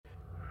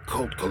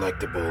Cult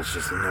Collectibles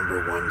is the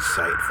 #1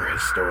 site for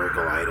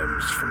historical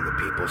items from the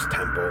People's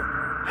Temple,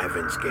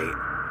 Heaven's Gate,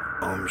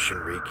 Om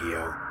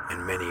Shinrikyo,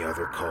 and many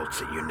other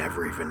cults that you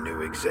never even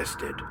knew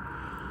existed.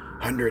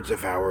 Hundreds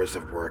of hours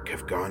of work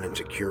have gone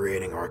into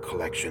curating our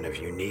collection of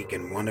unique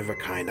and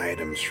one-of-a-kind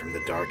items from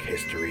the dark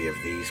history of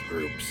these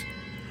groups.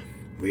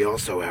 We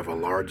also have a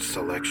large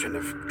selection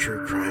of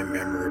true crime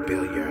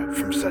memorabilia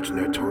from such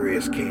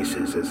notorious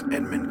cases as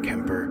Edmund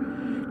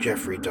Kemper,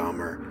 Jeffrey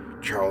Dahmer,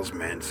 Charles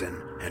Manson,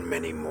 and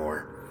many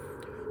more.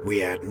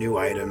 We add new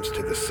items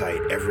to the site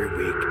every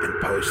week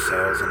and post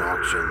sales and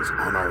auctions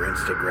on our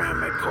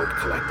Instagram at Cult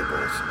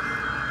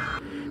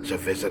Collectibles. So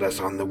visit us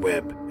on the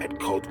web at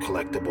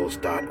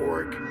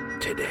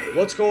cultcollectibles.org today.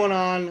 What's going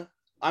on?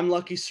 I'm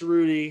Lucky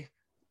Cerruti,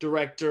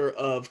 director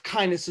of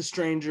Kindness to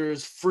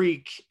Strangers,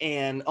 Freak,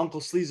 and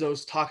Uncle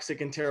Sleezo's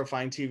Toxic and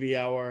Terrifying TV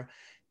Hour,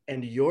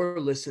 and you're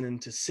listening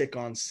to Sick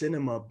on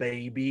Cinema,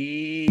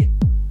 baby.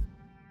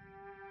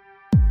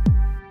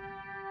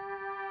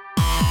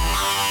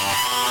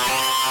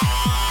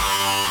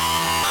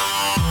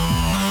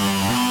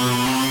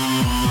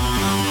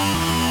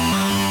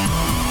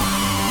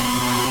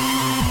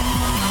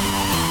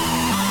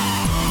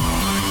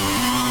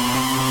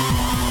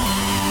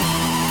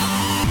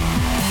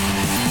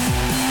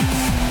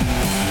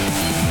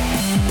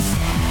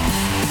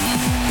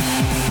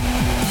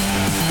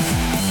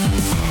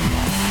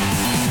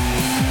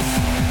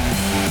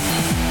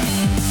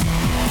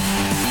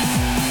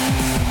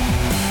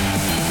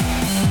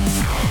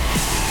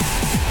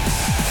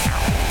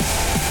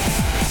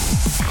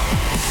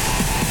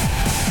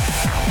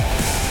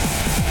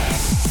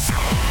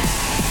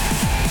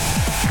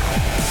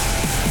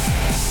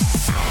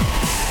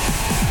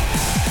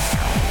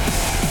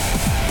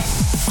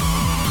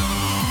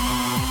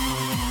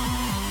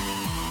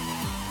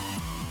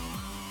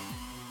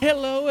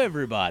 Hello,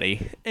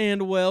 everybody,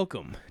 and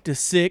welcome to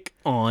Sick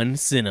on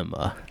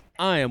Cinema.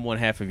 I am one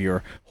half of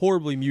your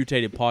horribly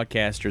mutated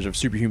podcasters of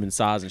superhuman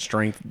size and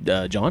strength,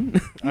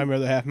 John. I'm the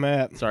other half,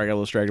 Matt. Sorry, I got a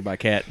little distracted by a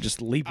cat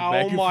just leaping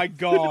back. Oh my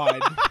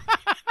God.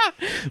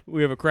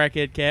 We have a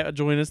crackhead cat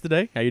joining us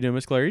today. How you doing,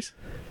 Miss Clarice?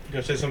 You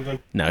gonna say something?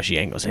 No, she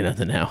ain't gonna say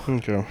nothing now.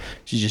 Okay.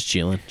 She's just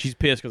chilling. She's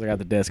pissed because I got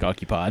the desk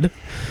occupied.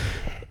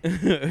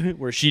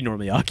 Where she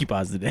normally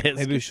occupies the desk.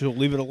 Maybe she'll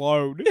leave it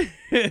alone.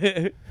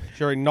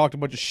 She already knocked a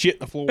bunch of shit in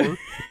the floor.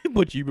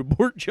 But you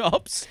report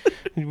chops.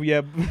 We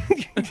have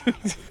a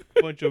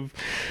bunch of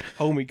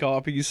homie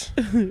copies.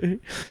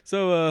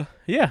 So,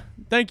 yeah.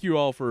 Thank you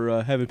all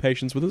for having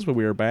patience with us, but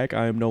we are back.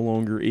 I am no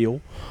longer ill.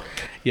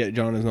 Yeah,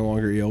 John is no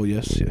longer ill.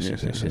 Yes. We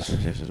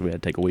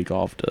had to take a week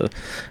off to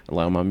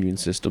allow my immune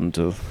system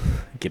to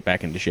get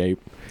back into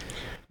shape.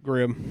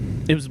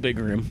 Grim. It was a bit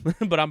grim,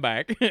 but I'm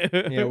back.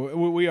 Yeah,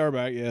 we are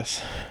back, yes.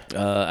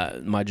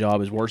 My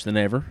job is worse than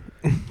ever.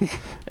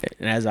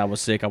 And as I was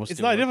sick, I was It's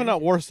still definitely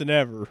not worse than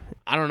ever.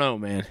 I don't know,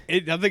 man.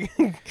 I think,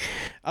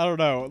 I don't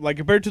know. Like,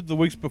 compared to the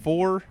weeks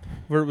before,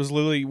 where it was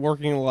literally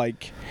working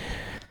like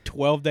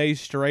 12 days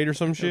straight or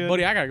some shit.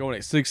 Buddy, I got to go in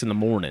at 6 in the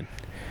morning.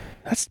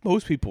 That's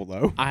most people,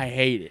 though. I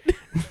hate it.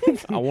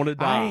 I want to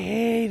die. I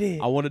hate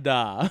it. I want to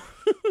die.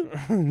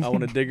 I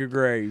want to dig a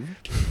grave.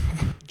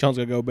 John's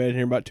gonna go to bed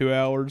here in about 2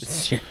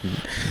 hours.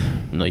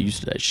 I'm not used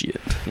to that shit.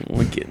 I don't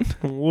like it.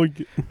 I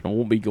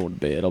won't be going to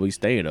bed. I'll be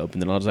staying up,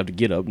 and then I'll just have to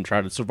get up and try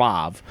to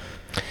survive.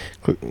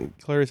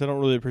 Clarice, I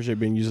don't really appreciate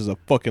being used as a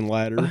fucking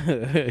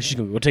ladder. She's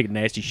gonna go take a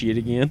nasty shit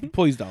again.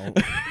 Please don't.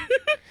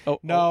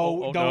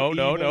 No,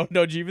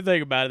 Don't you even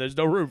think about it. There's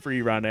no room for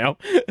you right now.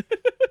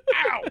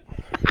 Ow!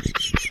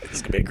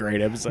 It's gonna be a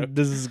great episode.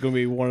 This is gonna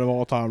be one of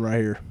all time right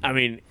here. I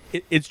mean,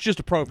 it's just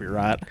appropriate,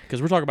 right?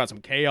 Because we're talking about some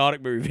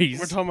chaotic movies.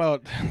 We're talking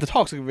about the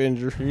Toxic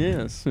Avenger.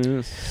 Yes.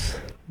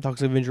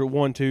 Toxic Avenger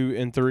 1, 2,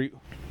 and 3.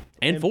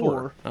 And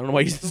 4. I don't know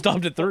why you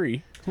stopped at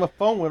 3. My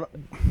phone went up.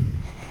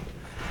 I'm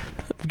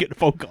getting a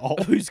phone call.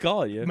 Who's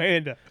calling you?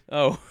 Amanda.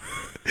 Oh.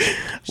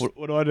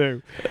 What do I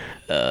do?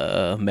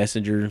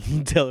 Messenger.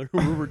 Tell her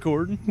we're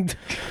recording.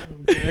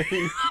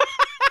 Okay.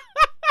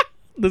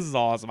 This is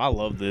awesome. I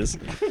love this.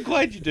 I'm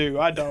glad you do.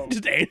 I don't.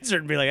 Just answer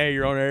and be like, hey,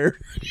 you're on air.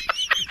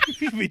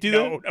 We do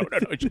No.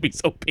 She'd be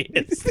so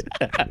pissed.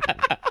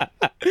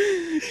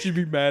 She'd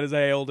be mad as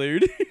hell,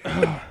 dude.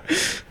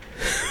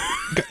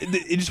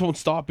 It just won't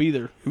stop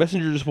either.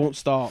 Messenger just won't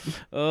stop.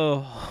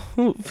 Oh,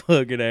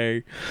 fucking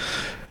A.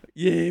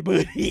 Yeah,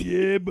 buddy.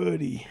 Yeah,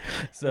 buddy.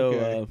 So,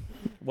 Okay.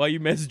 While you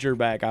message her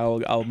back,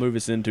 I'll move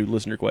us into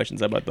listener questions.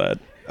 How about that?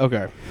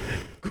 Okay.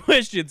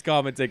 Questions,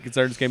 comments, and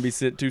concerns can be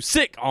sent to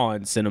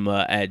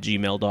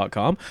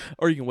sickoncinema@gmail.com,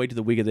 or you can wait to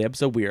the week of the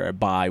episode. We are a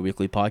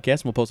bi-weekly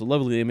podcast, and we'll post a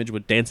lovely image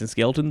with dancing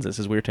skeletons. This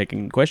is we're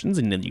taking questions,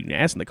 and then you can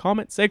ask in the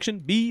comment section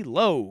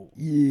below.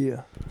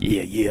 Yeah.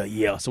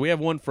 Yeah. So we have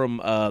one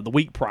from the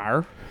week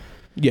prior,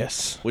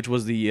 Yes. which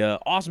was the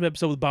awesome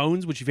episode with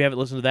Bones, which if you haven't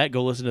listened to that,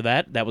 go listen to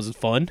that. That was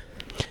fun.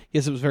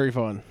 Yes, it was very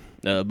fun.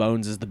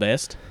 Bones is the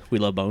best. We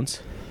love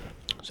Bones.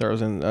 Sorry, I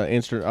was in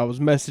instant. I was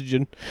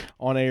messaging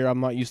on air. I'm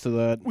not used to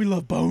that. We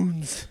love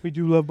Bones. We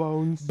do love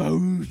Bones.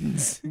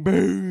 Bones.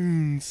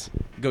 Bones.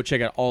 Go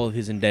check out all of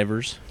his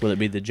endeavors, whether it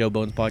be the Joe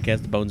Bones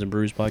podcast, the Bones and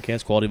Brews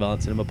podcast, Quality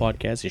Violent Cinema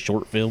podcast, his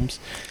short films.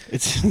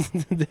 It's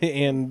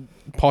and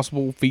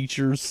possible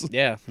features.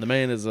 Yeah, the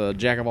man is a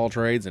jack of all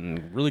trades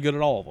and really good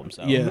at all of them.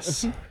 So.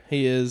 Yes,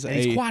 he is. And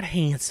he's quite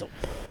handsome.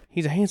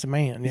 He's a handsome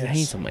man. He's a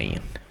handsome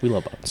man. We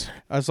love Bones.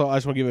 I just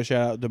want to give a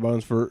shout out to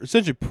Bones for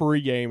essentially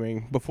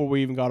pre-gaming before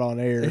we even got on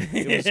air.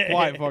 It was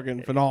quite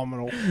fucking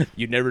phenomenal.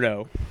 You never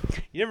know.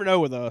 You never know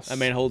with us. That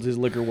man holds his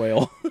liquor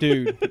well.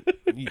 Dude,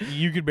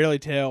 you could barely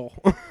tell.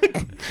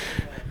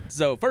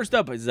 So first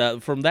up is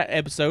from that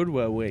episode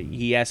where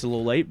he asked a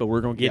little late, but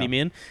we're gonna get him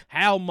in.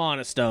 Hal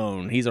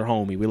Monostone. He's our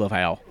homie. We love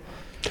Hal.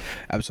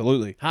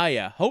 Absolutely.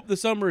 Hiya. Hope the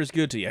summer is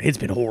good to you. It's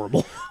been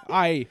horrible.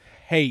 I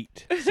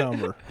hate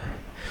summer.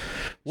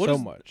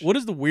 Much. What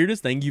is the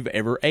weirdest thing you've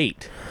ever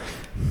ate?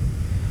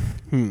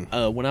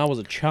 When I was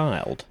a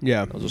child,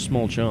 Yeah. I was a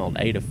small child,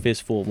 I ate a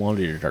fistful of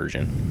laundry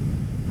detergent.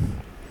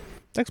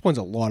 That explains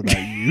a lot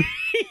about you.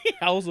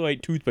 I also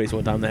ate toothpaste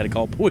one time that had to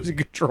call poison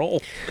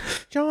control.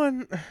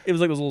 John, It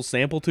was like those little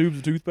sample tubes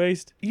of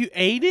toothpaste. you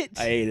ate it?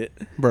 I ate it.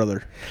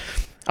 Brother.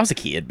 I was a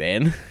kid,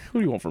 man. What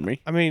do you want from me?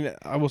 I mean,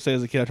 I will say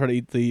as a kid, I tried to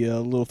eat the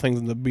little things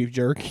in the beef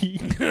jerky.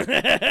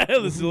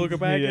 The silica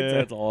packets? Yeah.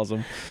 That's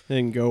awesome.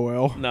 Didn't go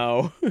well.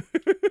 No.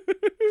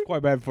 It's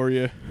quite bad for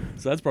you.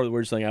 So that's probably the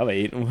weirdest thing I've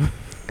ate.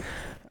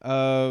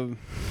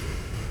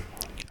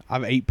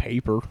 I've ate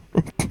paper.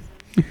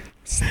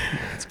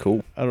 That's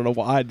cool. I don't know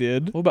what I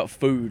did. What about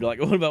food? Like,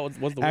 what about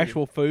what's the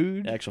Actual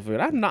food? actual food?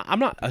 I'm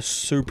not a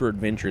super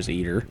adventurous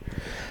eater.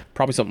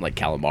 Probably something like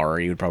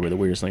calamari would probably be the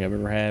weirdest thing I've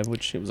ever had,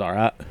 which it was all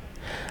right.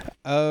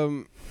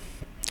 One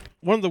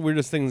of the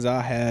weirdest things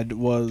I had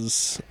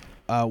was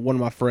one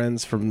of my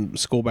friends from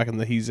school back in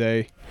the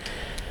Hize.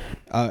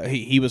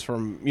 He was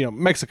from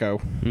Mexico.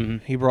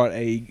 Mm-hmm. He brought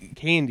a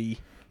candy,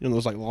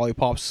 those like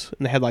lollipops,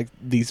 and they had like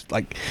these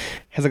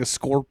has like a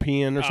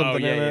scorpion or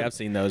something in it. Yeah, I've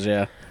seen those.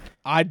 Yeah.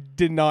 I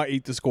did not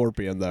eat the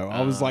scorpion though.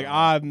 I was like,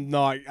 I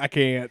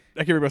can't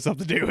bring myself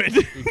to do it.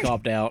 You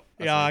copped out.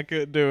 Yeah, I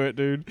couldn't do it,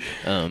 dude.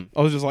 I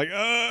was just like,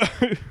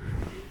 and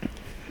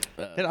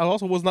I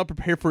also was not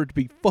prepared for it to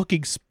be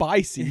fucking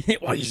spicy.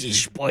 Why is it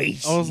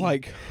spicy? I was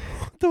like,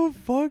 what the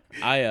fuck?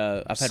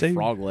 I've had Same.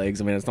 frog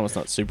legs. I mean, it's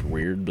not super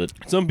weird, but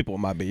Some people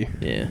might be.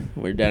 yeah,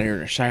 we're down here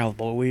in the South,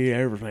 boy. We eat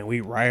everything. We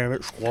eat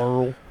rabbit,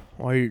 squirrel.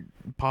 Why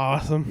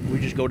possum? We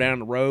just go down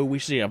the road. We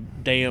see a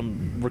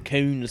damn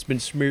raccoon that's been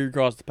smeared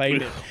across the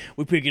pavement.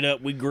 We pick it up.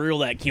 We grill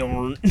that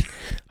corn.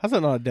 How's that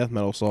not a death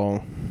metal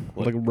song?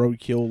 What? Like a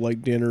roadkill,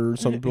 like dinner or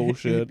some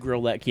bullshit.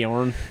 Grill that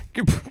corn.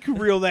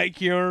 Grill that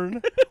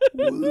corn.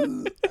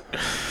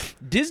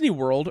 Disney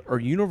World or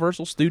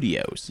Universal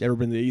Studios? Never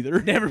been to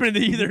either. Never been to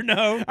either.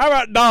 No. How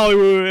about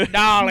Dollywood?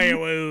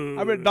 Dollywood.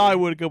 I've been to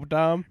Dollywood a couple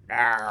times.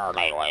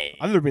 Dollywood.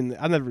 I've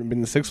never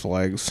been to Six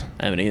Flags.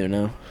 I haven't either.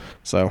 No.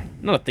 So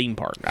Not a theme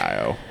park guy.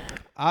 Oh.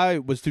 I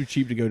was too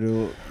cheap to go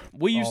to.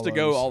 We used All to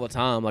go those. all the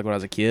time, like when I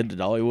was a kid, to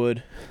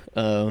Dollywood.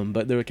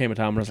 But there came a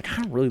time when I was like,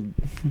 I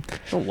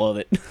don't love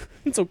it.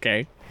 It's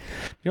okay.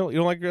 You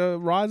don't like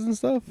rides and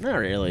stuff? Not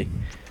really.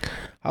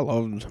 I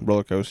love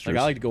roller coasters. Like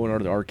I like to go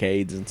in the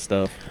arcades and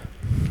stuff.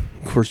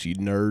 Of course, you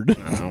nerd.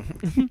 I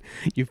don't know.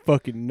 You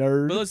fucking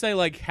nerd. But let's say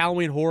like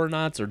Halloween Horror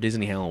Nights or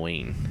Disney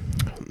Halloween.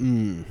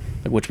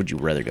 Like which would you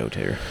rather go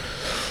to?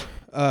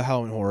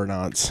 Halloween Horror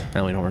Nights.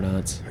 Halloween Horror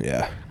Nights.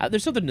 Yeah.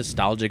 There's something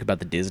nostalgic about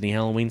the Disney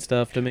Halloween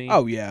stuff to me.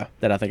 Oh yeah.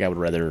 That I think I would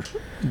rather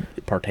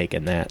partake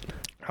in that.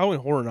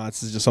 Halloween Horror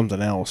Nights is just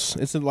something else.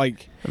 It's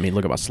like. I mean,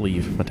 look at my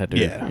sleeve, my tattoo.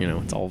 Yeah.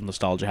 It's all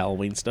nostalgia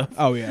Halloween stuff.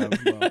 Oh yeah.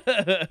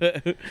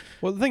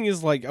 Well, the thing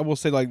is, like, I will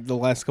say, like, the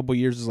last couple of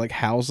years is like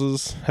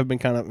houses have been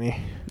kind of me.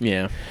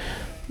 Yeah.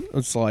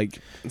 It's like,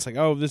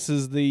 oh, this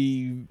is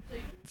the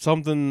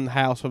something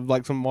house of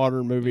like some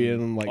modern movie,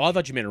 and I'm like, Oh, I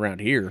thought you meant around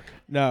here.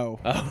 no.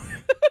 Oh.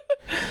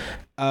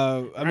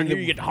 I mean, Here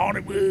you get the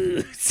haunted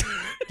woods.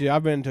 dude,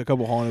 I've been to a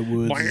couple haunted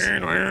woods,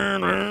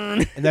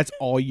 and that's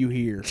all you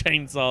hear.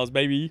 Chainsaws,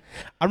 baby.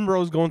 I remember I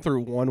was going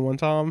through one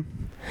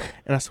time,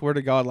 and I swear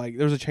to God, like,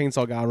 there was a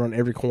chainsaw guy around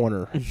every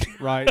corner,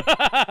 right?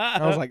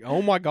 And I was like,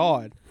 oh my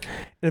God.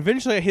 And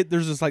eventually I hit,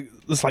 there's this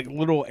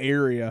little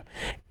area,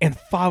 and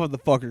 5 of the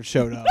fuckers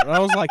showed up. And I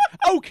was like,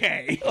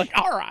 okay. Like,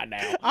 all right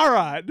now. All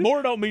right.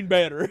 More don't mean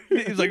better.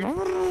 He's like,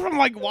 I'm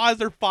like, why is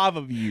there 5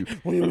 of you?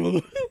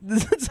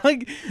 It's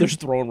like, They're just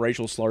throwing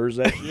racial slurs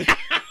at you.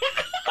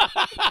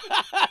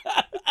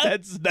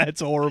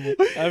 that's horrible.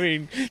 I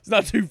mean, it's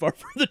not too far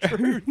from the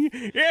truth.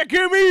 Yeah,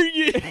 come here,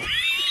 you.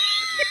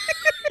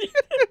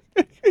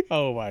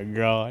 Oh my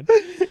God.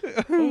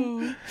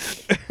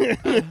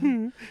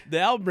 The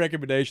album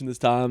recommendation this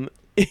time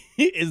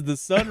is The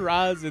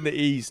Sunrise in the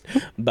East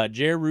by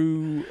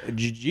Jiru.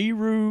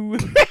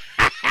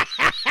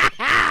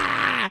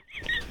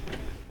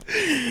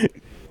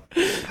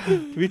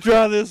 We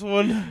try this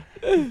one.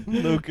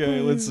 Okay,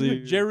 let's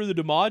see. Jeru the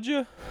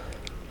Damaja?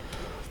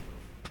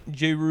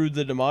 Jeru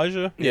the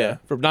Damaja? Yeah,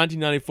 from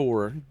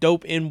 1994.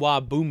 Dope NY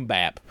boom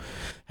bap.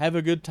 Have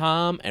a good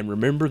time and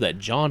remember that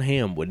John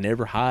Hamm would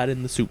never hide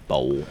in the soup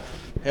bowl.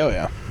 Hell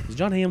yeah. Is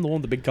John Hamm the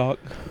one with the big cock?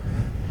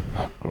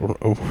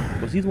 Oh,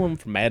 Was he the one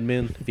from Mad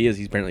Men? If he is,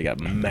 he's apparently got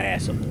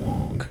massive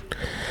long.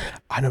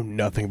 I know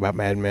nothing about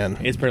Mad Men.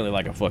 It's apparently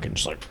like a fucking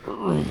just like.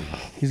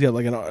 He's got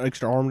like an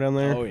extra arm down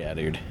there. Oh yeah,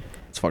 dude.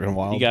 It's fucking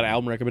wild. You got an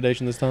album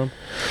recommendation this time?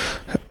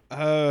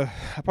 I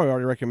probably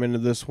already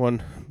recommended this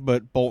one,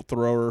 but Bolt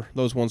Thrower,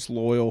 Those Once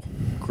Loyal.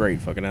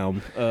 Great fucking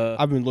album.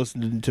 I've been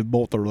listening to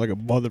Bolt Thrower like a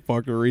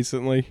motherfucker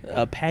recently.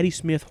 Patti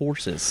Smith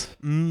Horses.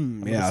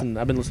 Yeah.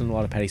 I've been listening to a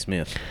lot of Patti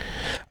Smith.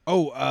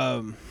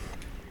 Oh,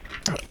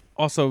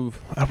 also,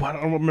 I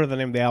don't remember the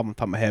name of the album off the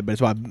top of my head, but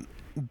it's by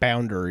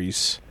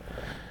Boundaries.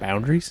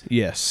 Boundaries?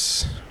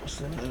 Yes. What's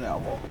the name of that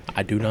album?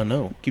 I do not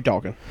know. Keep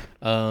talking.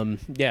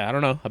 Yeah, I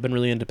don't know. I've been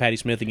really into Patti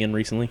Smith again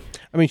recently.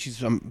 I mean, she's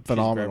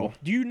phenomenal.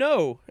 Do you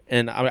know?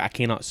 And I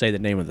cannot say the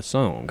name of the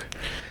song.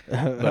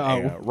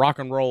 But, rock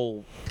and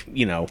roll,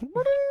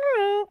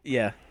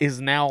 yeah, is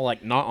now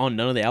like not on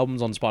none of the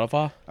albums on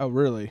Spotify. Oh,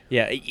 really?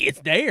 Yeah, it's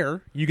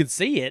there. You can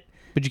see it,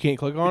 But you can't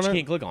click on but it? you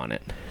can't click on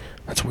it.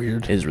 That's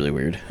weird. It is really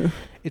weird.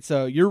 It's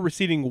You're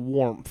Receding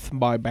Warmth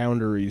by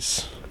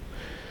Boundaries.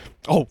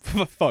 Oh,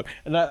 fuck.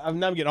 And I'm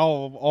now getting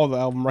all the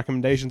album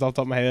recommendations off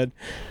the top of my head.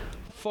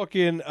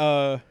 Fucking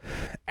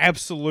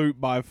Absolute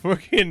by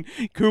fucking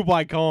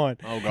Kublai Khan.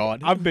 Oh,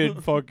 God. I've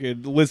been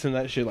fucking listening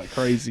to that shit like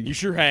crazy. You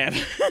sure have.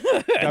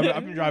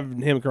 I've been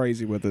driving him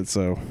crazy with it,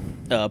 so.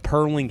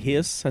 Purling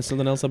Hiss. That's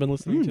something else I've been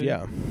listening to.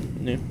 Yeah.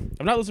 Yeah.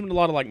 I'm not listening to a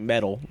lot of like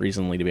metal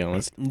recently, to be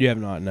honest. You have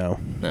not, no.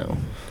 No.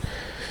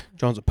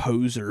 John's a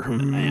poser.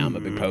 I'm a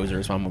big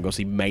poser, so I'm gonna go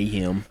see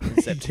Mayhem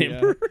in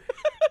September.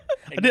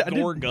 And I did-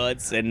 Gore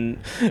Guts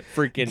and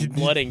freaking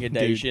Blood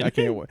Incantation. Dude, I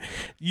can't wait.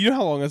 You know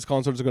how long this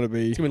concert's going to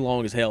be? It's gonna be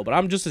long as hell, but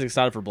I'm just as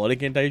excited for Blood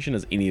Incantation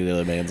as any of the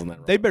other bands on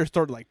that. They better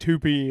start at like 2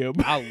 p.m.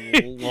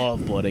 I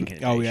love Blood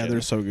Incantation. Oh, yeah,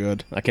 they're so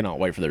good. I cannot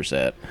wait for their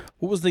set.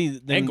 What was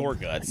the And Gore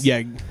Guts.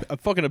 Yeah, a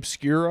fucking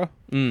Obscura.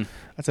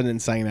 That's an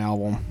insane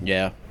album.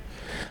 Yeah.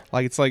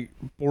 Like, it's like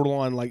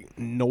borderline like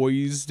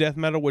noise death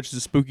metal, which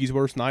is Spooky's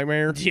worst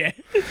nightmare. Yeah.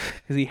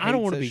 'Cause he I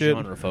don't want want to be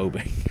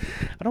genre-phobic.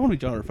 I don't want to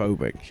be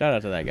genre-phobic. Shout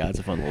out to that guy. It's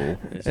a fun little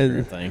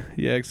Instagram thing.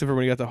 Yeah, except for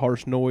when he got the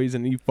harsh noise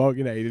and he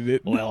fucking hated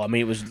it. Well, I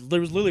mean, there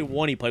was literally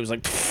one he played was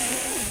like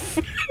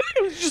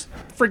it was just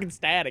freaking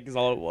static is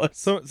all it was.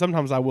 So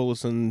sometimes I will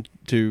listen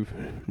to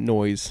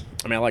noise.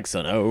 I mean, I like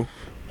Sun O.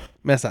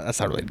 That's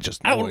not really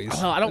just noise.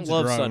 I don't It's a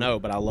love drone. Sun O,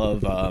 but I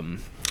love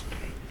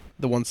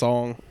The one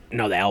song.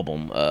 no, the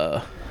album.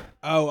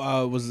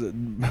 Was it?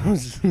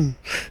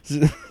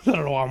 I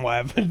don't know why I'm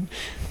laughing.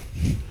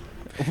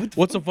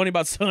 What's so funny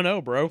about Sun O,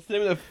 bro? What's the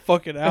name of the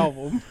fucking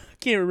album? I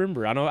can't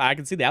remember. I know I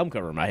can see the album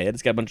cover in my head.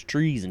 It's got a bunch of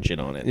trees and shit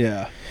on it.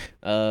 Yeah.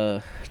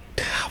 God.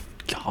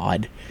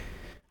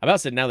 I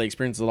about said Now They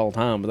Experience It All the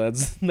Time, but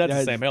that's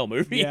the Sam Hell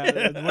movie. Yeah,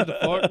 what the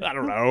fuck? I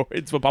don't know.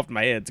 It's what popped in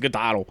my head. It's a good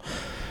title.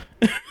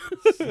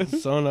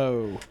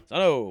 Sono.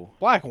 Sun O.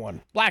 Black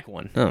one. Black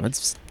one. Oh,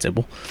 that's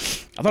simple.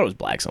 I thought it was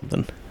black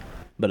something.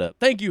 But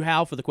thank you,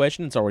 Hal, for the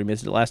question. It's already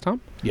missed it last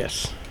time.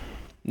 Yes.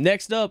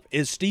 Next up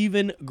is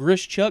Steven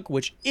Grischuk,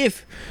 which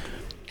if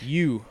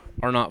you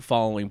are not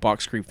following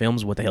Box Creep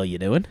Films, what the hell are you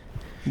doing?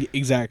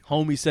 Exactly.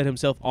 Homie set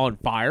himself on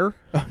fire,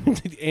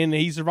 And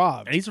he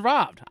survived. and he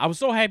survived. I was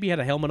so happy he had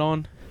a helmet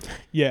on,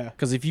 Yeah.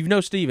 because if you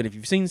know Steven, if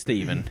you've seen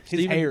Steven,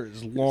 His hair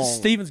is long.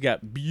 Steven's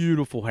got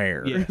beautiful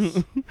hair. Yes.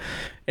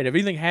 And if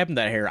anything happened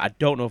to that hair, I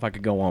don't know if I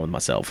could go on with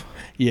myself.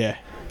 Yeah.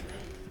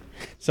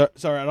 So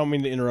sorry, I don't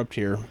mean to interrupt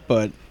here,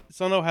 but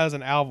Sono has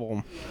an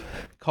album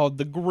called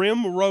The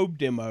Grim Robe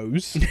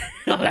Demos.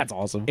 Oh, that's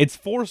awesome. It's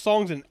 4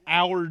 songs, an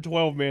hour and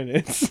 12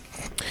 minutes.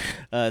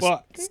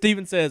 Fuck.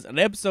 Steven says, an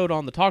episode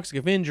on the Toxic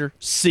Avenger,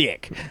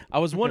 sick. I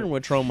was wondering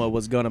when Troma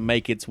was going to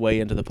make its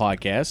way into the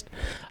podcast.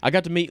 I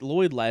got to meet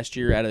Lloyd last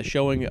year at a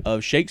showing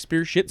of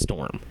Shakespeare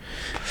Shitstorm.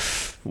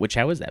 Which,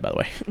 how is that, by the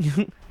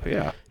way?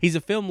 Yeah. He's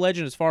a film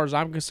legend as far as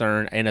I'm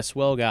concerned, and a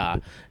swell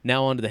guy.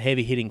 Now on to the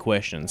heavy-hitting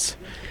questions.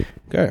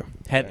 Okay.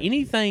 Have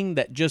anything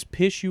that just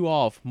piss you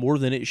off more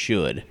than it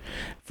should?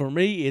 For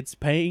me, it's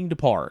paying to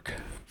park.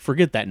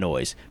 Forget that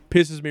noise.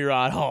 Pisses me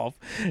right off.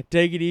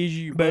 Take it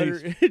easy, you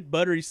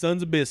buttery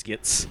sons of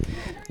biscuits.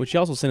 Which he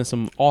also sent us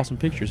some awesome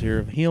pictures here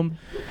of him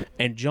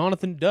and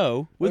Jonathan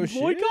Doe with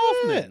Lloyd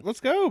Kaufman. Let's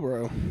go,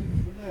 bro.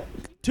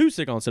 2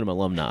 Sick on Cinema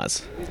alumni.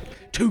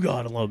 2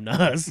 God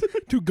alumni.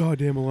 2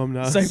 goddamn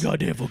alumni. Same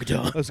goddamn fucking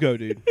time. Let's go,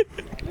 dude.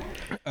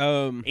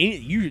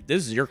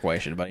 This is your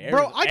question, buddy.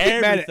 Bro, I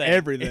get mad at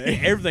everything.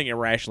 Everything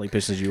irrationally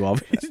pisses you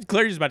off.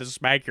 Claire's about to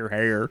smack your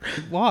hair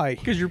Why?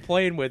 because you're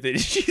playing with it.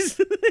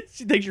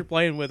 She thinks you're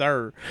playing with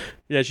her.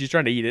 Yeah, she's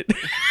trying to eat it.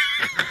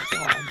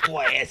 Oh,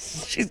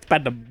 bless. She's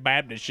about to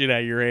bab the shit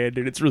out of your hand,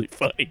 dude. It's really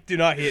funny. Do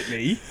not hit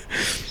me.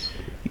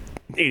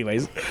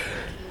 Anyways,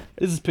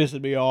 This is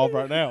pissing me off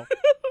right now.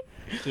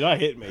 Do not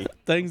hit me.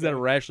 things that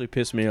irrationally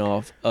piss me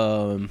off.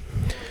 I'll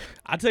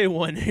tell you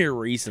one here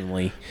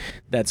recently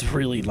that's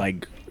really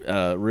like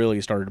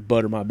really started to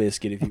butter my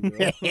biscuit, if you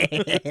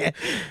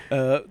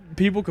will.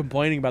 People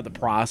complaining about the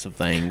price of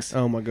things.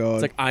 Oh my god!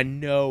 It's like, I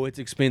know it's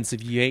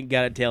expensive. You ain't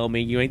got to tell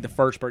me. You ain't the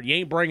first person. You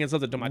ain't bringing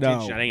something to my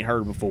attention I ain't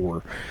heard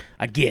before.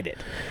 I get it.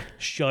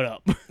 Shut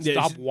up.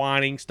 Stop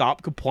whining.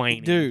 Stop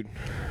complaining, dude.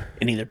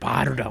 And either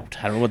buy it or don't.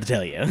 I don't know what to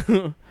tell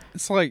you.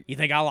 It's like, you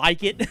think I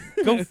like it?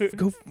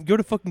 go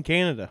to fucking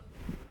Canada.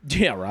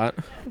 Yeah, right.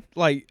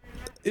 Like,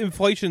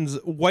 inflation's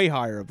way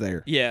higher up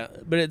there. Yeah,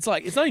 but it's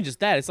like, it's not even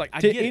just that. It's like, I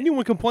To get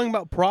anyone complaining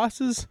about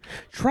prices,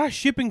 try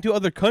shipping to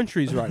other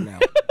countries right now.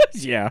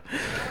 it. Yeah.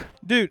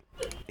 Dude,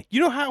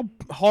 you know how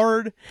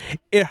hard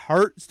it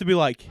hurts to be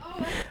like,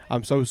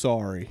 I'm so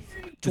sorry.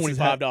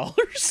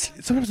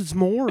 $25. Sometimes it's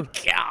more.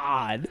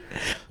 God.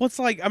 Well, it's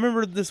like, I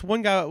remember this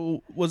one guy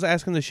was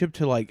asking to ship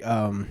to like,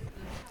 I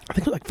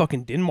think it was like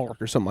fucking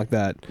Denmark or something like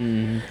that.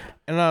 Mm-hmm.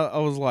 And I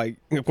was like,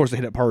 of course they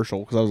hit it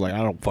partial because I was like, I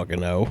don't fucking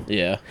know.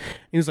 Yeah.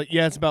 He was like,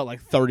 yeah, it's about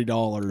like $30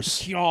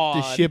 God.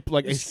 to ship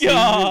like a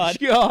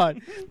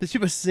God. to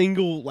ship a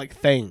single like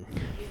thing.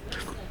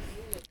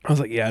 I was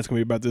like, yeah, it's gonna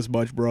be about this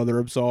much, brother.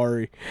 I'm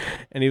sorry.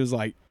 And he was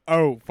like,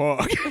 oh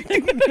fuck.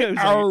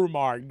 Oh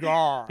my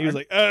God. He was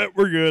like,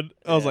 we're good.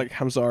 I was like,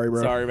 I'm sorry,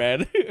 bro. Sorry,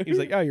 man. He was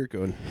like, oh, you're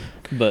good.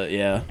 But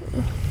yeah.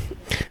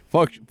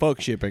 Fuck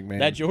shipping, man.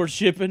 That's yours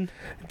shipping?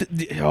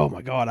 Oh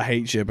my god, I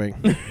hate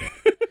shipping.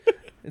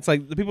 It's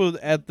like the people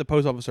at the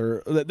post office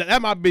are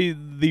that might be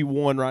the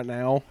one right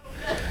now,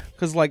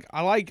 because like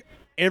I like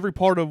every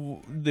part of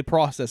the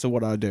process of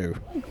what I do,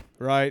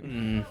 right?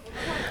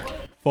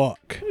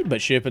 Fuck,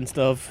 but shipping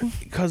stuff,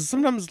 because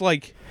sometimes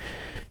like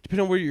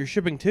depending on where you're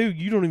shipping to,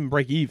 you don't even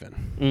break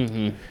even.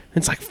 Mm-hmm.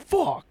 It's like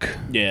fuck.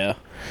 Yeah.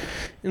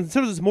 And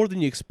sometimes it's more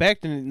than you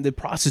expect, and the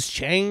process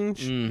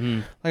change. Mm-hmm.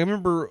 Like I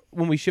remember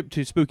when we shipped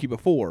to Spooky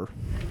before,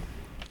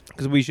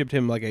 because we shipped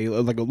him like a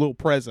little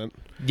present.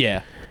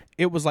 Yeah.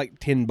 It was like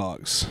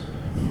 $10,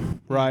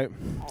 right?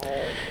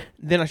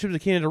 Then I shipped to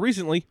Canada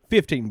recently,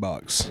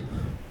 $15. And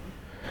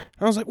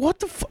I was like, what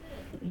the fuck?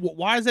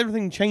 Why is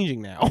everything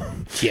changing now?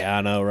 Yeah,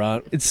 I know,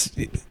 right?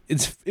 It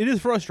is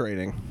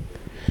frustrating.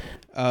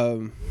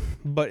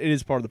 But it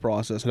is part of the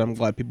process, and I'm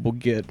glad people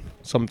get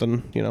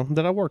something,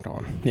 that I worked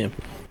on. Yeah.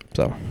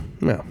 So,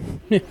 yeah.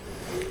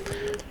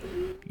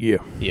 Yeah.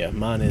 Yeah,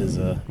 mine is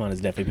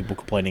definitely people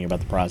complaining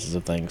about the prices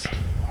of things.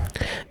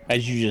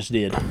 As you just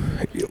did.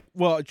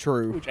 Well,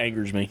 true. Which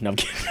angers me. No, I'm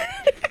kidding.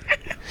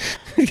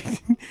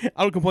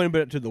 I don't complain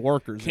about it to the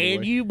workers.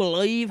 Can you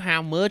believe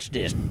how much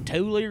this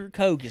 2-liter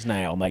Coke is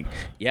now? I'm like,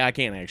 yeah, I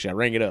can actually. I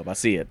rang it up. I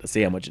see it. I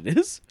see how much it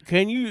is.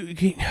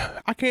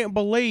 I can't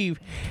believe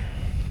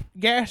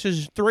gas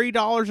is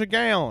 $3 a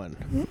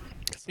gallon.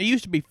 It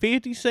used to be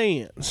 50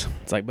 cents.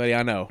 It's like, buddy,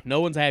 I know.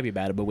 No one's happy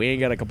about it, but we ain't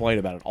got to complain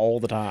about it all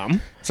the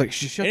time. It's like,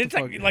 shut the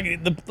fuck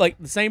up. Like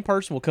the same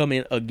person will come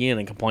in again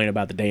and complain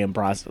about the damn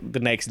price the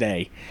next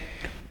day.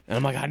 And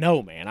I'm like, I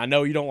know, man. I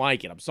know you don't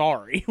like it. I'm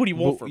sorry. What do you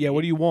want from me? Yeah,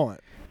 what do you want?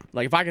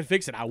 Like, if I could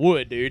fix it, I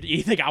would, dude.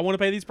 You think I want to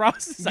pay these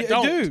prices? I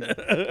don't.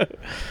 Dude.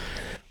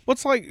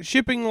 What's like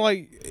shipping,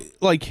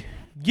 like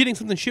getting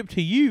something shipped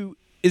to you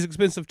is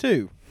expensive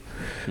too.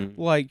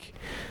 Like,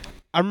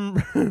 I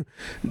remember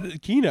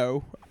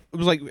Kino, it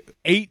was like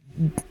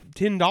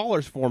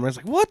 $8-10 for me. I was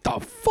like, what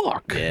the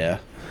fuck? Yeah.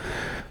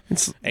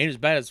 Ain't as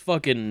bad as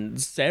fucking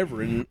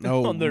Severin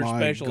on their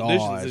special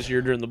editions this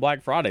year during the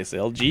Black Friday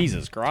sale.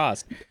 Jesus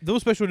Christ.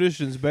 Those special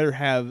editions better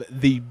have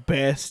the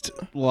best,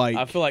 like...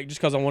 I feel like just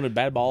because I wanted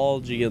Bad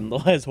Biology and the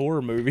last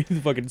horror movie,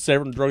 the fucking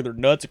Severin drug their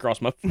nuts across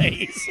my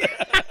face.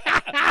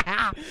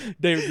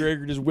 David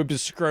Gregory just whipped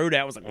his scrot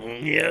out. I was like,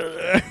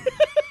 yeah.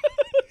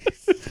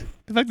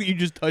 The fact that you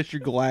just touched your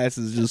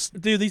glasses just...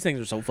 Dude, these things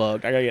are so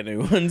fucked. I gotta get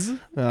new ones.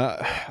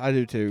 I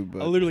do too,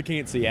 but... I literally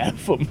can't see out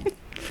of them.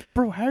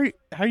 Bro, how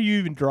are you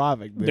even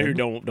driving, man? Dude,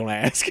 don't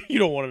ask. You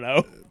don't want to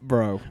know.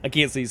 Bro. I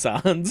can't see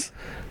signs.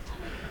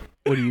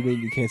 What do you mean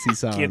you can't see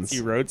signs? Can't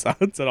see road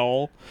signs at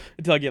all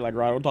until I get like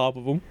right on top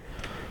of them.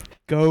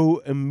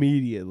 Go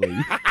immediately.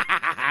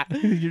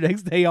 Your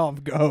next day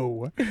off,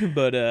 go.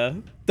 But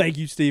thank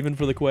you, Steven,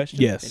 for the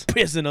question. Yes. And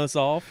pissing us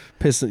off.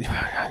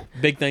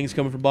 Big things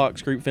coming from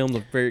Box Creek Films.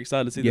 I'm very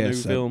excited to see the new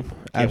film. Can't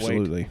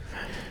absolutely. Wait.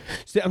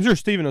 I'm sure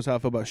Steven knows how I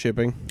feel about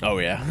shipping. Oh,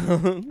 yeah.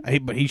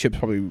 But he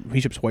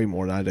ships way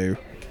more than I do.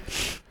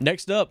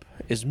 Next up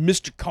is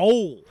Mr.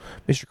 Cole.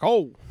 Mr.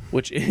 Cole.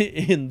 Which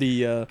in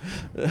the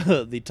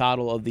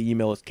title of the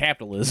email is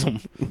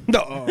capitalism.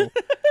 Uh-oh.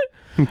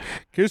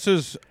 This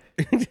is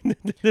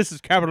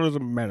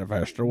Capitalism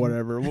Manifest or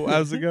whatever.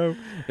 How's it go?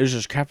 This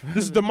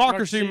is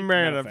Democracy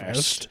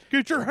Manifest.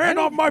 Get your hand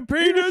off my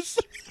penis.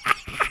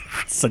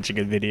 Such a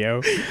good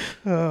video.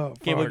 Oh,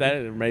 can't believe that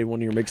it made one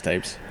of your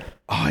mixtapes.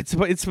 Oh, it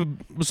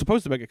was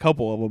supposed to make a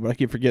couple of them, but I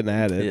keep forgetting to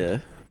add it. Yeah.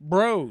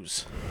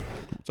 Bros.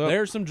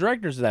 There are some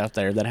directors out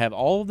there that have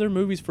all of their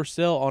movies for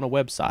sale on a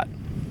website.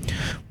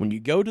 When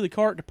you go to the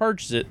cart to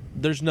purchase it,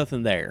 there's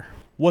nothing there.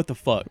 What the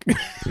fuck?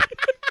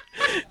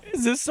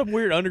 Is this some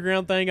weird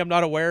underground thing I'm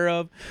not aware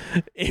of?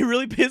 It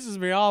really pisses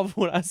me off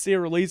when I see a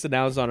release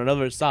announced on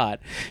another site.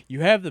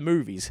 You have the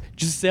movies.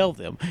 Just sell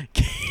them.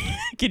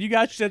 Can you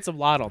guys shed some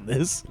light on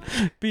this?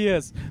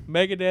 P.S.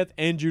 Megadeth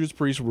and Judas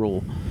Priest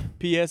rule.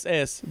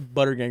 P.S.S.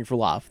 Butter Gang for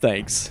life.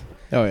 Thanks.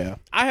 Oh yeah.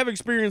 I have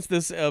experienced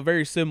this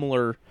very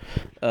similar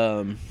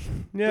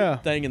Yeah.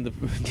 thing in the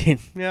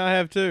Yeah, I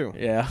have too.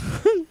 yeah.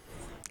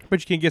 But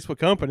you can't guess what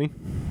company.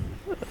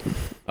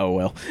 Oh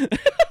well.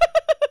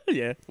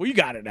 Yeah. Well, you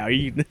got it now.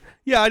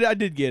 Yeah, I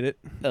did get it.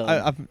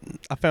 I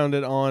found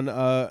it on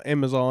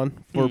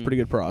Amazon for a pretty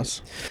good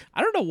price.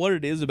 I don't know what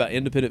it is about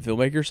independent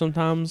filmmakers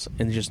sometimes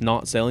and just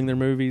not selling their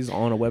movies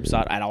on a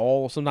website at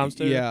all sometimes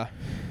too. Yeah.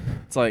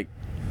 It's like,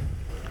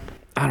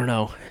 I don't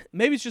know.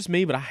 Maybe it's just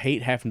me, but I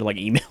hate having to like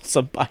email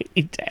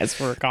somebody to ask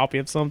for a copy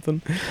of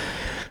something.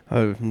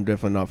 I'm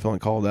definitely not feeling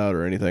called out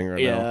or anything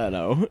right now. Yeah, I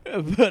know.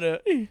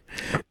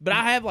 But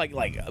I have like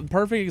a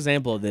perfect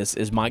example of this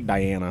is Mike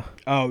Diana.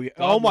 Oh yeah.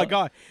 Oh my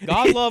God.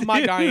 God love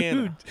Mike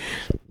Diana.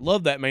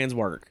 Love that man's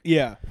work.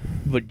 Yeah.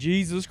 But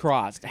Jesus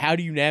Christ, how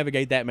do you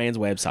navigate that man's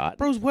website?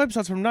 Bro's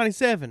website's from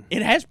 '97.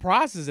 It has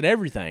prices and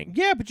everything.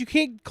 Yeah, but you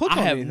can't click I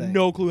on have anything.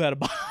 no clue how to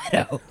buy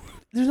it.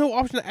 There's no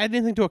option to add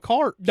anything to a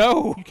cart.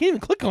 No. You can't even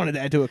click on it to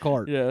add to a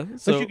cart. Yeah.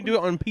 So you can do it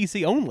on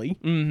PC only,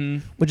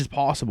 which is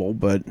possible,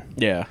 but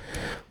Yeah.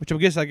 which I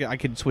guess I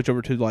could switch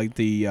over to like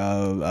the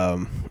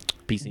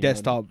PC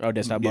desktop. mode. Oh,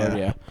 desktop mode,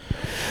 yeah.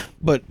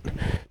 But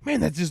man,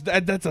 that's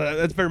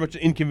very much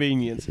an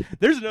inconvenience.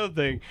 There's another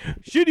thing: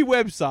 shitty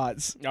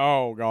websites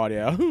Oh, God,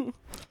 yeah.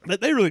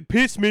 that they really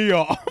piss me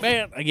off.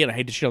 Man, again, I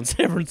hate to shit on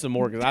Severin some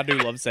more because I do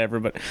love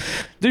Severin, but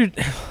dude,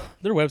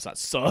 their website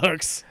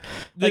sucks.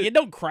 Like, it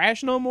don't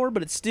crash no more,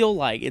 but it's still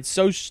like, it's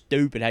so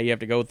stupid how you have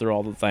to go through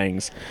all the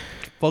things.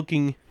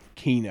 Fucking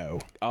Kino.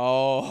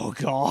 Oh,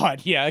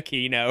 God, yeah,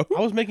 Kino.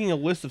 I was making a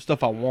list of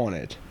stuff I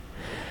wanted,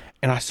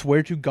 and I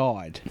swear to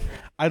God,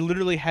 I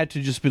literally had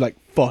to just be like,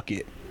 fuck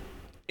it.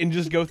 And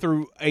just go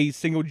through a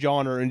single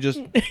genre and just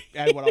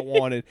add what I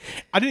wanted.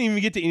 I didn't even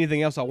get to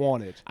anything else I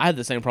wanted. I had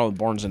the same problem with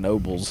Barnes &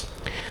 Noble's.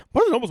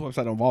 Barnes & Noble's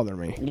website don't bother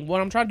me.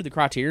 When I'm trying to do the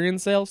Criterion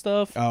sale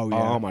stuff, Oh,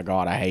 yeah. oh my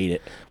God, I hate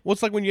it. Well,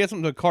 it's like when you add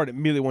something to a cart, it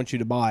immediately wants you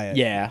to buy it.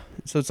 Yeah.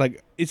 So it's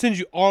like, it sends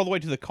you all the way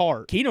to the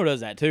cart. Kino does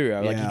that too.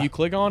 Like, Yeah. if you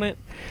click on it,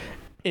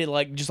 it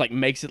like just like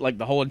makes it like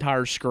the whole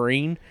entire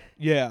screen,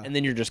 Yeah. and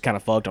then you're just kind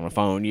of fucked on a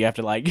phone. You have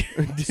to like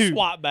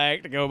swap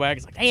back to go back.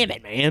 It's like, damn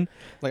it, man.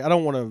 Like, I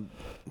don't want to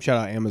shout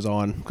out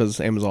Amazon because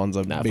Amazon's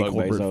a big fuck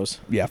corporate. Bezos.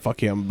 Yeah,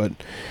 fuck him. But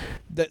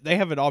they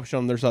have an option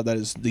on their side that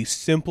is the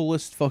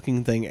simplest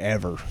fucking thing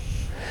ever.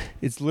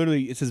 It's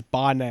literally, it says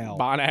buy now.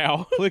 By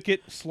now. Click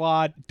it,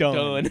 slide, done.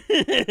 Done.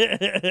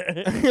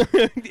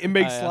 It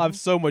makes yeah. life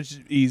so much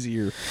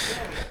easier.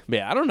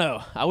 Yeah, I don't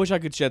know. I wish I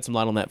could shed some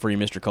light on that for you,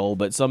 Mr. Cole,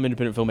 but some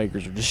independent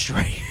filmmakers are just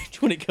strange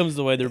when it comes to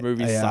the way their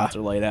movie Yeah. sites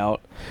are laid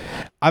out.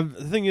 The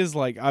thing is,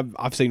 like,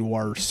 I've seen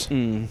worse.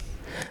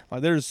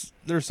 Like, there's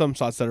some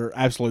sites that are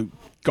absolute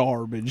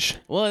garbage.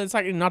 Well, it's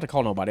like, not to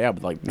call nobody out,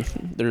 but like,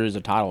 there is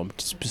a title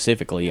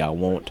specifically I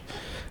want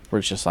where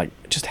it's just like,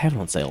 just have it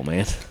on sale,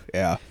 man.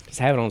 Yeah. Just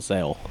have it on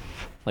sale.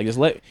 Like,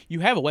 you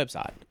have a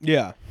website,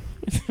 Yeah.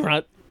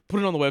 right?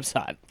 Put it on the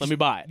website. Let me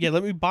buy it. Yeah,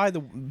 let me buy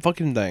the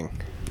fucking thing.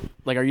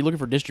 Like, are you looking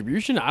for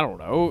distribution? I don't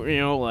know. You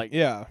know, like,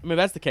 Yeah. I mean, if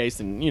that's the case,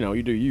 then, you know,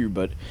 you do you,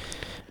 but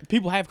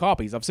people have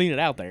copies. I've seen it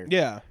out there.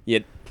 Yeah.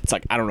 Yet, it's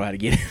like, I don't know how to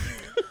get it.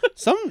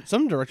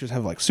 Some directors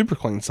have, like, super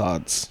clean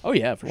sites. Oh,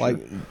 yeah, for Like,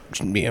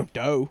 sure. you know,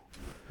 Doe.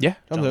 Yeah.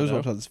 Some of those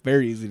websites, it's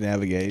very easy to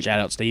navigate. Shout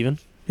out Steven.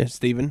 Yeah,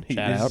 Steven.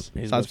 Shout out.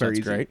 His site's very website's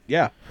easy. great.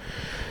 Yeah.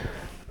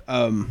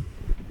 Some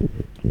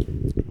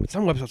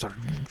websites are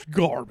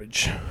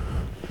garbage.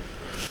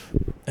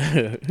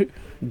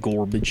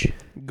 Garbage.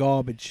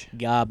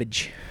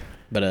 Garbage.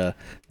 But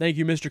thank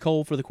you, Mr.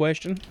 Cole, for the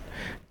question.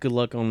 Good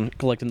luck on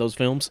collecting those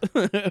films.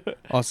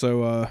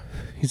 Also,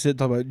 he said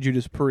talk about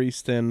Judas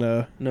Priest and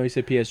No, he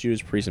said P.S.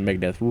 Judas Priest and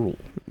Megadeth rule.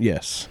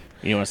 yes.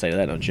 You know what I say to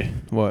that, don't you?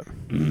 What?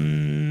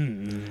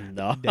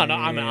 No, I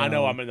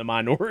know I'm in the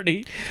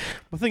minority.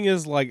 The thing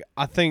is, like,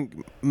 I think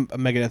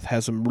Megadeth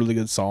has some really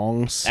good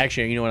songs.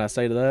 Actually, you know what I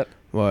say to that?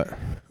 What?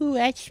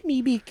 Watch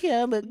me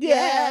become a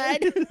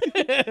god.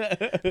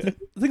 The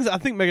thing is, I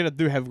think Megadeth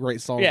do have great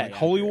songs. Yeah, like yeah,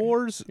 Holy yeah.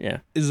 Wars Yeah.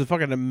 is a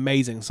fucking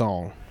amazing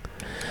song.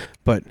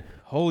 But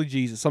holy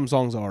Jesus, some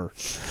songs are.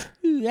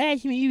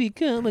 Watch me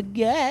become a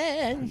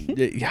god.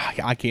 Yeah,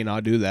 I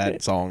cannot do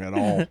that song at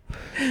all.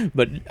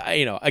 But,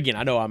 you know, again,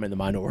 I know I'm in the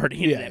minority.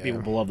 Yeah, Yeah,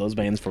 people love those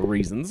bands for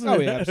reasons. Oh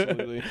yeah,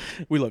 absolutely.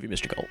 We love you,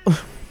 Mr. Cole.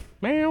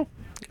 Meow.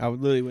 I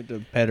literally went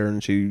to pet her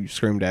and she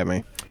screamed at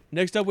me.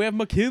 Next up, we have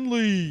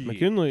McKinley.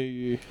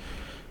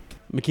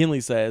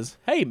 McKinley says,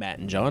 "Hey, Matt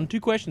and John,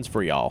 2 questions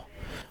for y'all.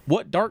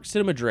 What dark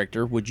cinema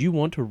director would you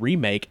want to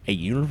remake a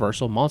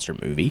Universal monster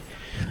movie?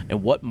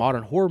 And what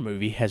modern horror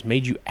movie has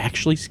made you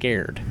actually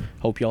scared?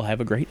 Hope y'all have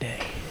a great day."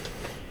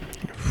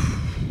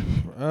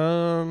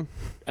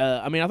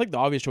 I mean, I think the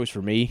obvious choice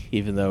for me,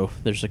 even though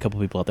there's a couple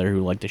people out there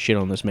who like to shit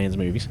on this man's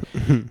movies,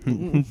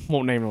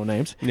 won't name no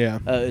names, Yeah.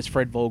 is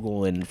Fred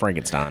Vogel in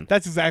Frankenstein.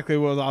 That's exactly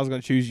what I was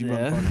going to choose, you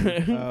Yeah.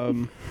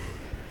 motherfucker.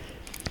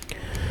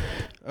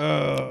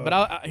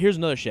 But here's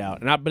another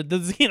shout, but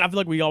this, again, I feel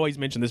like we always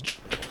mention this.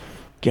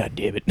 God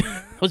damn it.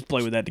 I was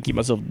playing with that to keep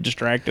myself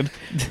distracted.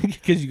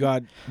 Because you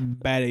got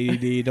bad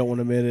ADD, don't want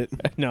to admit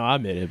it. No, I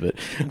admit it, but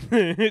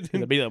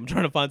immediately I'm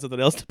trying to find something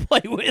else to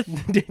play with.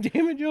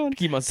 Damn it, John. To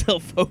keep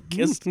myself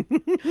focused.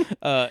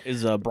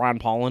 Is Brian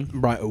Pollin.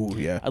 Right. Oh,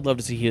 yeah. I'd love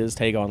to see his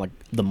take on like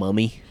the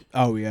Mummy.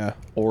 Oh, yeah.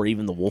 Or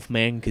even the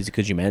Wolfman, because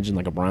could you imagine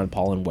like a Brian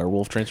Pollin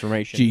werewolf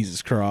transformation?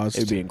 Jesus Christ.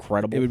 It would be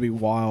incredible. It would be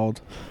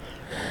wild.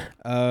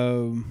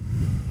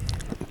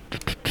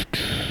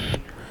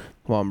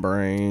 Come on,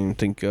 brain.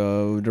 Think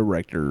of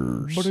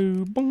directors.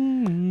 Who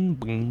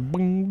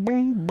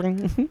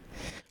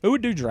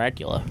would do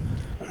Dracula?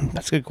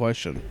 That's a good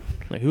question.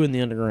 Like, who in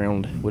the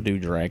underground would do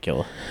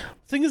Dracula?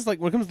 Thing is,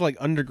 like, when it comes to like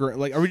underground,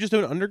 like, are we just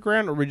doing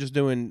underground, or are we just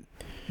doing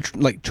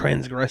like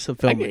transgressive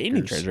filmmakers?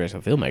 Any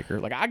transgressive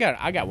filmmaker. Like, I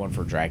got one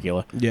for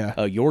Dracula.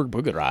 Yeah. York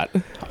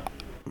Boogerot.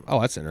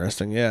 Oh, that's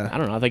interesting. Yeah. I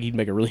don't know. I think he'd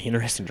make a really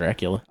interesting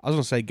Dracula. I was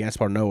gonna say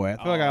Gaspar Noé.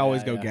 I feel like I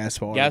always go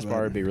Gaspar.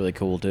 Gaspar would be really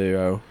cool too.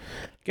 Oh.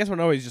 Gaspar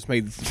Noé's just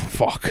made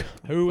fuck.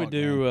 Who would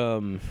do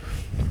the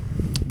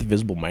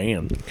Invisible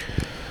Man?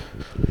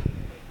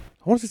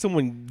 I want to see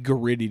someone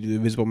gritty to the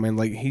Invisible Man.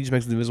 Like, he just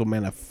makes the Invisible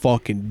Man a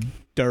fucking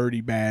dirty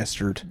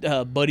bastard.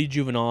 Buddy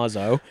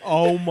Giovinazzo.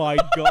 Oh my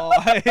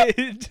god.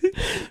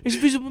 He's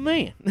Invisible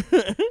Man.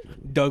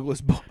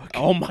 Douglas Buck.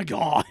 Oh my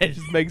god.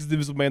 Just makes the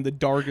Invisible Man the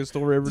darkest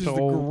story ever This is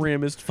told. the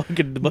grimmest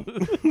fucking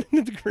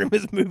The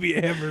grimmest movie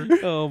ever.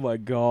 Oh my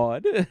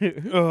god.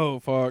 Oh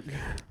fuck.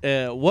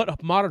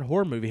 What modern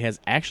horror movie has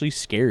actually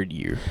scared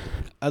you?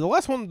 The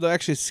last one that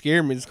actually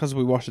scared me is because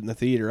we watched it in the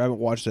theater. I haven't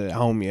watched it at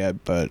home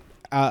yet, but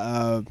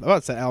I'm about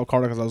to say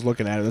Alucarda because I was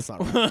looking at it. That's not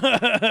right.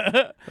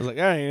 I was like,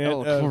 hey,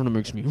 Alucarda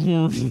makes me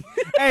horny.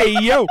 hey,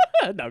 yo.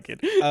 No I'm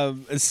kidding.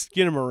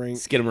 Skinamarink.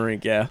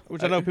 Skinamarink, yeah.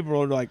 Which I know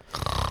people are like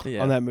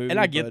on that movie. And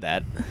I get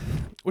that.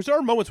 Which there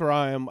are moments where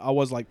I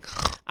was like,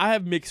 I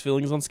have mixed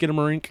feelings on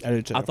Skinamarink. I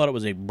do too. I thought it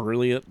was a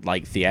brilliant,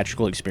 like,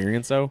 theatrical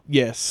experience, though.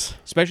 Yes.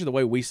 Especially the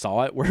way we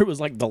saw it, where it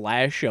was like the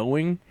last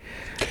showing.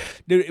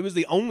 Dude, it was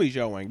the only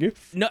showing.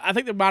 No, I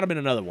think there might have been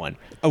another one.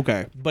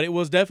 Okay. But it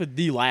was definitely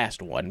the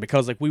last one,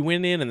 because like we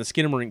went in and the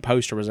Skinamarink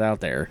poster was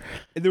out there.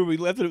 And then we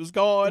left and it was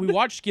gone. We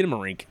watched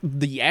Skinamarink.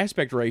 The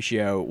aspect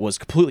ratio was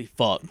completely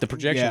fucked. The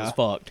projection was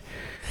fucked.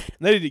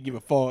 They didn't give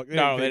a fuck.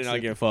 No, they did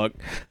not give a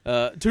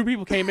fuck. 2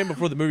 people came in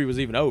before the movie was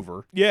even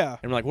over. Yeah.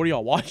 And we're like, what are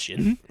y'all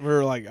watching? We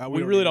were like,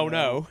 we really don't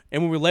know.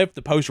 And when we left,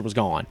 the poster was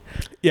gone.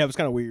 Yeah, it was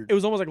kind of weird. It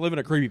was almost like living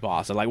a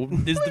creepypasta. Like,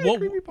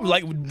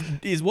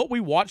 is what we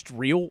watched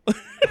real?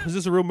 Is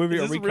this a real movie?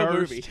 Is Are this we a real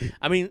cursed? movie?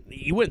 I mean,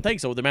 you wouldn't think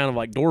so with the amount of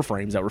like door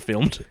frames that were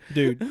filmed.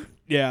 Dude,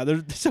 yeah,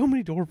 there's so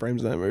many door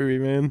frames in that movie,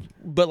 man.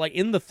 But like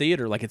in the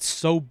theater, like it's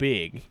so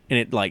big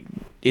and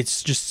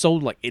it's just so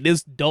like it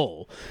is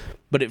dull,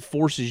 but it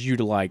forces you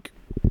to like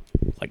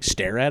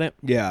stare at it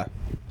Yeah.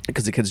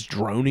 because it gets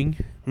droning.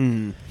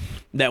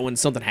 That when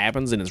something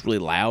happens and it's really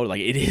loud,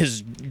 like it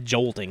is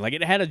jolting. Like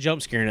it had a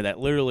jump scare in it that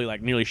literally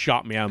like nearly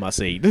shot me out of my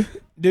seat.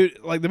 Dude,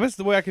 like the best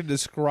way I could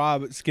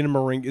describe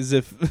Skinamarink is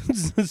if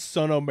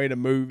Sono made a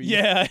movie.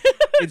 Yeah,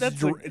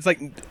 It's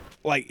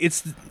like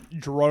it's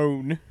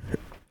drone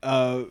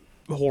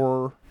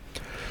horror,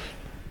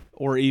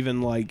 or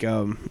even like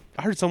I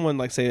heard someone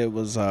like say it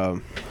was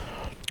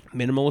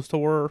minimalist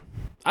horror.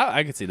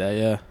 I could see that.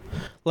 Yeah,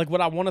 like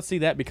would I want to see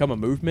that become a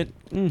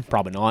movement?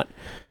 Probably not.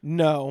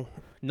 No.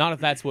 Not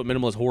if that's what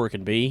minimalist horror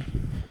can be.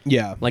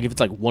 Yeah. Like if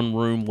it's like one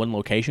room, one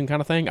location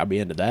kind of thing, I'd be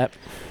into that.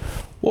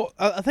 Well,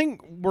 I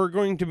think we're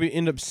going to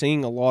end up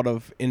seeing a lot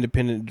of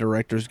independent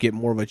directors get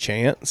more of a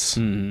chance,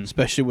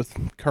 especially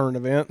with current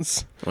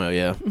events. Well,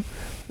 yeah.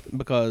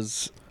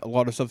 Because a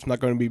lot of stuff's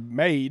not going to be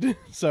made,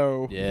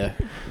 so Yeah.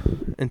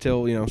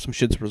 until some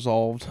shit's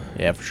resolved.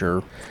 Yeah, for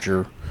sure. For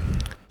sure.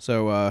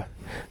 So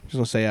just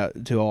gonna say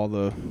out to all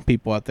the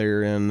people out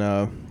there, and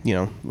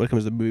when it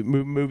comes to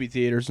movie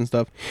theaters and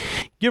stuff,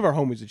 give our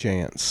homies a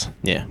chance.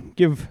 Yeah.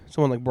 Give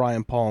someone like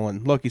Brian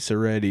Pollin, Lucky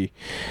Seretti.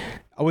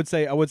 I would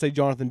say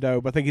Jonathan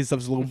Doe, but I think his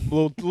stuff's maybe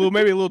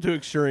a little too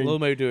extreme. A little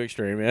maybe too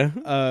extreme,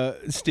 yeah.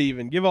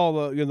 Steven, give all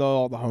the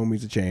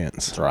homies a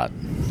chance. That's right.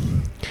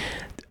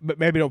 But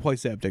maybe don't play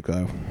Septic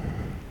though.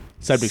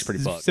 Septic's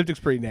pretty fucked. Septic's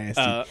pretty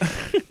nasty.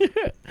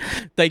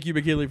 Thank you,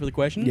 McKinley, for the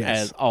question, Yes.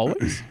 as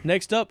always.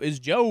 Next up is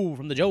Joe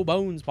from the Joe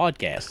Bones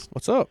Podcast.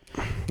 What's up?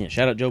 Yeah,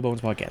 shout out Joe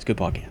Bones Podcast. Good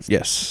podcast.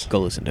 Yes.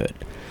 Go listen to it.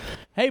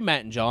 Hey,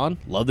 Matt and John.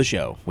 Love the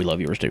show. We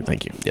love yours, too.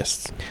 Thank you.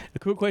 Yes. A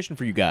quick question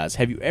for you guys.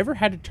 Have you ever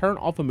had to turn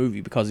off a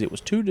movie because it was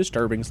too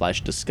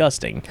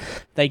disturbing/disgusting?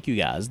 Thank you,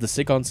 guys. The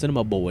Sick on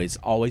Cinema boys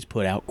always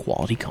put out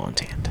quality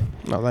content.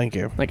 No, thank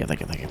you. Thank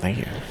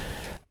you.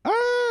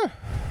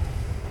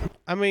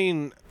 I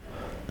mean,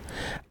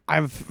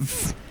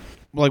 I've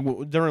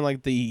during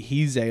like the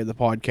He's of the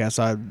podcast,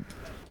 I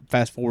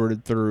fast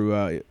forwarded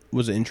through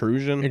was it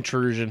Intrusion?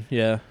 Intrusion,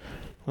 yeah.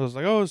 I was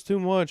like, oh, it's too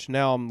much.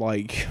 Now I'm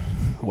like,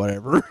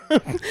 whatever.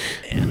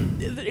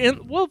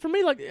 And well, for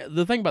me, like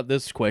the thing about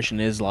this question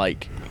is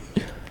like,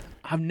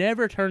 I've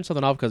never turned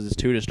something off because it's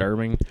too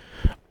disturbing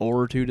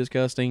or too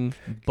disgusting.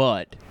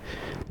 But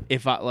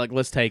if I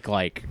let's take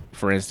like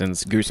for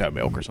instance, Goose O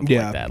Milk or something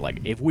Yeah. like that. Like,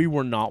 if we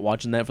were not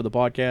watching that for the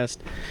podcast,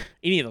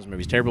 any of those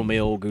movies, Terrible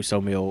Meal, Goose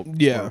O Milk,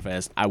 Yeah.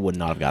 Slurfest, I would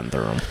not have gotten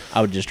through them.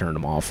 I would just turn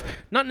them off.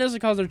 Not necessarily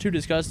because they're too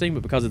disgusting,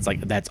 but because it's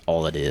like, that's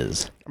all it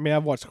is. I mean,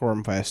 I've watched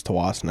Squirm Fest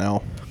twice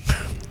now.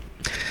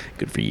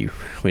 Good for you.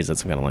 Wait, is that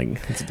some kind of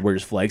like, it's the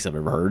weirdest flex I've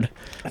ever heard.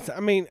 I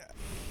mean,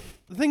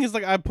 the thing is,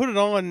 like, I put it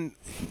on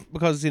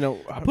because, you know,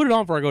 I put it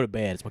on before I go to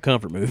bed. It's my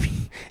comfort movie.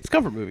 it's a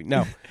comfort movie.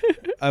 No.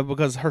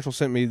 Because Herschel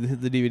sent me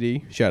the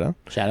DVD. Shout out.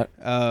 Shout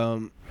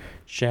out.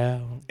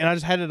 Shout. And I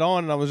just had it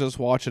on and I was just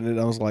watching it. And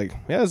I was like,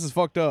 yeah, this is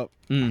fucked up.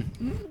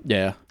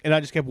 Yeah. And I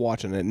just kept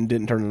watching it and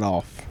didn't turn it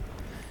off.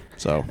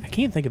 So I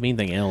can't think of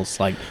anything else.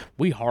 Like,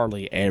 we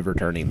hardly ever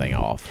turn anything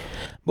off.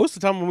 most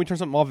of the time when we turn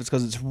something off, it's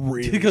because it's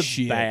really Because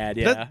shit. bad,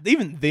 yeah. That,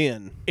 even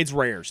then. It's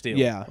rare still.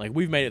 Yeah. Like,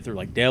 we've made it through,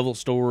 like, Devil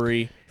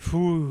Story.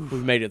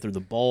 We've made it through The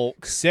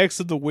Bulk.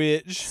 Sex of the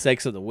Witch.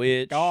 Sex of the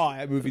Witch. God,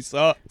 that movie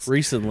sucks.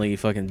 Recently,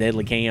 fucking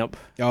Deadly Camp.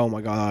 Oh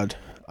my God.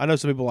 I know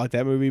some people like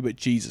that movie, but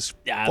Jesus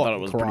Yeah, I thought it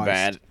was pretty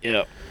bad.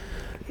 Yep.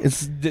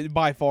 It's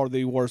by far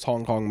the worst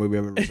Hong Kong movie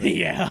I've ever seen.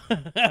 Yeah,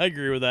 I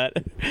agree with that.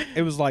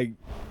 It was like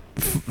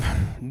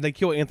they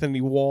kill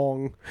Anthony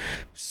Wong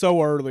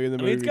so early in the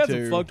I movie mean, it's got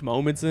too. some fucked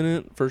moments in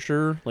it for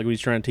sure. Like when he's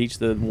trying to teach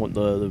the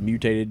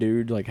mutated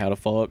dude like how to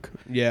fuck,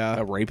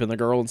 Yeah, raping the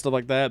girl and stuff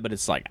like that. But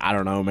it's like, I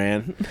don't know,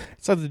 man.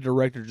 it's like the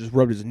director just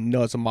rubbed his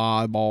nuts on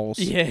my eyeballs.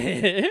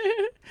 Yeah,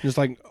 Just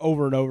like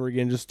over and over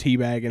again, just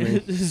teabagging me.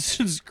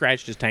 just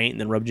scratched his taint and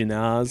then rubbed you in the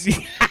eyes.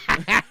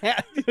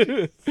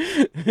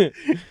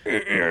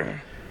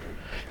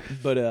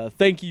 But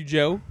thank you,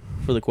 Joe,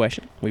 for the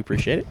question. We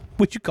appreciate it.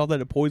 Would you call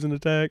that a poison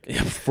attack?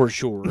 Yeah, for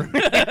sure.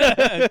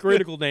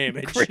 Critical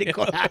damage.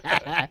 Critical.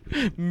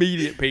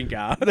 Immediate pink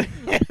eye.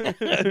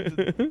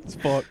 It's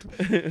fucked.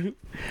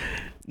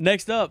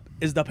 Next up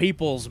is the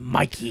People's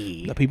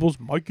Mikey. The people's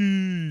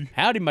Mikey.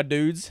 Howdy, my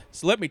dudes.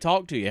 So let me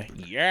talk to you.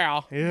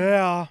 Yeah.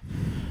 Yeah.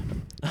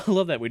 I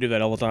love that we do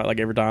that all the time, like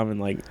every time, and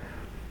like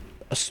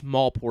a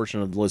small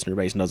portion of the listener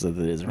base knows what it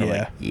is. And we're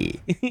like, yeah.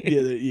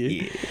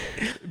 Yeah.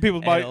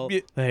 People's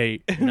Mikey.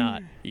 Hey,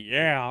 not.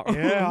 Yeah.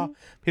 Yeah.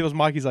 People's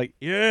Mikey's like,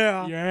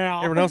 yeah. Yeah.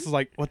 Everyone else is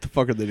like, what the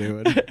fuck are they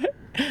doing?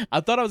 I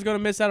thought I was going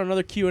to miss out on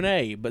another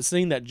Q&A, but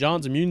seeing that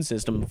John's immune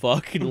system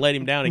fucking let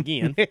him down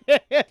again.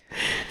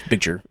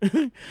 Picture.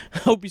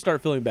 Hope you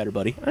start feeling better,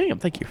 buddy. I am,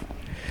 thank you.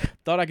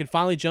 Thought I could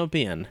finally jump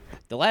in.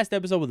 The last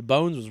episode with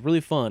Bones was really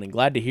fun, and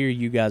glad to hear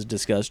you guys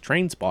discuss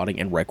Train Spotting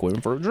and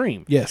Requiem for a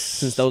Dream. Yes.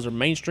 Since those are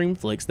mainstream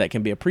flicks that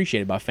can be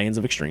appreciated by fans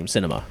of extreme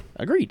cinema.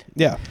 Agreed.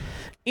 Yeah.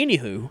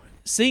 Anywho,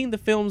 seeing the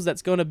films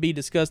that's going to be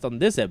discussed on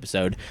this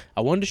episode,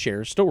 I wanted to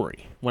share a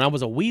story. When I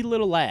was a wee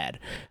little lad,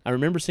 I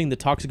remember seeing the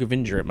Toxic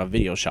Avenger at my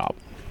video shop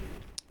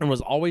and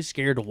was always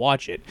scared to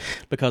watch it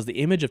because the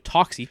image of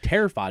Toxie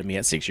terrified me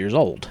at 6 years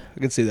old.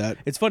 I can see that.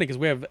 It's funny because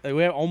we have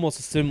almost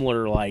a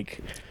similar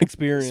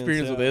Experience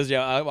with this.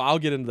 Yeah, I'll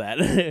get into that.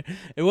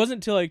 It wasn't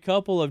until a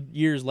couple of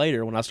years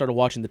later when I started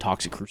watching the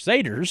Toxic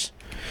Crusaders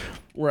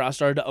where I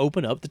started to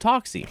open up the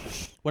Toxie.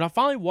 When I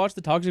finally watched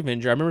the Toxic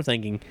Avenger, I remember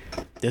thinking,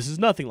 this is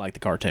nothing like the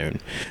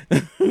cartoon.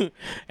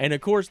 And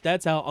of course,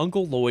 that's how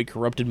Uncle Lloyd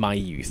corrupted my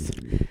youth.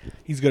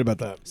 He's good about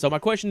that. So my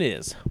question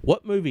is,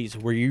 what movies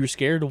were you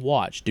scared to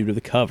watch due to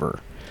the cover?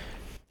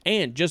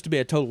 And just to be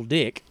a total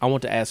dick, I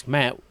want to ask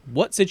Matt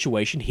what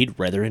situation he'd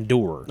rather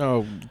endure.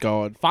 Oh,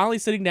 God. Finally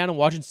sitting down and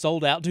watching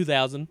Sold Out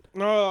 2000.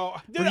 No.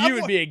 For you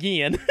and me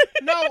again.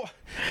 No.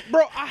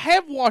 Bro, I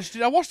have watched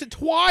it. I watched it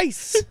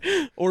twice.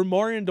 Or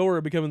Marion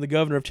Dora becoming the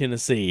governor of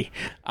Tennessee.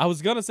 I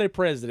was going to say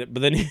president,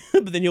 but then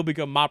he'll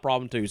become my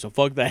problem too, so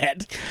fuck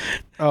that.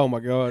 Oh,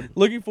 my God.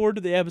 Looking forward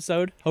to the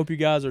episode. Hope you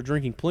guys are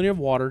drinking plenty of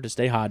water to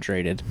stay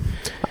hydrated.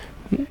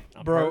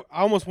 Bro,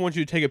 I almost want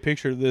you to take a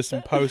picture of this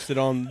and post it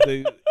on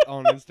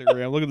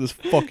Instagram. Look at this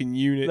fucking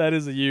unit. That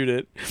is a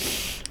unit.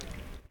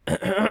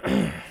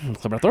 Clear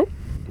my throat.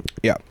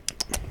 Yeah.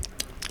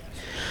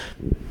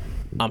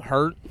 I'm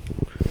hurt.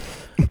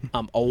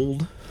 I'm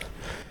old.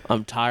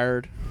 I'm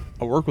tired.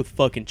 I work with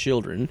fucking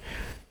children.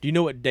 Do you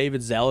know what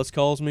David Zallis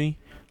calls me?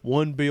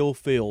 One Bill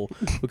Phil,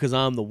 because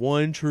I'm the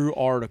one true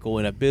article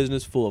in a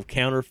business full of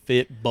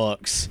counterfeit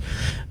bucks.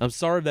 I'm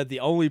sorry that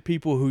the only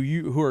people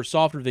who are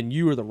softer than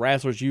you are the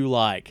wrestlers you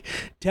like.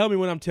 Tell me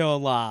when I'm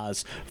telling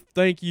lies.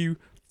 Thank you.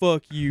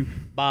 Fuck you.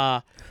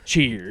 Bye.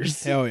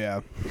 Cheers. Hell yeah.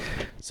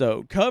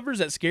 So, covers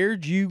that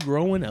scared you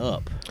growing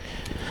up.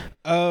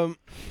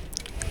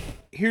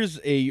 Here's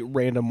a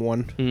random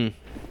one.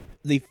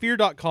 The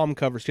Fear.com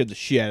cover scared the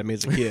shit out of me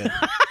as a kid.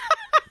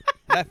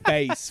 That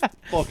face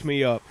fucked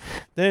me up.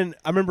 Then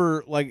I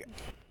remember, like,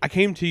 I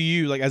came to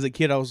you, like, as a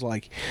kid, I was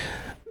like,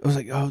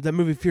 oh, that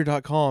movie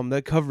Fear.com,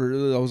 that cover,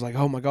 I was like,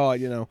 oh my God,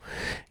 you know.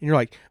 And you're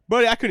like,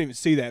 buddy, I couldn't even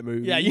see that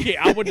movie. Yeah, you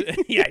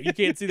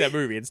can't see that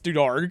movie. It's too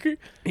dark.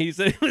 He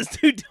said it was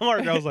too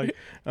dark. I was like,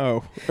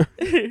 oh.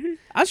 I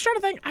was trying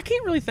to think. I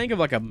can't really think of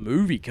like a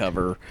movie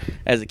cover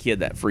as a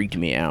kid that freaked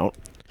me out.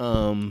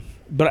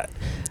 But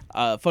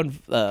fun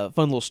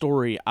little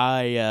story.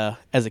 I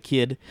as a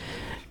kid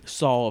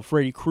saw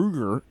Freddy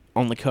Krueger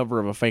on the cover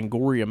of a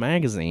Fangoria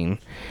magazine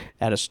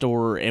at a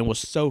store and was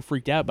so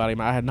freaked out about him.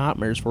 I had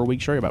nightmares for a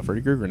week straight about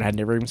Freddy Krueger and I had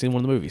never even seen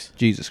one of the movies.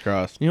 Jesus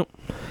Christ. Yep.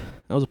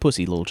 I was a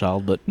pussy little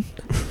child, but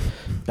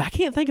I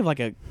can't think of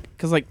the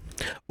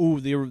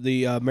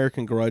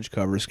American Grudge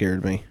cover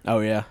scared me. Oh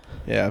yeah.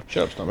 Yeah.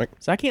 Shut up, stomach.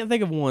 So I can't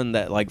think of one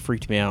that like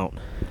freaked me out.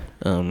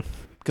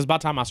 Because by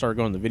the time I started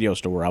going to the video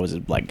store, I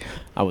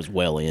was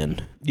well in.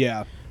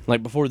 Yeah.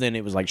 Like before then,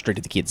 it was like straight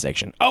to the kids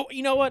section. Oh,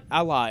 you know what?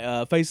 I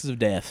lie. Faces of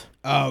Death.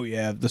 Oh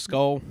yeah, the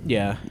skull.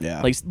 Yeah.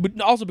 Yeah. Like,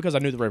 but also because I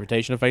knew the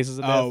reputation of Faces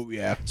of Death. Oh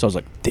yeah. So I was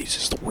like, this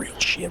is the real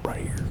shit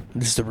right here.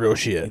 This is the real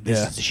shit. This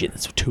is the shit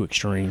that's too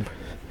extreme.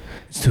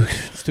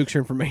 It's too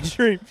extreme for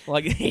mainstream.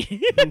 Like,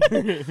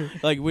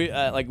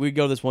 we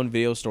go to this one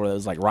video store that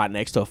was like right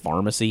next to a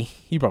pharmacy.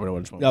 You probably know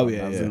which one. Oh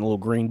yeah, It was in a little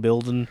green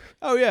building.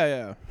 Oh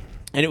yeah.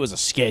 And it was a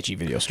sketchy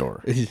video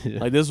store.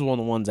 Like, this was one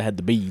of the ones that had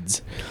the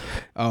beads.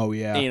 Oh,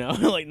 yeah. You know,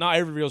 like, not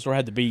every video store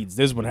had the beads.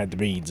 This one had the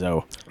beads,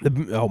 though.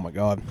 Oh, my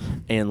God.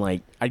 And,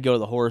 like, I'd go to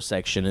the horror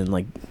section, and,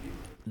 like,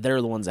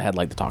 they're the ones that had,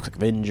 like, the Toxic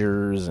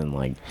Avengers and,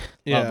 like,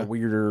 a lot of the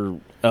weirder,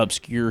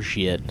 obscure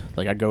shit.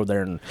 Like, I'd go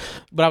there,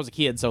 but I was a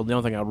kid, so the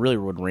only thing I really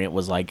would rent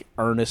was, like,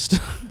 Ernest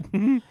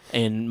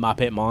and My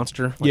Pet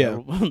Monster.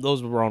 Like,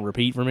 those were on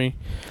repeat for me.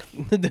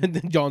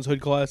 John's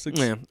Hood classics.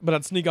 Yeah, but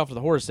I'd sneak off to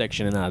the horror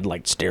section, and I'd,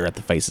 like, stare at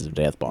the Faces of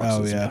Death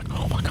boxes. Oh, yeah. Like,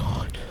 oh, my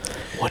God.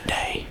 One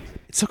day.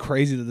 It's so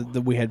crazy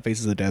that we had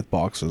Faces of Death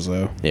boxes,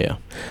 though. Yeah.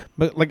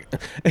 But, like,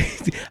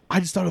 I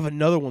just thought of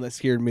another one that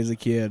scared me as a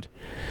kid.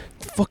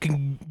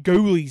 Fucking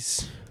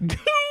ghoulies.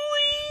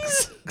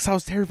 Ghoulies! Because I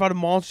was terrified of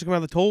monsters coming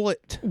out of the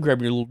toilet.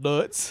 Grabbing your little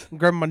nuts.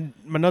 Grabbing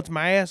my nuts in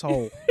my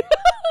asshole.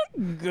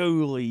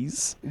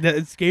 Ghoulies.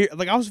 That scared.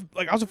 I was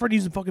afraid to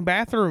use the fucking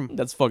bathroom.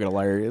 That's fucking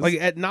hilarious. Like,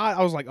 at night,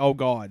 I was like, oh,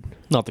 God.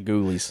 Not the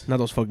ghoulies. Not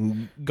those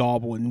fucking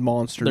goblin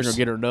monsters. They're gonna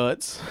get her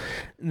nuts.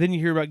 And then you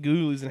hear about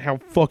ghoulies and how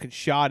fucking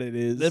shot it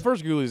is. The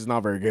first ghoulies is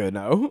not very good,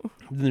 no.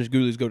 Then there's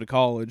ghoulies go to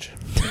college.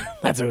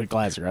 That's a good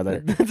classic right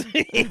there.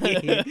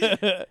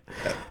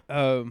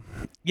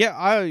 Yeah,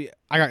 I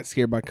got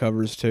scared by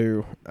covers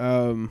too.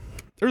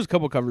 There's a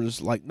couple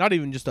covers, like, not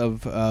even just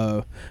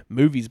of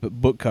movies, but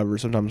book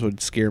covers sometimes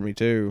would scare me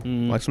too.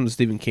 Like some of the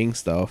Stephen King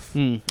stuff.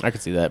 I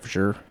could see that for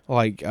sure.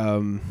 Like,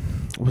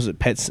 was it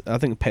I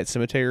think Pet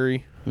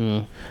Cemetery.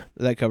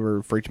 That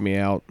cover freaked me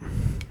out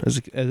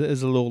as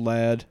a little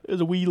lad.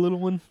 As a wee little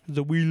one. As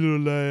a wee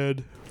little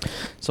lad.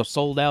 So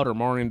Sold Out or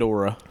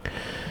Marandora?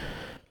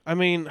 I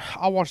mean,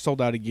 I'll watch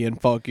Sold Out again.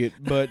 Fuck it,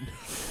 but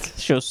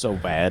show's so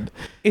bad.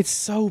 It's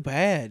so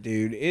bad,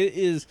 dude. It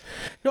is.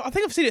 No, I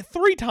think I've seen it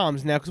 3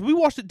 times now because we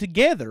watched it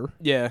together.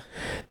 Yeah,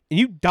 and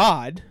you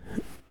died.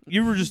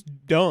 You were just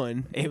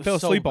done. It fell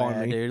was asleep so on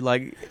bad, me, dude.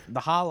 Like the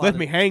highlight left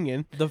me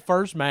hanging. The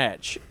first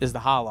match is the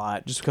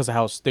highlight, just because of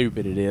how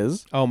stupid it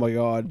is. Oh my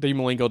God, Dean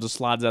Malenko just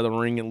slides out of the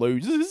ring and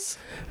loses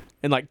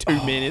in like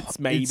 2 minutes,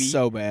 maybe. It's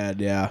so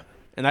bad, yeah.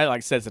 And that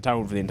like sets the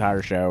tone for the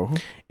entire show.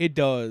 It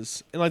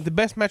does. And like the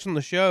best match on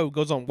the show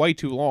goes on way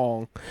too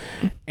long.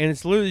 And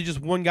it's literally just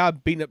one guy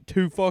beating up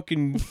 2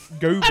 fucking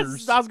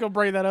goobers. I was gonna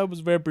bring that up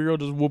as Vampiro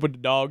just whooping the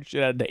dog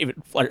shit out of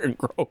David Flair and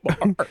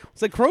Crowbar.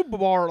 It's like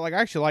Crowbar, like I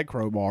actually like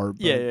Crowbar.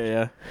 But,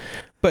 Yeah.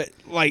 But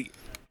like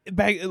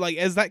back like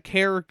as that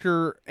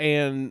character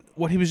and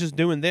what he was just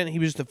doing then, he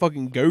was just a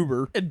fucking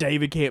goober. And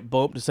David can't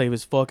bump to save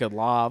his fucking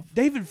life.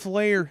 David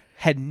Flair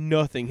had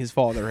nothing his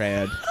father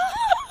had.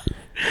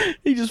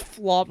 He just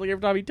flopped. Like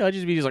every time he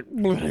touches me, he's like,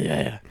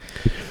 yeah.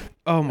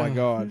 Oh my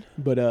God.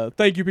 But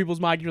thank you, People's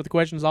Mike, for the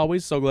question as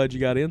always. So glad you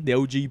got in. The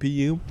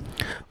OGPM.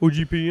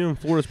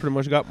 Florida's pretty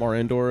much got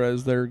Marandora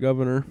as their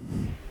governor.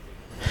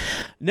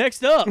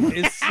 Next up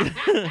is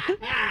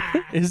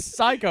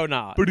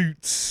Psychonaut.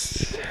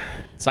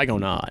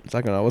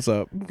 Psychonaut, what's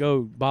up?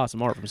 Go buy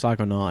some art from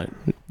Psychonaut.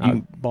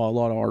 I bought a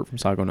lot of art from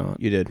Psychonaut.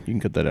 You did. You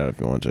can cut that out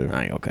if you want to.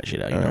 I ain't gonna cut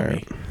shit out. You All know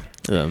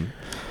right. me.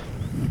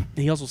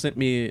 He also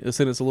sent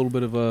us a little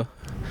bit of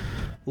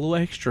little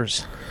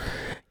extras.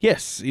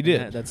 Yes, he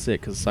did. That's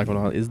it, because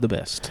Psychonaut is the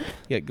best.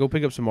 Yeah, go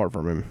pick up some art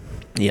from him.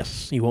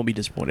 Yes, you won't be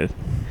disappointed.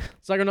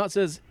 Psychonaut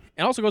says,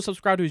 and also go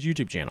subscribe to his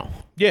YouTube channel.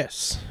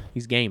 Yes.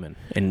 He's gaming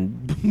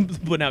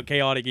and putting out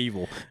chaotic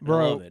evil. Bro,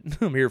 I love it.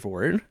 I'm here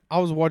for it. I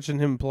was watching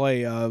him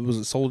play, was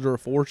it Soldier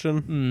of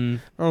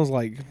Fortune? I was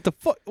like,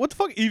 what the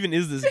fuck even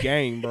is this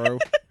game, bro?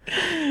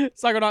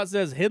 Psychonaut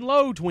says,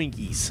 hello,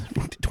 Twinkies.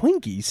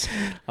 Twinkies?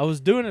 I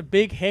was doing a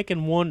big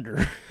heckin'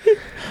 wonder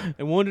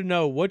and wanted to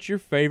know what your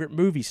favorite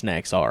movie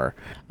snacks are.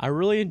 I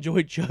really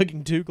enjoy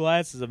chugging 2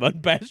 glasses of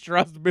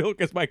unpasteurized milk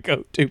as my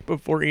go-to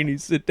before any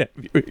sit-down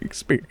viewing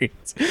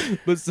experience.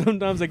 But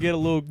sometimes I get a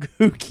little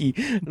gooky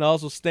and I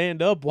also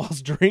stand up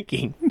whilst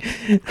drinking,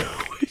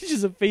 which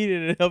is a feat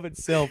in and of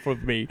itself for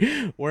me.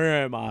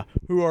 Where am I?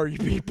 Who are you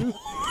people?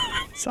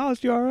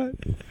 Sauce, you all right?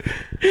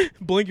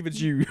 Blink if it's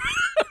you.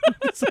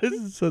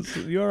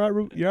 You all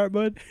right? You all right,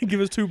 bud?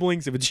 Give us 2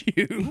 blinks if it's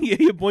you.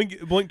 Yeah,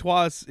 blink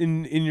twice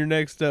in your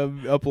next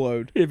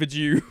upload. If it's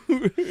you.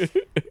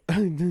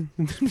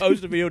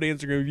 Post a video to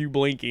Instagram of you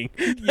blinking.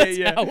 That's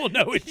how we'll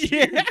know it's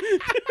you.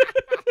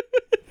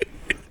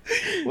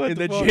 and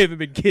that you haven't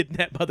been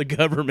kidnapped by the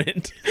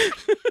government.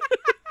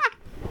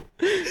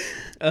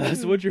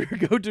 So what's your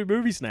go-to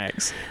movie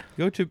snacks?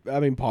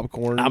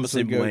 Popcorn. I'm a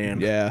simple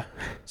man. Yeah.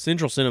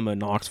 Central Cinema in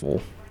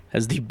Knoxville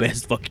has the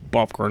best fucking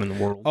popcorn in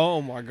the world.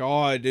 Oh my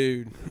god,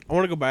 dude! I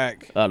want to go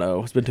back. I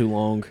know, it's been too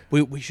long.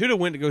 We should have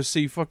went to go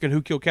see fucking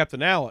Who Killed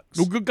Captain Alex.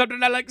 Who Killed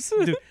Captain Alex?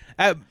 Dude,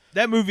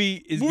 that movie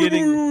is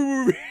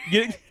getting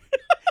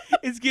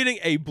it's getting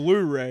a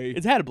Blu-ray.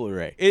 It's had a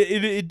Blu-ray.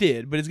 It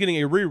did, but it's getting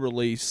a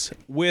re-release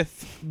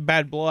with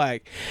Bad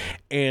Black,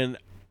 and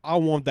I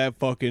want that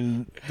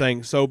fucking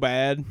thing so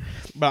bad,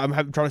 but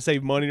I'm trying to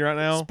save money right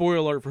now. Spoiler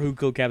alert for Who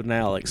Killed Captain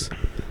Alex.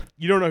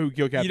 You don't know who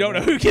killed Captain. You don't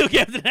know who killed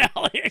Captain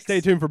Alex. Stay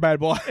tuned for Bad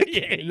Black.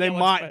 Yeah, they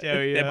might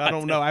tell you. I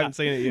don't know. I haven't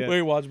seen it yet. We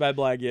ain't watched Bad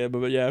Black yet,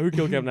 but yeah, Who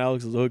Killed Captain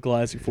Alex is a hood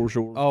classic for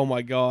sure. Oh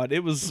my god,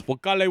 it was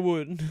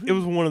Hollywood. It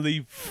was one of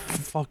the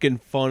fucking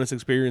funnest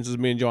experiences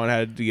me and John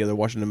had together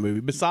watching the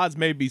movie. Besides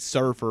maybe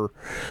Surfer,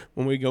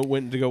 when we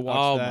went to go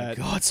watch that.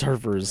 Oh my god,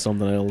 Surfer is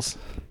something else.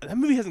 That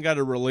movie hasn't got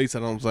a release, I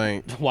don't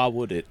think. Why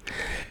would it?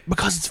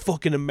 Because it's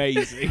fucking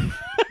amazing.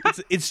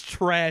 it's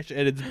trash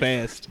at its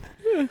best.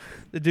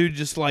 The dude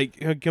just like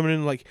coming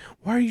in like,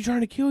 why are you trying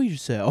to kill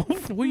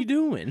yourself? What are you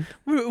doing?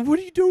 What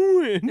are you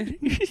doing?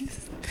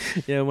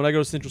 Yeah, when I go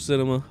to Central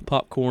Cinema,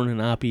 popcorn and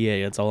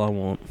IPA, that's all I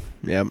want.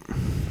 Yep.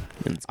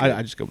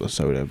 I just go with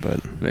soda,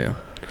 but yeah,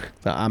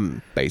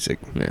 I'm basic.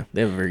 Yeah,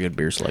 they have a very good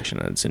beer selection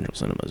at Central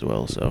Cinema as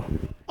well, so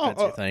that's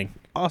your thing.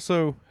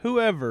 Also,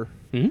 whoever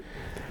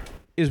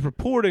is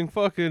reporting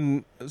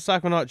fucking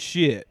Psychonaut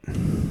shit,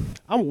 I'm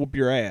gonna whoop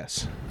your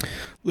ass.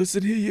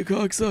 Listen here, you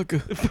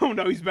cocksucker. Oh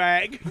no, he's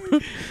back.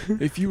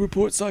 If you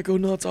report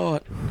Psychonauts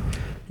art,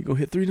 you're gonna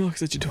hit 3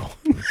 knocks at your door.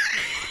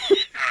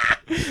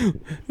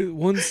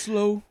 1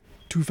 slow,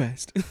 2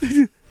 fast.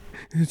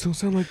 It's gonna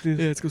sound like this.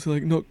 Yeah, it's gonna sound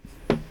like knock,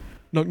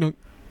 knock, knock.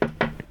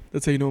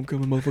 That's how you know I'm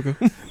coming, motherfucker.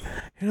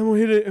 And I'm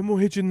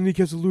gonna hit you in the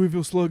kneecaps with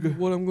Louisville Slugger.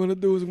 What I'm gonna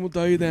do is I'm gonna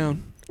tie you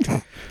down.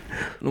 And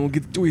I'm gonna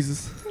get the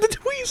tweezers. The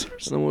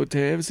tweezers. And I'm gonna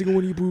tear every single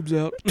one of your boobs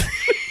out.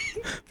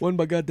 One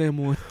by goddamn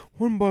one.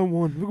 One by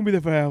one. We're gonna be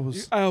there for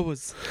hours.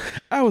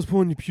 Hours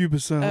pulling your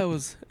pubis out.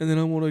 Hours. And then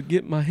I'm gonna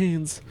get my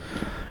hands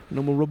and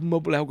I'm gonna rub them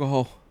up with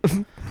alcohol.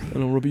 And I'm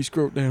gonna rub your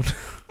scrot down.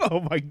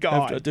 Oh my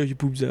god. After I tear your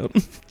boobs out.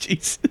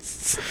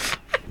 Jesus.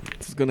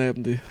 What's gonna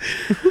happen to you?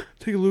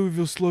 Take a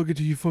Louisville Slugger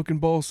to your fucking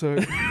ball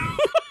sack.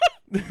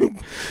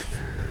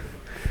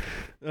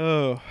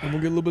 Oh. I'm gonna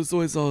get a little bit of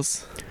soy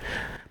sauce.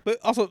 But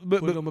also,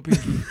 Put it on my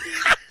pinky.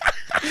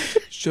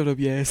 Shut up,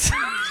 your ass.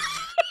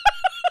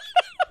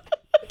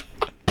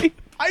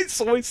 I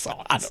soy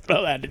sauce. I don't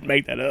know. I didn't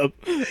make that up.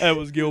 That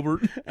was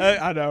Gilbert.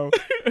 I know.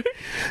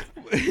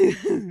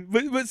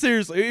 but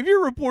seriously, if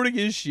you're reporting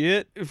his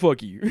shit,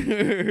 Fuck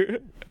you.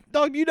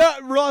 dog, do you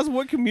not realize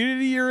what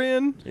community you're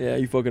in? Yeah,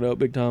 you fucking up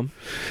big time.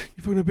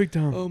 You're fucking up big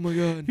time. Oh my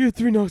god. You have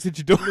 3 knocks at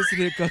your door. Listen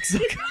here,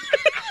 cocksucker.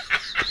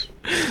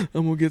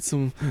 I'm gonna get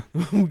some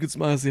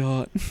icy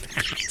hot.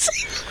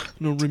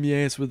 I'm gonna rim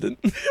your ass with it.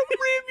 Rim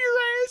your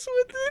ass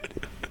with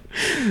it.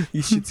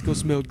 Your shit's gonna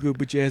smell good,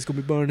 but your ass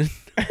gonna be burning.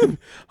 I'm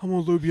gonna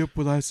lube you up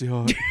with icy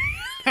hot.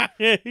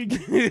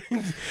 I'm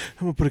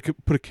gonna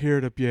put a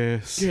carrot up your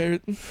ass.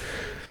 Carrot.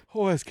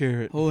 Whole ass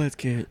carrot. Whole ass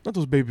carrot. Not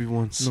those baby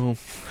ones. No.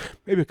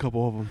 Maybe a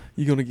couple of them.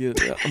 You're gonna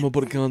get. I'm gonna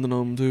put a condom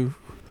on them too.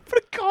 Put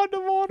a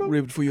condom on them.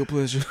 Ribbed for your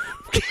pleasure.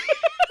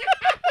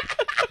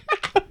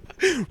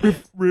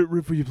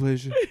 Rip for your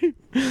pleasure.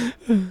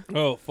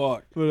 Oh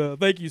fuck! But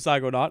thank you,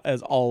 Psychonaut,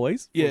 as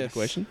always. For the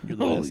question. You're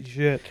the Holy best.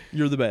 shit.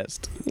 You're the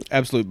best.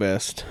 Absolute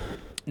best.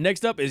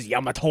 Next up is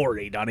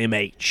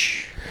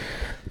Yamatori.mh.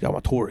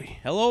 Yamatori.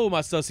 Hello,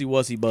 my sussy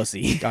wussy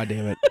bussy. God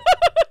damn it.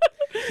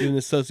 Doing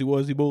this sussy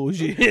wussy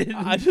bullshit.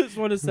 I just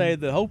want to say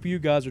that I hope you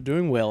guys are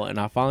doing well, and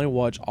I finally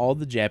watched all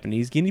the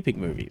Japanese guinea pig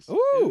movies.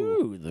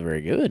 Ooh. They're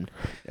very good.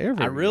 They're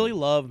very I really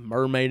love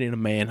Mermaid in a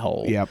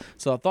Manhole. Yep.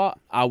 So I thought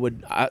I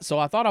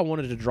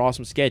wanted to draw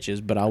some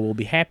sketches, but I will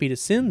be happy to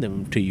send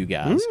them to you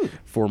guys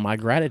for my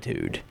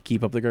gratitude.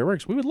 Keep up the great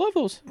works. We would love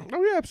those.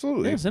 Oh, yeah,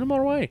 absolutely. Yeah, send them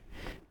our way.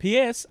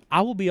 P.S.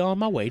 I will be on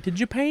my way to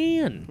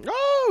Japan.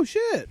 Oh,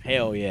 shit.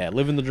 Hell yeah,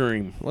 living the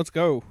dream. Let's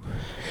go.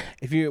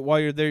 While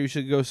you're there, you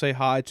should go say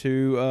hi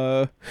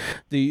to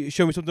the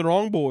Show Me Something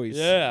Wrong boys.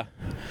 Yeah.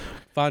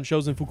 Find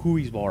shows in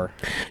Fukui's bar.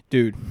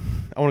 Dude,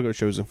 I want to go to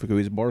shows in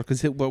Fukui's bar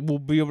because we'll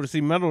be able to see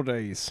Metal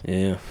Days.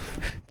 Yeah.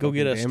 Go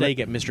get a damn steak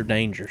at Mr.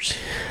 Danger's.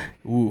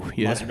 Ooh,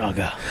 yeah.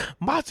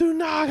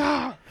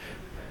 Matsunaga.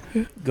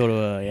 Go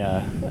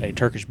to a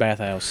Turkish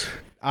bathhouse.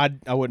 I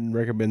wouldn't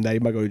recommend that. You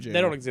might go to jail. They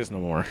don't exist no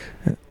more.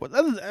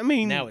 Well, I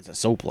mean, Now it's a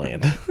soap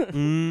land.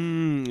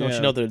 Don't yeah.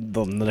 you know the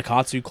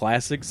Nakatsu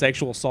classic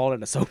sexual assault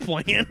in a soap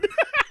land?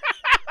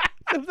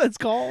 that's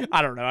called?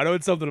 I don't know. I know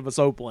it's something of a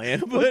soap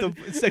land, But but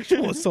the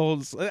sexual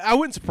assaults. I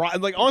wouldn't surprise.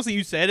 Like honestly,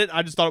 you said it.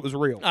 I just thought it was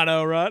real. I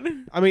know, right?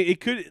 I mean, it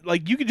could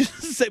you could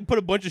just put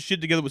a bunch of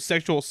shit together with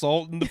sexual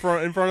assault in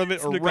front of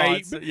it or rape.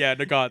 Nakatsu. Yeah,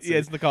 Nakatsu. Yeah,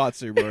 it's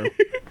Nakatsu, bro.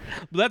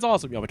 But that's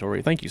awesome,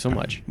 Yamatori. Thank you so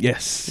much.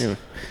 Yes. Yeah.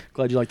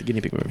 Glad you like the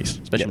guinea pig movies,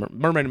 especially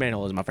Mermaid and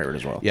Manhole is my favorite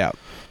as well. Yeah.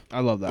 I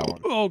love that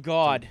one. Oh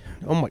God.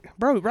 Oh my,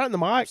 bro, right in the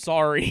mic.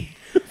 Sorry.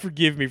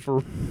 Forgive me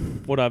for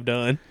what I've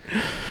done.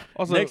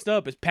 Also, Next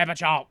up is Peppa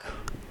Chalk.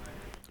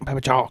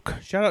 Peppa Chalk.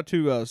 Shout out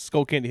to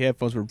Skull Candy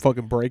headphones for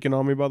fucking breaking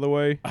on me, by the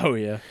way. Oh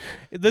yeah.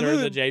 During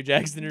the Jay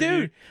Jackson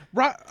interview. Dude,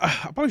 right.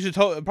 I probably should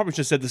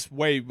have said this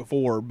way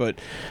before, but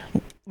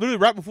literally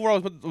right before I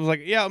was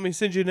like, yeah, let me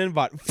send you an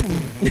invite.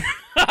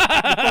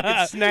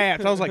 It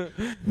snapped. I was like,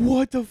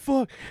 what the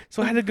fuck?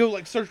 So I had to go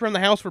like search around the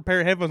house for a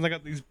pair of headphones. I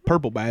got these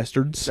purple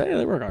bastards. Yeah,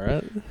 they work all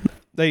right.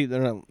 They're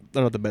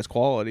not the best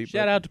quality.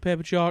 Shout out to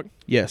Peppa Chalk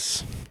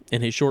Yes.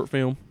 in his short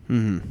film.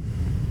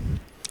 Mm-hmm.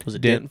 Was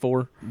it Dent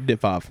 4? Dent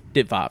 5.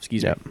 Dent 5,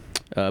 excuse me.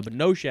 But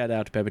no shout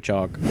out to Peppa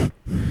Chalk.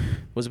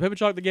 Was it Peppa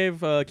Chalk that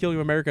gave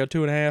Killing America a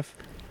 2.5?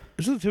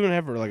 Is it a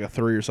 2.5 or like a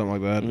 3 or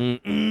something like that?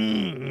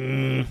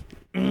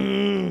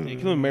 Yeah,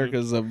 Killing America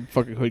is a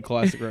fucking hood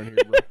classic around here,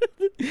 bro.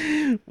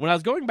 When I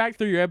was going back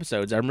through your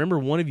episodes, I remember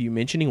one of you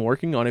mentioning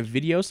working on a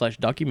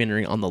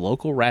video/documentary on the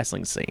local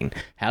wrestling scene.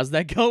 How's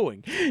that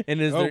going? And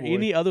is there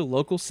any other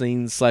local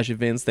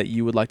scenes/events that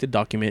you would like to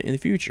document in the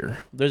future?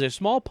 There's a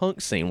small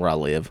punk scene where I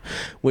live,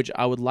 which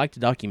I would like to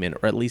document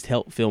or at least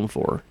help film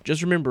for. I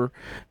just remember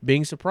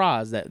being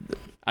surprised that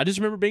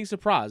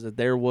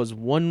there was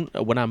one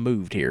when I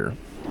moved here.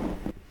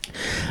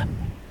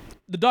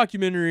 The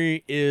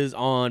documentary is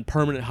on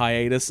permanent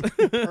hiatus.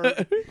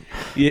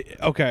 Yeah,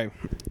 okay.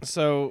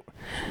 So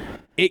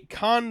it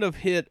kind of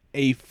hit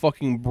a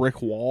fucking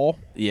brick wall.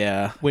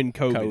 Yeah. When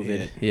COVID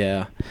hit.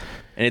 Yeah.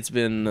 And it's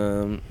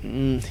been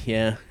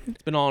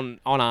it's been on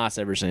ice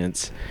ever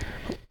since.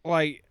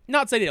 Like,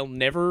 not saying it'll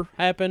never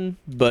happen,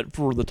 but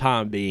for the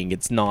time being,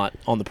 it's not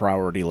on the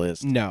priority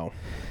list. No.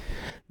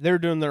 They're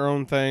doing their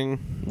own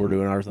thing. We're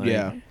doing our thing.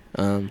 Yeah.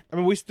 I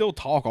mean, we still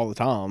talk all the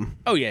time.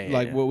 Oh, yeah.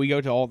 Like, well, we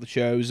go to all the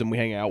shows and we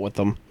hang out with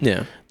them.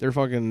 Yeah. They're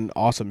fucking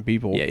awesome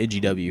people. Yeah,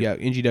 NGW. Yeah,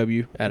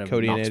 NGW. Out of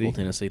Cody Knoxville, and Eddie.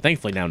 Tennessee.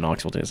 Thankfully now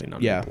Knoxville, Tennessee, not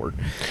Newport.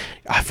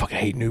 I fucking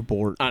hate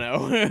Newport. I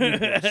know.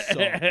 Newport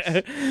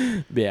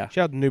sucks. Yeah.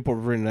 Shout out to Newport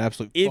for bringing an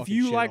absolute If fucking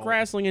you shit like on.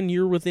 wrestling and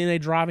you're within a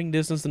driving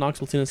distance to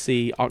Knoxville,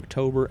 Tennessee,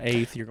 October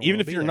 8th, you're going Even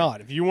to if be you're there. not,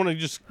 if you want to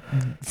just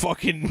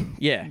fucking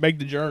make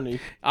the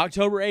journey.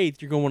 October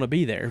 8th, you're going to want to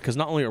be there because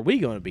not only are we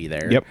going to be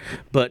there, Yep.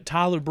 but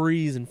Tyler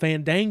Breeze and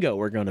Fandango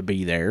are going to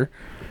be there,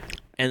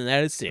 and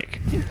that is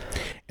sick.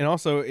 And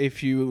also,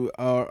 if you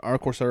are, of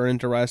course, are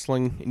into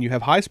wrestling and you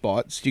have high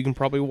spots, you can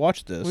probably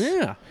watch this.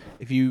 Yeah.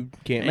 If you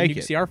can't And make you it.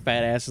 can see our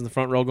fat asses in the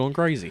front row going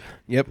crazy.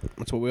 Yep.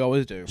 That's what we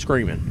always do.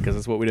 Screaming, because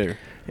that's what we do.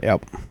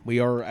 Yep. We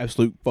are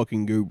absolute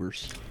fucking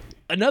goobers.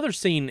 Another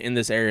scene in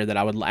this area that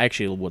I would like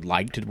to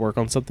work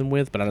on something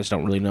with, but I just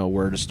don't really know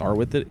where to start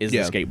with it, is the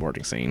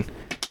skateboarding scene.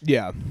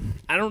 Yeah.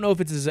 I don't know if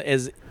it's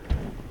as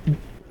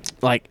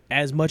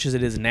much as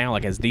it is now,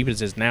 like as deep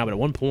as it is now, but at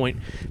one point,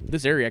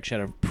 this area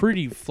actually had a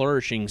pretty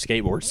flourishing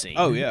skateboard scene.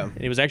 Oh, yeah.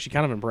 And it was actually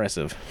kind of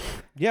impressive.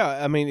 Yeah,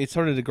 I mean, it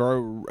started to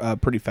grow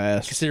pretty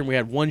fast. Considering we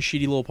had one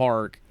shitty little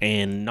park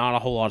and not a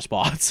whole lot of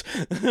spots.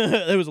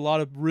 There was a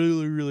lot of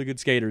really, really good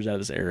skaters out of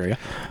this area.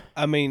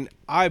 I mean,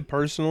 I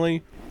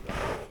personally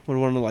would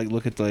want to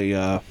look at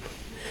the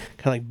kind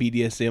of like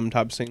BDSM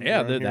type scene.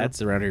 Yeah,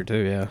 that's around here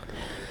too, yeah.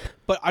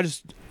 But I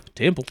just...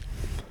 Temple.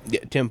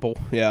 Yeah, Temple,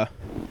 yeah.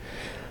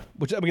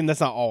 Which, I mean, that's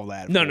not all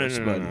that. No.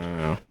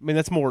 I mean,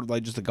 that's more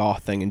like just a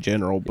goth thing in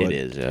general. But it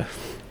is, yeah.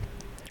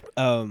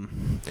 I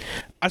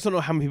just don't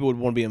know how many people would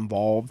want to be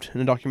involved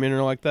in a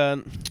documentary like that.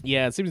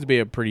 Yeah, it seems to be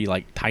a pretty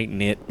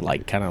tight-knit,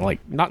 kind of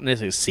not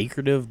necessarily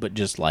secretive, but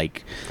just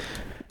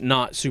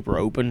not super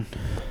open.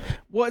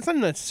 Well, it's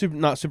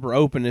not super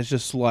open. It's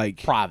just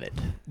private.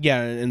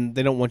 Yeah, and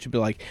they don't want you to be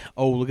like,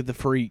 oh, look at the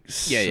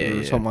freaks,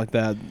 or something like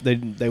that.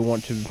 They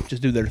want to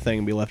just do their thing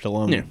and be left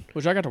alone. Yeah,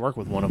 which I got to work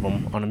with one of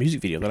them on a music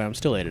video that I'm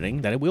still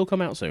editing. That it will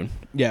come out soon.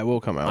 Yeah, it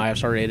will come out. I have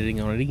started editing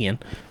on it again,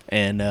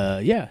 and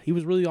he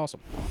was really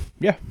awesome.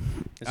 Yeah,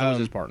 and so was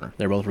his partner.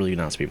 They're both really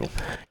nice people.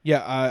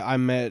 Yeah, I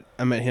met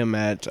him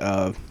at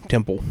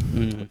Temple.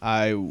 Mm-hmm.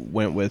 I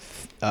went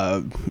with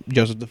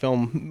Joseph to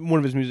film one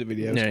of his music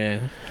videos.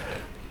 Yeah.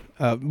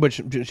 Which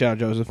shout out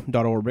Joseph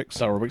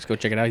 .orbix. Go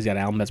check it out. He's got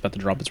an album that's about to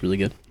drop. It's really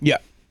good. Yeah.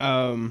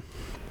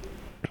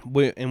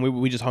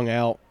 We just hung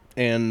out,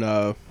 and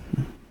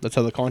that's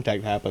how the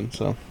contact happened.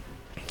 So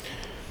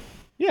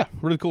yeah,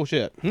 really cool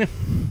shit. Yeah.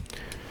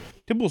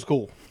 Temple's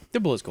cool.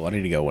 Temple is cool. I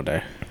need to go one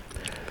day.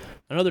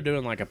 I know they're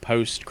doing a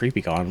post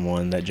CreepyCon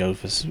one that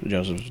Joseph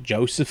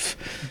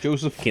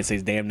can't say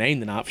his damn name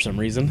tonight for some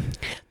reason.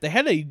 They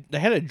had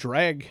a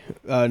drag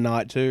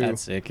night too.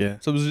 That's sick, yeah.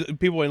 So it was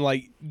people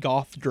in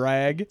goth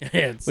drag,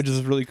 which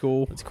is really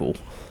cool. That's cool.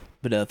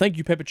 But thank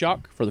you, Peppa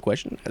Chalk, for the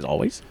question as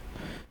always.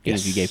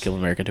 Yes, you gave Killing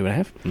America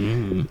 2.5.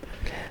 Mm.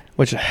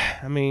 Which,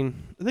 I mean,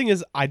 the thing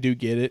is, I do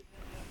get it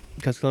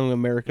because Killing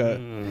America.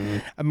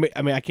 I mean,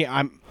 I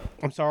can't.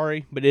 I'm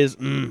sorry, but it is.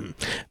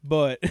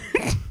 But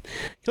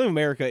Killing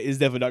America is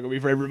definitely not gonna be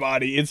for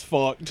everybody. It's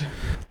fucked.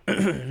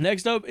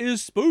 Next up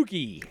is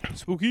Spooky.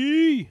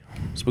 Spooky.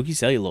 Spooky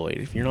Celluloid.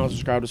 If you're not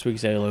subscribed to Spooky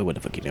Celluloid, what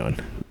the fuck you doing?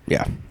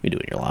 Yeah. You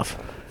doing your life?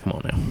 Come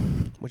on now.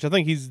 Which I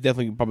think he's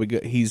definitely probably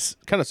good. He's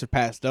kind of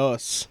surpassed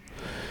us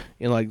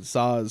in like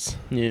size.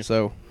 Yeah.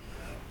 So,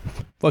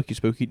 fuck you,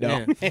 Spooky.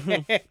 No.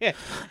 Yeah.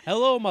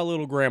 Hello, my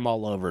little grandma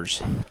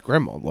lovers.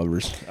 Grandma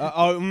lovers. You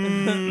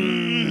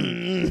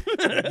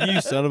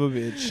son of a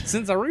bitch.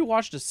 Since I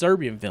rewatched a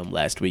Serbian film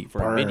last week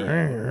for a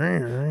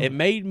video, it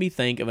made me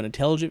think of an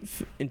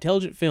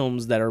intelligent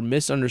films that are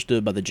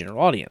misunderstood by the general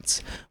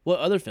audience. What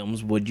other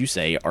films would you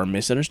say are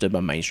misunderstood by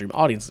mainstream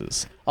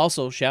audiences?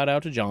 Also, shout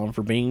out to John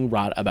for being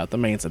right about The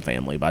Manson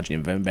Family by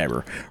Jim Van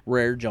Beber.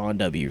 Rare John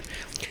W.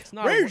 It's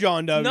not Rare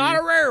John W. Not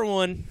a rare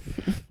one.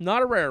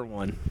 Not a rare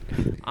one.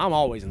 I'm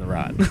always in the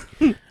right.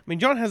 I mean,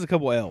 John has a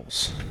couple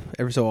L's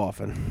every so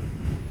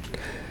often.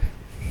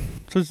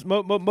 So it's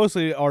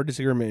mostly our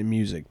disagreement in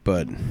music,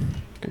 but...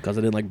 Because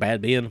I didn't like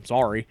Bad Ben. I'm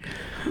sorry.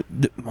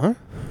 Huh?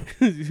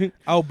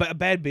 Oh,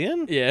 Bad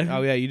Ben? Yeah.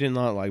 Oh, yeah, you did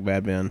not like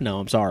Bad Ben. No,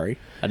 I'm sorry.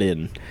 I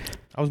didn't.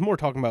 I was more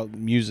talking about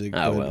music.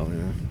 Oh, well,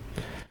 yeah.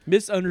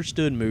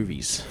 Misunderstood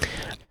movies.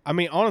 I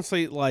mean,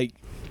 honestly, like...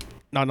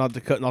 Not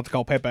to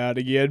call Pep out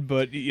again,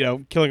 but you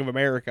know, Killing of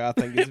America, I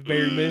think is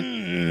very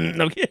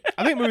Okay.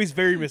 I think the movie's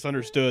very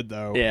misunderstood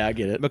though. Yeah, I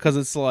get it. Because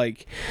it's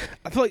like,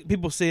 I feel like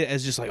people see it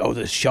as just like, oh,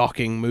 this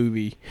shocking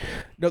movie.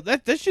 No,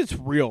 that shit's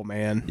real,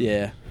 man.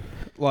 Yeah.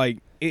 Like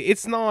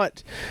it's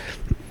not,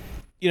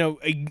 you know,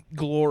 a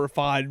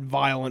glorified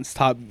violence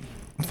type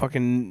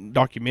fucking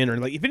documentary.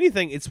 Like if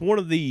anything, it's one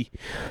of the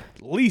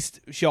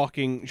least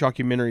shocking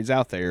documentaries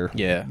out there.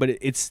 Yeah. But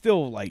it's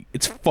still like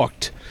it's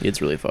fucked.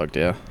 It's really fucked,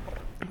 yeah.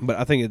 But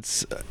I think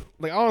it's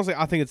like honestly,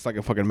 I think it's like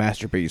a fucking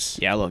masterpiece.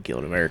 Yeah, I love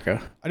Killing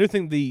America. I do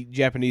think the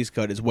Japanese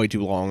cut is way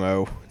too long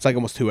though. It's like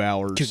almost 2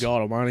 hours. Good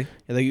God Almighty.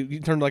 Yeah, you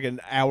turned like an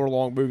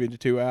hour-long movie into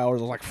 2 hours.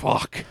 I was like,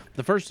 fuck.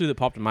 The first two that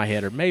popped in my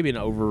head are maybe an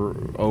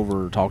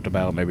over talked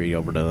about, maybe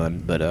overdone,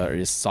 but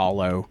is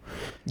Solo,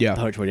 Yeah.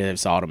 The Hunchback of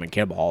Sodom, and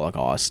Cannibal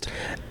Holocaust.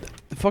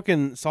 The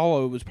fucking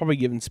Solo was probably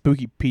giving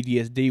Spooky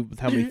PTSD with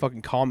how many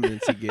fucking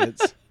comments he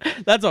gets.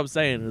 That's what I'm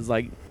saying. Is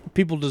like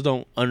people just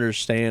don't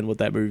understand what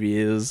that movie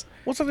is.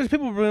 Well, so there's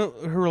people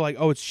who are like,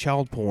 oh, it's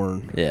child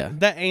porn. Yeah.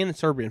 That and a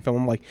Serbian film.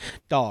 I'm like,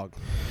 dog.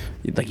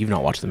 Like you've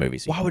not watched the movie.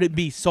 So Why would it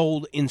be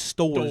sold in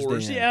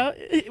stores? Then? Yeah,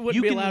 it wouldn't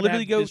You be can allowed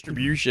literally to have go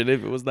distribution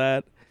if it was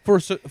that. For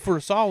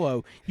a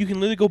Solo, you can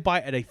literally go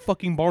buy it at a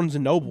fucking Barnes &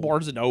 Noble.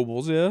 Barnes and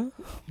Nobles, yeah.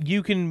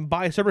 You can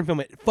buy a Serbian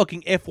film at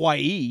fucking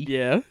FYE.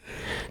 Yeah.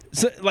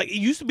 So, like,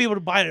 you used to be able to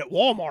buy it at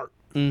Walmart.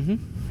 Mm-hmm.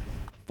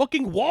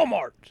 Fucking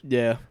Walmart.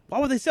 Yeah. Why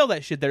would they sell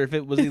that shit there if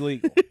it was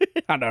illegal?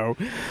 I know.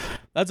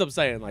 That's what I'm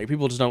saying. Like,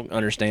 people just don't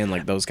understand,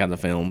 like, those kinds of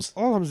films.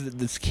 All of them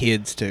is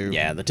kids, too.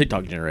 Yeah, the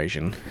TikTok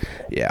generation.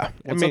 Yeah.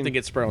 When something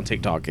gets spread on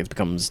TikTok, it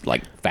becomes,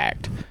 like,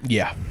 fact.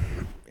 Yeah.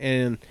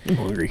 And... I'm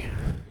hungry.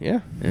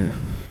 Yeah. Yeah.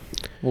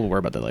 We'll worry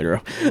about that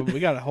later. We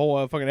got a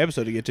whole fucking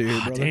episode to get to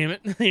here, brother. Damn it.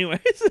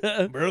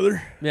 Anyways.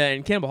 Brother. Yeah,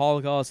 and Cannibal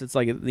Holocaust, it's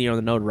like, you know,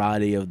 the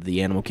notoriety of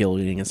the animal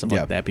killing and stuff Yeah.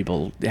 like that.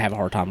 People have a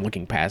hard time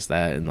looking past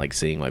that and, like,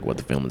 seeing, like, what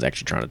the film is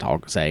actually trying to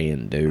say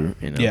and do,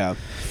 you know? Yeah.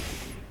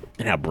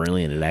 And how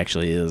brilliant it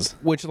actually is.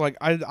 Which, like,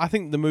 I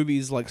think the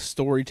movie's, like,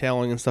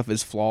 storytelling and stuff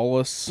is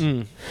flawless.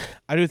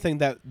 I do think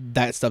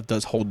that stuff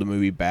does hold the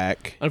movie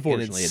back.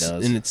 Unfortunately, it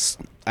does. In its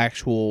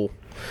actual,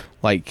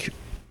 like,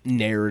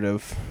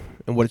 narrative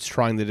and what it's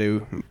trying to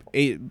do.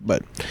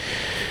 But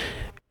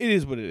it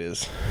is what it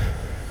is.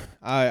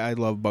 I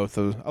love both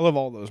those. I love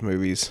all those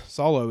movies.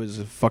 Solo is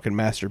a fucking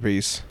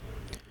masterpiece.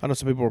 I know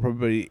some people are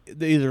probably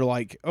either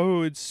like,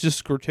 oh, it's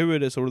just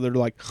gratuitous, or they're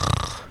like,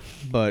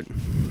 but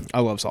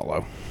I love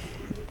Solo.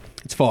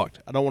 It's fucked.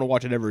 I don't want to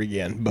watch it ever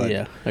again. But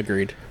yeah,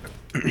 agreed.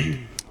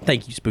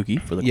 Thank you, Spooky,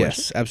 for the question.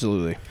 yes,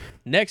 absolutely.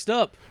 Next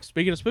up,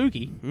 speaking of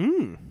Spooky,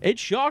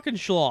 it's Shock and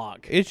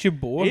Schlock. It's your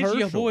boy It's Herschel.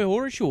 your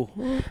boy Herschel.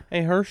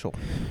 Hey Herschel,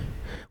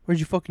 where's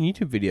your fucking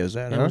YouTube videos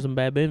at? There were some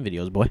Bad Ben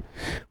videos, boy.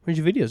 Where's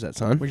your videos at,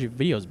 son? Where's your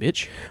videos,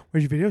 bitch?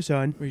 Where's your videos,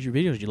 son? Where's your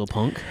videos, you little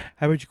punk?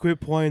 How about you quit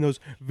playing those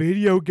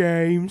video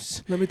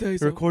games? Let me tell you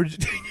Record.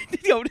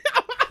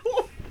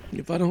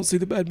 If I don't see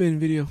the Bad Ben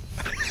video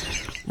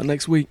by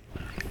next week,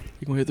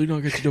 you're going to hit 3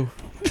 knocks at your door.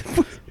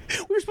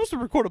 We were supposed to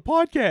record a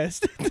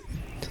podcast.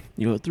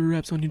 You want 3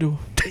 wraps on your door.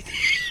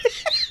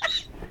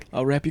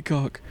 I'll wrap your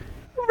cock.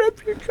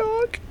 Wrap your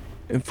cock.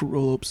 And fruit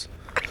roll-ups.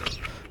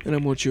 And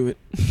I'm going to chew it.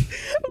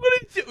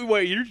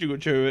 Wait, you're just gonna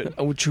chew it.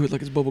 I'm going to chew it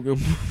like it's bubble gum.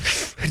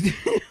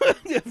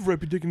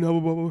 Wrap your dick in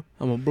double bubble.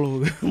 I'm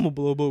going to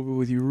blow up over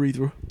with your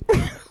urethra.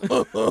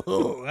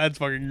 Oh, that's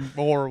fucking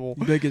horrible.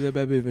 You better get that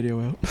Bad Ben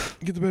video out.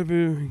 Get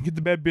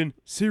the Bad Ben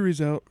series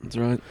out. That's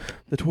right.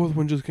 The 12th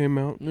one just came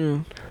out.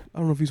 Yeah. I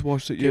don't know if he's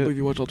watched it Can't yet. believe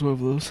you watched all 12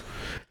 of those.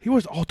 He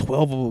watched all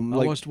 12 of them.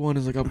 I watched one.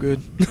 It's like, I'm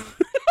good.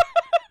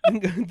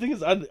 The thing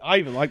is, I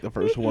even like the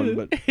first one,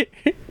 but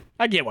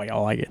I get why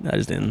y'all like it. I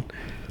just didn't.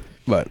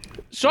 but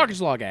Shock and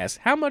Slog asks,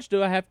 how much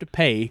do I have to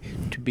pay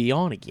to be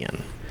on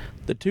again?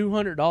 The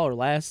 $200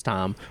 last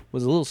time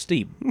was a little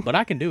steep, but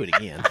I can do it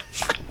again.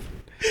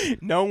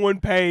 no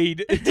one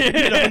paid to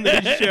get on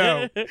this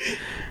show.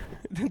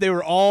 They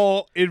were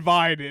all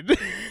invited.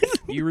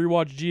 You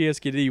rewatch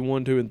GSKD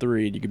 1, 2, and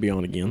 3, and you could be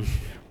on again.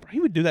 He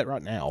would do that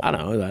right now. I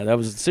know that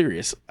was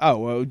serious. Oh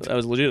well, That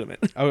was legitimate.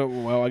 oh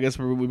well. I guess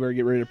we better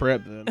get ready to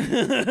prep then.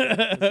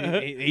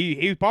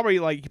 he probably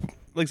like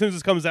as soon as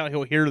this comes out,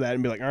 he'll hear that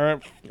and be like, all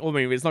right. Well, I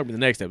mean, it's not gonna be the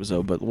next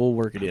episode, but we'll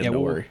work it in.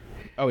 Don't worry.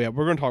 Oh yeah,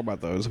 we're gonna talk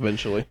about those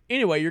eventually.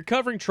 Anyway, you're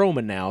covering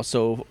Troma now,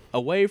 so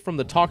away from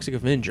the Toxic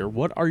Avenger,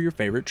 what are your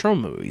favorite Troma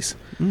movies?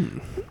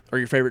 Or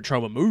your favorite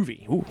Troma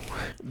movie? Ooh.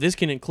 This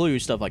can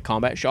include stuff like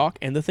Combat Shock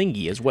and The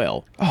Thingy as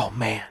well. Oh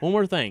man. One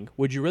more thing.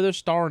 Would you rather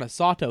star in a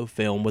Sato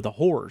film with a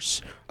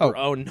horse or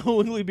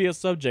unknowingly be a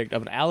subject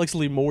of an Alex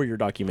Lee Moyer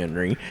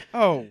documentary?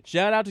 Oh.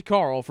 Shout out to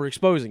Carl for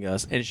exposing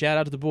us, and shout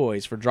out to the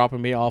boys for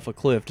dropping me off a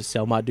cliff to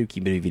sell my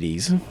Dookie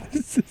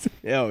DVDs.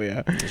 Oh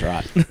yeah. That's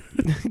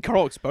right.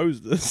 Carl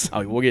exposed this.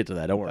 Oh, we'll get to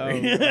that. Don't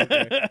worry.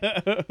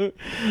 Okay.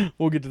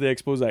 We'll get to the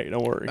expose.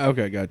 Don't worry.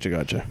 Okay,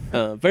 gotcha.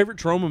 Favorite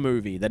Troma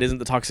movie that isn't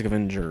the Toxic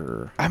Avenger?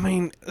 I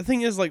mean, the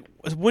thing is, like,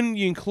 when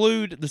you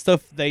include the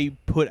stuff they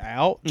put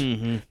out,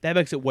 that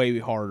makes it way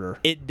harder.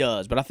 It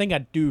does, but I think I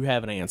do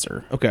have an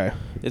answer. Okay.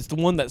 It's the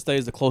one that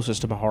stays the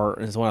closest to my heart,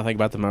 and it's the one I think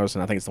about the most,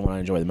 and I think it's the one I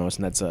enjoy the most,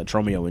 and that's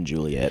Tromeo and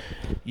Juliet.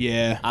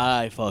 Yeah.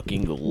 I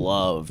fucking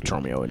love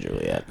Tromeo and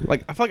Juliet.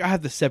 Like, I feel like I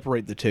have to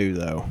separate the two,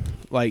 though.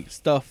 Like,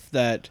 stuff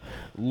that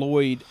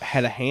Lloyd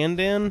had a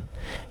hand in,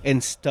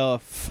 and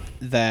stuff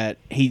that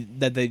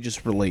they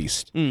just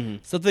released.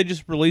 Stuff they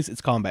just released,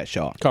 it's Combat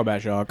Shock.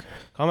 Combat Shock.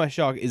 Combat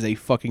Shock is a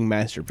fucking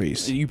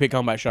masterpiece. You pick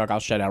Combat Shock, I'll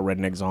shout out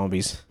Redneck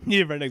Zombies.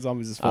 Yeah, Redneck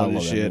Zombies is I fun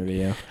love as that shit. movie,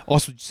 yeah.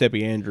 Also,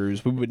 Giuseppe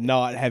Andrews. We would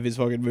not have his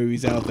fucking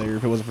movies out there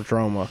if it wasn't for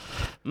Troma.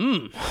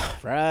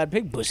 Fried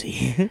pig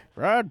pussy.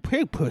 Fried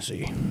pig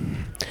pussy.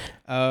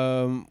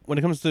 When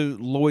it comes to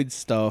Lloyd's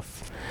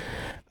stuff,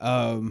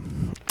 I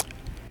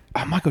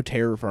might go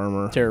Terror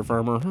Firmer. Terror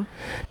Firmer.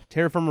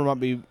 Terror Firmer might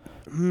be.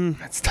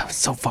 That's tough. It's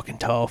so fucking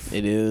tough.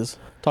 It is.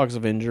 Toxic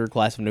Avenger,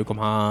 Class of Nukem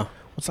High.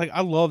 It's like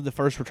I love the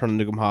first Return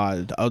of Nukem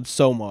High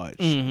so much.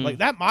 Like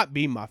that might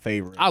be my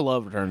favorite. I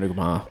love Return of Nukem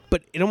High.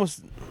 But it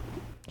almost.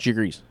 She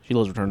agrees. She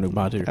loves Return of Nukem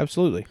High too.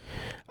 Absolutely.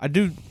 I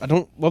do. I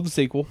don't love the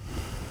sequel.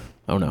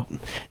 Oh no.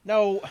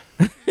 No.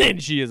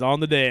 And she is on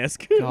the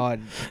desk.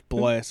 God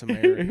bless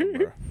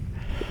America,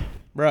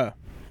 bro.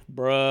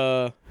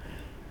 Bruh.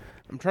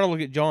 I'm trying to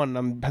look at John and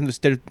I'm having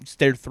to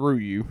stare through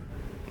you.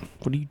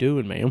 What are you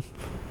doing, ma'am?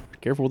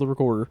 Careful with the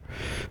recorder.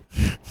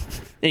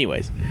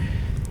 Anyways.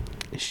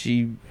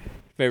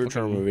 Favorite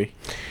Troma movie?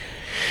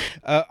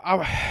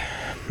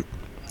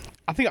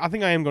 I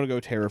think I am gonna go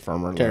Terror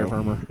Firmer. Terror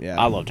Firmer. Yeah.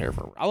 I love Terror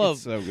Firmer.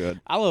 It's so good.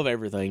 I love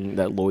everything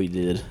that Lloyd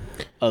did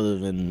other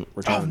than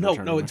Return.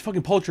 No, it's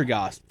fucking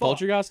Poltergeist.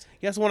 Poltergeist?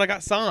 Yeah, that's the one I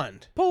got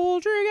signed.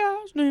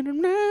 Poltergeist,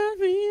 living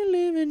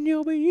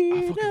your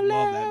I fucking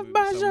love that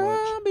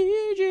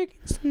movie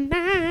so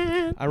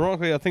much.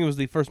 Ironically, I think it was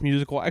the first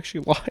musical I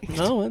actually liked.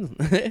 No,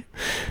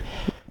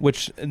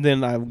 Which, and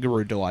then I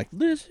grew to like,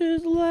 this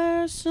is the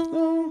last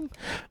song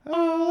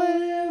I'll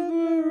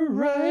ever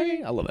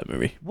write. I love that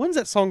movie. When's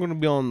that song going to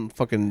be on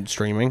fucking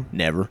streaming?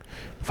 Never.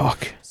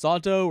 Fuck.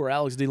 Sato or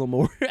Alex Lee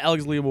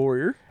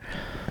Moyer?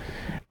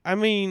 I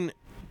mean,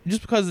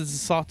 just because it's a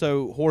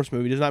Sato horse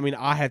movie does not mean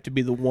I have to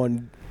be the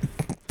one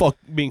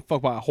being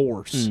fucked by a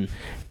horse.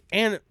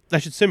 And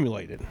that should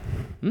simulate it.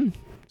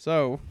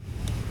 So,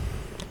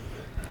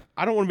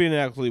 I don't want to be in an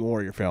Alex Lee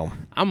Moyer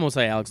film. I'm going to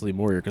say Alex Lee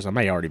Moyer because I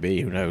may already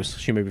be. Who knows?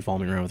 She may be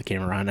following me around with the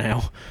camera right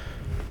now.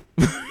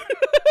 Just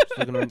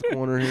looking around the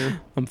corner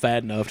here. I'm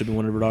fat enough to be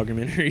one of her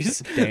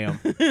documentaries. Damn.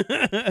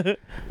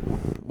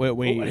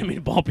 Wait. Oh, I didn't mean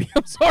to bop you.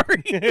 I'm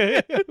sorry.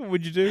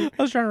 What'd you do?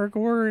 I was trying to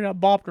record and I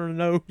bopped her in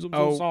the nose. I'm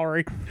so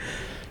sorry.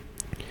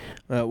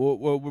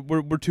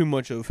 We're too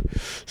much of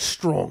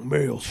strong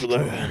males for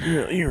that.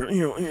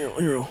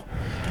 Yeah.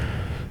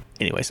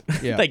 Anyways,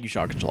 Yeah. Thank you,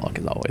 Shock and Schlock,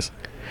 as always.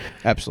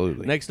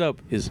 Absolutely. Next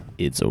up is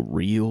It's a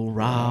Real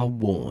Rye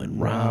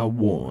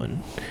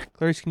One.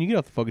 Clarice, can you get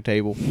off the fucking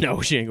table?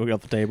 No, she ain't gonna get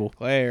off the table.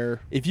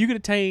 Claire. If you could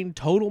attain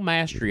total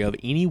mastery of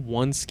any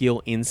one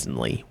skill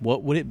instantly,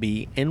 what would it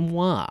be and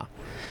why?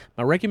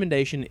 My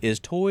recommendation is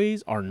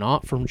Toys Are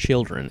Not From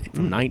Children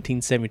from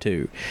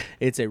 1972.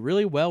 It's a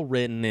really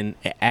well-written and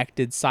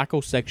acted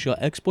psychosexual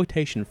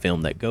exploitation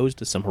film that goes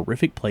to some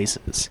horrific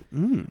places.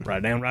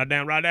 Write down. Write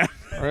down.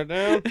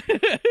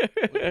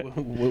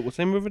 What's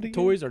the name of it again?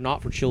 Toys Are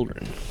Not For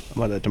Children.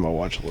 I'm add that to my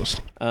watch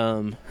list.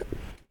 I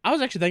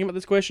was actually thinking about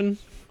this question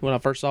when I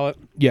first saw it.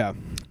 Yeah.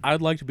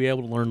 I'd like to be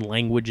able to learn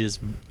languages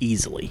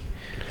easily.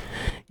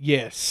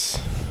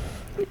 Yes.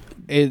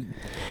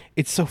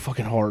 It's so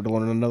fucking hard to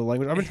learn another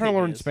language. I've been trying to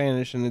learn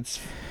Spanish, and it's...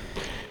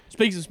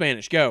 Speak some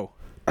Spanish. Go.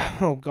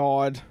 Oh,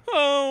 God.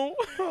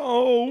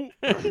 Oh.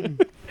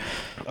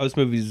 This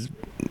movie's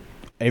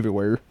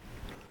everywhere.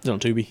 It's on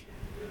Tubi.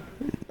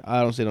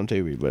 I don't see it on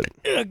TV, but...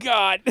 Oh,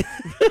 God.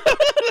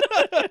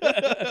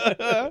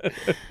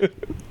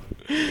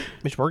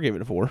 Mitch Burr gave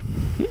it a 4.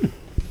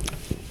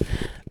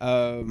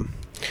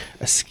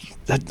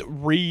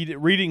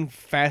 Reading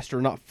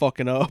faster, not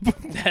fucking up.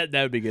 That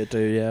would be good, too,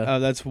 yeah.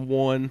 That's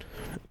 1.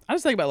 I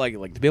just think about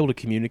like to be able to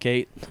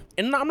communicate,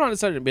 and I'm not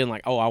necessarily being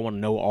like, oh, I want to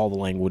know all the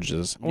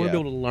languages. I want to be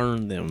able to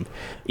learn them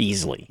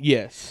easily.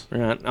 Yes.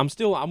 Right.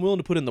 I'm willing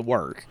to put in the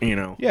work.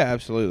 Yeah,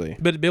 absolutely.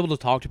 But to be able to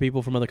talk to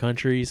people from other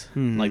countries,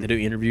 like to do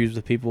interviews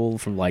with people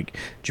from like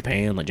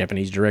Japan, like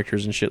Japanese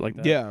directors and shit like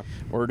that. Yeah.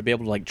 Or to be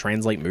able to like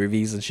translate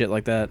movies and shit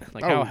like that.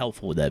 Like how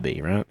helpful would that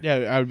be, right? Yeah,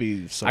 I would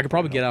be. So I could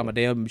probably get out of my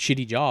damn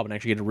shitty job and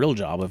actually get a real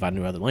job if I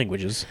knew other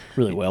languages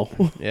really well.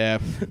 Yeah.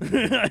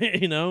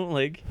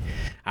 Like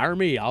hire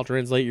me, I'll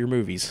translate your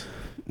movies.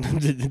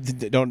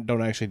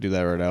 Don't actually do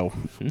that right now.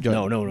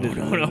 No. Don't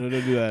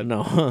do that.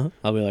 No.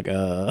 I'll be like,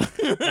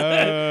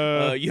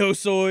 yo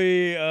soy,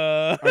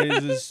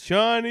 is this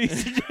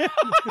Chinese?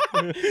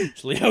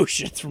 It's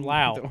Laotians from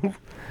Laos.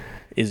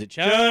 Is it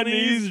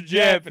Chinese or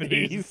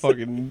Japanese?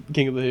 Fucking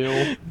King of the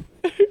Hill.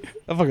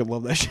 I fucking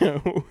love that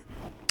show.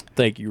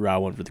 Thank you,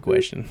 Rye1, for the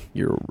question.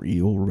 You're a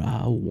real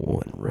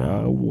Rye1.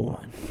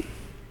 Rye1.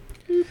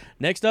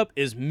 Next up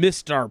is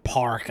Mr.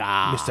 Parker.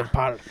 Mr.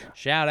 Parker.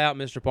 Shout out,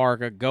 Mr.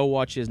 Parker. Go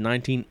watch his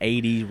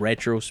 1980s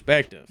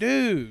retrospective.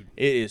 Dude.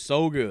 It is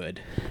so good.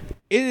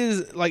 It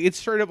is, like, it's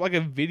straight up like a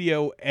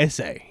video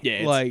essay. Yeah,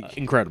 it's like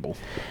incredible.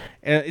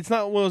 And it's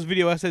not one of those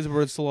video essays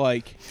where it's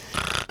like...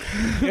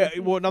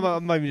 I'm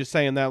not even just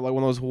saying that. Like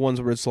one of those ones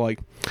where it's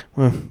like,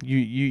 well,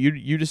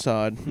 you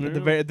decide at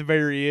the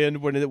very end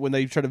when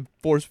they try to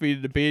force feed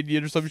an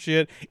opinion or some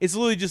shit. It's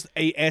literally just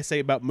a essay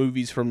about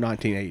movies from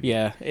 1980.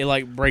 Yeah, it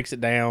like breaks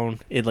it down.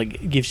 It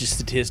like gives you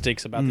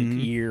statistics about the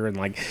year and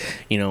like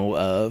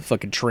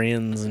fucking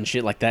trends and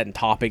shit like that and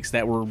topics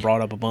that were brought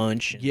up a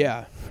bunch.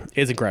 Yeah,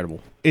 it's incredible.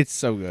 It's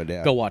so good.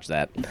 Yeah, go watch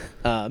that.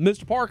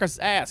 Mr. Parkus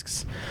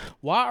asks,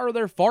 why are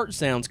there fart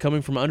sounds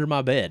coming from under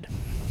my bed?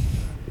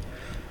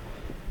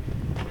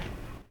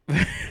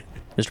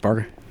 Mr.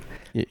 Parker,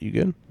 you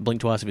good?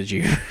 Blink twice if it's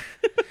you.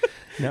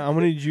 Now I'm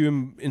gonna need you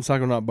and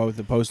Psychonaut both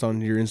to post on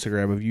your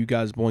Instagram of you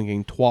guys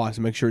blinking twice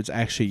and make sure it's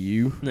actually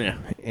you. Yeah,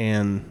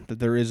 and that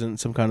there isn't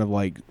some kind of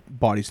like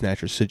body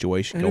snatcher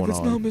situation and going if it's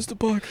on. not Mr.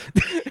 Parker.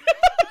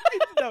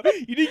 No,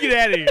 you need to get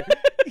out of here.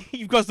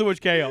 You've caused so much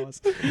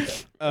chaos.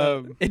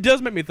 It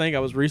does make me think. I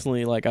was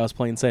recently I was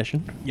playing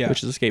Session,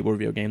 which is a skateboard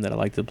video game that I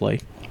like to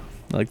play.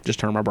 I like just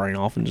turn my brain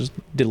off and just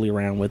diddly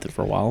around with it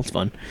for a while. It's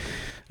fun.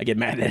 I get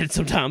mad at it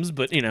sometimes,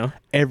 but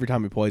every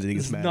time he plays it, he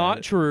gets mad. It's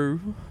not true.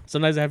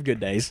 Sometimes I have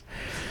good days.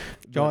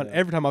 John,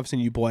 every time I've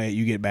seen you play it,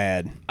 you get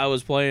mad. I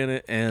was playing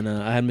it, and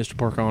I had Mr.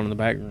 Parker on in the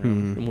background.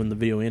 And when the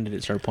video ended,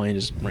 it started playing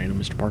just random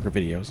Mr. Parker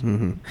videos.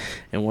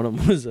 And one of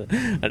them was an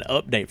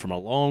update from a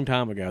long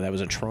time ago. That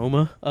was a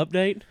Troma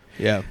update.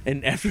 Yeah.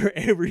 And after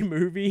every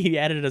movie, he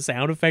added a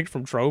sound effect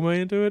from Troma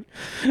into it.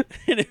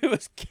 And it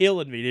was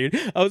killing me,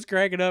 dude. I was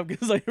cracking up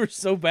because they were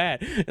so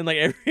bad. And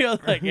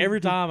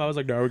every time I was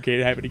like, no, it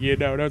can't happen again.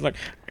 No. And I was like,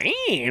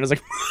 and I was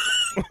like,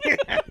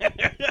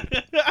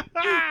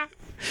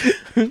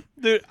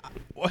 dude,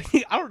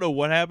 I don't know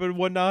what happened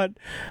one night.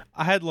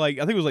 I had I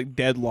think it was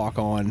Deadlock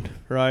on,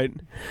 right?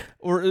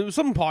 Or it was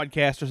some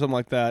podcast or something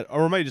like that.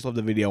 Or I may just left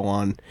the video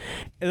on.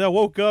 And I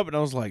woke up and I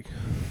was like,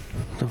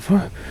 the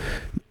fuck?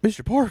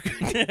 Mr. Parker.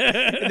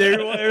 And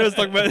everyone's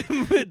talking about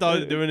him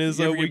doing his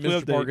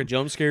Mr. Parker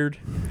jump scared.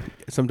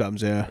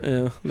 Sometimes,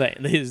 yeah.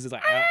 He's just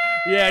like,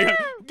 yeah,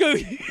 go.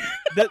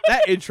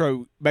 that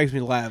intro makes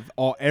me laugh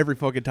every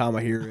fucking time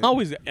I hear it. I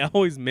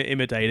always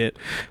imitate it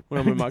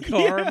when I'm in my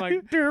car. I'm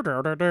like,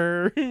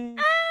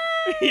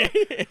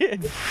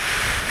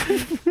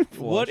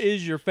 what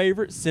is your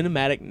favorite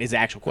cinematic? Is the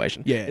actual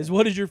question. Yeah.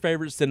 What is your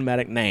favorite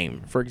cinematic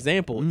name? For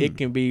example, it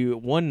can be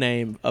one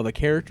name of a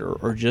character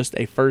or just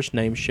a first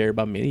name shared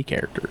by many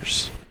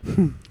characters.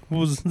 What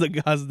was the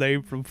guy's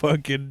name from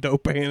fucking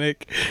Dope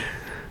Panic?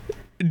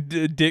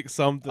 Dick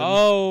something.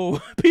 Oh,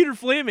 Peter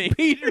Fleming.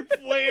 Peter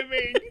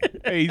Fleming.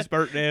 May he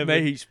spurt in heaven.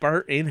 May he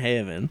spurt in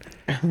heaven.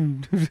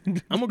 I'm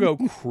gonna go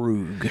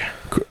Krug.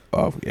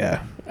 Oh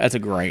yeah, that's a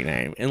great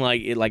name, and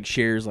it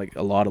shares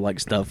a lot of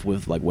stuff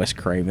with Wes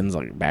Craven's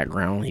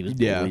background. He was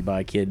bullied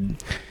by a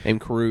kid named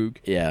Krug.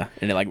 Yeah,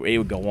 and it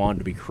would go on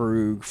to be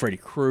Krug, Freddy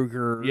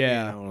Krueger.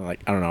 Yeah, I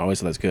don't know. I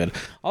always thought that's good.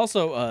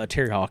 Also,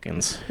 Terry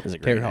Hawkins is a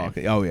great name.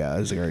 Hawkins. Oh yeah,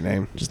 that's a great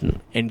name.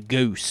 And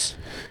Goose.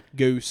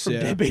 From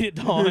Deadbeat at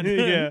Dawn.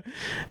 Yeah.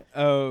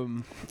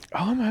 I'm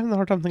having a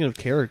hard time thinking of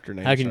character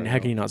names. How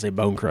can you not say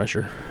Bone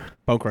Crusher?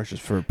 Bone Crusher's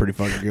pretty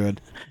fucking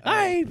good.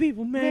 I hate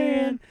people,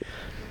 man.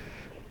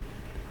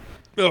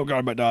 Oh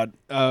god, my god.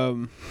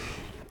 Sorry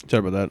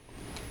about that.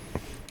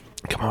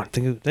 Come on,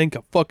 think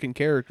of fucking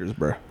characters,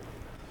 bro.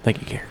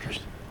 Think of characters.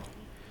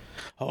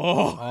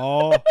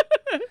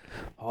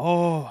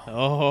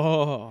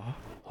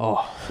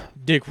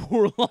 Dick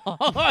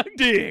Warlock.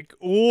 Dick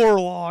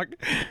Warlock.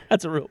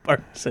 That's a real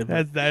person.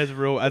 That is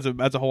real.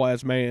 That's a whole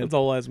ass man. That's a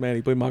whole ass man.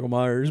 He played Michael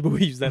Myers, but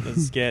we use that in the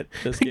sketch.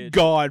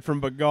 God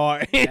from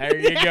Bagai. There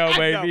you go,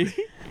 baby.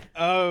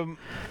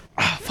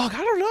 Fuck,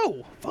 I don't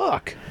know.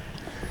 Fuck.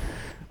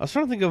 I was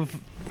trying to think of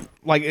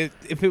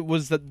if it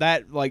was if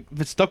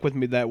it stuck with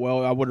me that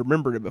well, I would have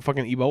remembered it. But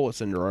fucking Ebola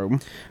syndrome.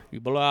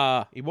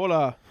 Ebola.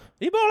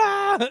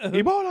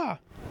 I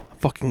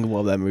fucking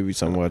love that movie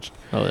so much.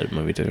 I love that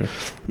movie too.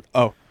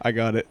 Oh, I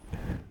got it.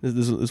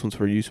 This one's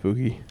for you,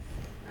 Spooky.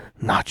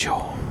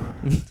 Nacho.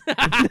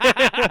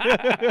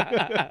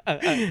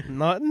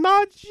 Not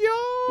Nacho.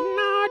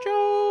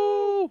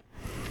 Nacho.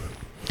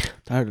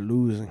 Tired of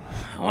losing.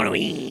 I want to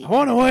win. I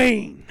want to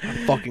win.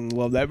 I fucking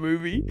love that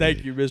movie.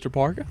 Thank you, Mr.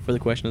 Parker, for the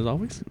question as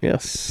always.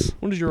 Yes.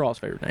 What is your all's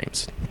favorite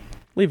names?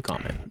 Leave a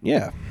comment.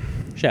 Yeah.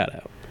 Shout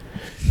out.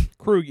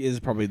 Krug is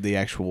probably the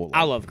actual.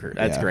 I love Kurt.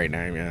 That's Yeah. a great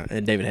name, yeah.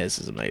 And David Hess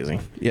is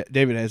amazing. Yeah,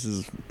 David Hess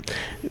is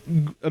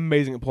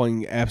amazing at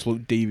playing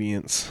absolute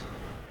deviants.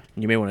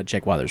 You may want to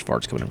check why there's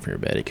farts coming in from your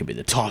bed. It could be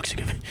the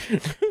Toxic Avenger.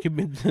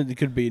 It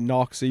could be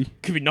Noxie.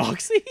 Could be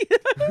Noxie.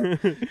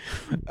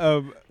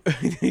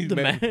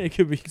 It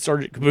could be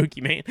Sergeant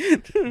Kabuki, man.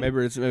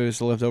 maybe it's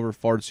the leftover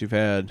farts you've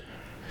had,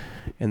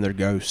 and they're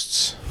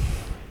ghosts.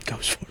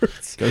 Ghost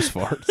farts. Ghost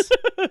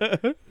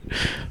farts.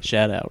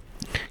 Shout out.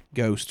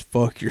 Ghost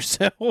fuck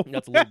yourself.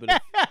 That's a little bit of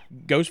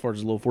Ghost farts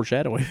is a little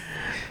foreshadowing.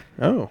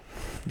 Oh,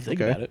 If you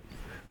think Okay. about it.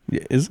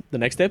 yeah, is The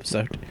next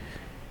episode.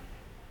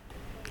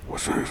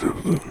 what's the next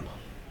episode?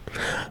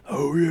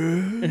 Oh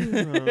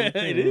yeah,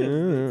 It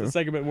is. It's a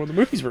segment in one of the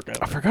movies we're I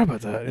going. forgot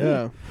about that.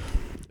 Yeah.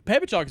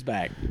 Peppa Chalk's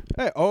back.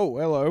 Hey, oh,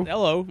 hello.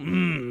 Hello.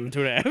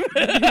 2.5.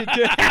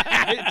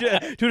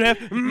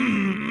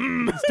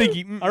 2.5.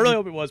 Stinky. I really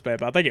hope it was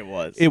Peppa. I think it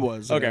was. It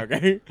was. Okay,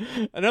 okay.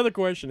 Another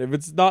question. If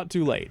it's not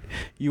too late,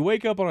 you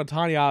wake up on a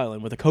tiny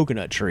island with a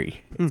coconut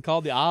tree. It's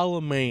called the Isle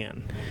of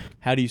Man.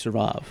 How do you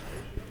survive?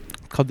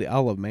 Called the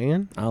Isle of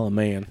Man. Isle of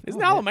Man.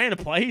 Isn't Isle of Man a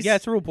place? Yeah,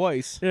 it's a real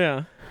place.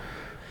 Yeah.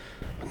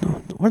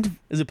 What the,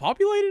 Is it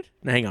populated?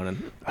 Now, hang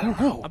on. I don't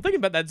know. I'm thinking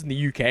about that's in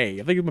the UK.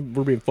 I think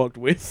we're being fucked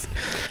with.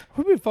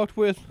 What we been fucked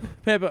with?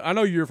 Peppa, I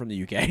know you're from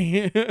the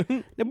UK.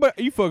 Yeah, but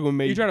you fucking with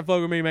me. You trying to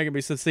fuck with me, making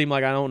me seem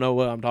like I don't know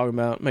what I'm talking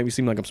about. Make me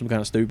seem like I'm some kind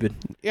of stupid.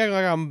 Yeah,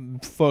 like I'm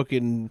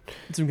fucking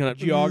Some kind of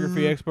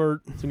geography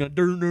expert. Some kind of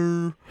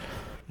durner.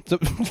 So,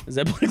 Is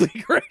that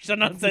politically correct?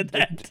 Should I not said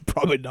that?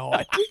 probably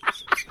not.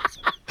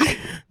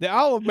 The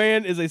Isle of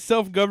Man is a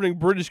self-governing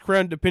British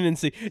Crown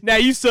dependency. Now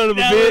you son of a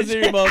Now bitch.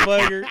 listen here,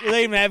 motherfucker.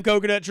 They even have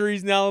coconut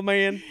trees in the Isle of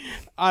Man.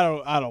 I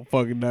don't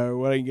fucking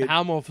know. I ain't get.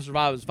 How I'm gonna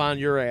survive is find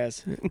your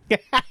ass.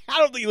 I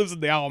don't think he lives in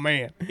the Isle of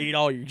Man. Eat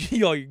all your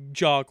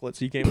chocolates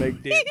so you can't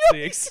make dent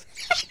 6.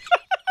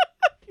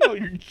 All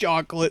your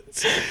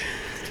chocolates.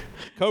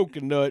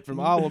 Coconut from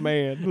Isle of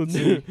Man. Let's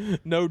see.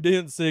 No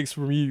dent 6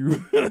 from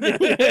you.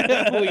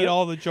 I'll eat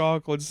all the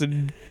chocolates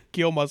and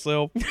kill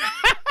myself.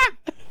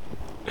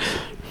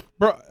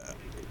 Bro,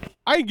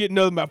 I ain't getting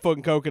nothing about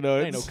fucking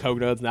coconuts. Ain't no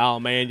coconuts in the Isle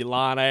of Man, you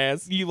lying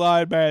ass. You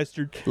lying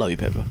bastard. Love you,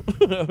 Peppa.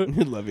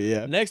 Love you,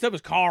 yeah. Next up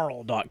is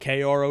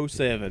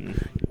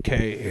Carl.KRO7.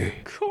 Okay.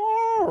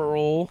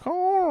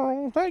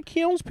 Carl. That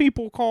kills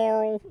people,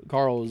 Carl.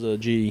 Carl is a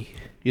G.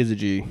 He is a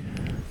G.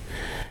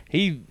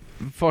 He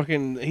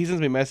sends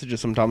me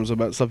messages sometimes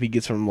about stuff he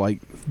gets from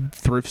like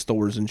thrift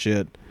stores and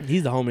shit.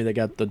 He's the homie that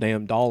got the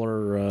damn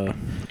dollar.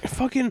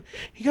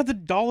 He got the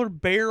dollar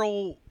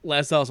barrel.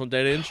 Last house on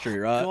Dead End Street,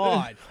 right?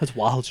 God. That's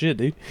wild shit,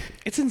 dude.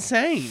 It's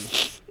insane.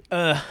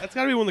 That's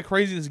gotta be one of the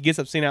craziest gifts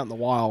I've seen out in the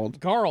wild.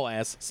 Carl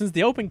asks, since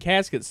the open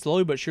casket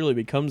slowly but surely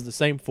becomes the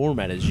same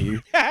format as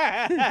you,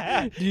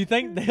 do you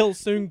think they'll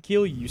soon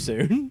kill you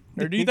soon?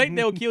 Or do you think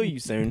they'll kill you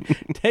soon?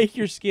 Take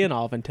your skin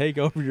off and take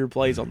over your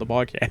place on the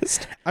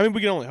podcast. I mean,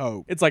 we can only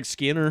hope. It's like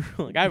Skinner.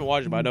 Like I haven't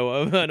watched it, but I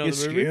know the movie.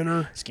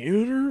 Skinner.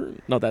 Skinner?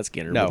 Not that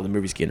Skinner, No. but the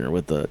movie Skinner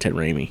with Ted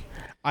Raimi.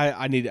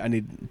 I need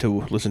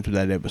to listen to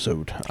that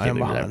episode. I am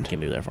behind. Can't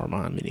do that far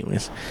behind,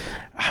 anyways.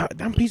 I'm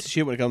a piece of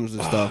shit when it comes to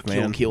this stuff,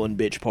 man. Killing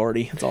bitch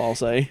party. That's all I'll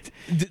say.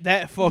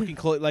 That fucking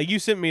like you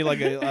sent me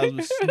like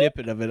a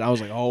snippet of it. I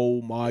was like,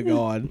 oh my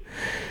god.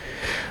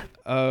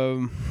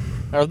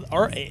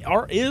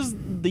 Is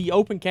the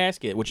open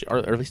casket, which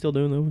are they still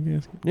doing the open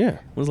casket? Yeah,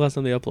 When's the last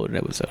time they uploaded an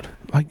episode?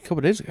 like a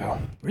couple days ago.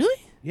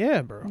 Really?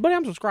 Yeah, bro. But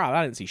I'm subscribed.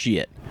 I didn't see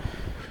shit.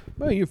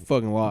 Well, you're a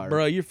fucking liar,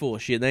 Bro, you're full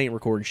of shit. They ain't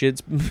recording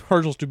shit.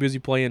 Herschel's too busy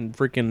playing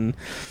freaking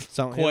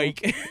Silent Hill.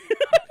 Quake.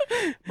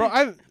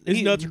 Bro,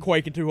 His nuts are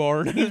quaking too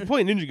hard. He's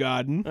playing Ninja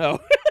Gaiden. Oh.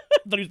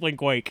 I thought he was playing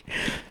Quake.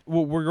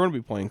 Well, we're going to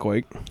be playing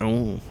Quake.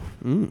 Oh.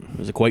 It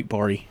was a Quake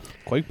party.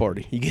 Quake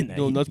party. You getting that?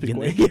 Little nuts you be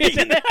getting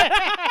quaking.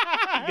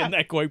 that, getting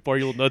that Quake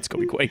party, your little nuts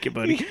gonna be quaking,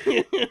 buddy.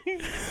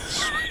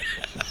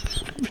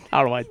 I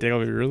don't know why I think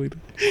of it really.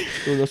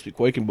 Little nuts be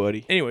quaking,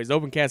 buddy. Anyways, the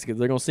open casket,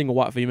 they're gonna single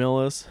white female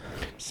us.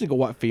 Single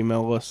white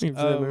female us. You ever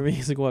seen that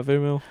movie? Single white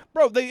female.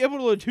 Bro, they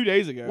uploaded 2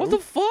 days ago. What the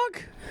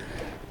fuck?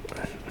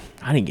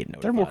 I didn't get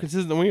notified. They're more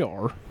consistent than we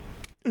are.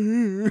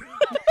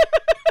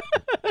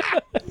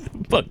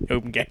 Fuck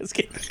open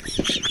casket.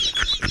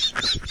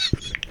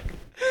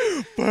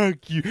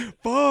 Fuck you.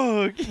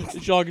 Fuck.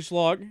 Shock and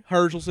Schlock.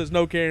 Herschel says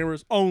no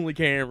cameras, only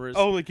cameras.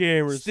 Only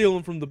cameras.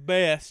 Stealing from the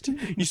best.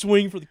 You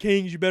swing for the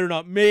kings, you better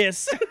not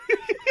miss.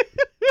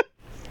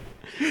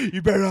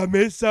 You better not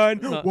miss, son.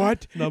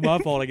 What? Not my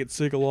fault I get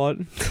sick a lot.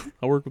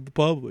 I work with the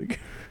public.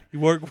 You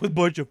work with a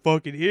bunch of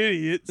fucking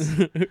idiots.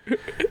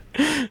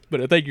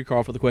 But thank you,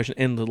 Carl, for the question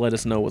and to let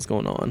us know what's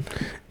going on.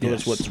 Tell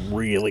us Yes. what's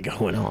really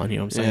going on, you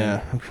know what I'm saying?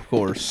 Yeah, of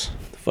course.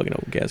 Fucking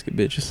open casket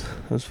bitches.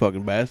 Those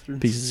fucking bastards.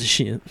 Pieces of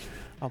shit.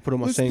 I'll put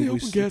on my St.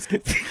 Louis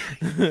casket.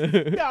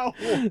 No.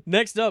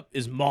 Next up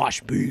is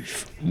Mosh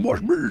Beef. Mosh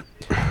Beef.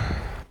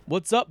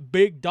 What's up,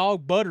 big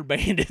dog butter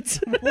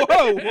bandits?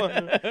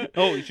 Whoa.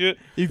 Holy shit.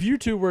 If you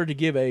two were to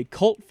give a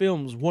cult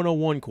films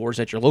 101 course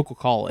at your local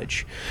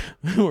college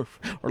or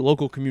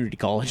local community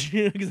college,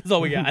 because that's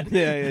all we got.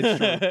 Yeah,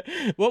 it's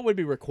true. What would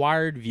be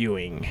required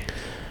viewing?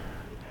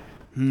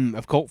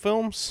 Of cult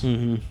films?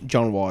 Mm-hmm.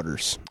 John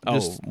Waters. Oh,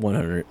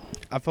 100.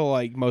 I feel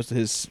like most of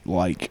his,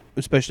 like,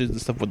 especially the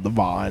stuff with the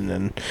Vine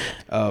and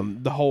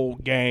the whole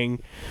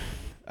gang,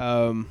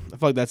 I feel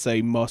like that's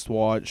a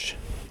must-watch.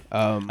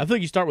 I feel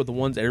like you start with the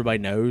ones everybody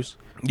knows.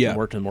 Yeah. And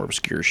work to more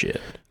obscure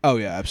shit. Oh,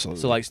 yeah, absolutely.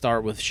 So, like,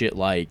 start with shit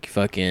like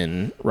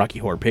fucking Rocky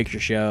Horror Picture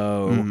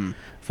Show,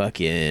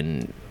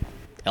 fucking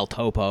El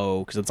Topo,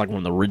 because it's like one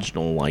of the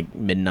original, like,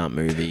 midnight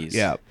movies.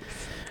 Yeah.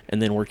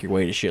 And then work your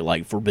way to shit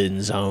like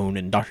Forbidden Zone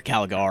and Dr.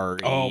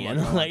 Caligari. Oh, my and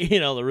God. like, you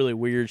know, the really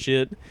weird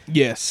shit.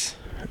 Yes.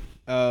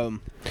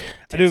 Tetsuo.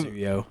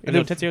 I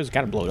do- Tetsuo's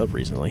kind of blown up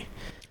recently.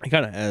 He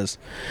kind of has.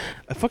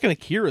 Fucking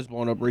Akira's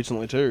blown up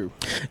recently, too.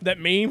 That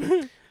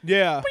meme?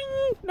 Yeah.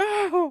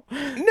 No!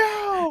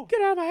 No!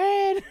 Get out of my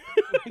head!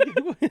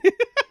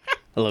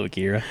 I love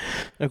Akira.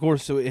 Of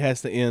course, so it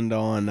has to end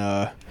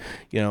on,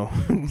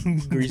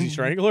 Greasy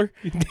Strangler?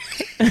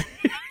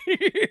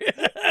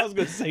 I was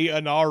going to say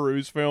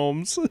Anaru's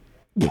films.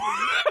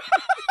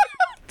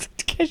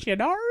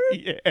 Kishinaru?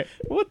 Yeah.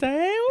 What the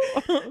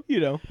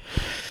hell?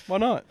 Why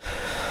not?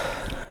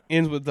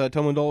 Ends with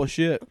telling all the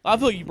shit. I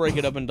feel like you break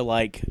it up into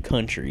like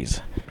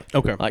countries.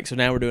 Okay. Like, so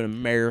now we're doing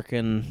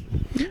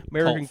American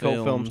American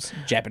cult films.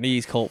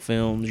 Japanese cult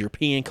films,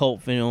 European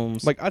cult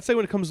films. Like, I'd say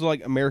when it comes to,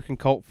 like, American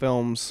cult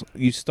films,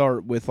 you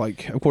start with,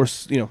 like, of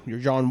course, your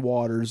John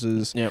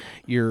Waterses, Yep.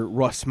 your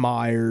Russ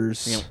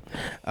Myers,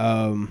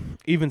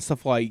 even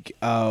stuff like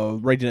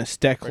Reginald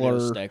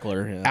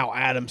Steckler, yeah. Al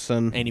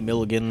Adamson, Andy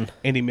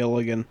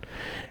Milligan.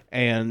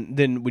 And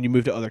then when you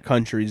move to other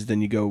countries,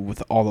 then you go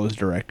with all those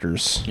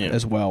directors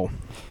as well.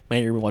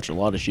 Man, you're watching a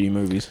lot of shitty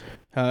movies.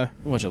 Huh?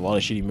 You watch a lot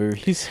of shitty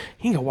movies.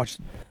 You can go watch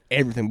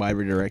everything by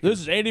every director.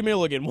 This is Andy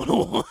Milligan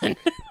 101.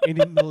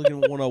 Andy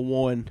Milligan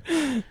 101.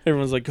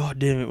 Everyone's like, God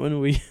damn it, when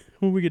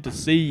we get to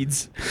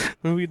Seeds?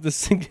 When we get to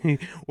sing?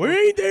 We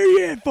ain't there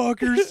yet,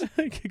 fuckers.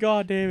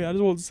 God damn it, I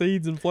just want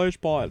Seeds and Flesh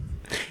Pot.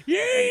 You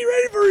ain't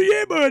ready for it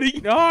yet,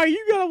 buddy. No,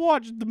 you gotta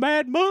watch The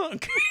Mad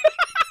Monk.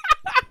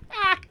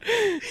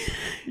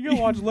 You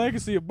gotta watch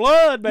Legacy of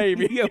Blood,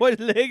 baby. You gotta watch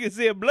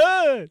Legacy of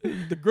Blood.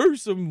 The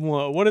gruesome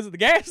one. What is it? The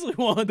ghastly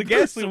one. The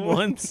ghastly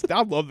ones.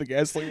 I love the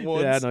ghastly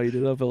ones. Yeah, I know you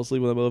did. I fell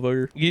asleep with that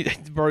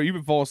motherfucker. Bro, you've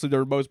been falling asleep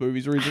during most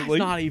movies recently. It's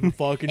not even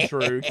fucking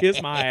true.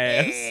 Kiss my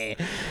ass.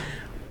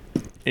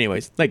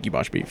 Anyways, thank you,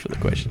 Bosch Beef, for the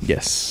question.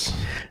 Yes.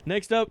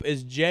 Next up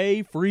is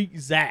J Freak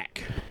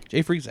Zach.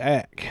 J Freak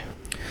Zach.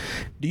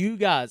 Do you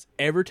guys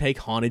ever take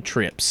haunted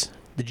trips?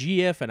 The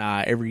GF and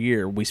I, every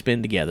year we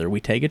spend together.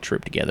 We take a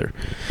trip together.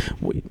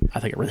 I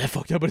think I read that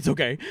fucked up, but it's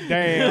okay.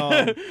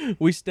 Damn.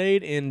 We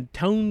stayed in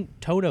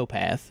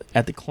Tonopath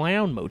at the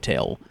Clown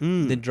Motel.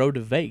 Then drove to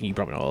Vegas. You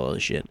probably know all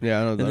this shit.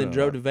 Yeah, I know that. And then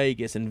drove to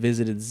Vegas and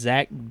visited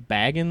Zach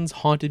Baggins'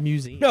 Haunted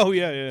Museum. Oh,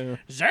 yeah.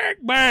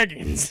 Zach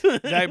Baggins.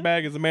 Zach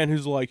Baggins is the man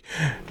who's like,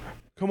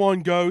 come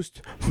on,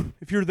 ghost.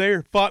 If you're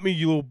there, fight me,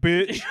 you little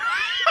bitch.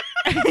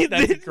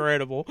 That's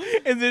incredible.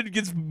 And then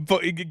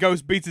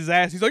Ghost beats his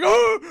ass. He's like,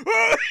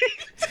 oh!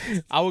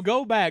 I will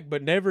go back,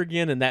 but never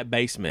again in that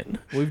basement.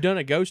 We've done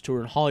a ghost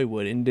tour in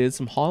Hollywood and did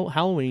some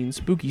Halloween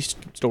spooky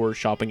store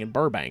shopping in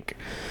Burbank.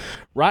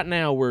 Right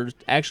now, we're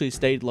actually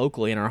stayed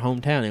locally in our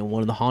hometown in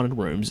one of the haunted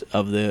rooms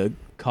of the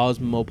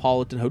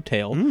Cosmopolitan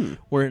Hotel.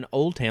 We're in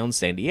Old Town,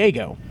 San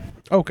Diego.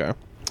 Okay.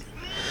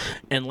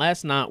 And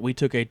last night, we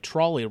took a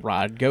trolley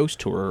ride ghost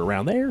tour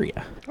around the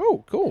area.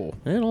 Oh, cool.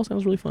 And it all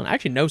sounds really fun. I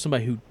actually know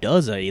somebody who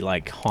does a,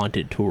 like,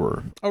 haunted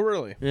tour. Oh,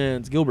 really? Yeah,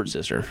 it's Gilbert's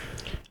sister.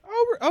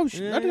 I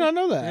did not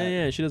know that.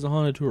 Yeah, she does a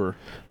haunted tour.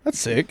 That's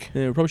sick.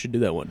 Yeah, we probably should do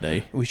that one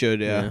day. We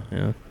should, yeah.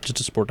 Yeah, just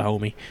to support the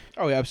homie.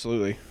 Oh, yeah,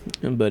 absolutely.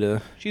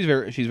 But she's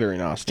very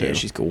nice too. yeah,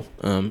 she's cool.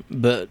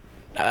 But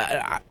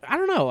I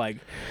don't know. Like,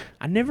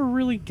 I never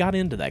really got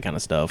into that kind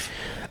of stuff.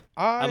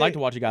 I'd like to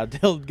watch a guy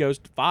tell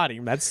Ghost to fight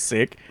him. That's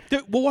sick.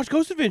 Dude, we'll watch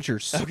Ghost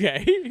Adventures.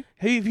 Okay.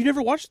 Hey, have you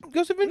never watched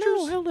Ghost Adventures?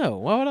 No, hell no.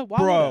 Why would I?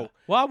 Bro.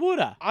 Why would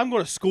I? I'm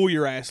gonna school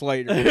your ass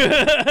later.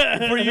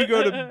 Before you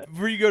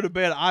go to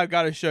bed, I've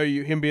got to show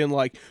you him being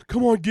like,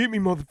 "Come on, get me,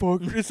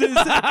 motherfucker."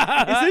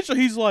 Essentially,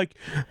 he's like,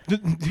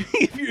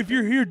 "If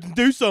you're here,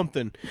 do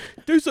something.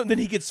 Do something." Then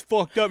he gets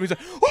fucked up. He's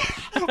like,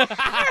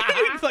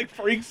 he like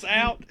freaks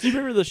out. Do you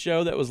remember the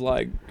show that was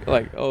like,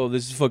 oh,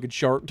 this is fucking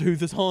Shark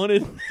Tooth is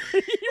haunted?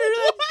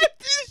 What?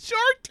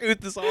 Shark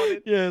Tooth is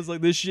haunted. Yeah, it's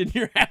like, this shit in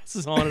your house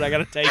is haunted. I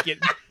gotta take it.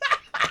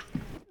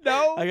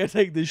 No. I gotta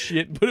take this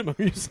shit and put it in my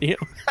museum.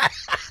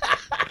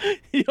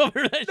 You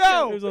remember that No.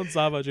 show? It was on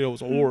Sci-Fi Channel. It was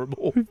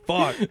horrible.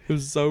 Fuck. It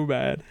was so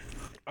bad.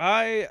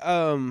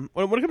 When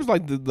it comes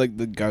to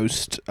the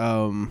ghost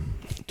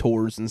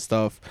tours and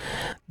stuff,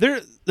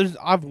 there's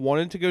I've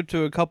wanted to go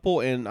to a couple,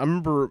 and I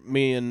remember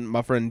me and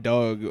my friend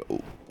Doug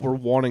were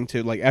wanting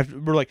to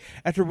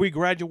after we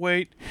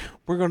graduate,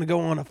 we're gonna go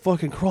on a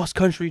fucking cross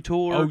country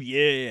tour. Oh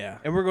yeah.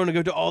 And we're gonna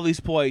go to all these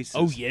places.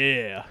 Oh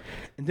yeah.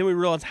 And then we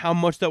realized how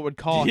much that would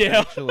cost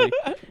actually,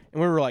 and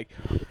we were like,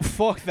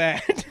 fuck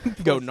that.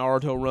 Go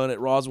Naruto run at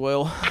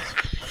Roswell.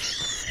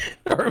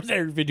 Or was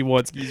Area 51,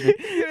 excuse me.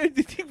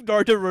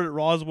 Naruto run at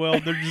Roswell.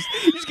 They're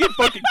just get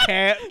fucking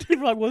capped.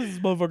 You're like, what is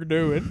this motherfucker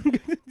doing?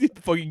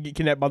 Fucking get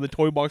kidnapped by the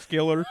toy box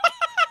killer.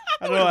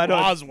 I know.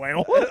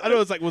 Roswell. I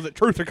know. It's like, was it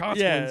Truth or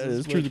Consequences? Yeah,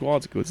 it's Truth or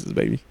Consequences,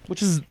 baby.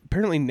 Which is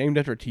apparently named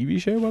after a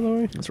TV show, by the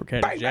way. That's where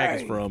Captain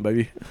Jack is from,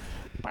 baby.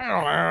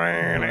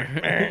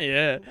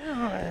 Yeah.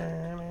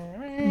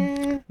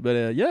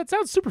 But yeah, it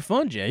sounds super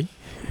fun, Jay.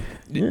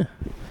 Yeah.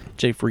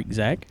 Jay Freak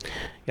Zach.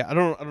 Yeah, I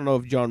don't know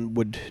if John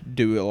would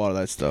do a lot of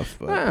that stuff,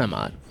 but I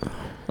might.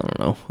 I don't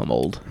know. I'm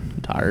old.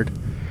 I'm tired.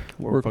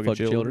 We're fucking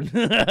children.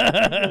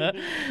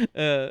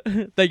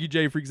 Thank you,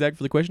 Jay Freak Zach,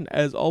 for the question,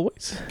 as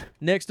always.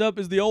 Next up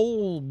is the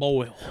old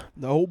boy.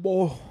 the old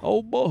boy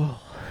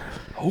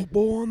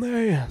on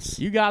the ass.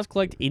 You guys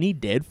collect any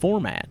dead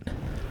format?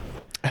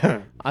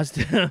 I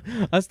still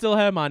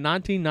have my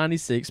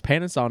 1996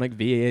 Panasonic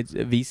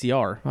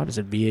VCR. I just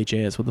said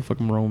VHS. What the fuck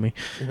am wrong with me?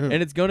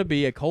 And it's going to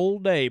be a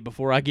cold day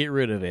before I get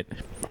rid of it.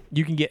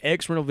 You can get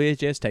X-Rental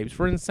VHS tapes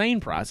for insane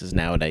prices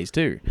nowadays,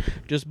 too.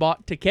 Just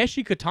bought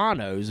Takeshi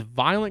Kitano's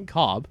Violent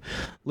Cop,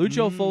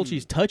 Lucio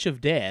Fulci's Touch of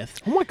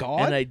Death, Oh my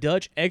god. and a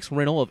Dutch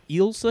X-Rental of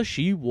Ilsa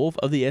She-Wolf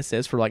of the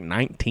SS for like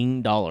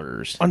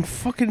 $19. On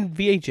fucking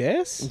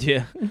VHS?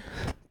 Yeah.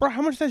 Bro,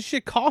 how much that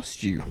shit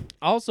cost you?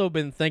 Also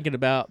been thinking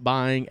about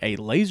buying a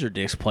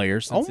Laserdisc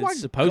player since Oh my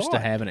it's supposed to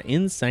God. have an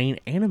insane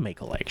anime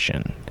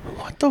collection.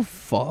 What the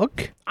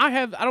fuck?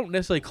 I don't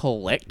necessarily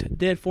collect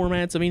dead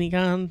formats of any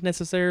kind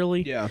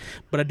necessarily. Yeah.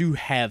 But I do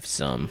have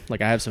some.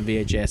 Like I have some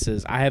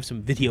VHSs. I have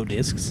some video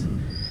discs.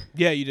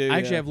 Yeah, you do. I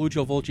actually have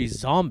Lucio Fulci's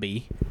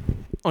Zombie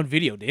on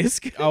video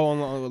disc. Oh, on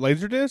the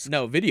Laserdisc?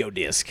 No, video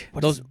disc.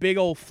 Those big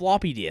old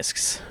floppy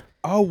discs.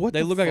 Oh, what They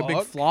the look fuck? like a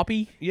big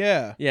floppy.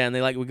 Yeah. Yeah, and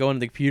they would go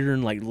into the computer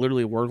and like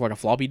literally work like a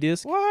floppy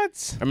disk.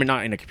 What? I mean,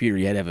 not in a computer.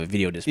 You had to have a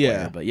video disc player.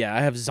 Yeah. But yeah, I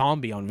have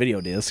Zombie on video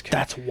disc.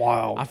 That's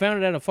wild. I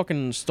found it at a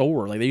fucking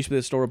store. Like, there used to be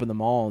a store up in the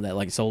mall that,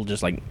 like, sold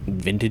just, like,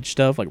 vintage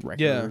stuff, like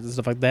records and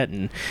stuff like that.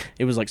 And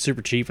it was, like,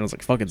 super cheap. And I was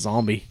like, fucking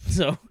Zombie.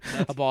 So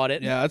I bought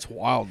it. Yeah, that's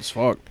wild as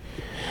fuck.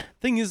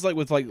 Thing is, like,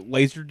 with, like,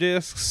 laser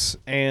discs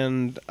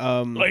and,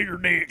 Later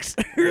dicks.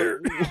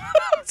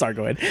 Sorry,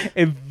 go ahead.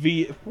 and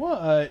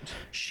what?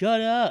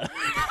 Shut up.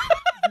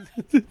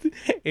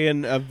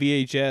 And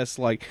VHS,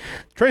 like,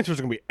 transfers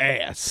are gonna be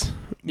ass.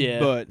 Yeah.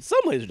 But some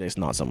Laserdiscs,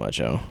 not so much,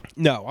 though.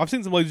 no, I've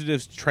seen some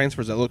Laserdisc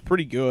transfers that look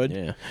pretty good.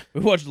 Yeah.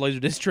 We watched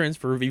Laserdisc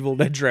transfer of Evil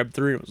Dead Trap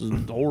 3. It was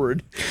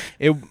horrid.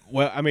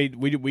 Well, I mean,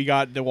 we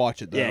got to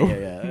watch it though.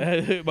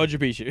 Yeah. Much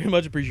appreciated.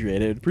 Much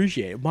appreciated.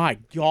 Appreciate it. My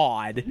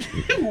God.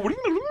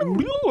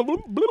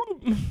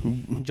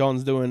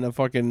 John's doing a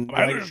fucking.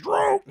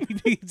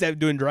 He's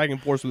doing Dragon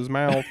Force with his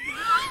mouth.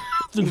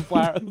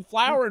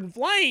 Flower and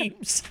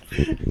flames.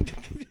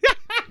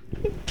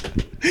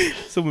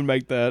 Someone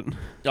make that.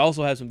 I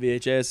also have some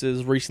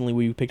VHSs. Recently,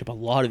 we picked up a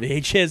lot of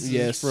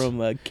VHSs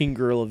from King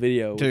Gorilla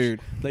Video.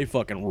 Dude. They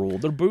fucking rule.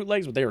 They're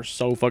bootlegs, but they are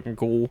so fucking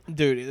cool.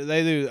 Dude,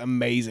 they do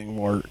amazing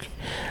work.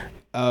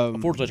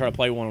 Unfortunately, I tried to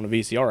play one on a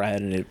VCR I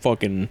had, and it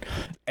fucking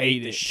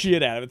ate the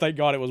shit out of it. Thank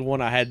God it was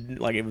one I had,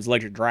 like, it was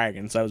Electric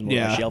Dragon, so it was more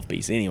of a shelf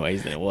piece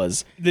anyways than it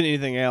was Than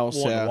anything else.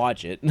 one to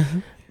watch it.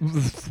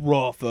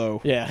 Rough,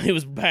 though. Yeah, it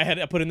was bad.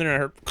 I put it in there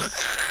and I heard,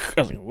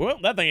 I was like, well,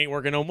 that thing ain't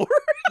working no more.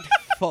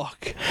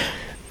 Fuck.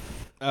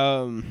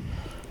 I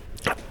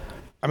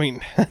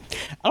mean,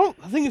 I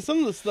think it's some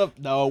of the stuff.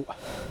 No.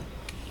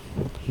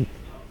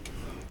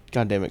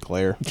 God damn it,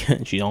 Claire.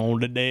 She's on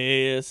the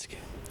desk.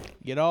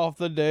 Get off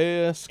the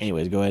desk.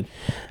 Anyways, go ahead.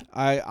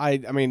 I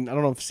mean, I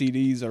don't know if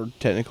CDs are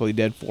technically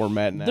dead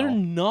format now. They're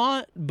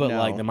not, but No.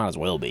 like they might as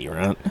well be,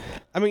 right?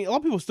 I mean, a lot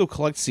of people still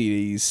collect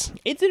CDs.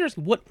 It's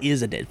interesting. What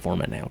is a dead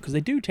format now? Because they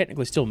do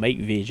technically still make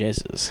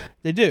VHSs.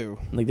 They do.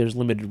 Like there's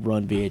limited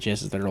run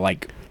VHSs that are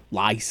like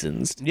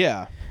licensed.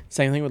 Yeah.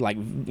 Same thing with like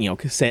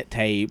cassette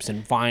tapes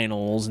and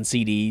vinyls and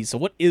CDs. So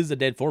what is a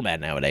dead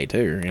format nowadays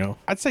too? You know,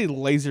 I'd say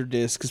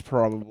Laserdisc is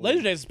probably.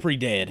 Laserdisc is pretty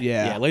dead.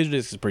 Yeah.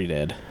 Laserdisc is pretty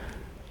dead.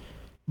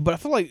 But I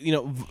feel like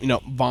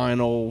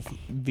vinyl,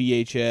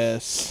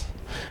 VHS,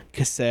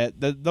 cassette.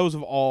 Those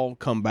have all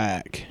come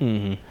back.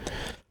 Mm-hmm.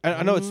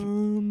 I know it's.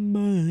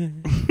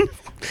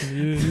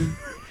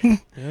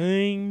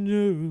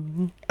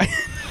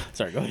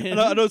 Sorry, go ahead.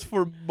 I know it's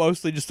for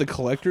mostly just the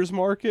collector's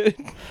market,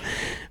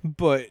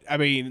 but I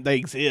mean they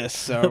exist.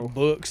 So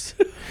Books.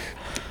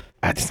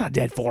 it's not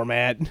dead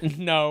format.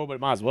 No, but it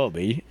might as well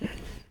be.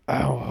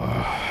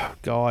 Oh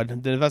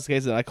God! Then if that's the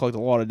case, then I collect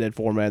a lot of dead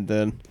format.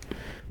 Then,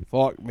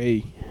 fuck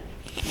me.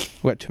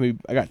 I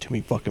got too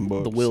many fucking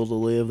books. The Will to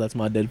Live. That's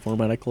my dead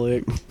format I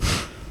collect.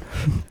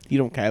 You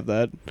don't have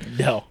that.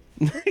 No.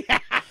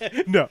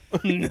 No.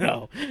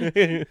 No.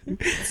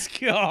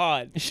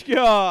 God.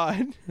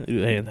 God. Do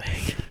the hand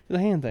thing. The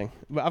hand thing.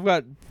 But I've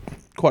got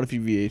quite a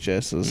few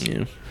VHSs.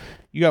 Yeah.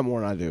 You got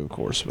more than I do, of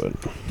course, but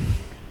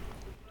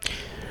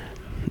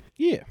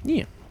yeah.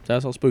 Yeah. So I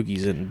saw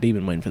Spookies and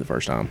Demon Wayne for the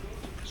first time.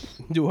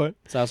 Do what?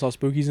 So I saw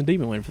Spookies and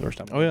Demon Wayne for the first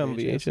time. Oh yeah, on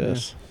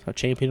VHS. I've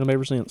championed them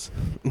ever since.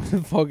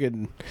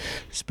 Fucking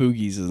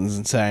Spookies is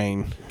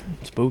insane.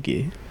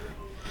 Spooky.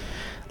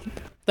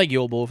 Thank you,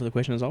 old boy, for the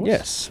question as always.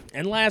 Yes.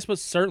 And last but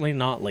certainly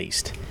not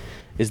least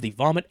is the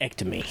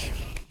vomitectomy.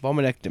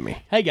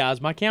 Vomitectomy. Hey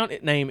guys, my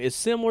count name is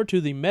similar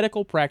to the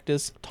medical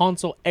practice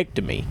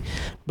tonsillectomy,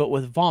 but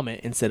with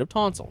vomit instead of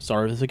tonsil.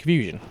 Sorry for the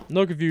confusion.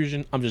 No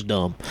confusion. I'm just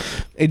dumb.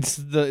 It's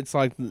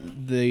like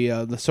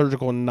the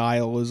surgical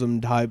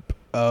nihilism type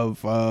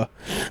of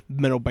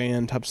metal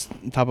band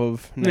type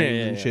of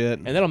names and shit.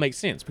 And that'll make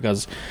sense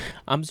because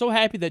I'm so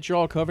happy that you're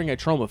all covering a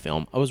trauma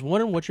film. I was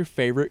wondering what your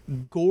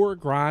favorite gore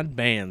grind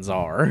bands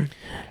are.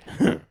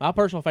 My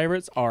personal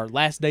favorites are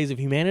Last Days of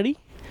Humanity,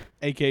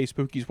 aka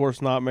Spooky's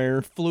Worst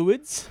Nightmare.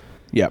 Fluids,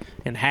 Yep.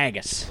 and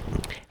Haggis.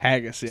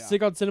 Haggis, yeah.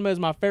 Sick on Cinema is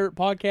my favorite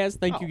podcast.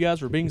 Thank you guys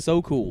for being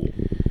so cool.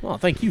 Oh,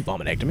 thank you,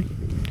 vomitectomy.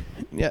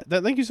 Yeah,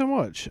 thank you so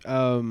much.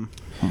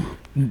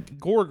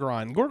 Gore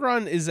grind. Gore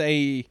grind is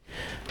a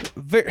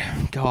very...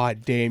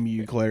 God damn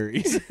you,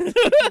 Clarice.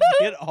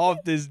 Get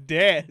off this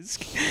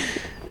desk.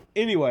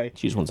 Anyway.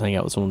 She just wants to hang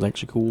out with someone who's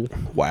actually cool.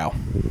 Wow.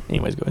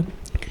 Anyways, go ahead.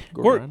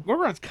 Gore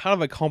grind's kind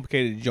of a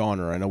complicated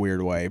genre in a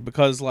weird way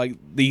because, like,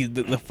 the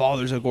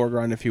fathers of gore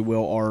grind, if you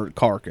will, are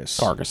Carcass.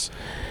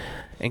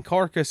 And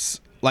Carcass,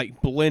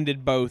 like,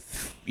 blended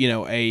both,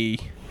 a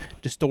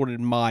distorted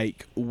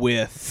mic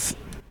with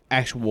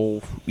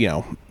actual,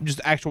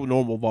 just actual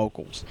normal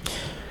vocals.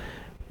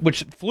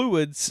 Which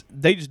Fluids,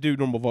 they just do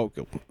normal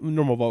vocals.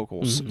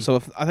 Mm-hmm.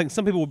 So I think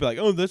some people would be like,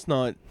 "Oh, that's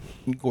not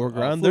gore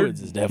grind."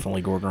 Fluids is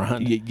definitely gore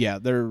grind. Yeah,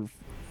 they're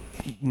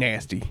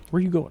nasty. Where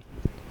are you going?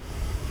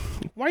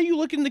 Why are you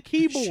licking the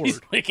keyboard?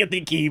 She's licking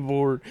the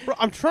keyboard. Bro,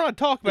 I'm trying to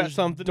talk about There's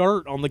something.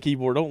 dirt on the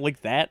keyboard. Don't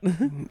lick that.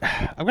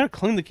 I've got to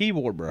clean the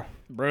keyboard, bro.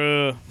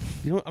 Bruh.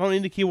 I don't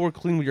need the keyboard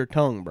clean with your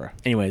tongue, bro.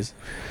 Anyways,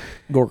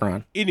 gore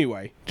grind.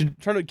 Anyway,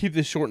 trying to keep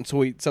this short and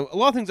sweet. So a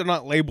lot of things are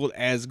not labeled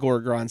as gore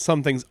grind.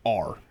 Some things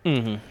are.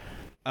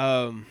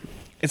 Mm-hmm.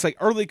 It's like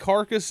early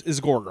Carcass is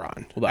gore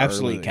grind. Well,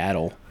 absolutely. Early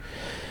Cattle.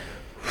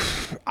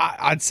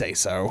 I'd say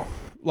so.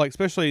 Like,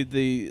 especially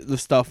the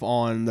stuff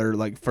on their,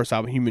 like, first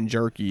album, Human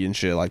Jerky and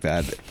shit like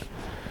that.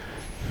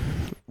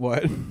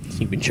 What?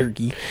 Human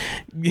Jerky.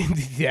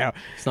 Yeah.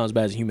 It's not as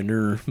bad as Human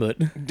Nerve, but...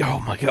 Oh,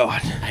 my God.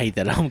 I hate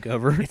that album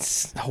cover.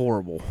 It's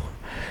horrible.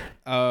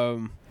 But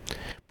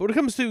when it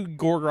comes to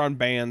gore grind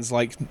bands,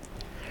 like...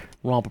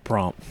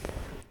 Rompa-Promp.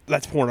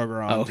 That's porno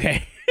grind.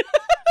 Okay.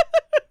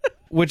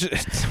 Which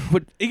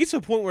it gets to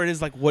a point where it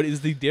is like, what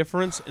is the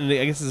difference? And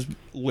I guess it's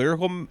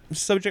lyrical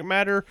subject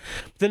matter.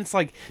 But then it's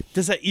like,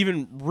 does that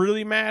even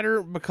really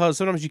matter? Because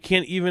sometimes you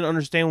can't even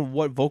understand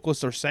what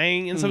vocalists are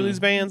saying in some of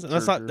these bands, and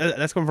that's not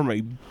that's coming from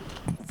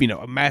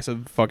a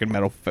massive fucking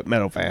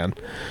metal fan.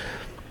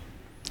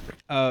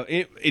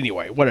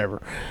 Anyway,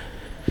 whatever.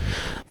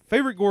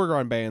 Favorite gore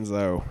grind bands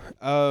though.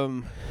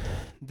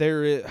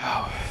 There is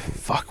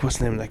what's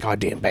the name of that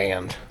goddamn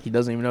band? He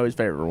doesn't even know his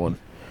favorite one.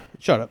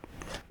 Shut up.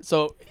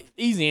 So,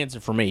 easy answer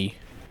for me.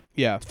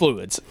 Yeah.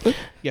 Fluids.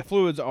 Yeah,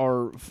 Fluids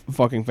are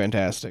fucking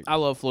fantastic. I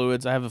love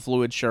Fluids. I have a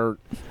Fluid shirt.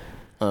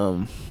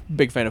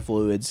 Big fan of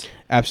Fluids.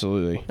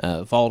 Absolutely.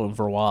 Followed them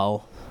for a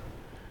while.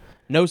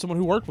 Know someone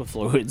who worked with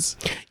Fluids.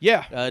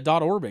 Yeah.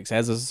 Dot Orbix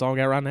has a song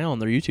out right now on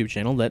their YouTube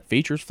channel that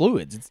features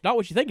Fluids. It's not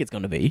what you think it's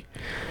going to be.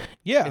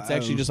 Yeah. It's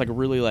actually just like a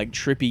really like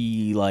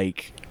trippy,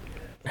 like,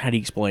 how do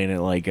you explain it?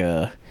 Like,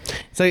 I'd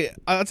say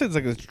it's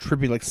like a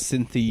trippy, like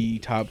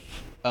synthy type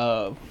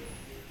of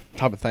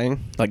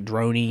thing. Like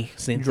droney,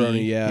 synthy.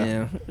 Droney,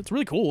 yeah. It's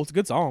really cool. It's a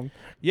good song.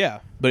 Yeah.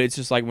 But it's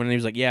just like when he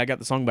was like, yeah, I got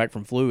the song back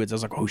from Fluids. I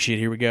was like, oh shit,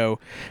 here we go.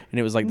 And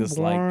it was like this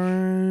like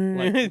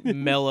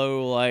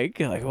mellow,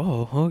 like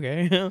oh,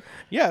 okay.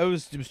 Yeah, it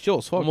was chill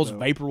as fuck. Almost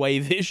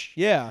vaporwave-ish.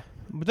 Yeah.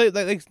 But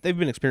they've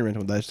been experimenting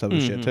with that type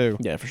of shit too.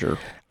 Yeah, for sure.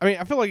 I mean,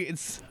 I feel like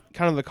it's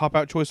kind of the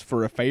cop-out choice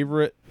for a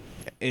favorite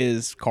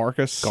is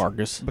Carcass.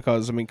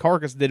 Because, I mean,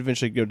 Carcass did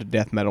eventually go to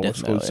death metal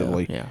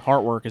exclusively. Yeah.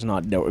 Heartwork is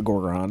not gore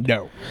grind.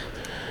 No.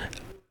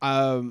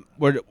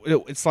 Where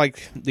it's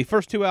like the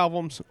first two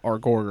albums are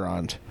gore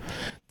grind,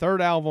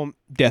 third album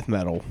death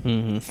metal,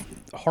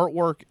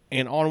 Heartwork,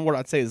 and onward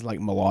I'd say is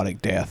like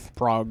melodic death,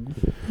 prog,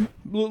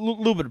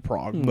 little bit of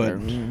prog, but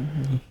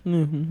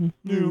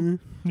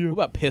What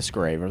about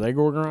Pissgrave? Are they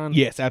gore grind?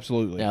 Yes,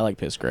 absolutely. Yeah, I like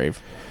Pissgrave.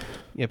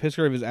 Yeah,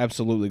 Pissgrave is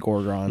absolutely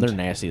gore grind. They're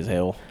nasty as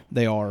hell.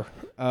 They are.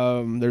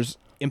 There's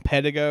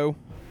Impetigo.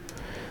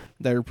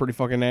 They're pretty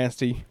fucking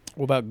nasty.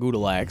 What about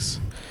Gudalax?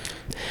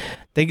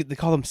 They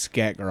call them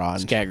scat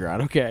grind. Scat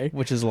grind, okay.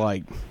 Which is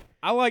like...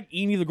 I like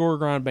any of the gore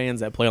grind bands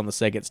that play on the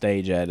second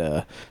stage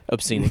at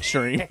Obscene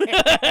Extreme.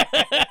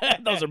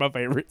 Those are my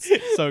favorites.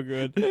 So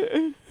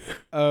good.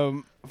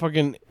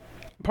 Fucking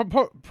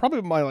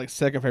Probably my like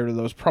second favorite of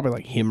those. Probably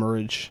like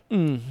Hemorrhage.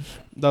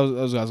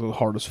 Those guys go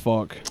hard as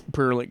fuck.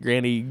 Purulent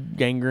Granny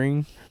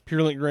Gangrene.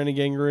 Purulent Granny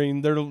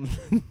Gangrene.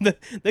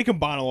 They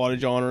combine a lot of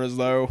genres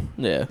though.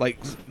 Yeah. Like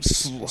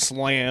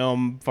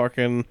slam,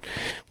 fucking.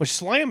 Which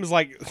slam is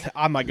like,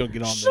 I'm not gonna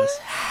get on this.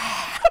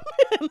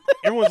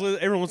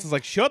 Everyone's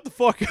like, shut the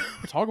fuck up.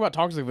 Talk about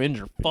Toxic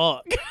Avenger.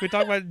 Fuck. We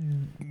talk about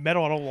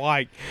metal I don't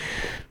like.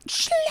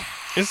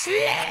 It's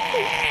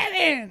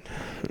slamming.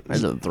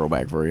 That's a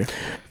throwback for you.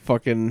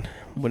 Fucking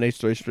when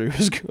H3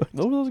 was good.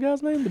 What were those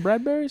guys' names? The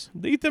Bradberries?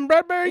 Ethan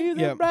Bradbury?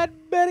 Yeah.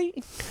 Bradbury.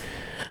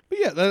 But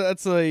yeah,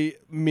 that's a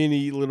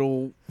mini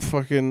little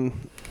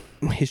fucking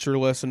history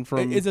lesson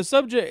from. It's a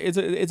subject.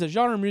 It's a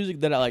genre of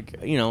music that I like.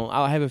 You know,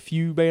 I have a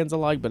few bands I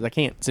like, but I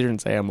can't sit here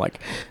and say I'm like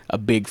a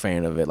big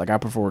fan of it. Like I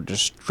prefer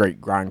just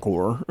straight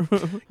grindcore.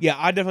 Yeah,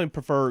 I definitely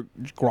prefer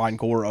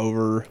grindcore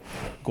over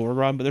gore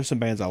grind, but there's some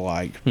bands I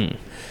like.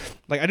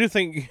 Like I do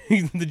think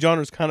the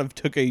genres kind of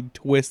took a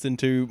twist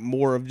into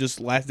more of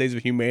just Last Days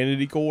of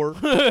Humanity core,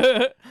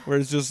 where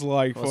it's just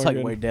like Well, it's like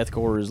the way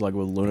deathcore is like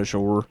with Luna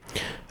Shore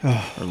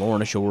or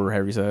Lorna Shore,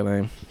 however you say that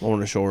name.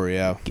 Lorna Shore.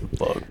 Yeah,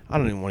 Fuck. I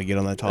don't even want to get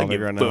on that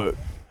topic right fuck.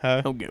 now. Huh?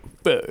 I don't give a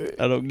fuck.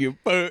 I don't give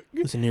a fuck.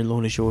 Listen here,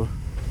 Lorna Shore.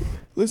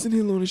 Listen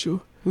here, Lorna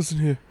Shore. Listen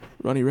here.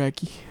 Ronnie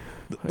Racky.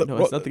 No,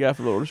 it's not the guy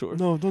from Lorna Shore.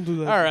 No, don't do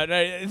that. All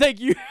right, thank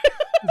you.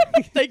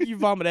 Thank you,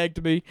 Vomit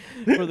Ectomy,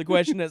 for the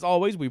question. As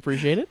always, we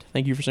appreciate it.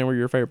 Thank you for saying we're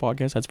your favorite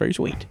podcast. That's very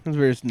sweet. That's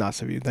very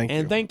nice of you. Thank you.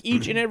 And thank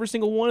each and every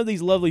single one of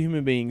these lovely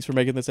human beings for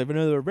making this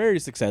another very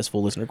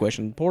successful listener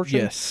question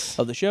portion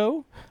of the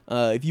show.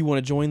 If you want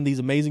to join these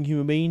amazing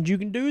human beings, you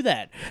can do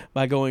that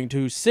by going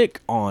to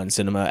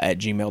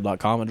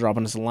sickoncinema@gmail.com and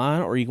dropping us a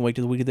line, or you can wait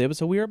till the week of the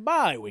episode. We are a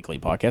bi-weekly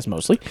podcast,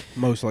 mostly.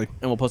 Mostly.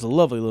 And we'll post a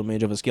lovely little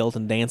image of a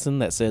skeleton dancing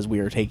that says we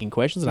are taking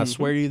questions. And I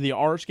swear to you, there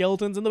are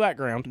skeletons in the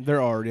background.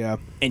 There are, yeah.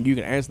 And you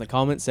can ask in the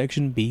comment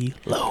section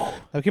below.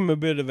 That became a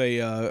bit of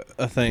a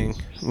thing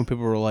when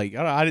people were like,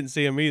 I didn't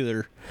see him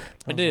either.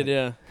 I did,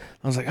 yeah.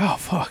 I was like, oh,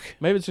 fuck.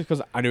 Maybe it's just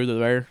because I knew they were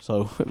there,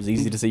 so it was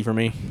easy to see for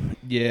me.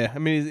 Yeah, I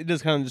mean, it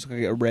does kind of just look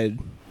like a red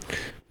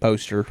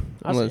poster.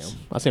 I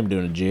see him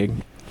doing a jig.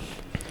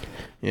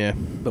 Yeah.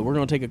 But we're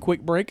going to take a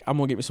quick break. I'm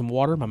going to get me some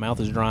water. My mouth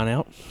is drying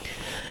out.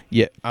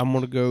 Yeah, I'm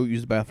going to go use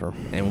the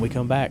bathroom. And when we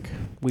come back,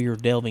 we are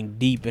delving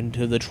deep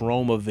into the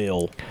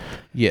Tromaville.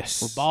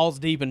 Yes. We're balls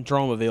deep in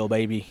Tromaville,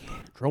 baby.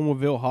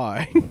 Tromaville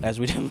High.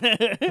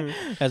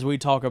 As we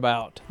talk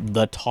about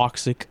the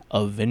Toxic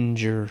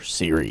Avenger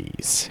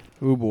Series.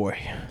 Oh, boy.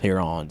 Here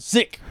on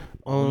Sick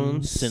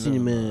On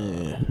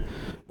Cinema.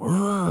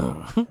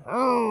 I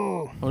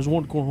just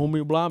wanted to call home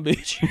me a blind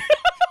bitch.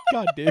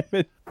 God damn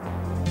it.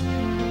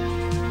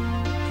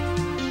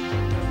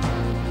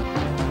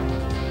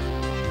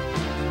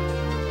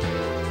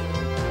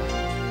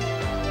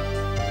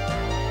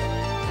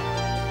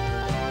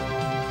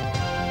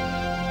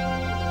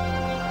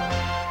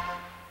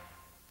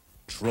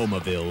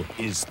 Tromaville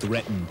is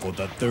threatened for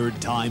the third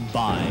time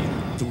by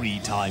 3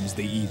 times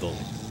the evil.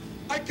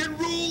 I can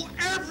rule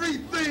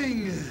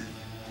everything!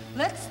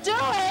 Let's do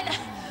it!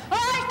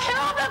 I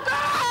killed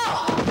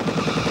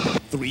the girl!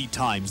 3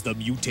 times the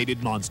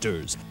mutated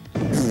monsters.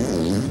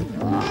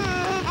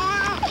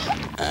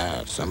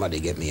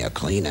 Somebody get me a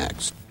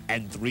Kleenex.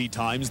 And 3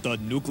 times the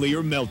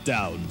nuclear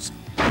meltdowns.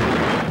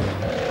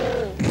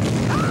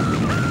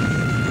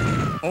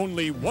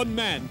 Only one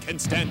man can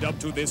stand up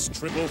to this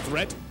triple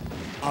threat.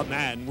 A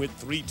man with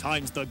 3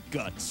 times the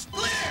guts.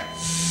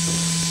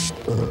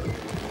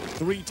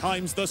 3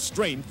 times the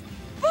strength.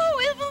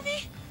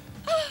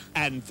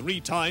 And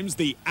 3 times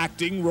the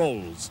acting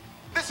roles.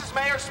 This is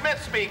Mayor Smith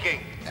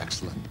speaking.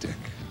 Excellent, Dick.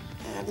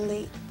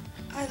 Adley,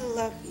 I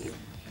love you.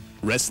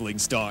 Wrestling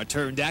star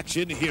turned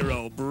action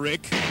hero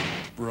Brick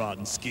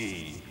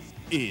Bronski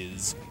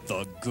is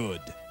the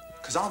good.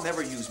 Because I'll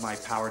never use my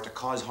power to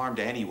cause harm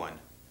to anyone.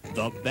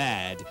 The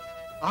bad.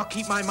 I'll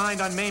keep my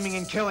mind on maiming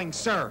and killing,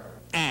 sir.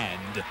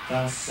 And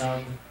the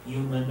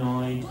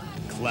sub-humanoid.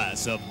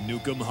 Class of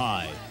Nukem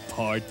High,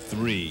 Part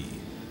 3.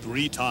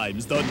 3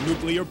 times the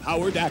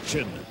nuclear-powered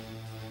action.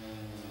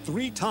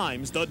 3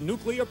 times the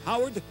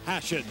nuclear-powered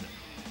passion.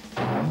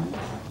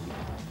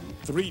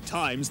 3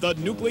 times the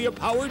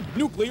nuclear-powered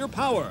nuclear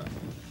power.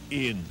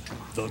 In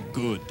the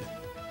good.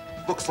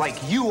 Looks like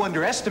you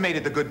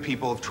underestimated the good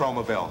people of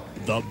Tromaville.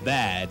 The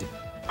bad.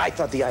 I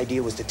thought the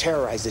idea was to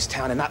terrorize this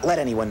town and not let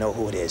anyone know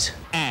who it is.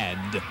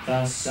 And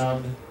the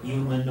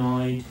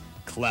sub-humanoid.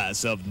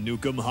 Class of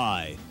Nukem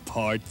High,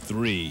 Part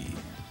 3.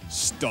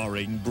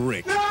 Starring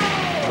Brick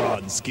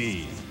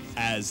Bronski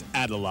as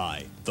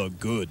Adlai the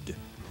Good.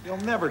 You'll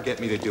never get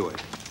me to do it.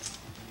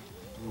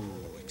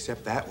 Ooh,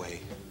 except that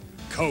way.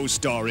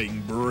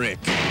 Co-starring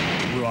Brick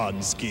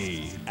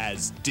Bronski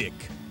as Dick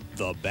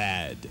the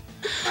Bad.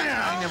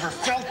 I never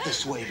felt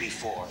this way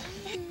before.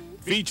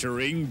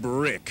 Featuring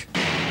Brick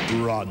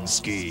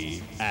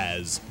Bronski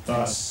as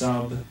the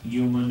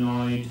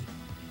sub-humanoid.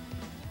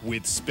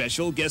 With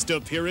special guest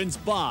appearance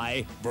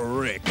by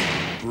Brick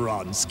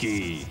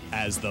Bronski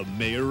as the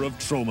mayor of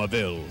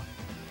Tromaville.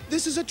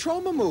 This is a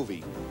trauma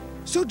movie.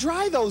 So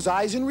dry those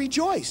eyes and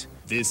rejoice.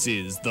 This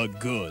is the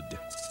good,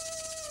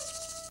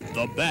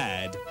 the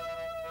bad,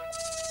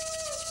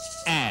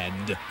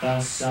 and The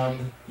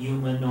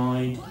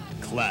Subhumanoid.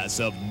 Class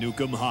of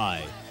Nukem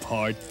High,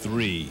 Part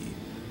 3.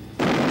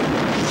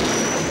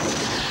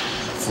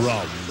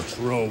 From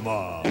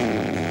Troma.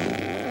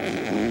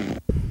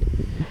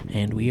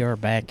 And we are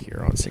back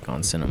here on Sick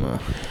on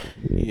Cinema.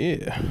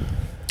 Yeah.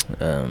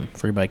 For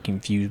everybody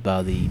confused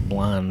by the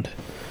blind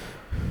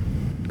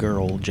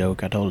girl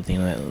joke I told at the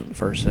end of that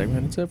first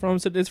segment,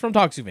 it's from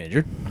Toxic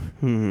Avenger.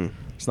 Hmm.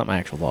 It's not my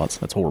actual thoughts.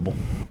 That's horrible.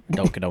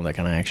 Don't condone that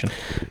kind of action.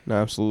 No,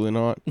 absolutely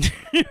not.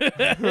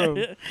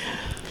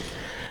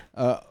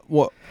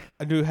 Well,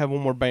 I do have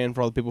one more band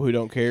for all the people who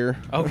don't care.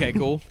 Okay,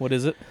 cool. What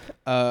is it?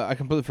 I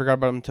completely forgot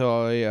about them until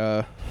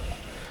I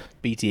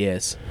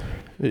BTS.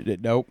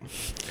 Nope.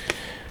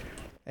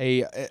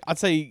 I'd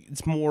say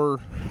it's more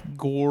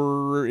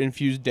gore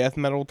infused death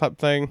metal type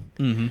thing.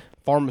 Mm-hmm.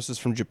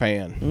 Pharmacists from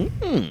Japan.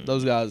 Mm-hmm.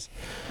 Those guys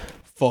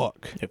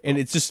fuck. And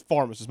it's just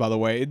pharmacists, by the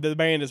way. The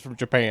band is from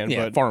Japan.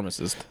 Yeah, but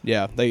pharmacist.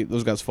 yeah,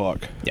 those guys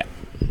fuck. Yeah.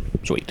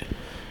 Sweet.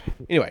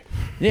 Anyway.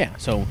 Yeah,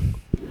 so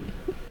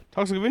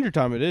Toxic Avenger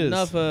time it is.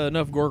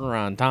 Enough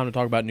gorgon. Time to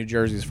talk about New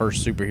Jersey's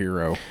first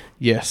superhero.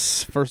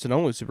 Yes, first and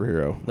only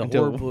superhero.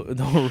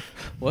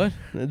 What?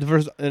 The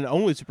first and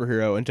only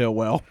superhero until,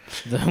 well,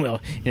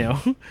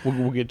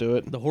 we'll get to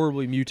it. The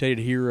horribly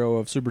mutated hero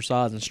of super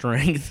size and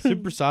strength.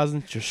 Super size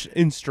and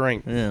in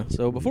strength. Yeah.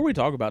 So before we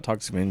talk about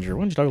Toxic Avenger,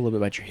 why don't you talk a little bit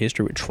about your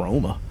history with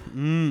Troma?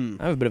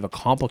 I have a bit of a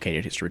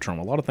complicated history with Troma.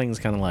 A lot of things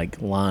kind of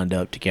like lined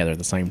up together at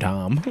the same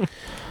time.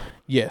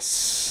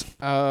 Yes.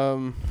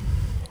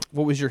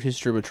 What was your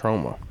history with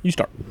Troma? You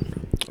start.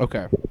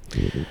 Okay.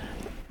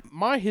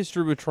 My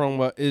history with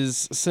Troma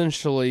is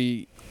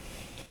essentially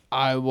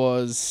I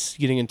was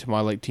getting into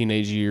my late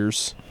teenage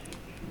years,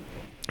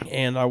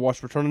 and I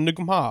watched Return to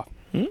Nukem High.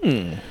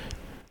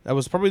 That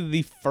was probably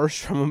the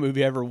first Troma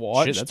movie I ever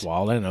watched. Shit, that's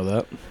wild. I didn't know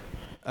that.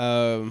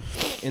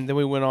 And then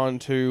we went on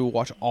to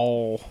watch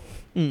all...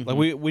 Like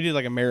we did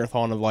like a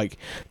marathon of like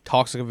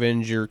Toxic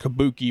Avenger,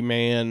 Kabuki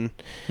Man,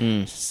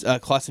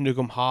 Class of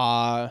Nukem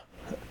High,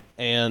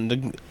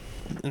 and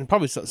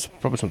probably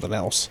something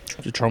else.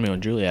 Romeo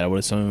and Juliet, I would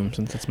assume,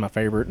 since that's my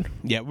favorite.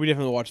 Yeah, we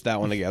definitely watched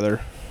that one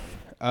together.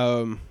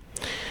 And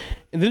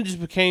then it just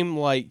became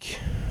like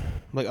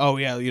oh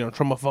yeah,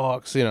 Troma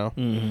Fox,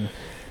 Mm-hmm.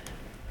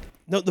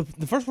 No,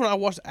 the first one I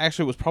watched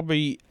actually was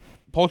probably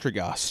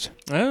Poltergeist.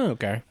 Oh,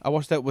 okay. I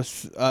watched that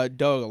with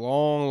Doug a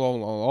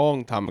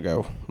long time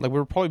ago. Like we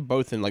were probably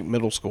both in like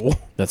middle school.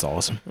 That's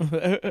awesome.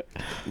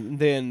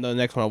 Then the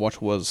next one I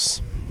watched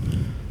was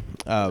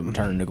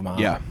Return to Nukem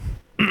High. Yeah.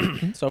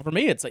 So for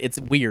me, it's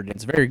weird.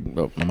 It's very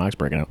my mic's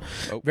breaking out.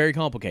 Very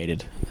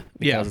complicated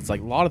because it's like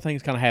a lot of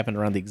things kind of happened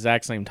around the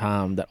exact same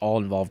time that all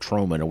involve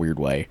Troma in a weird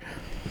way.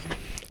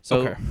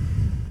 So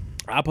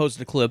I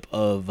posted a clip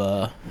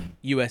of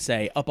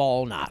USA Up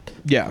All Night.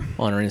 Yeah.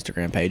 On our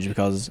Instagram page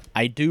because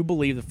I do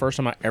believe the first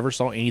time I ever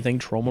saw anything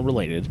Troma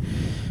related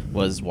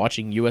was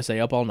watching USA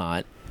Up All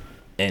Night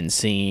and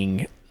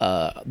seeing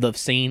the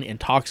scene in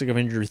Toxic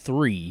Avenger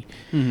 3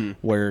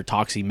 where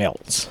Toxie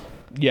melts.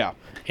 Yeah.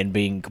 And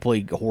being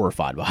completely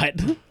horrified by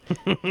it.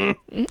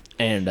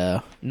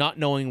 And not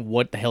knowing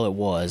what the hell it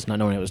was, not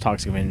knowing it was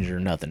Toxic Avenger or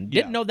nothing.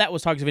 Didn't know that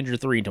was Toxic Avenger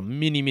 3 until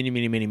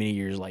many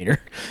years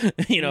later.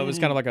 It was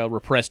kind of like a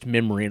repressed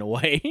memory in a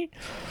way.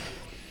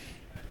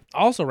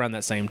 Also around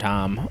that same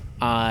time,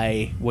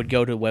 I would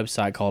go to a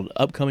website called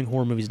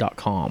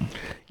upcominghorrormovies.com.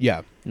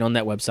 Yeah. And on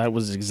that website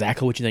was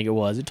exactly what you think it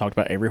was. It talked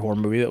about every horror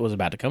movie that was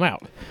about to come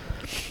out.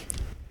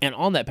 And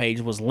on that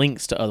page was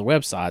links to other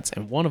websites,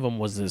 and one of them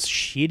was this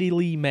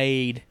shittily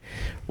made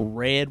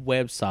red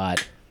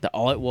website that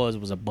all it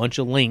was a bunch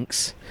of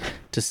links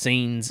to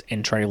scenes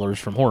and trailers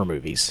from horror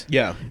movies.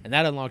 Yeah. And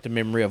that unlocked a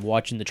memory of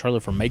watching the trailer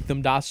for Make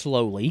Them Die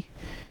Slowly,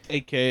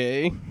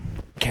 a.k.a.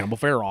 Cannibal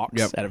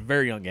Ferox, at a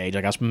very young age.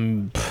 Like I was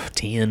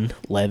 10,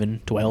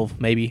 11,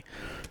 12, maybe.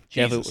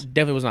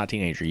 Definitely was not a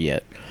teenager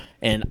yet.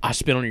 And I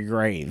Spit on Your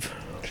Grave.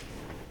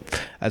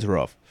 That's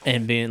rough.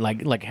 And then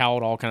like how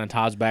it all kind of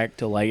ties back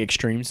to like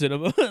extreme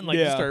cinema and like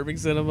disturbing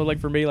cinema, like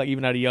for me, like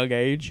even at a young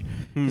age,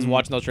 because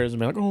watching those trailers and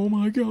be like, oh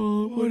my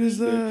god, what is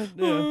that?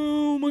 Yeah.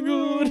 Oh my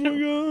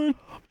god.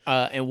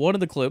 And one of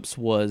the clips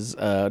was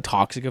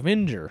Toxic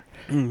Avenger,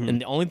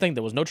 and the only thing,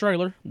 there was no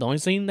trailer. The only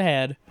scene they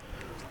had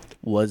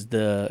was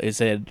it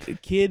said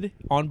kid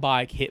on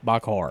bike hit by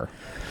car.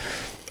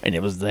 And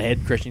it was the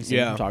head Christian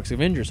scene from Toxic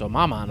Avenger. So in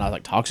my mind, I was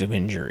like, Toxic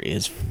Avenger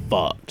is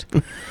fucked.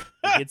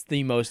 It's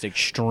the most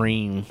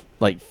extreme,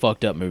 like,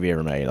 fucked up movie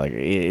ever made. Like,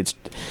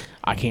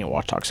 I can't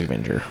watch Toxic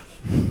Avenger.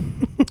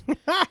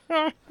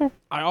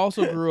 I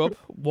also grew up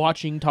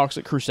watching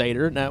Toxic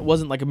Crusader. Now, it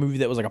wasn't like a movie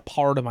that was like a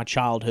part of my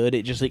childhood.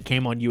 It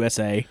came on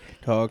USA.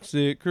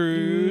 Toxic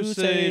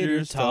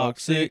Crusaders,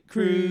 Toxic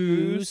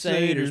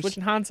Crusaders. Which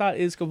in hindsight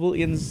is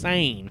completely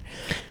insane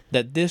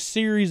that this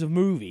series of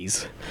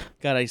movies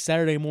got a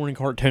Saturday morning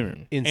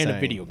cartoon and a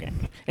video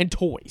game and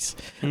toys.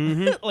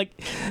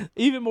 Like,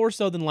 even more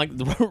so than like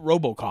the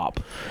RoboCop.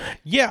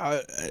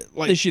 Yeah.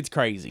 This shit's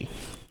crazy.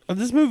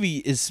 This movie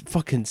is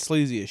fucking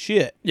sleazy as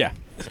shit. Yeah,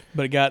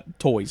 but it got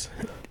toys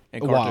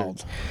and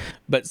cartoons.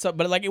 Wild.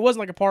 But like it wasn't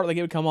like a part like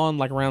it would come on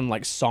like around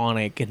like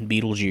Sonic and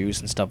Beetlejuice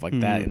and stuff like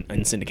that in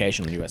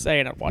syndication in the USA,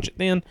 and I'd watch it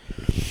then.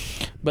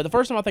 But the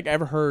first time I think I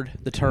ever heard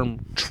the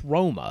term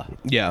trauma,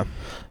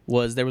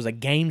 was there was a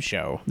game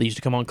show that used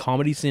to come on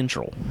Comedy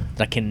Central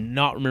that I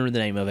cannot remember the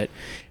name of it,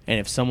 and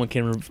if someone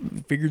can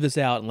figure this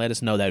out and let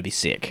us know, that would be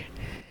sick.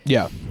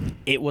 Yeah.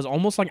 It was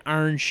almost like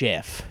Iron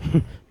Chef,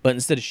 but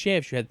instead of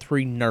chefs, you had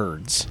 3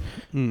 nerds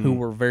who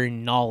were very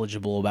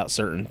knowledgeable about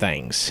certain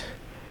things,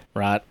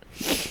 right?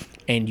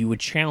 And you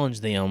would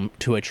challenge them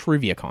to a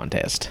trivia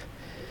contest.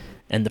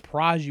 And the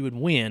prize you would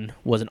win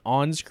was an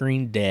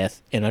on-screen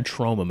death in a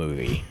trauma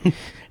movie.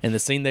 And the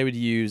scene they would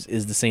use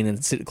is the scene in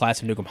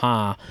Class of Nukem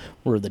High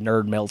where the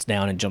nerd melts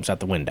down and jumps out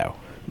the window.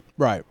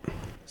 Right.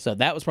 So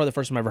that was probably the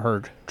first time I ever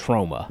heard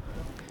trauma.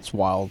 It's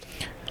wild.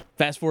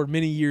 Fast forward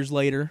many years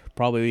later,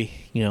 probably,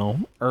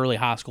 early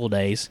high school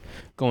days,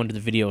 going to the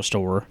video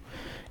store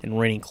and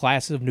renting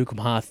Class of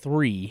Nukem High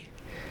 3,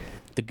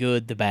 The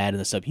Good, the Bad, and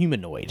the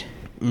Subhumanoid.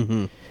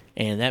 Mm-hmm.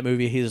 And that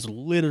movie is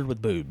littered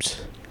with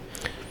boobs.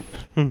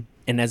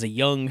 And as a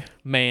young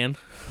man,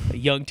 a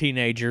young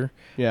teenager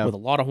with a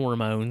lot of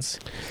hormones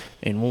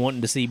and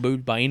wanting to see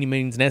boobs by any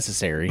means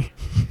necessary,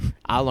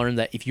 I learned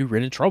that if you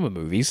rented trauma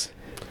movies,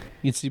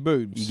 you'd see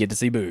boobs. You get to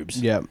see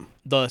boobs. Yep.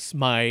 Thus,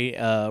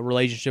 my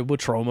relationship with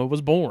trauma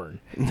was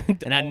born.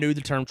 And I knew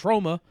the term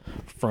trauma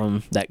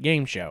from that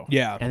game show.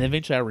 Yeah. And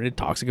eventually I rented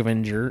Toxic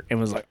Avenger and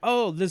was like,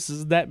 oh, this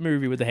is that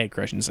movie with the head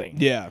crushing scene.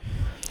 Yeah.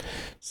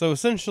 So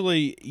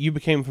essentially, you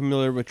became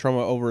familiar with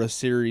trauma over a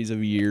series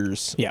of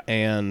years. Yeah.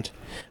 And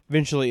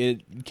eventually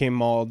it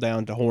came all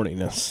down to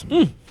horniness.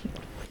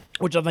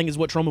 Which I think is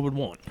what trauma would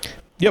want.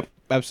 Yep,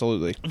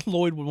 absolutely.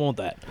 Lloyd would want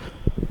that.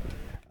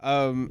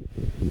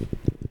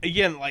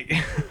 Again, like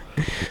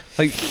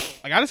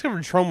I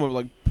discovered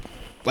trauma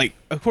like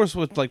of course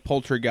with like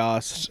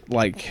Poltergeist,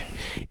 like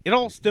it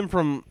all stemmed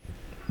from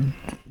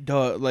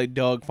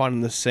Doug finding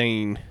the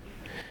scene.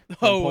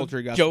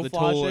 Poltergeist, Joe the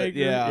toilet,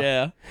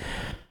 yeah.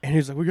 And he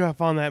was like, we gotta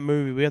find that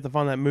movie. We have to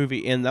find that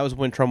movie. And that was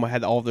when Trauma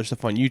had all of their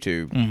stuff on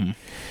YouTube. Mm-hmm.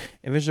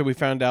 Eventually, we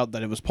found out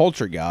that it was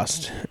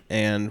Poltergeist,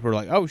 and we're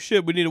like, oh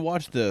shit, we need to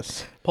watch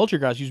this.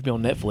 Poltergeist used to be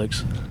on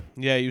Netflix.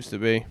 Yeah, it used to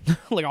be.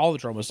 Like all the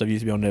trauma stuff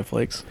used to be on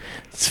Netflix.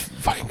 It's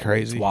fucking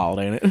crazy. It's wild,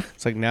 ain't it?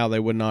 It's like now they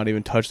would not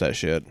even touch that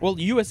shit. Well,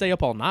 USA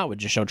Up All Night would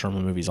just show trauma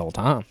movies all the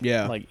time.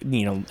 Yeah. Like,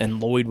 and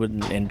Lloyd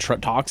and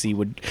Toxie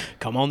would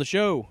come on the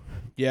show.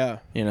 Yeah.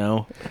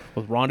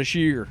 With Rhonda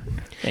Shear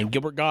and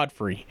Gilbert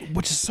Godfrey.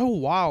 Which is so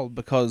wild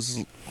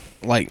because,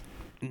 like,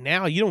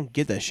 now you don't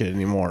get that shit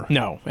anymore.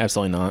 No,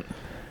 absolutely not.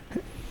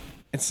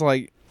 It's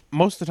like,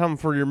 most of the time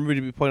for your movie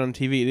to be played on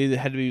TV, it either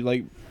had to be,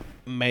 like,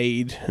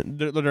 made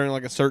during,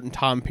 like, a certain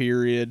time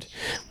period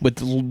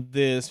with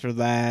this or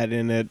that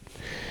in it.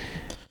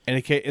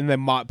 And they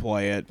might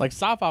play it. Like,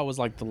 sci-fi was,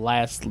 like, the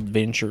last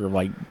venture of,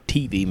 like,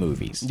 TV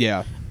movies.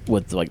 Yeah.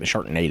 With, like, the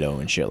Sharknado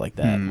and shit like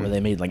that, where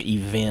they made, like,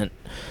 event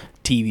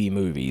TV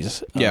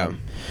movies. Yeah.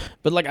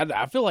 But, like,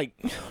 I feel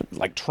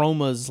like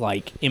Trauma's,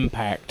 like,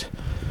 impact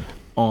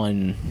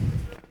on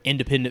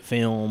independent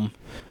film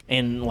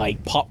and,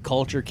 like, pop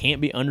culture can't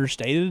be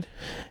understated.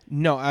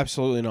 No,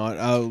 absolutely not.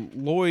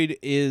 Lloyd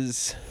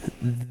is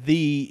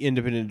the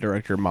independent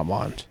director in my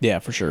mind. Yeah,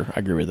 for sure. I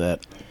agree with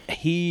that.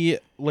 He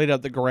laid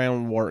out the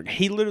groundwork.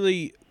 He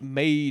literally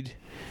made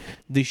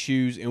the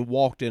shoes and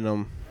walked in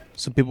them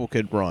so people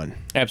could run.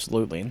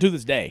 Absolutely. And to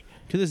this day,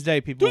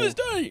 people... To this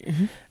day!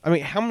 I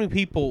mean, how many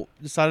people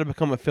decided to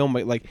become a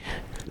filmmaker? Like,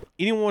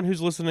 anyone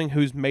who's listening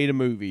who's made a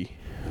movie,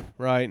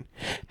 right?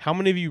 How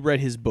many of you read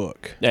his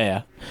book?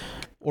 Yeah.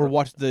 Or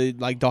watched the,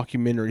 like,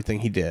 documentary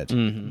thing he did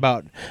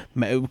about...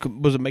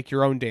 Was it Make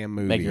Your Own Damn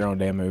Movie? Make Your Own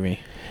Damn Movie.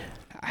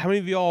 How many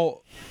of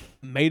y'all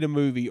made a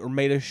movie or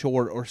made a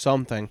short or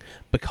something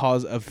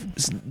because of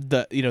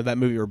that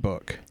movie or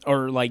book?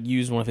 Or, like,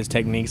 used one of his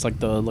techniques, like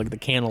the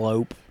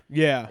cantaloupe.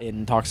 Yeah.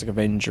 In Toxic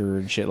Avenger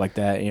and shit like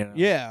that,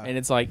 Yeah. And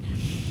it's like,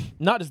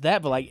 not just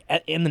that, but like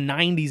in the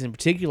 90s in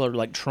particular,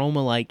 like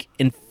Trauma like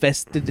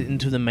infested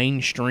into the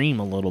mainstream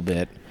a little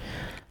bit.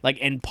 Like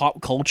in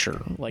pop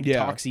culture. Like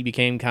Toxie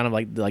became kind of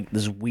like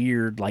this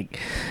weird like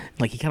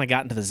he kind of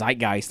got into the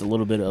zeitgeist a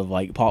little bit of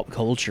like pop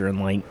culture and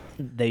like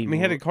he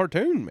had a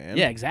cartoon, man.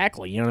 Yeah,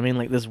 exactly. You know what I mean?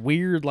 Like this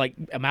weird like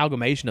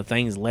amalgamation of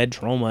things led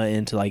Trauma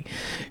into like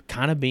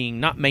kind of being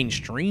not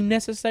mainstream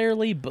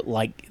necessarily, but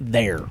like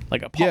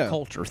like a pop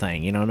culture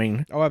thing. You know what I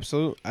mean? Oh,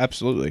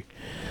 absolutely.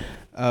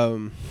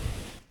 And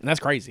that's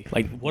crazy.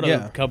 Like what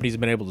other companies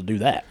have been able to do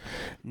that?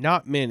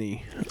 Not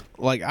many.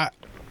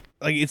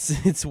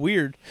 It's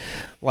weird,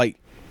 like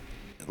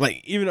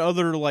even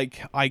other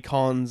like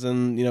icons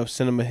and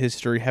cinema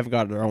history have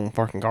got their own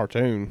fucking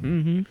cartoon.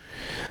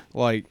 Mm-hmm.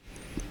 Like,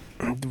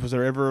 was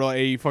there ever like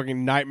a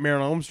fucking Nightmare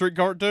on Elm Street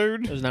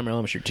cartoon? There's Nightmare on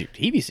Elm Street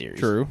TV series.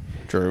 True.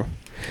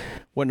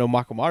 Wasn't no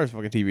Michael Myers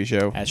fucking TV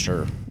show. That's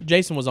true.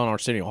 Jason was on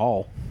Arsenio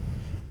Hall.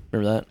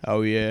 Remember that?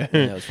 Oh yeah,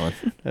 that was fun.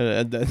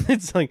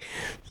 It's like,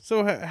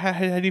 so how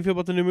do you feel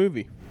about the new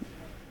movie?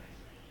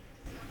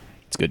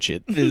 It's good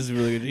shit. It is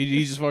really good.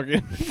 He just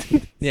fucking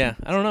Yeah,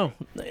 I don't know.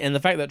 And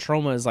the fact that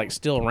Troma is like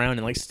still around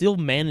and like still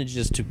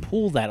manages to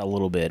pull that a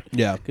little bit.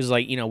 Yeah. Because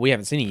like, you know, we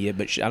haven't seen it yet,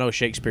 but I know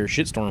Shakespeare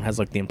Shitstorm has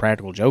like the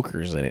Impractical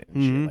Jokers in it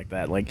and shit like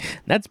that. Like,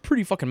 that's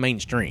pretty fucking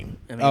mainstream.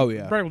 I mean, Oh,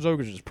 yeah. Impractical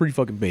Jokers is pretty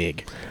fucking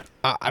big.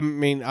 I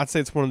mean, I'd say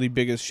it's one of the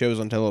biggest shows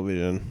on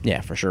television.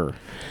 Yeah, for sure.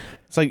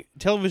 It's like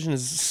television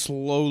is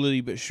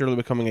slowly but surely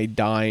becoming a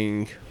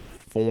dying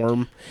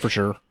form. For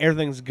sure.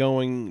 Everything's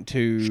going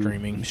to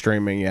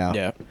Streaming, yeah.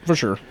 Yeah, for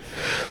sure.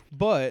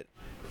 But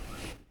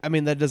I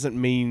mean, that doesn't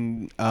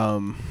mean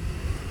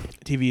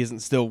TV isn't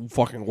still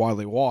fucking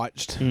widely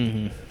watched.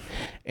 Mm-hmm.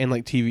 And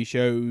like TV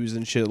shows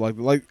and shit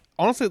like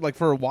honestly, like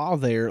for a while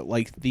there,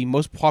 like the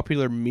most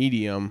popular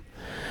medium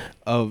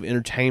of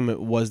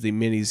entertainment was the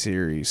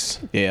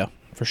miniseries. Yeah,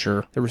 for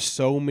sure. There were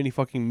so many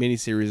fucking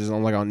miniseries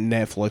on like on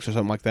Netflix or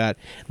something like that,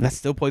 and that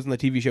still plays in the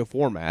TV show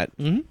format.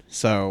 Mm-hmm.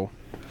 So,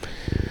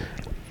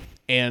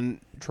 and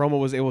Troma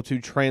was able to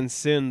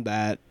transcend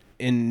that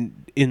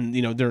in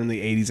you know during the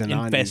 80s and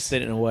 90s. Invest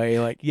it in a way,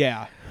 like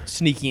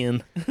sneak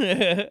in.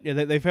 Yeah,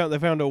 they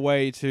found a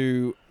way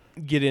to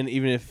get in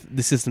even if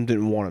the system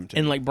didn't want them to,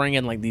 and like bring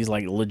in like these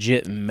like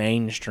legit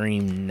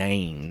mainstream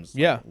names.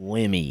 Yeah, like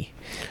Lemmy,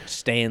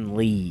 Stan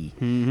Lee,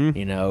 mm-hmm.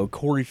 you know,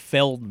 Corey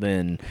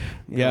Feldman.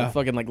 You know,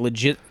 fucking like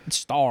legit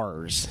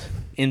stars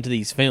into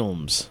these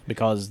films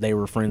because they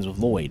were friends with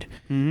Lloyd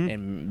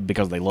and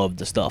because they loved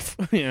the stuff.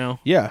 You know.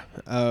 Yeah.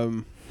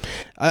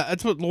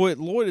 That's what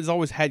Lloyd has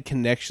always had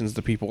connections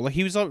to people. Like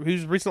he was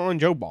recently on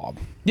Joe Bob.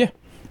 Yeah.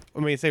 I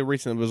mean, say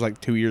recent, it was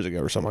like 2 years ago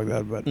or something like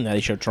that. But now they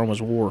showed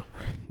Troma's War.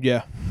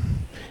 Yeah,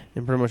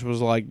 and pretty much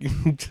was like,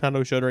 I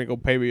know Shudder ain't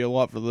gonna pay me a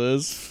lot for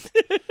this.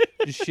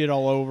 Just shit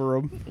all over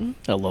him.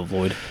 I love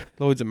Lloyd.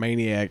 Lloyd's a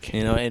maniac.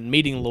 You know, and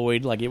meeting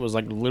Lloyd, like it was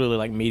like literally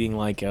like meeting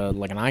like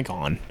an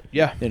icon.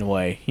 Yeah, in a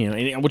way, you know,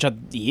 and, which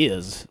he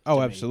is.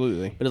 Oh,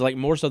 absolutely. But it's like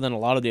more so than a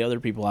lot of the other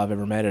people I've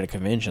ever met at a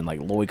convention.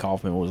 Like Lloyd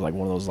Kaufman was like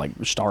one of those like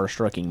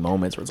star-striking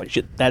moments where it's like,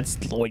 shit,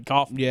 that's Lloyd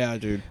Kaufman. Yeah,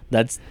 dude.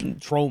 That's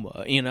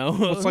Troma. You know,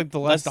 it's like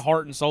that's the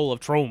heart and soul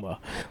of Troma.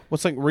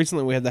 What's like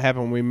recently we had that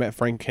happen when we met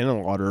Frank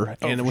Henenlotter,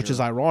 and which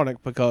is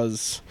ironic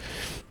because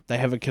they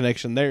have a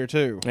connection there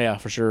too. Yeah,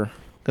 for sure.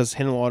 Because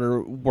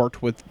Henenlotter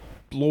worked with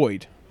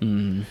Lloyd.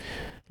 Mm-hmm.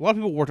 A lot of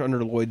people worked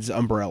under Lloyd's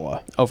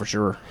umbrella. Oh, for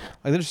sure.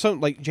 Like there's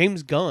some like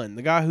James Gunn,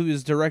 the guy who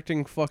is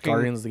directing fucking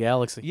Guardians of the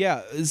Galaxy.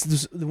 Yeah,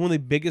 it's one of the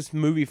biggest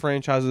movie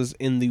franchises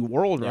in the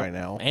world right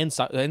now. And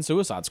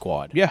Suicide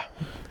Squad. Yeah.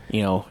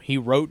 You know, he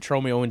wrote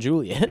Romeo and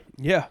Juliet.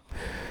 Yeah.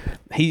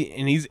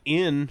 He's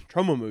in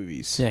Troma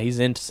movies. Yeah, he's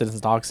into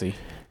Citizen Toxie.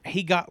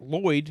 He got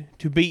Lloyd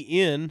to be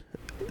in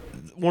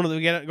one of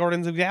the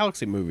Guardians of the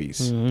Galaxy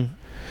movies. Mm-hmm.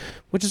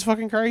 Which is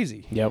fucking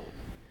crazy. Yep.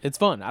 It's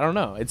fun. I don't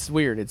know. It's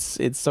weird. It's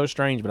so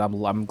strange, but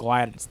I'm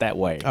glad it's that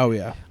way. Oh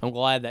yeah. I'm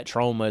glad that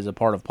Troma is a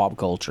part of pop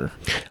culture.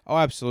 Oh,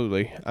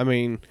 absolutely. I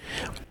mean,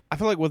 I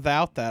feel like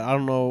without that, I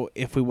don't know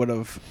if we would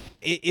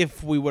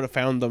have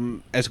found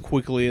them as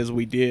quickly as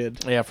we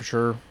did. Yeah, for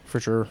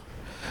sure.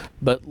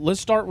 But let's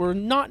start where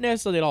not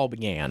necessarily it all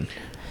began.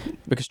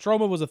 Because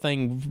Troma was a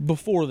thing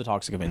before the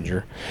Toxic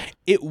Avenger.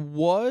 It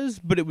was,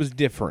 but it was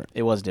different.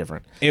 It was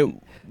different. It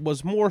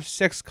was more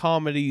sex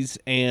comedies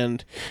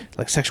and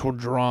like sexual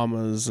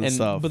dramas and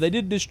stuff. But they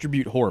did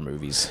distribute horror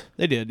movies.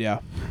 They did, yeah.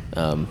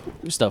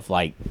 Stuff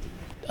like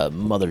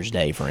Mother's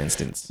Day, for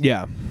instance.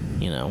 Yeah.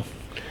 You know.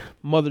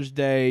 Mother's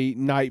Day,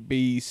 Night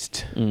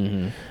Beast.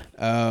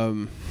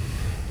 Mm-hmm.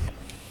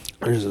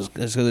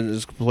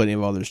 There's plenty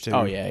of others too.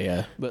 Oh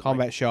yeah. But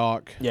Combat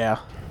Shock. Yeah.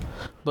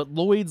 But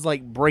Lloyd's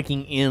like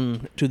breaking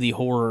into the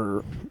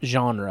horror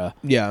genre.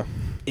 Yeah.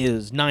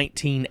 Is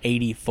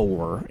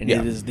 1984, and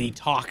it is the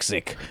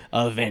Toxic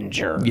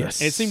Avenger.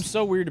 Yes. And it seems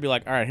so weird to be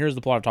like, all right, here's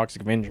the plot of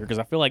Toxic Avenger, because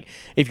I feel like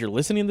if you're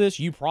listening to this,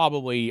 you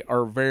probably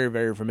are very,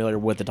 very familiar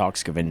with the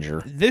Toxic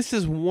Avenger. This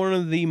is one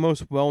of the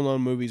most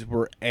well-known movies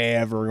we're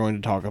ever going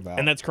to talk about.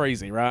 And that's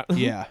crazy, right?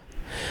 Yeah.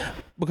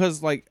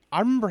 Because, like, I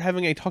remember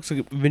having a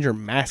Toxic Avenger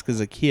mask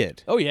as a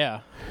kid. Oh,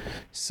 yeah.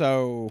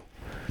 So,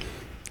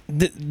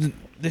 the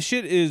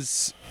shit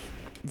is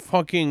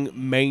fucking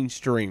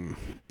mainstream,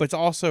 but it's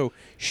also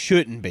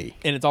shouldn't be.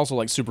 And it's also,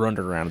 like, super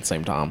underground at the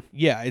same time.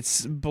 Yeah,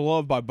 it's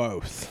beloved by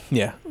both.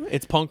 Yeah.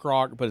 It's punk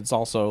rock, but it's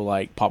also,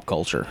 like, pop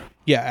culture.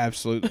 Yeah,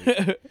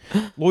 absolutely.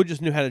 Lloyd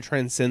just knew how to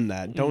transcend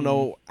that. Don't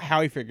know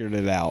how he figured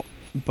it out,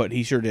 but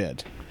he sure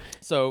did.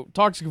 So,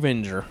 Toxic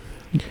Avenger.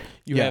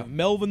 You have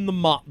Melvin the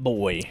Mop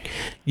Boy.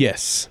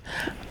 Yes.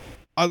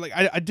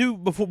 I do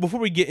before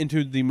we get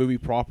into the movie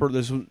proper,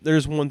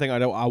 there's one thing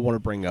I want to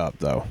bring up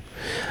though.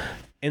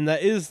 And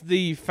that is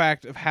the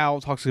fact of how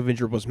Toxic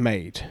Avenger was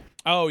made.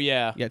 Oh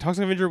yeah. Yeah,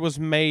 Toxic Avenger was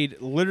made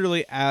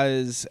literally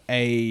as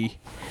a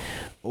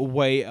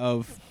way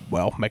of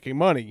making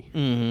money.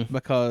 Mm-hmm.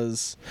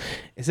 Because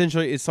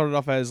essentially it started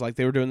off as like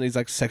they were doing these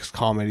like sex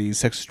comedies,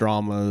 sex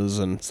dramas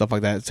and stuff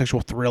like that,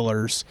 sexual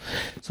thrillers,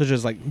 such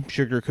as like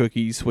Sugar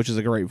Cookies, which is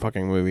a great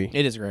fucking movie.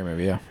 It is a great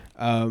movie, yeah.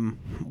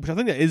 Which I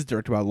think that is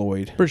directed by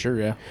Lloyd. For sure,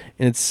 yeah.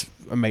 And it's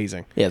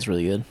amazing. Yeah, it's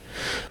really good.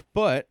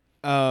 But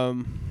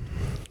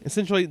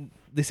essentially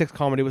the sex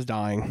comedy was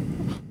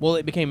dying. Well,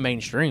 it became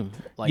mainstream.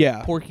 Like,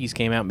 Yeah. Porky's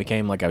came out and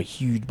became like a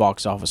huge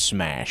box office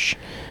smash.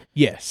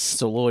 Yes.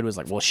 So Lloyd was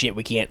like, well, shit,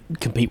 we can't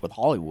compete with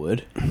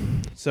Hollywood.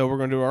 So we're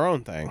gonna do our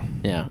own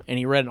thing. Yeah. And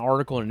he read an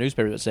article in a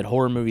newspaper that said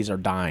horror movies are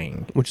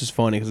dying. Which is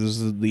funny because this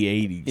is the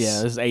 80s.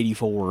 Yeah, this is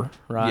 84,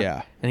 right?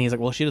 Yeah. And he's like,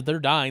 well, shit, if they're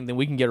dying, then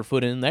we can get our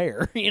foot in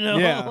there, you know?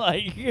 Yeah.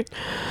 Like,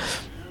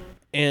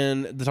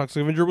 And the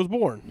Toxic Avenger was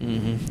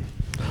born.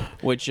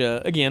 which,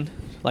 again,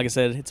 like I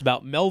said, it's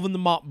about Melvin the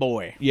Mop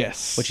Boy.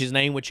 Yes. Which his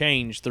name would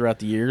change throughout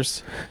the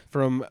years.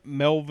 From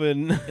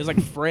Melvin. It was like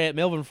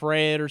Melvin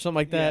Fred or something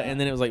like that, Yeah. and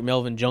then it was like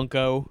Melvin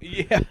Junko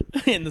Yeah.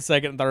 in the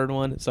second and third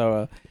one.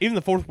 So, Even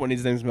the fourth one,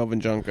 his name's Melvin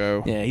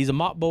Junko. yeah, he's a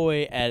mop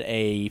boy at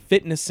a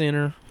fitness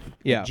center,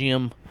 Yeah.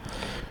 gym,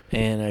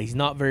 and he's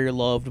not very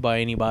loved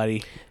by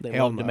anybody. They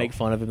Hell love to no. make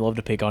fun of him, love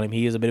to pick on him.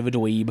 He is a bit of a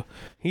dweeb.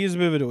 He is a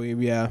bit of a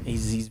dweeb, yeah.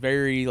 He's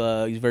very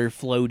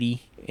floaty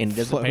and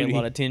doesn't pay a Floaty. lot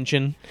of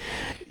attention.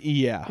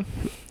 Yeah.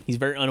 He's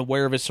very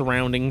unaware of his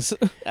surroundings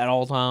at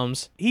all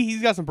times.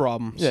 He's got some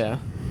problems. Yeah.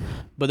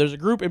 But there's a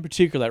group in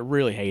particular that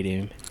really hate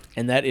him,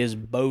 and that is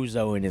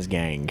Bozo and his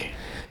gang.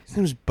 His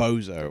name's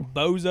Bozo.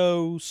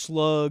 Bozo,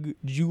 Slug,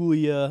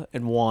 Julia,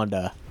 and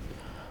Wanda.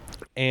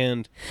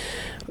 And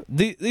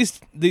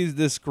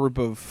this group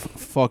of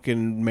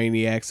fucking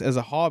maniacs, as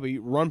a hobby,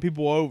 run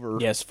people over.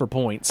 Yes, for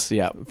points.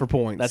 Yeah. For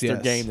points. That's yes.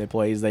 their game they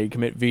play, is they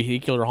commit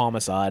vehicular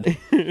homicide.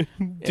 And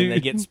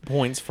they get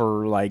points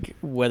for, like,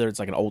 whether it's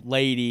like an old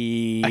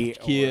lady, A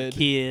kid. or a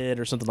kid,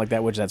 or something like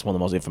that, which that's one of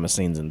the most infamous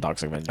scenes in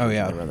Toxic Avenger. Oh,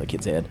 yeah. Around the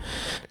kid's head.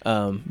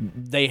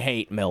 They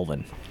hate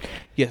Melvin.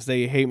 Yes,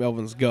 they hate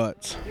Melvin's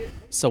guts.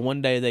 So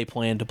one day they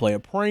plan to play a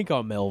prank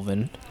on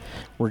Melvin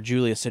where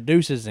Julia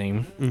seduces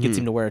him, gets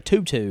him to wear a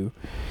tutu,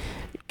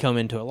 come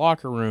into a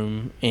locker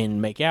room,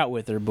 and make out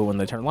with her, but when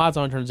they turn lights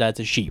on, it turns out it's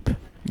a sheep.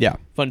 Yeah.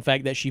 Fun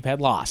fact, that sheep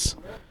had lice.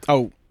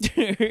 Oh,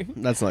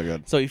 that's not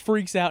good. So he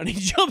freaks out and he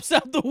jumps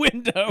out the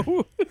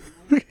window.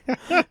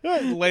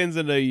 Lands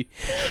in a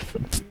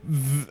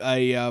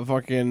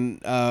fucking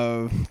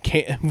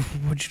can.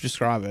 What'd you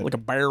describe it? Like a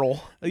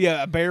barrel.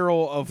 Yeah, a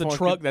barrel of The fucking-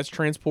 truck that's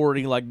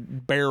transporting like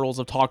barrels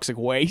of toxic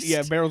waste.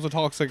 Yeah, barrels of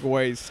toxic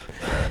waste.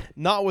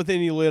 Not with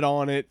any lid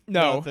on it.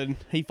 No. Nothing.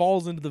 He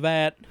falls into the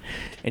vat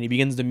and he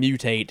begins to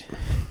mutate.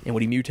 And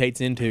what he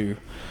mutates into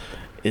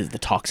is the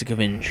Toxic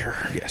Avenger.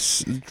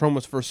 Yes,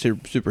 Troma's first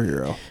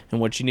superhero. And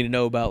what you need to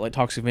know about like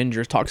Toxic Avenger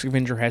is Toxic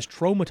Avenger has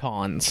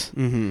Tromatons.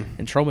 Mm-hmm.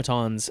 And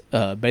Tromatons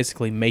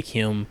basically make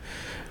him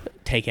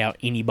take out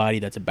anybody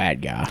that's a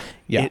bad guy.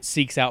 Yeah. It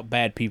seeks out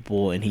bad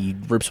people and he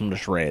rips them to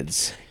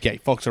shreds. Yeah, he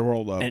fucks the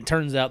world up. And it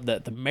turns out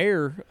that the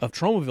mayor of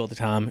Tromaville at the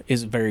time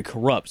is very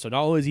corrupt. So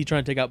not only is he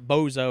trying to take out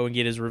Bozo and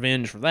get his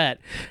revenge for that,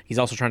 he's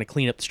also trying to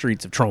clean up the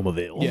streets of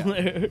Tromaville.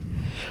 Yeah.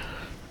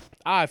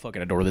 I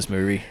fucking adore this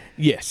movie.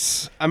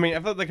 Yes. I mean, I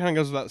thought that kind of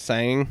goes without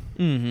saying.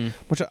 Mm-hmm.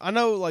 Which I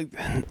know, like,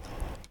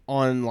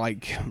 on,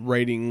 like,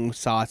 rating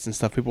sites and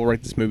stuff, people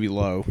rate this movie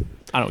low.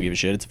 I don't give a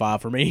shit. It's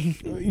 5 for me.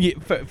 Yeah,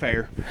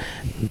 fair.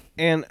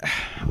 And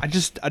I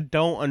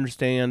don't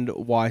understand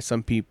why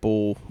some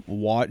people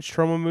watch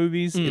trauma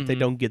movies if they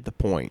don't get the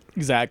point.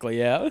 Exactly,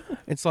 yeah.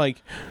 It's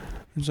like,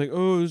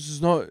 oh, this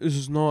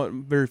is not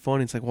very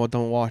funny. It's like, well,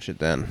 don't watch it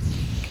then.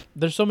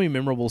 There's so many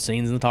memorable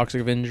scenes in the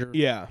Toxic Avenger.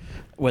 Yeah.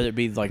 Whether it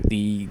be like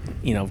the,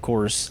 of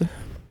course,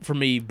 for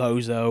me,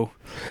 Bozo.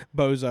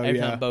 Every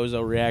Yeah. time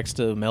Bozo reacts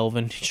to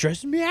Melvin, he's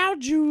stressing me out,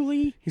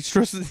 Julie. He's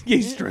stressing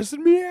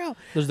me out.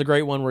 There's the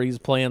great one where he's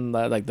playing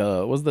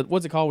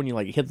what's it called when you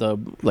like hit the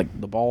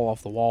ball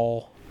off the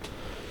wall?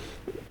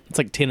 It's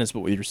like tennis, but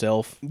with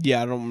yourself.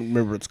 Yeah, I don't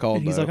remember what it's called.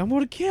 And he's though. like, I'm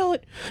gonna kill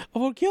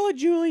it,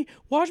 Julie.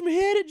 Watch me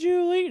hit it,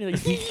 Julie. And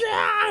he's like,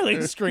 yeah,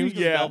 like screams.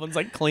 Yeah. Melvin's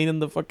like cleaning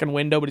the fucking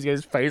window, but he's got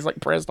his face like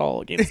pressed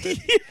all against it.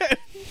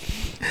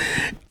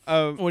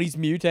 When he's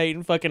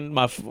mutating, fucking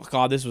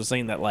God, this was a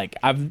scene that like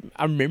I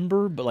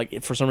remember, but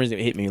like for some reason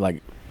it hit me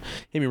right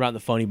in the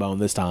funny bone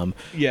this time.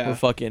 Yeah. Where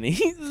fucking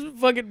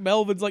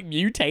Melvin's like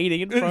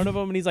mutating in front of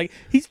him, and he's like,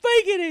 he's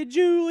faking it,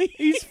 Julie.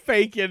 He's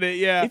faking it,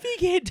 yeah. If he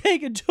can't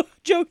take a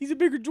joke, he's a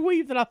bigger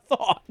dweeb than I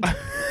thought.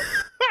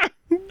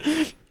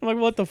 I'm like,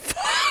 what the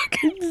fuck?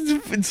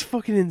 It's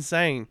fucking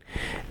insane.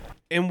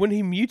 And when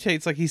he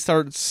mutates, like, he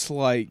starts,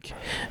 like,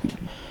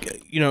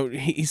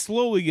 he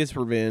slowly gets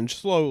revenge.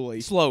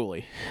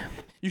 Slowly.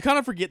 You kind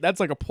of forget that's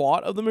like a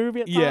plot of the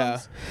movie at times. Yeah.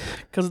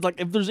 Because it's like,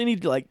 if there's any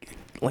like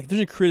there's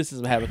any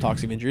criticism I have of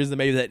Toxic Avenger is that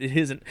maybe that it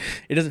doesn't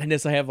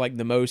necessarily have like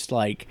the most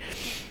like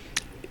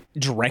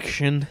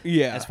direction.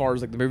 Yeah. As far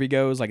as like the movie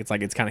goes, like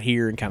it's kind of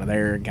here and kind of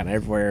there and kind of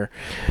everywhere.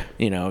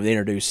 They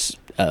introduce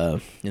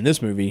in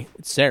this movie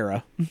it's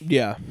Sarah.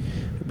 Yeah.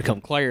 Become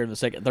Claire in the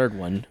third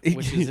one,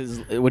 which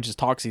is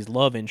Toxie's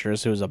love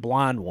interest, who is a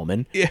blind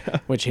woman. Yeah.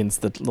 Which hence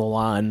the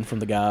line from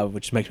the guy,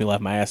 which makes me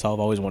laugh my ass off. I've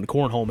always wanted to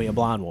cornhole me a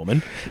blind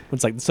woman.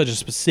 It's like such a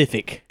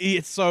specific.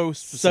 It's so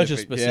specific. Such a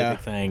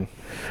specific thing.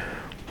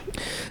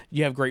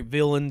 You have great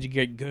villains. You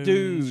get goons.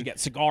 Dude. You got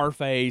Cigar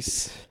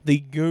Face. The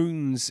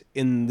goons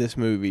in this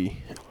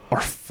movie are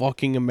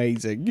fucking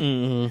amazing.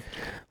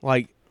 Mm-hmm.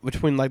 Like,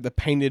 between like the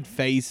painted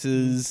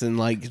faces and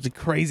like the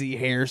crazy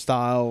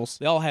hairstyles.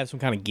 They all have some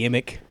kind of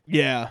gimmick.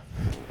 Yeah.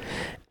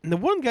 And the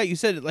one guy you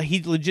said, like,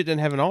 he legit didn't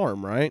have an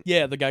arm, right?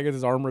 Yeah, the guy gets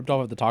his arm ripped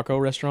off at the taco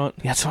restaurant.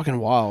 Yeah, it's fucking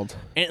wild.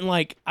 And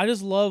like, I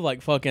just love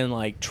like fucking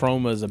like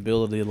Troma's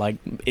ability. Like,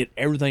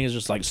 everything is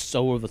just like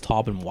so over the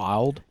top and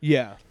wild.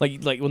 Yeah.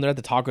 Like when they're at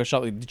the taco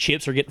shop, like, the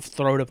chips are getting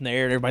thrown up in the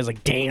air and everybody's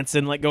like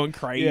dancing, like going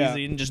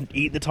crazy and just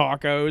eat the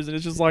tacos. And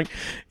it's just like,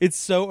 it's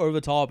so over the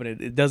top,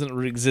 and it doesn't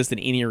really exist in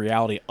any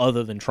reality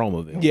other than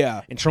Tromaville.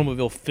 Yeah. And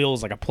Tromaville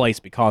feels like a place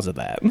because of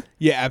that.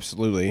 Yeah,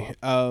 absolutely.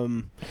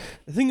 The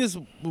thing is,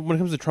 when it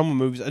comes to Troma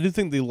movies, I do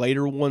think the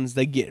later ones,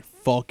 they get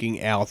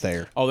fucking out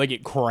there. Oh, they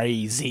get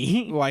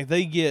crazy. Like,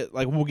 they get,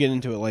 like, we'll get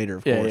into it later,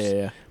 of course.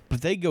 Yeah.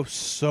 But they go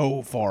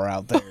so far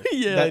out there.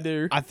 They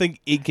do. I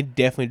think it can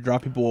definitely draw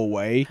people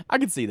away. I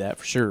can see that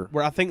for sure.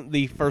 Where I think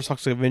the first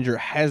Toxic Avenger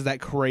has that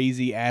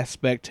crazy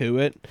aspect to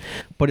it,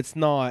 but it's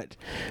not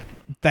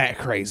that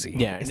crazy.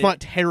 Yeah. It's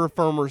not terra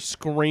firmers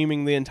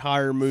screaming the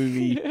entire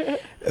movie.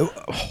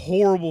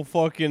 Horrible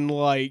fucking,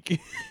 like...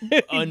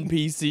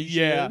 Un-PC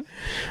yeah.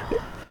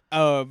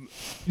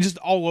 Just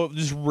all over,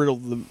 just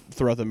riddled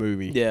throughout the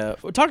movie. Yeah,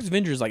 well, Toxic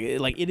Avenger is like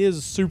it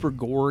is super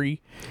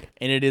gory,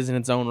 and it is in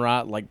its own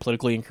right, like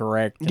politically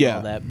incorrect and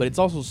all that. But it's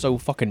also so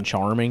fucking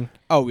charming.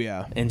 Oh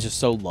yeah, and just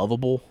so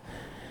lovable.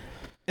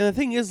 And the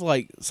thing is,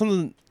 like,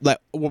 something that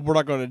we're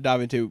not going to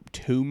dive into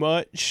too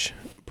much,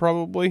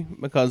 probably,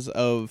 because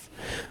of,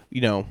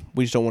 we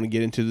just don't want to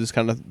get into this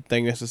kind of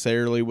thing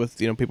necessarily with,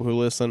 people who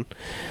listen.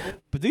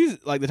 But these,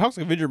 like, the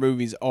Toxic Avenger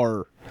movies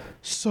are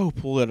so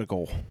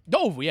political.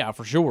 Oh, yeah,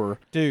 for sure.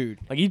 Dude.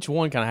 Like, each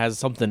one kind of has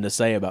something to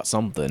say about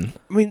something.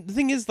 I mean, the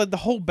thing is, like, the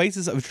whole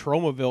basis of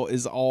Tromaville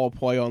is all a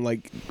play on,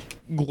 like,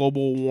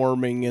 global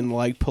warming and,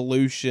 like,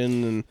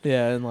 pollution and...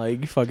 Yeah, and,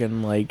 like,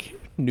 fucking, like...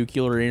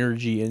 nuclear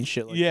energy and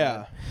shit like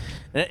that.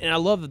 And I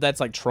love that that's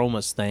like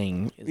Troma's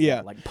thing.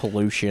 Like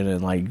pollution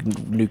and like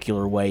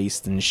nuclear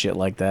waste and shit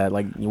like that.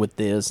 Like with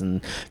this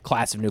and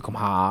Class of Nukem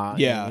High.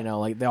 Yeah. And,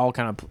 like they all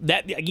kind of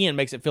that again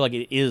makes it feel like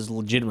it is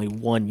legitimately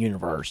one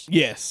universe.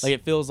 Yes. Like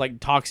it feels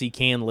like Toxie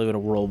can live in a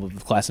world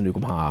with Class of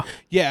Nukem High.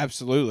 Yeah,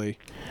 absolutely.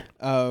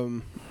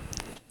 This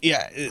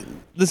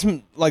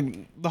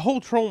like the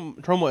whole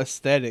Troma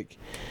aesthetic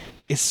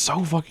is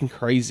so fucking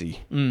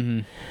crazy.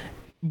 Mm-hmm.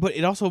 But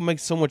it also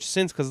makes so much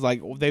sense because, like,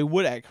 they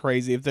would act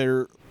crazy if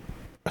they're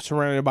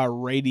surrounded by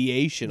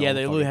radiation. Yeah,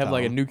 they literally have,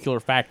 like, a nuclear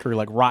factory,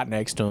 like, right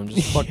next to them,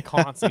 just fucking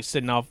constantly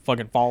sitting off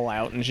fucking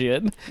fallout and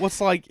shit. What's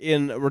like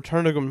in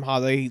Return to Nukem High,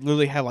 they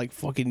literally have, like,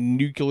 fucking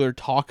nuclear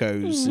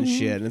tacos and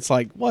shit. And it's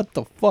like, what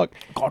the fuck?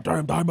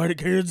 Goddamn diabetic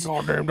kids.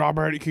 Goddamn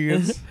diabetic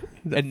kids.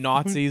 And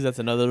Nazis, that's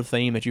another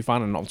theme that you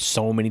find in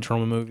so many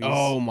Troma movies.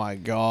 Oh my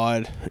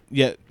god.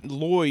 Yeah,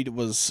 Lloyd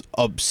was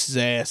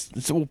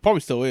obsessed. Well,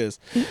 probably still is.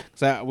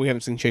 Cause we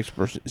haven't seen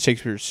Shakespeare's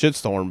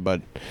Shitstorm,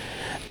 but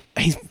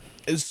he's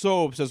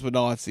so obsessed with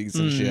Nazis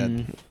and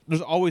shit.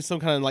 There's always some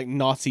kind of like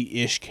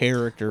Nazi-ish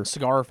character.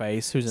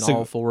 Cigarface, who's in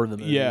all four of the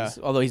movies. Yeah.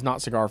 Although he's not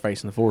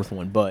Cigarface in the fourth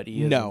one, but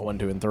he is in 1,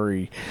 2, and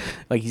 3.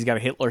 Like he's got a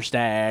Hitler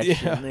stash.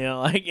 Yeah. And,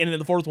 and in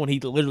the fourth one, he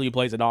literally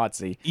plays a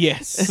Nazi.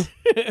 Yes.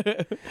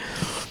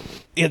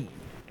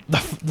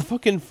 The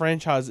fucking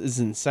franchise is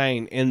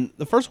insane, and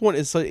the first one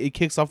is it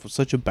kicks off with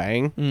such a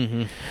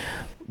bang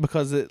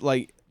because it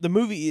like the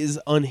movie is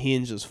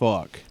unhinged as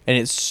fuck, and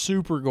it's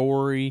super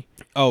gory.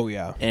 Oh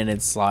yeah, and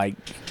it's like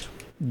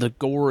the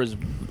gore is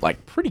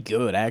like pretty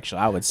good,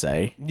 actually. I would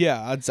say.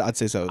 Yeah, I'd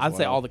say so. I'd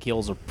say all the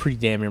kills are pretty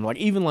damn near. Like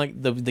even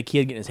like the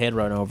kid getting his head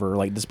run over.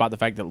 Like despite the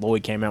fact that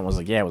Lloyd came out and was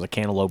like, yeah, it was a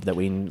cantaloupe that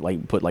we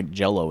like put like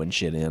Jello and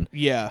shit in.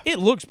 Yeah, it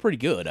looks pretty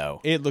good though.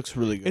 It looks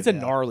really good. It's a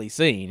gnarly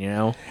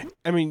scene,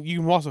 I mean, you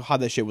can also hide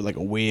that shit with like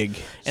a wig.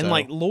 And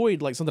like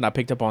Lloyd, like something I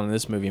picked up on in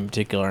this movie in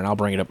particular, and I'll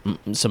bring it up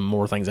some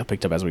more things I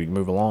picked up as we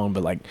move along.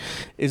 But like,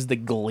 is the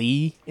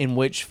glee in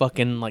which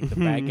fucking like the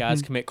bad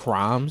guys commit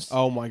crimes?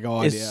 Oh my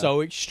god, is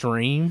so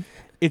extreme.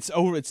 It's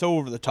so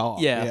over the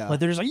top. Yeah. Like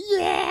they're just like,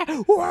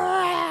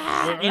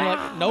 wah! And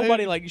like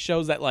nobody like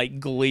shows that like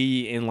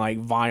glee and like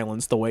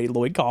violence the way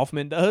Lloyd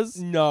Kaufman does.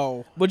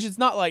 No. Which it's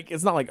not like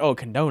oh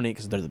condone it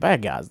because they're the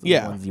bad guys.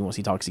 They're the ones you want to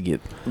see Toxic get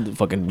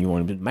fucking you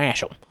want to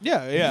mash them.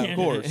 Yeah, of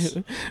course.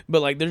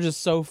 But like they're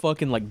just so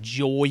fucking like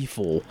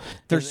joyful.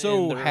 They're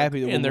so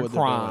happy in their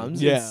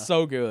crimes. Yeah. It's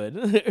so good.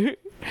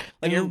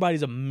 Like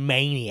everybody's a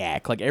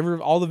maniac. Like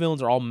all the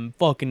villains are all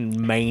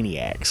fucking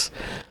maniacs.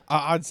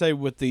 I'd say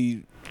with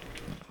the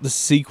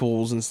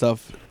sequels and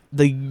stuff,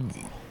 they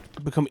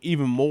become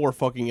even more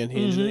fucking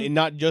unhinged, and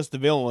not just the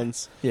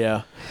villains.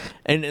 Yeah,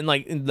 and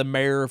like the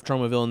mayor of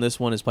Tromaville in this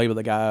one is played by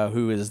the guy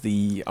who is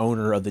the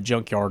owner of the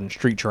junkyard and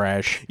street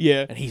trash.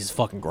 Yeah, and he's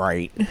fucking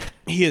great.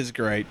 He is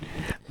great.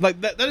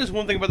 Like that is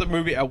one thing about the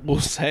movie I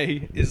will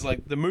say is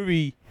like the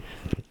movie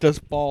does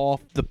fall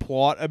off the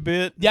plot a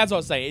bit. Yeah, that's what I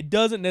was saying. It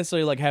doesn't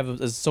necessarily like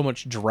have so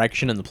much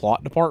direction in the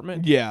plot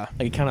department. Yeah,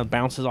 like it kind of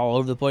bounces all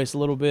over the place a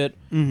little bit.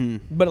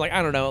 Mm-hmm. But like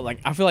I don't know, like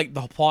I feel like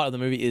the plot of the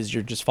movie is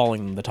you're just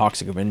following the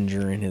Toxic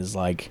Avenger and his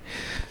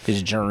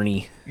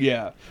journey.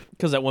 Yeah,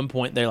 because at one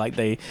point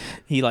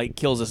he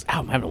kills us. Ow,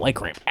 I'm having a leg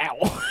cramp.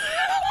 Ow.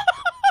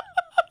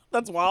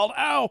 That's wild.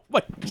 Ow!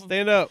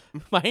 Stand up.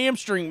 My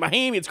hamstring, my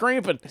hammy, it's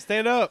cramping.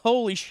 Stand up.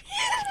 Holy shit.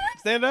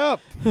 Stand up.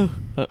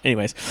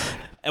 Anyways,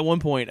 at one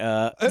point,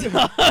 that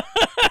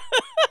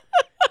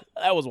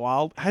was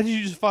wild. How did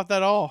you just fight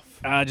that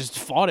off? I just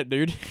fought it,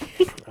 dude.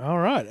 All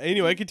right.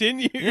 Anyway,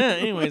 continue. Yeah,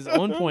 anyways, at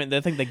one point,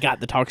 I think they got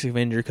the Toxic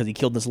Avenger because he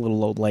killed this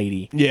little old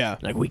lady. Yeah.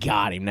 Like, we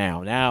got him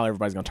now. Now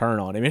everybody's going to turn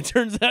on him. It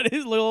turns out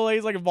his little old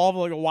lady's like involved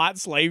in like a white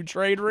slave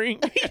trade ring.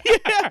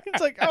 Yeah.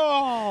 It's like,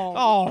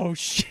 oh,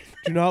 shit.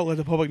 Do not let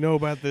the public know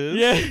about this.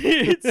 Yeah,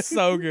 it's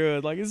so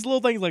good. Like, it's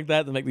little things like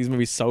that that make these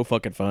movies so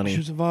fucking funny. She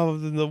was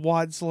involved in the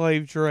white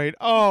slave trade.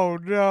 Oh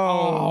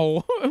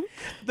no! Oh,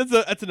 that's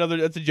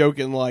a joke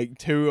in like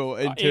 2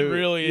 and 2. It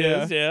really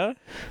is. Yeah.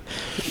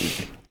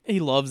 He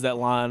loves that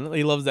line.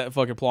 He loves that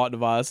fucking plot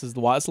device. Is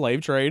the white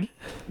slave trade.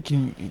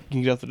 Can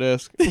you get off the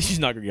desk? She's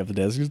not gonna get off the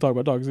desk. She's talking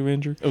about Toxic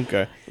Avenger.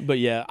 Okay. But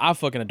yeah, I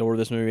fucking adore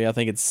this movie. I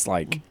think it's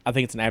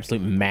an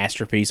absolute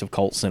masterpiece of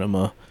cult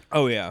cinema.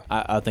 Oh yeah.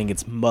 I think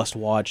it's must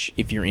watch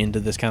if you're into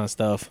this kind of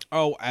stuff.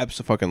 Oh,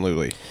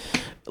 absolutely.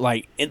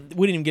 Like, we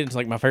didn't even get into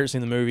like my favorite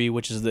scene in the movie,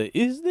 which is the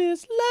 "Is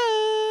this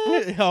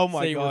love?" Oh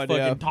my scene god! where fucking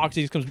Yeah.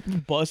 Toxic comes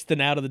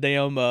busting out of the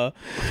damn out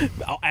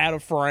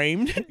of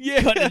frame,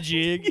 Yeah. cutting a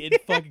jig.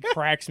 It fucking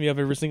cracks me up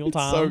every single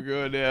time. So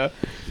good. Yeah.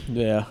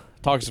 Yeah.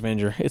 Toxic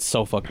Avenger. It's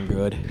so fucking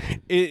good.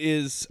 It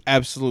is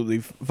absolutely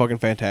fucking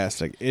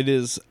fantastic. It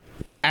is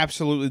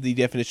absolutely the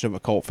definition of a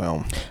cult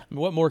film. I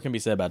mean, what more can be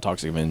said about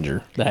Toxic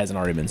Avenger that hasn't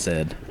already been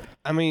said?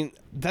 I mean,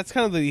 that's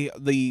kind of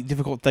the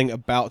difficult thing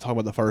about talking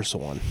about the first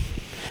one,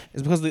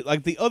 is because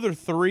the other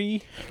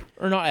three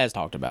are not as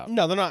talked about.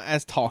 No, they're not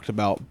as talked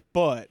about.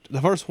 But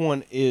the first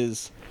one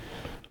is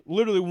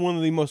literally one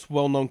of the most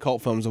well-known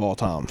cult films of all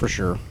time. For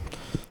sure.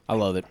 I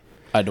love it.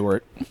 I adore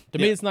it. To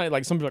me, it's not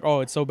like some people are like,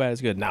 oh, it's so bad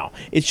it's good. No,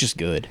 it's just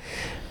good.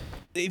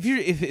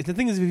 If the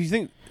thing is, if you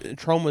think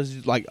Troma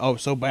is like, oh,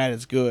 so bad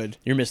it's good,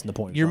 you're missing the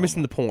point. You're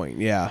missing the point.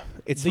 Yeah,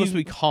 it's supposed to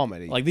be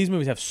comedy. Like, these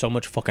movies have so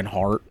much fucking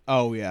heart.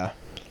 Oh yeah.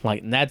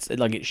 Like, and that's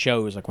like, it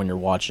shows like when you're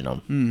watching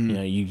them. Mm-hmm. You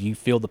know, you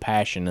feel the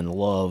passion and the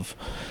love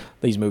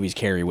these movies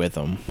carry with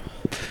them.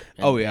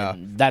 Oh yeah.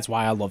 And that's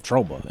why I love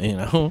Troma. You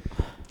know.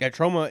 Yeah,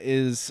 Troma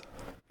is,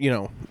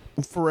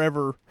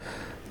 forever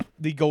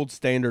the gold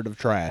standard of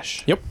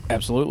trash. Yep,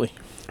 absolutely.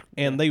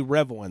 And they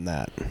revel in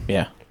that.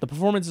 Yeah. The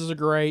performances are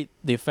great.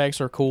 The effects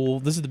are cool.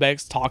 This is the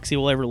best Toxie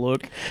will ever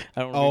look.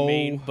 I don't really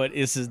mean, but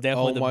this is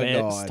definitely the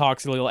best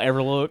Toxie will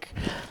ever look.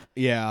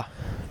 Yeah.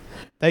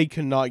 They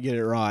could not get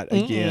it right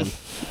again.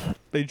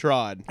 They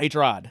tried. He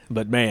tried,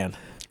 but man,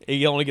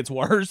 it only gets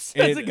worse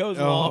as it goes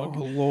along.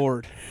 Oh,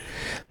 Lord.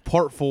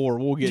 Part 4,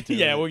 we'll get to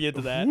Yeah, that. we'll get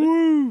to that.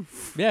 Woo.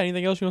 Yeah,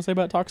 anything else you want to say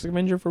about Toxic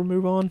Avenger before we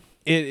move on?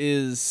 It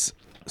is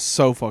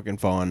so fucking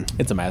fun.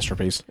 It's a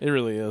masterpiece. It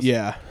really is.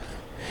 Yeah.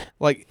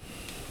 Like,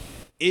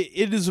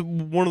 it is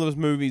one of those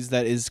movies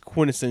that is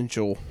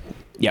quintessential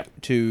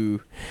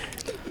to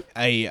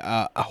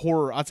a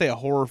horror, I'd say a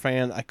horror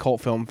fan, a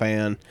cult film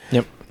fan.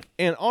 Yep.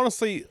 And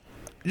honestly,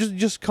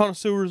 just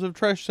connoisseurs of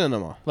trash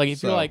cinema. Like,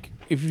 if you're like,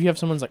 if you have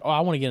someone's like, oh,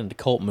 I want to get into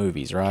cult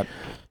movies, right?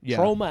 Yeah.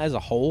 Troma as a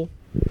whole,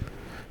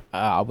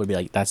 I would be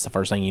like, that's the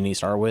first thing you need to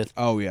start with.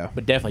 Oh, yeah.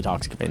 But definitely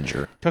Toxic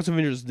Avenger. Toxic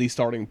Avenger is the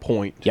starting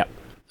point. Yep.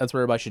 That's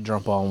where everybody should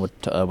jump on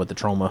with the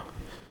Troma.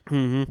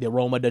 Mm-hmm. The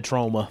aroma de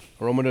Troma.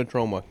 Aroma de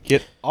Troma.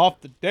 Get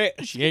off the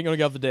desk. She ain't going to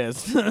get off the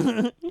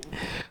desk.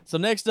 So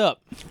next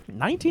up,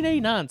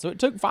 1989. So it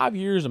took 5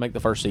 years to make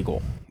the first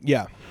sequel.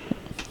 Yeah.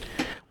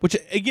 Which,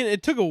 again,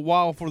 it took a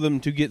while for them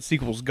to get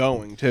sequels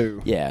going,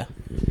 too. Yeah.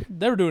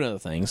 They were doing other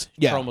things.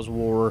 Yeah. Troma's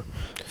War,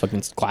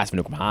 fucking Class of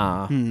Nukem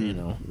High. You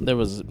know, there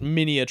was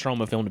many a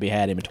Troma film to be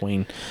had in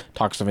between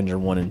Toxic Avenger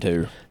 1 and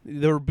 2.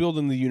 They were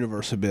building the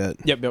universe a bit.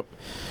 Yep.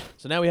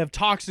 So now we have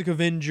Toxic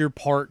Avenger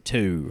Part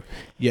 2.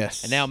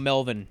 Yes. And now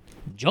Melvin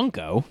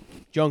Junko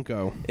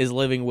is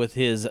living with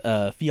his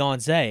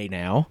fiancée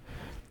now,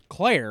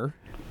 Claire,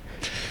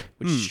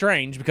 which is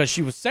strange because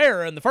she was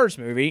Sarah in the first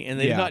movie, and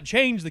they did not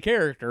change the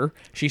character.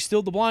 She's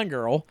still the blind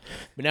girl,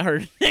 but now her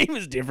name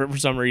is different for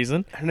some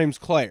reason. Her name's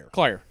Claire.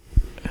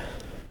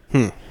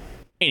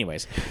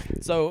 Anyways,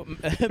 so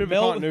Bit of a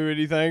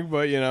continuity thing,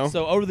 but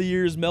So over the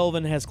years,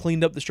 Melvin has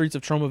cleaned up the streets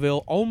of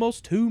Tromaville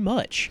almost too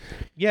much.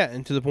 Yeah,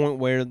 and to the point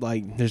where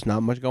there's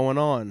not much going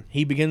on.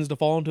 He begins to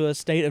fall into a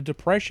state of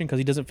depression because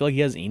he doesn't feel like he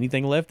has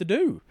anything left to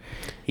do.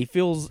 He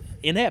feels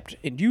inept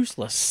and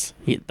useless.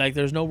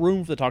 There's no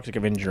room for the Toxic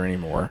Avenger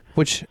anymore.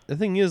 Which the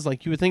thing is,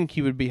 you would think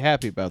he would be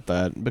happy about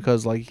that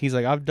because he's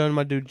like, I've done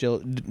my due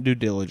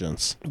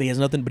diligence. But he has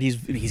nothing. But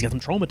he's got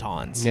some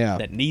traumatons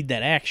that need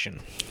that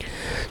action.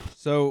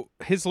 So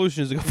his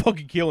solution is to go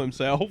fucking kill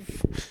himself.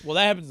 Well,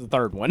 that happens in the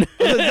third one.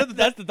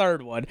 That's the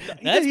third one.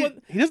 He does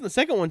in the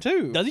second one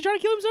too. Does he try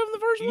to kill himself in the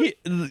first one?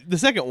 Yeah, the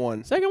second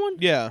one. Second one?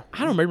 Yeah. I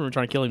don't remember him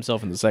trying to kill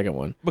himself in the second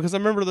one. Because I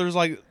remember there's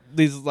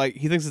these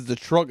he thinks it's the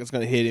truck that's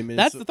going to hit him. And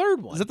that's the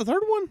third one. Is that the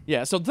third one?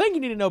 Yeah. So the thing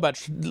you need to know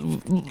about.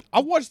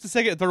 I watched the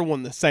second and third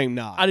one the same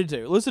night. I did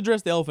too. Let's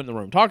address the elephant in the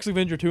room. Toxic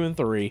Avenger 2 and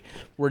 3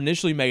 were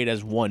initially made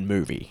as one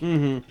movie.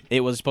 Mm-hmm. It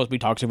was supposed to be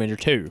Toxic Avenger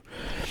 2.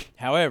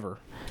 However,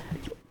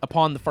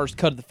 upon the first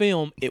cut of the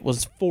film, it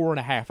was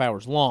 4.5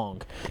 hours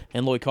long,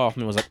 and Lloyd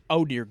Kaufman was like,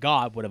 "Oh dear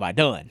God, what have I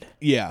done?"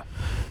 Yeah.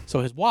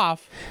 So his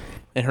wife,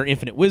 in her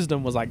infinite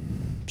wisdom, was like,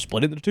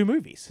 split it into 2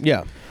 movies.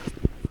 Yeah.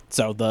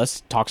 So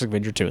thus, Toxic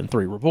Avenger 2 and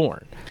 3 were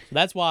born. So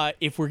that's why,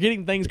 if we're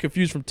getting things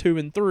confused from 2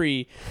 and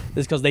 3,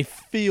 it's because they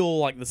feel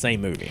like the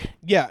same movie.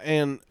 Yeah,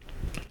 and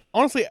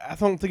honestly, I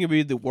don't think it'd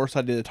be the worst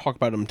idea to talk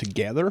about them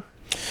together.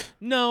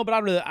 No, but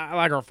I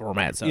like our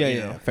format. So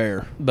Yeah,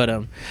 fair.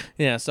 But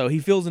so he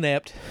feels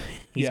inept.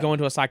 He's going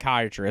to a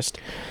psychiatrist.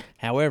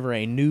 However,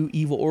 a new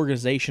evil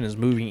organization is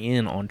moving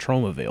in on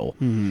Tromaville,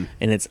 and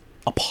it's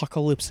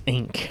Apocalypse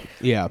Inc.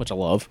 Yeah, which I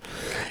love.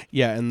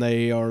 Yeah, and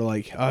they are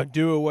like,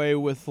 do away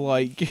with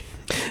like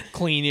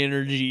clean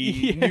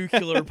energy,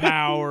 nuclear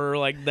power.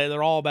 Like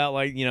they're all about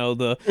like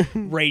the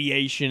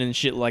radiation and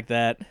shit like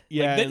that.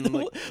 Yeah,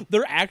 like,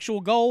 their actual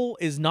goal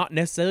is not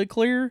necessarily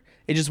clear.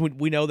 It just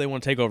we know they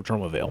want to take over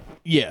Tromaville.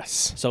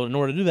 Yes. So in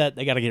order to do that,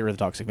 they got to get rid of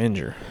the Toxic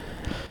Avenger.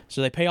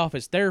 So they pay off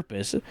his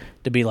therapist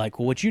to be like,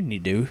 well, what you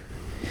need to do,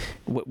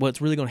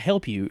 what's really going to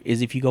help you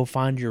is if you go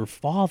find your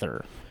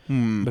father.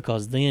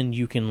 Because then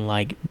you can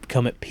like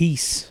come at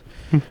peace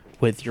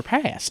with your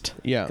past.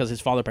 Yeah. Because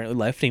his father apparently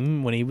left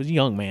him when he was a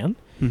young man.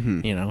 He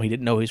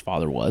didn't know who his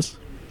father was.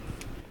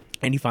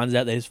 And he finds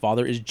out that his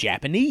father is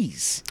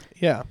Japanese.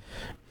 Yeah.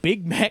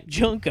 Big Mac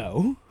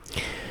Junko.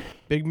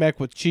 Big Mac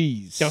with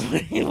cheese.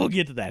 We'll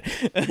get to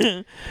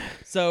that.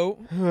 So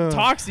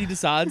Toxie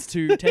decides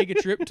to take a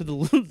trip to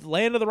the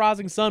land of the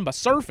rising sun by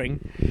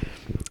surfing.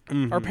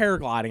 Or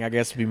paragliding, I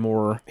guess would be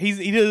more.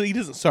 He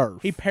doesn't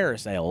surf. He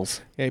parasails.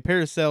 Yeah, he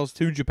parasails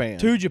to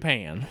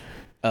Japan.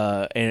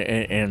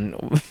 And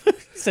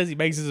says he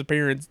makes his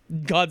appearance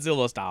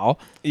Godzilla style.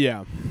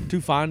 Yeah. To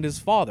find his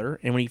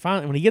father, and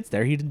when he gets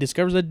there, he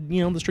discovers that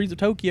the streets of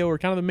Tokyo are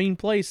kind of a mean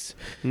place,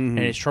 and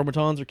his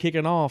traumatons are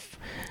kicking off.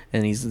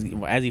 And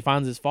as he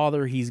finds his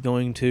father, he's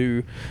going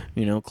to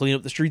clean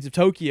up the streets of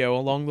Tokyo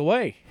along the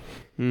way.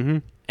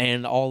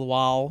 And all the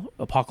while,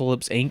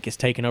 Apocalypse Inc. is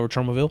taking over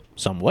Tromaville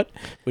somewhat.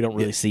 We don't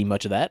really see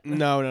much of that.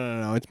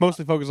 No. It's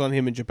mostly focused on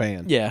him in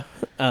Japan. Yeah.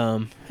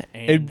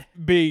 And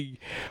being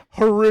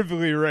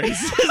horrifically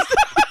racist.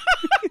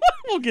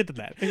 We'll get to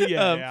that.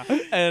 Yeah.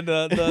 And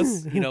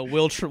thus,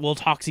 will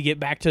Toxie get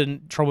back to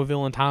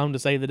Tromaville in time to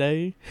save the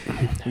day?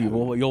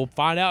 You'll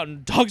find out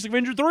in Toxic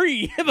Avenger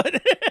 3.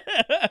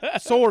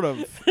 Sort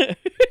of.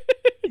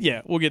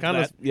 Yeah, we'll get to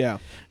that. Yeah.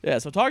 Yeah,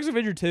 so Toxic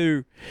Avenger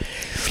 2.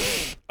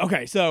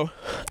 Okay, so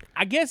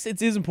I guess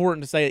it is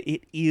important to say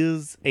it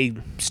is a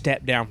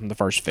step down from the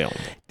first film.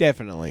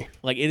 Definitely.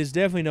 Like, it is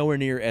definitely nowhere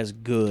near as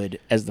good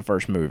as the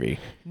first movie.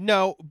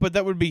 No, but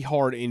that would be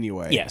hard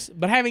anyway. Yes,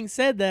 but having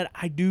said that,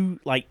 I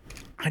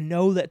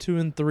know that 2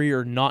 and 3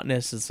 are not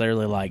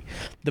necessarily, like,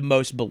 the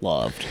most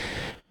beloved.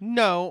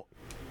 No.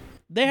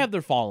 They have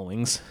their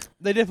followings.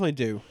 They definitely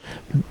do.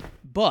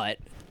 But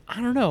I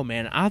don't know,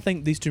 man. I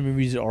think these 2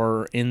 movies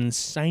are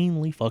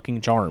insanely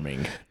fucking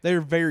charming. They're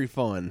very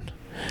fun.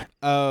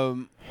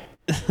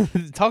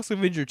 Toxic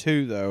Avenger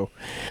 2 though,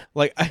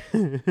 like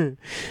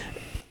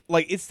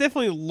it's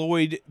definitely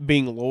Lloyd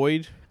being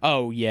Lloyd.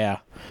 Oh yeah,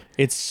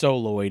 it's so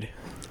Lloyd.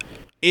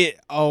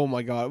 Oh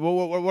my god. Well,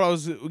 what I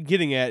was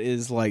getting at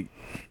is like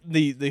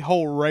the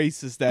whole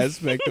racist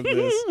aspect of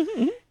this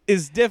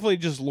is definitely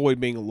just Lloyd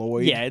being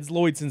Lloyd. Yeah, it's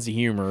Lloyd's sense of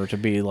humor to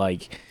be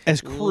like as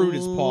crude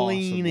as possible.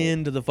 Lean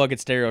into the fucking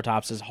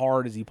stereotypes as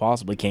hard as he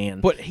possibly can.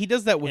 But he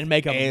does that and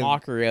make a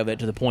mockery of it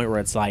to the point where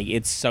it's like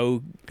it's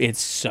so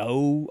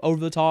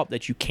over the top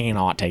that you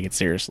cannot take it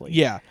seriously.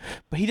 Yeah,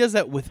 but he does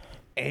that with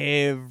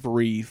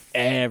every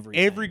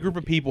group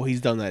of people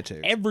he's done that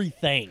to.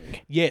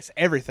 Everything. Yes,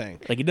 everything.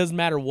 Like, it doesn't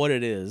matter what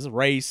it is.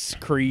 Race,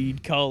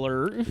 creed,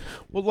 color.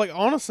 Well, like,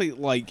 honestly,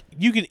 like,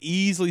 you can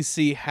easily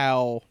see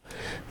how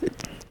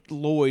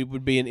Lloyd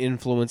would be an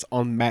influence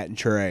on Matt and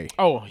Trey.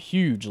 Oh,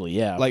 hugely,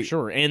 yeah, like, for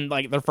sure. And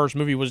like their first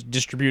movie was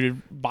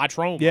distributed by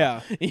Troma.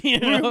 Yeah.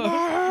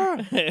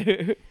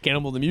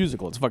 Cannibal the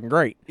Musical. It's fucking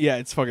great. Yeah,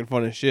 it's fucking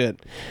fun as shit.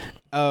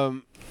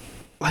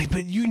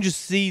 But you can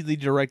just see the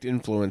direct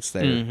influence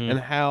there and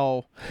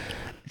how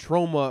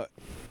Troma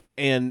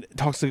and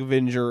Toxic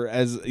Avenger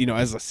as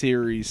a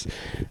series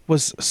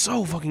was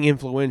so fucking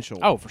influential.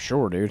 Oh, for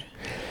sure, dude.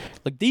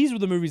 Like, these were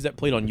the movies that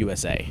played on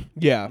USA.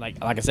 Yeah. Like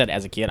I said,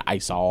 as a kid, I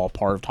saw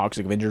part of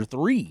Toxic Avenger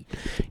 3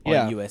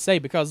 on USA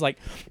because, like,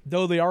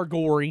 though they are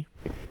gory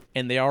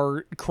and they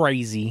are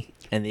crazy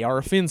and they are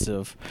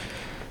offensive,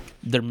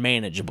 they're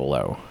manageable,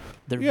 though.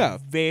 They're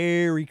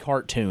very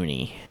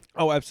cartoony.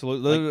 Oh,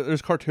 absolutely.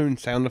 There's cartoon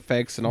sound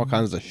effects and all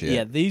kinds of shit.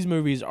 Yeah, these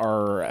movies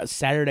are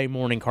Saturday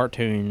morning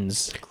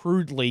cartoons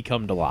crudely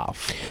come to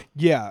life.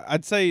 Yeah,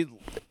 I'd say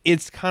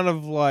it's kind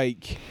of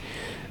like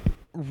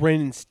Ren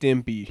and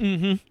Stimpy.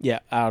 Mm-hmm. Yeah,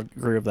 I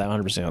agree with that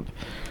 100%.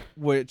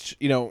 Which,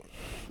 Ren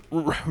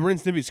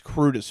and Stimpy's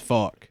crude as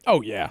fuck.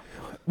 Oh, yeah.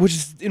 Which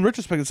is, in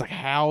retrospect, it's like,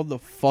 how the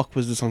fuck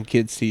was this on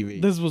kids'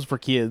 TV? This was for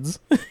kids.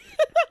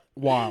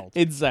 Wild.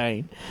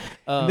 Insane.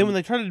 And then when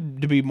they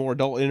tried to be more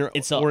adult,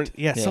 it sucked.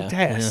 It sucked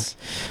ass.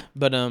 Yeah.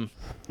 But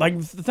like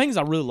the things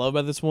I really love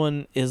about this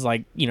one is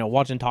like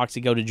watching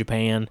Toxic go to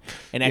Japan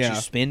and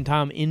actually spend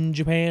time in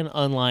Japan,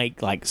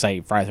 unlike like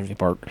say Friday the 13th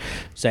Part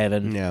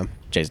 7,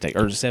 Jason Takes,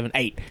 or 7,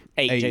 8,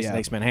 Jason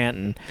Takes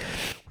Manhattan.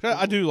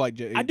 I do like.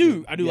 I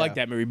do like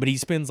that movie, but he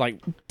spends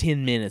like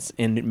 10 minutes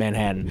in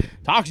Manhattan.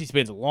 Toxic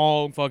spends a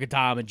long fucking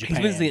time in Japan.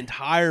 He spends the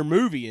entire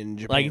movie in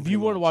Japan. Like if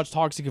you want to watch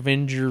Toxic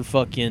Avenger,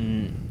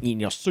 fucking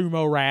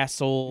sumo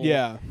wrestle,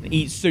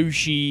 eat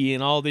sushi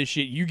and all this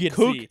shit, you get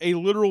cook to see a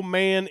literal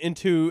man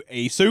into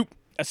a soup.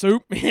 A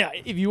soup, yeah.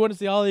 If you want to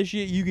see all this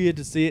shit, you get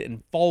to see it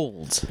in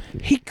folds.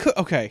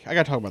 Okay, I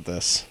gotta talk about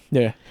this.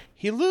 Yeah,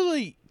 he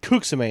literally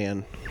cooks a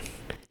man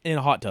in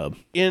a hot tub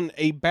in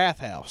a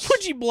bathhouse.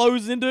 Which he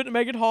blows into it to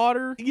make it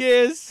hotter.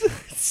 Yes,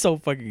 it's so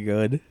fucking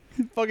good.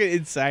 Fucking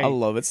insane. I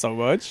love it so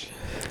much.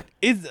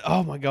 It's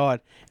oh my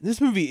god, this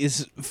movie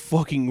is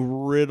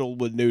fucking riddled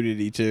with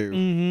nudity too.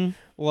 Mm-hmm.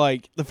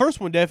 Like the first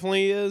one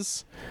definitely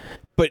is.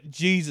 But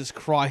Jesus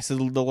Christ, the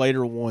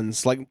later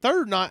ones, like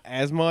third, not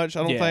as much.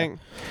 I don't think.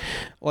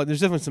 Like, there's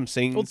definitely some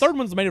scenes. Well, third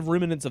one's made of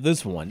remnants of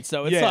this one,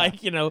 so it's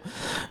like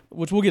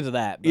which we'll get to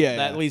that. But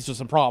that leads to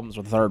some problems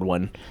with the third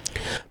one.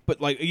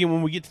 But like again,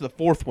 when we get to the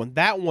fourth one,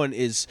 that one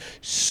is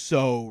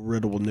so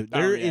riddled with nudity.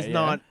 There is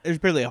not. There's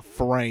barely a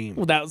frame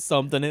without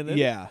something in it.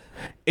 Yeah,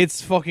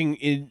 it's fucking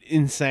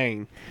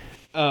insane.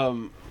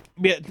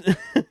 Yeah,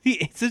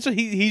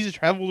 he just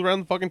travels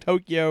around fucking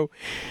Tokyo,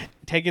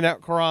 taking out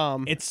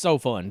crime. It's so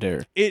fun,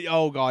 dude.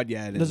 Oh god,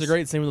 yeah, it is. There's a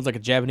great scene where there's like a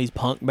Japanese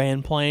punk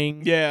band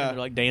playing. Yeah, and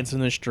they're like dancing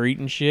in the street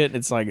and shit.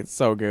 It's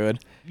so good.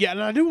 Yeah,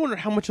 and I do wonder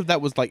how much of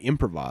that was like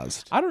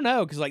improvised. I don't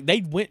know, because like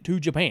they went to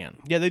Japan.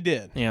 Yeah, they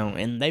did.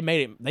 And they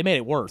made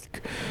it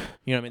work.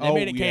 You know what I mean?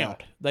 They made it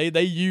count.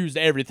 They used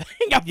everything.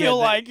 I feel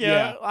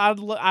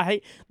I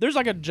hate. There's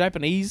like a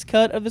Japanese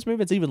cut of this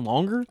movie. It's even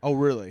longer. Oh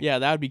really? Yeah,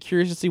 that would be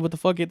curious to see what the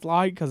fuck it's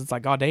like, because it's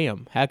like,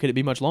 goddamn, how could it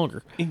be much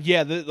longer?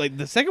 Yeah,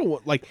 the second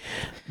one, like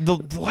the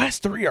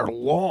last three are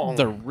long.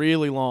 They're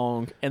really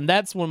long, and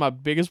that's one of my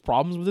biggest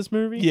problems with this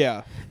movie.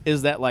 Yeah,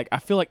 is that like I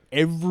feel like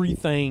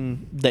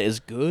everything that is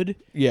good,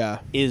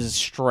 is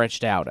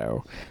stretched out.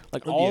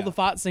 Like all the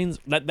fight scenes,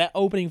 that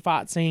opening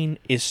fight scene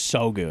is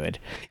so good.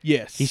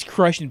 Yes, he's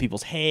crushing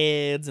people's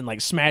heads and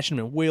like smashing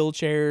them in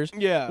wheelchairs.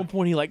 Yeah, at one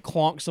point he like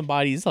clonks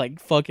somebody's like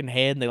fucking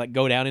head, and they like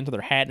go down into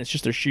their hat, and it's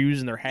just their shoes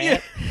and their hat.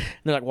 Yeah.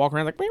 And they're like walking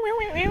around like.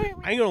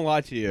 I ain't gonna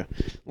lie to you,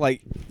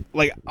 like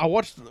we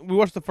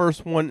watched the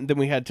first one, and then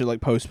we had to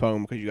like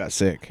postpone because you got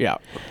sick. Yeah,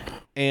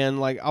 and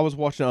like I was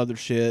watching other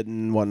shit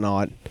and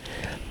whatnot.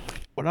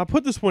 When I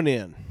put this one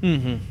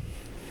in,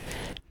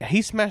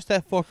 he smashed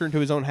that fucker into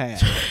his own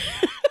hat.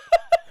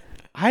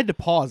 I had to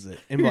pause it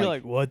and you're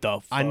like, what the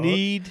fuck? I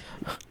need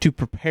to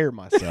prepare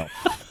myself.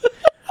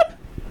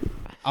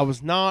 I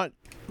was not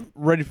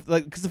ready for,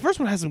 like, because the first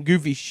one has some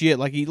goofy shit.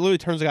 Like he literally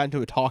turns the guy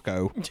into a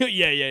taco.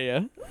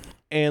 Yeah.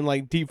 And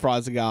like deep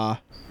fries the guy.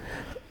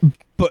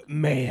 But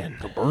man,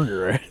 a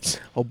burger ass.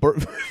 Oh,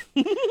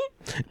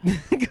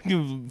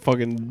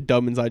 fucking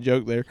dumb inside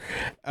joke there.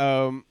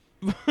 When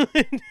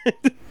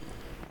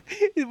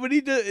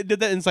he did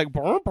that, and it's like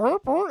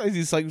as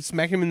he's like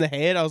smacking him in the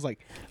head, I was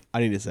like, I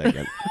need a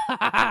second.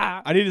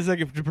 I need a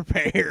second to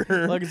prepare.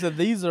 Like I said,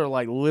 these are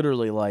like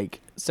literally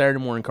like Saturday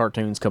morning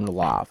cartoons come to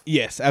life.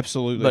 Yes,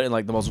 absolutely. But in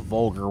like the most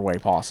vulgar way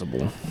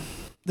possible.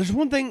 There's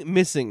one thing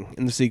missing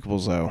in the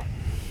sequels though.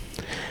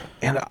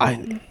 And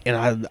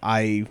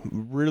I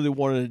really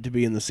wanted it to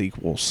be in the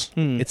sequels.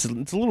 It's a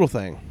little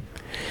thing.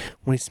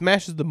 When he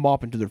smashes the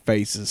mop into their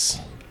faces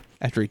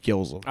after he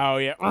kills them. Oh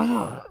yeah.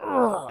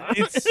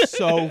 It's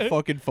so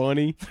fucking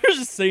funny. There's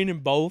a scene in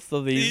both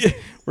of these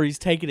where he's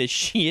taking a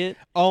shit.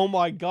 Oh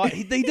my god.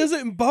 He does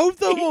it in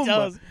both of them. He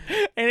does.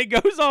 And it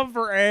goes on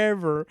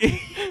forever.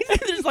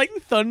 There's like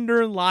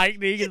thunder and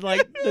lightning and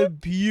like the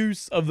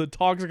abuse of the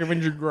Toxic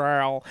Avenger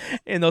growl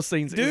in those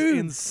scenes. Dude, is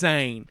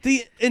insane.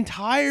 The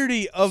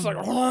entirety of like,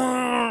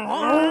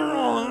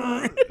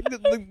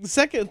 the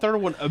second and third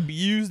one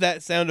abuse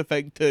that sound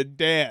effect to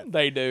death.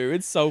 They do.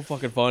 It's so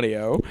fucking funny,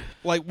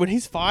 Like when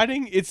he's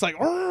fighting, it's like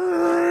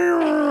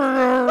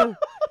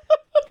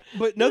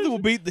but nothing will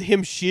beat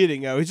him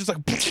shitting. He's just like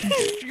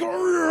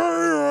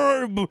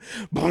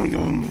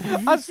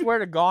I swear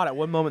to God, at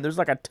one moment there's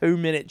like a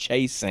 2-minute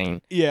chase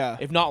scene. Yeah.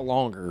 If not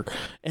longer.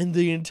 And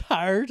the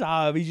entire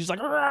time he's just like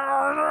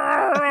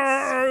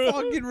it's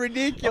fucking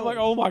ridiculous. I'm like,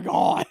 oh my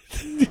God.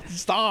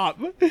 Stop.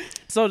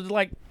 So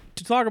like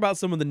to talk about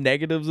some of the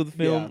negatives of the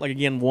film, like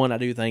again, one, I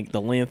do think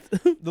the length.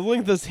 The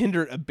length does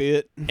hinder it a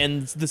bit.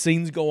 And the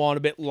scenes go on a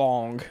bit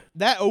long.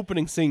 That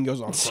opening scene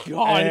goes on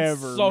God,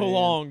 it's so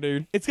long,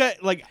 dude. It's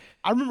got like,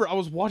 I remember I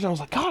was watching, I was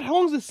like, God, how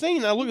long is this scene?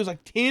 And I looked, it was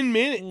like 10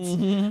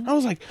 minutes. I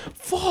was like,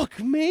 fuck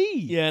me.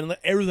 Yeah, and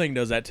everything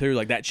does that too,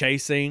 like that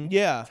chase scene.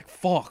 Yeah. It's like,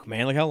 fuck,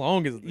 man, like how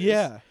long is this?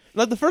 Yeah.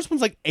 Like the first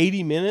one's like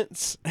 80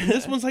 minutes. And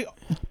this one's like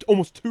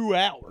almost 2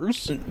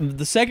 hours.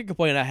 The second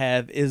complaint I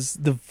have is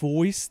the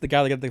voice. The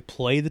guy that got to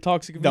play the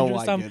Toxic Avenger Don't this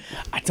like time. it.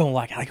 I don't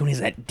like it. I like when he's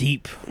that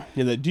deep.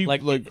 Yeah, the deep,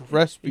 Like- like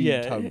raspy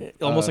Yeah, type.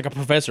 almost like a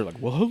professor.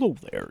 Like, well, hello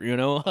there, you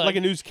know? like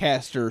a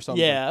newscaster or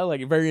something. Yeah,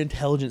 like very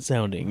intelligent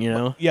sounding, you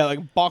know? Yeah,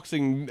 like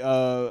boxing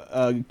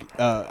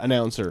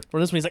announcer.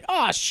 Where this one he's like,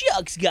 oh,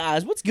 shucks,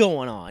 guys, what's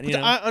going on? You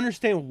know? I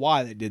understand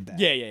why they did that.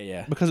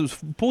 Yeah. Because it was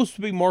supposed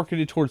to be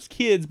marketed towards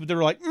kids, but they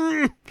were like,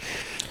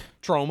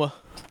 Trauma.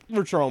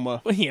 we're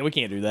trauma. Yeah, we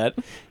can't do that.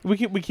 We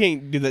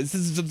can't do that. This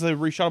is they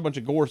reshot a bunch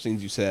of gore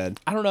scenes. You said.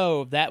 I don't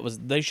know if that was...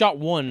 They shot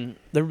one...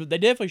 They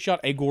definitely shot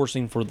a gore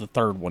scene for the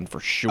third one for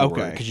sure.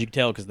 Okay. Because you can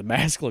tell because the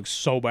mask looks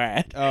so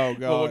bad. Oh, But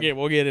God.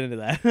 we'll get into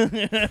that.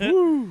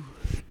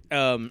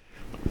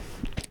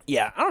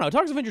 Yeah, I don't know.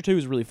 Toxic Avenger 2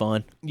 is really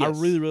fun. Yes.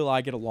 I really, really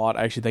like it a lot.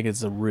 I actually think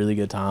it's a really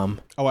good time.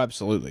 Oh,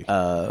 absolutely.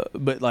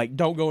 But, like,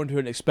 don't go into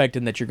it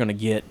expecting that you're going to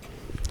get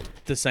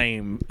the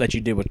same that you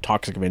did with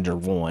Toxic Avenger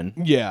 1.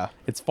 Yeah.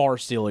 It's far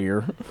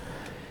sillier.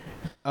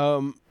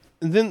 And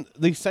then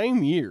the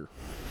same year,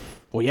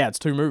 Well, yeah, it's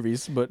 2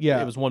 movies, but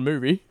Yeah. it was 1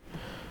 movie.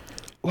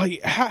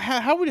 like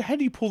how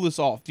do you pull this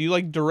off? Do you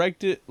like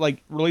direct it,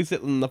 like release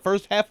it in the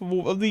first half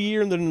of the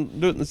year and then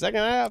do it in the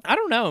second half? I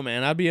don't know,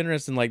 man. I'd be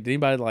interested in, like, did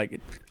anybody,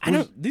 like... I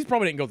know these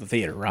probably didn't go to the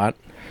theater, right?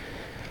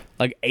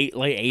 Like,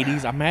 late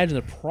 80s. I imagine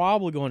they're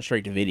probably going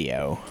straight to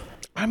video.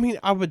 I mean,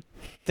 I would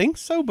think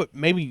so, but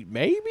maybe.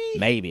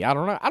 Maybe. I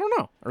don't know. I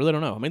really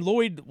don't know. I mean,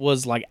 Lloyd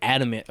was, like,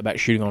 adamant about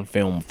shooting on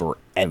film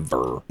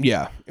forever.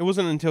 Yeah, it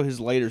wasn't until his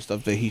later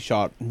stuff that he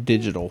shot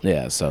digital.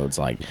 Yeah, so it's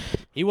like,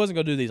 he wasn't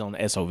going to do these on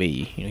SOV.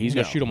 You know, he's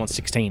going to shoot them on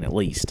 16 at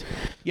least.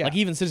 Yeah. Like,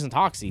 even Citizen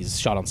Toxie's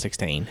shot on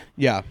 16.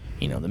 Yeah,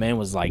 You know, the man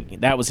was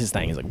like, that was his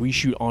thing. He's like, we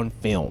shoot on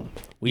film.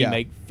 We Yeah.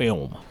 make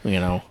film, you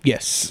know?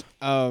 yes.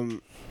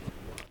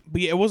 But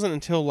yeah, it wasn't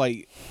until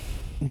like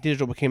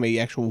digital became a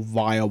actual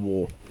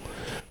viable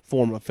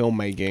form of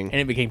filmmaking.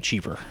 And it became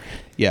cheaper.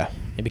 Yeah,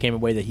 It became a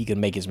way that he could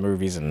make his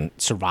movies and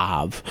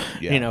survive.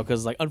 Yeah. You know,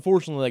 because, like,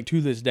 unfortunately, like,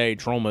 to this day,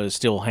 Troma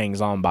still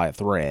hangs on by a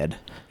thread,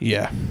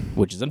 yeah,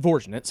 which is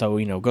unfortunate. So,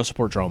 you know, go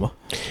support Troma.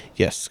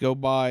 yes. Go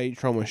buy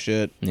Troma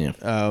shit. Yeah.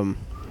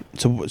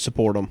 To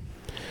support them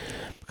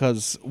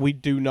because we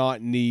do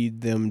not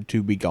need them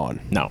to be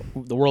gone. No,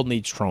 the world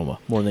needs Troma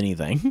more than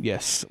anything.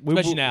 Yes,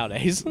 Especially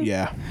nowadays.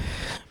 Yeah,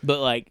 But,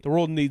 like, the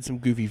world needs some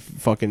goofy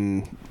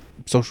fucking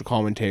social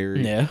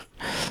commentary. yeah.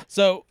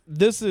 So,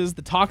 this is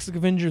the Toxic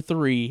Avenger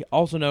 3,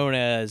 also known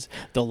as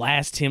The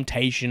Last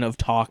Temptation of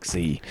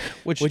Toxie,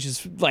 which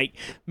is, like,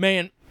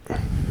 man,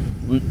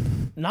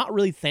 not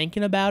really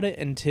thinking about it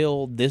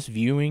until this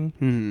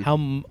viewing,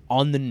 how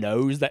on the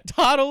nose that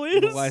title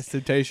is. The Last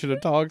Temptation of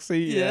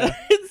Toxie. Yeah.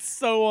 It's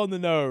so on the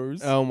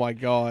nose. Oh my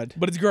god.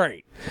 But it's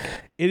great.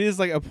 It is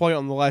like a play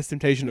on the Last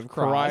Temptation of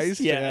Christ.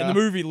 Yeah, and the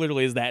movie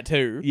literally is that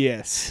too.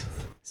 Yes.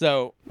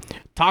 So,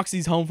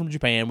 Toxie's home from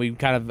Japan. We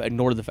kind of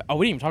ignored the fact. Oh,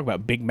 we didn't even talk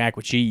about Big Mac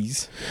with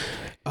cheese.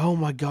 Oh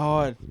my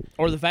god.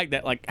 Or the fact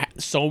that, like,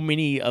 so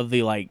many of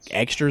the, like,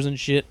 extras and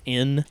shit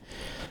in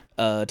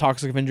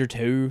Toxic Avenger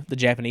 2, the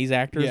Japanese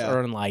actors, Yeah.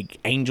 are in, like,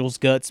 Angel's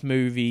Guts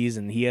movies,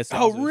 and he has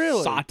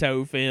really?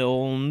 Sato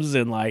films,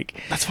 and,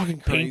 like, That's fucking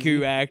crazy.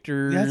 Pinku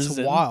actors. That's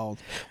and, wild.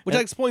 Which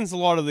explains a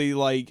lot of the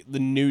like the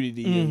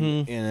nudity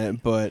in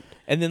it, but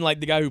And then, like,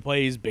 the guy who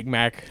plays Big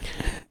Mac,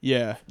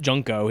 yeah.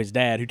 Junko, his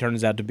dad, who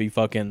turns out to be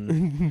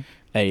fucking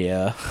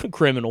a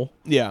criminal.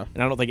 Yeah.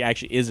 And I don't think it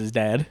actually is his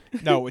dad.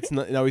 No, it's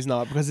not. No, he's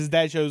not, because his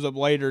dad shows up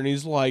later and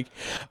he's like,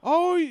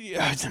 "Oh,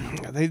 yeah,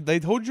 they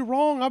told you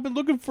wrong. I've been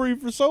looking for you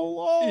for so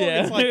long."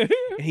 Yeah. It's like,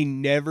 and he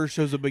never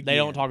shows up again. They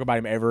don't talk about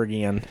him ever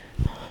again.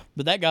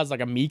 But that guy's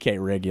like a Miike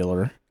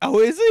regular. Oh,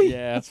 is he?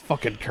 Yeah. That's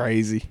fucking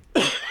crazy.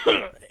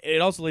 It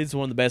also leads to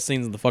one of the best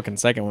scenes in the fucking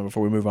second one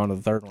before we move on to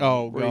the third one.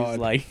 Oh, where God. He's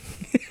like,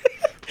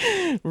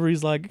 where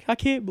he's like, I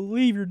can't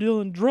believe you're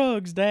dealing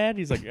drugs, Dad.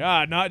 He's like,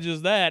 not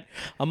just that.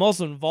 I'm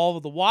also involved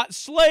with the white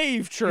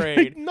slave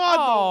trade.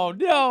 Not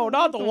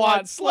the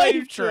white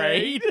slave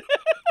trade.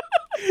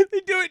 They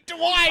do it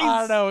twice. I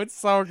don't know. It's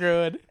so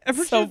good.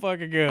 Ever So should-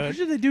 fucking Why good.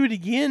 should they do it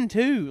again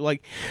too?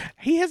 Like,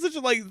 he has such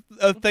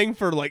a thing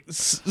for like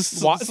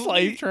White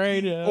slave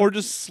trade, yeah. or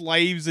just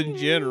slaves in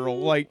general.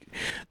 Like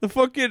the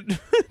fucking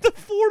the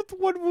fourth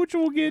one, which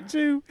we'll get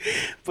to,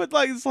 but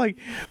like it's like,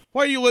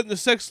 why are you letting the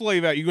sex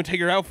slave out? You gonna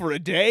take her out for a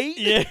day?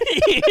 Yeah.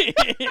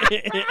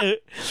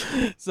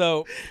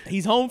 So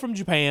he's home from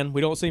Japan.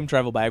 We don't see him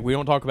travel back. We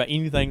don't talk about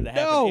anything that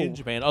happened No. in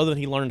Japan other than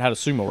he learned how to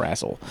sumo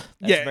wrestle.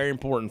 That's Yeah. very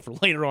important for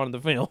later on in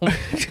the film.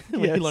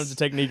 When Yes. he learns the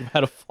technique of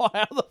how to fly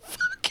out of the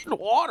fucking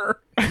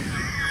water.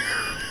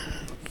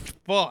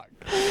 Fuck.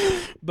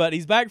 But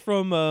he's back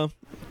from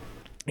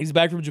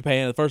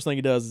Japan. The first thing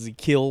he does is he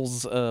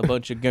kills a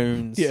bunch of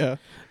goons Yeah.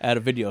 at a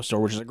video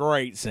store, which is a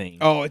great scene.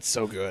 Oh, it's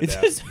so good.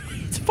 It's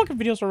a fucking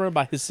video store run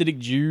by Hasidic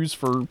Jews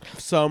for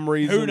some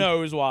reason. who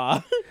knows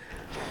why.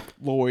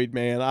 Lloyd,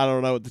 man, I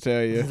don't know what to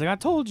tell you. He's like, I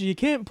told you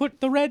can't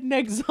put the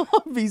redneck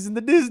zombies in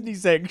the Disney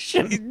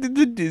section.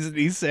 The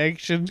Disney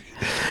section.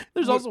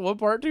 There's also one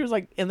part too. It's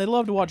like, and they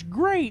love to watch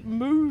great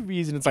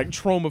movies, and it's like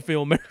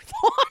Tromaville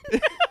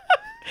marathon.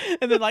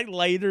 And then like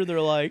later they're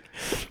like,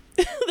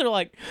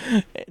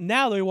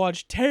 now they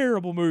watch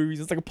terrible movies.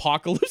 It's like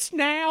Apocalypse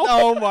Now.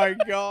 Oh my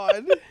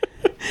god.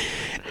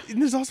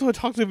 And there's also a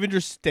Toxic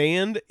Avenger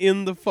stand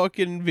in the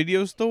fucking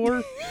video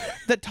store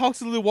that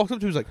Toxic Lily walks up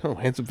to. He's like, oh,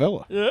 handsome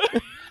fella. Yeah.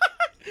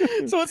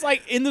 So it's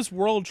like in this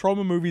world,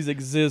 trauma movies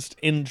exist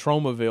in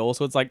Tromaville.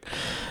 So it's like,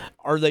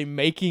 are they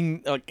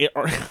making like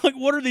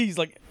what are these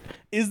like?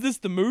 Is this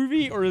the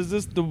movie or is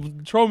this the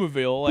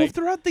Tromaville? Like, Well,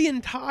 throughout the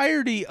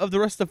entirety of the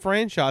rest of the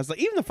franchise, like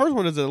even the first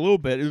one does it a little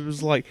bit. It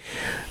was like,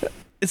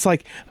 it's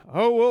like,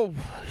 oh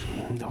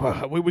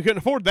well, we couldn't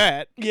afford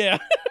that. yeah.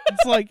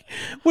 It's like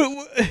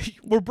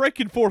we're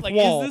breaking fourth Like,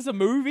 wall. is this a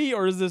movie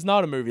or is this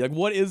not a movie? Like,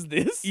 what is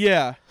this?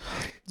 Yeah.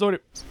 So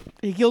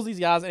he kills these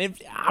guys, and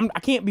I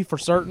can't be for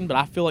certain, but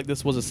I feel like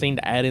this was a scene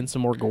to add in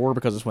some more gore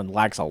because this one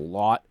lacks a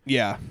lot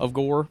Yeah. of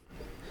gore.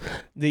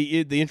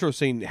 The intro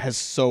scene has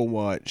so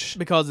much.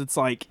 Because it's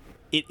like,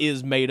 it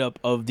is made up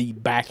of the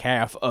back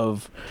half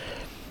of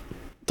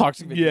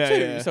Toxic Avenger Yeah, 2.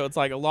 yeah. So it's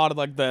like a lot of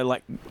like the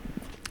like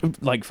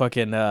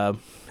fucking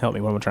help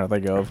me, what am I trying to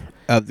think of?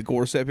 The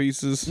gore set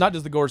pieces. Not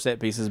just the gore set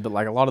pieces, but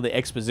like a lot of the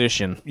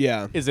exposition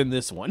Yeah. is in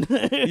this one.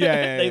 Yeah,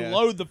 They yeah.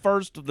 load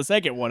the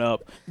second one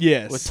up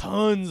Yes. with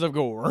tons of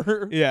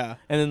gore. Yeah.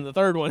 And then the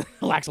third one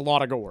lacks a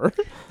lot of gore.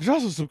 There's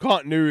also some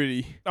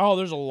continuity. Oh,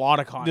 there's a lot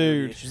of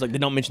continuity. Dude. She's like, they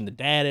don't mention the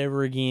dad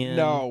ever again.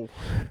 No.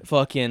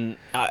 Fucking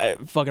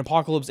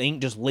Apocalypse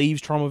Inc. just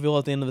leaves Tromaville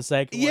at the end of the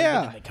second one, Yeah.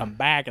 but then they come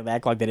back and they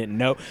act like they didn't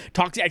know.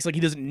 Toxic acts like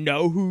he doesn't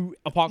know who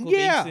Apocalypse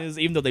Yeah. Inc. is,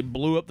 even though they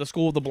blew up the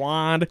School of the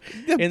Blind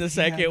in the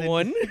second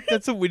one.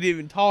 That's what we didn't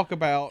even talk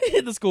about.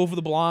 The School for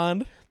the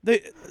Blind.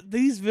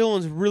 These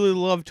villains really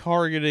love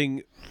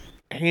targeting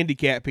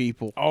handicapped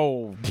people.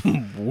 Oh,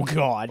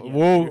 God. Yeah.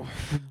 Whoa.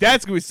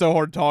 That's going to be so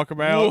hard to talk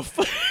about. Woof.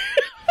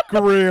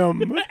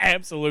 Grim.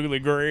 Absolutely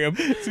grim.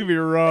 It's going to be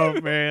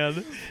rough,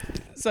 man.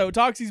 So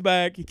Toxie's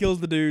back. He kills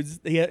the dudes.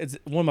 It's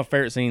one of my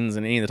favorite scenes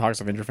in any of the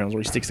Toxic Avenger films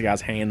where he sticks the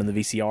guy's hand in the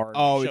VCR. And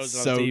Oh, shows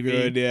it's it on so TV.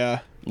 good, yeah.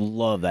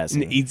 Love that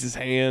scene. And eats his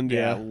hand,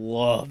 Yeah, yeah.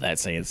 love that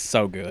scene. It's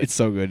so good. It's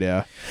so good,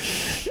 yeah.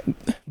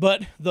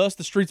 But thus,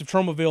 the streets of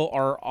Tromaville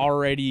are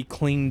already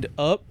cleaned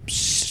up.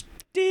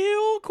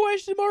 Still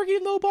question mark,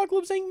 even though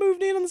Apocalypse Inc.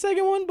 moved in on the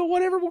second one. But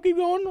whatever, we'll keep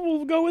going.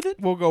 We'll go with it.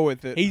 We'll go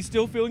with it. He's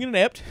still feeling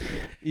inept.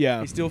 Yeah.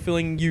 He's still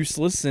feeling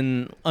useless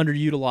and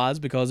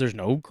underutilized because there's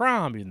no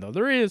crime, even though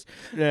there is.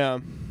 Yeah.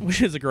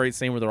 Which is a great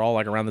scene where they're all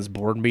like around this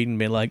board meeting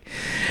being like,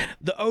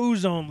 the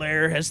ozone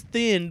layer has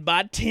thinned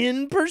by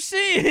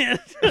 10%.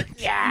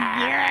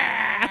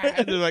 yeah.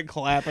 And they're like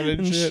clapping and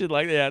And shit. shit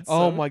like that.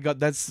 Oh my god,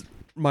 that's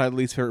my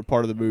least favorite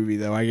part of the movie,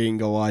 though. I ain't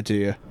gonna lie to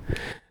you.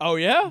 Oh,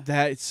 yeah?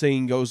 That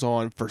scene goes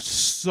on for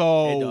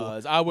so It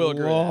does. I will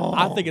agree with that.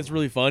 I think it's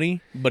really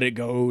funny, but it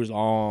goes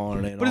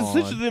on and But on. it's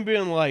essentially them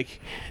being like,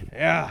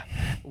 yeah,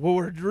 well,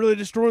 we're really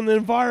destroying the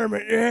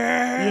environment.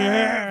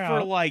 Yeah.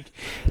 For like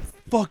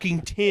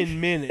fucking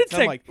 10 minutes. It's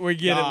I'm like, we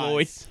get it,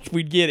 Lloyd.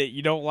 We get it.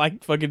 You don't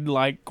like fucking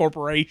like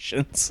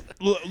corporations.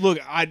 Look,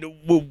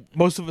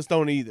 most of us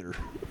don't either.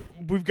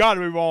 We've got to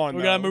move on.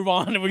 We gotta move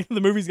on.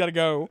 The movie's gotta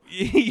go.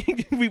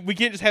 we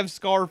can't just have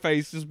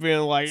Scarface just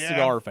being like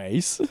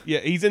Scarface. Yeah,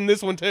 he's in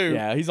this one too.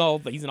 Yeah, he's in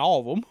all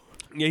of them.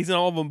 Yeah, he's in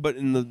all of them, but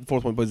in the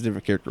fourth one, plays a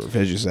different character,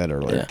 as you said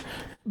earlier. Yeah.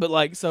 But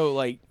like, so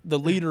like the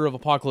leader of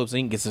Apocalypse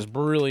Inc. gets this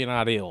brilliant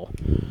idea. Well,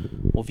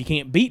 if you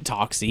can't beat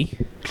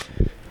Toxie,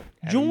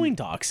 join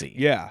Toxie.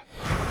 Yeah.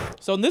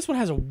 So this one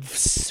has a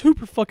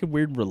super fucking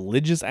weird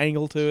religious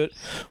angle to it,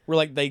 where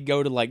like they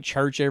go to like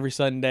church every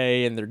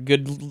Sunday and they're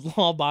good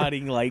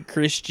law-abiding like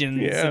Christians.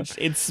 Yeah.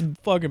 It's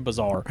fucking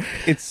bizarre.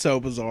 It's so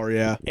bizarre,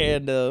 yeah.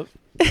 And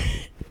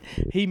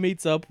he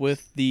meets up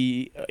with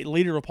the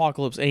leader of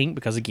Apocalypse Inc.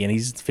 because again he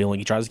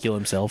tries to kill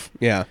himself.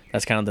 Yeah.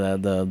 That's kind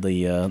of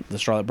the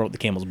straw that broke the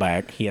camel's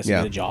back. He has to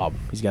get a job.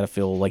 He's got to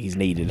feel like he's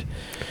needed.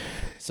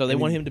 So they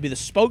want him to be the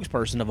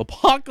spokesperson of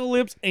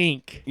Apocalypse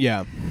Inc.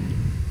 Yeah.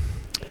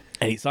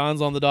 And he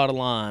signs on the dotted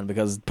line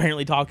because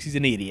apparently Toxie's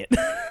an idiot.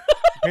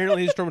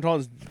 Apparently his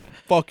traumatons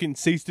fucking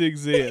cease to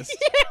exist.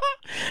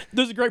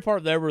 There's a great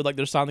part there where like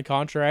they're signing the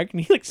contract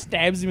and he like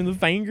stabs him in the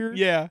finger.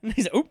 Yeah. And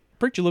he's like, "Oh,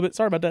 pricked you a little bit.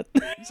 Sorry about that."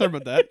 Sorry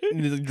about that.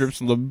 And it just drips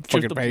on the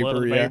fucking the paper. blood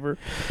on the Yeah. paper.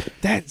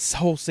 That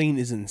whole scene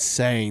is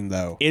insane,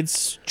 though.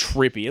 It's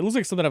trippy. It looks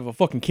like something out of a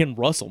fucking Ken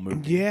Russell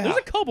movie. Yeah. There's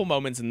a couple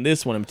moments in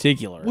this one in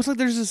particular. Well, it's like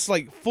there's this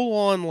like full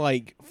on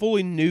like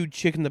fully nude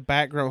chick in the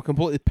background,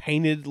 completely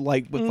painted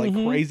like with like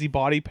crazy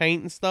body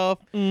paint and stuff.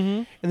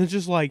 Mm-hmm. And it's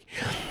just like,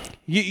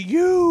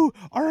 you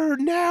are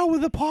now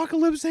with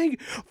Apocalypse Inc.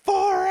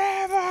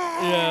 forever.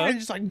 Yeah. And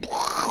just like,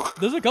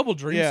 There's a couple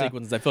dream Yeah.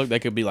 sequences I feel like they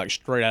could be like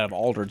straight out of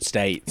Altered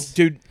States.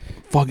 dude,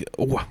 fuck it.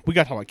 We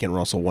gotta talk about Ken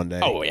Russell one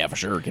day. Oh yeah, for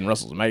sure. Ken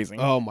Russell's amazing.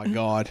 Oh my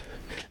god.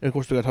 And of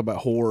course we gotta talk about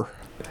horror.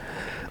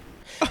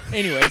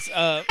 Anyways,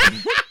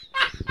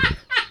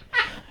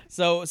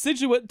 so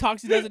essentially what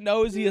Toxie doesn't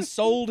know is he has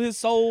sold his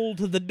soul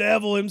to the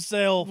devil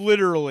himself.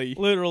 Literally.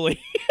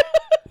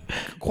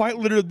 Quite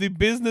literally, the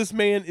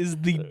businessman is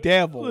the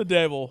devil. The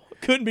devil.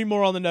 Couldn't be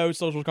more on the nose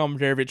social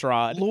commentary if it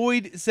tried.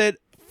 Lloyd said,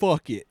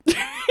 fuck it.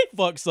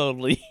 Fuck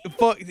subtlety.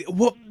 Fuck.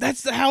 Well,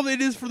 that's how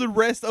it is for the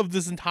rest of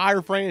this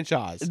entire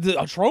franchise.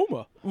 A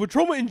trauma. With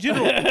trauma in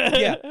general,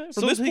 yeah.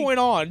 From this point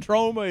on,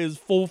 trauma is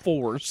full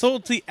force.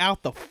 Subtlety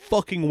out the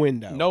fucking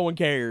window. No one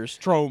cares.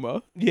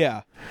 Trauma.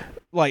 Yeah.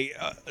 Like,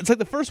 it's like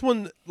the first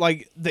one,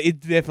 like, it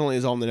definitely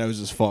is on the nose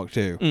as fuck,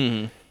 too.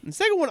 Mm-hmm. The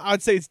second one,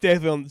 I'd say it's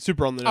definitely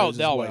super on the nose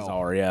they as always well.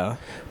 are, yeah.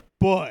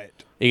 But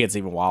It gets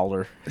even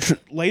wilder.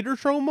 Later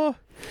trauma,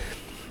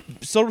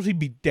 subtlety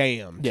be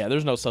damned. Yeah,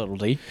 there's no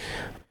subtlety.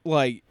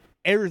 Like,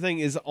 everything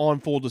is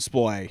on full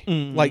display.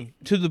 Mm-hmm. Like,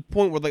 to the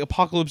point where, like,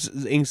 Apocalypse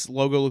Inc.'s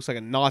logo looks like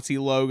a Nazi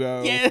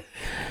logo. Yeah.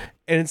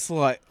 And it's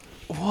like,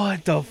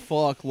 what the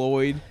fuck,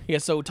 Lloyd? Yeah,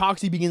 so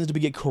Toxie begins to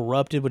get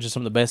corrupted, which is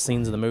some of the best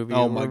scenes of the movie.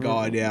 Oh my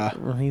God, yeah.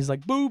 He's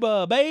like,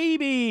 Booba,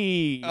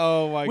 baby.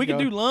 Oh my God. We can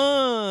do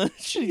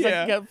lunch. He's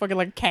like, got fucking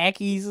like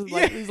khakis.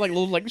 Like, He's like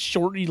little like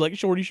shorty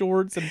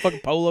shorts and fucking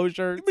polo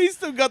shirts. But he's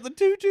still got the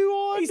tutu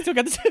on. He's still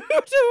got the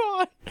tutu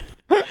on.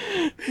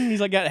 He's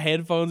like got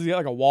headphones. He's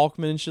got like a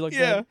Walkman and shit like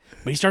that.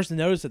 But he starts to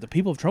notice that the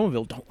people of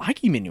Tromaville don't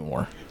like him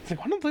anymore. It's like,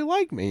 why don't they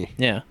like me?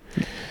 Yeah.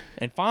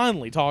 And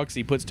finally,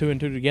 Toxie puts two and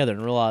two together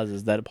and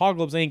realizes that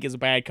Apocalypse Inc. is a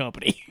bad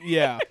company.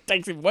 Yeah. It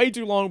takes him way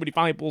too long, but he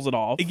finally pulls it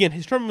off. Again,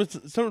 his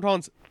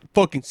Traumatons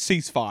fucking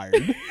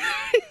ceasefire.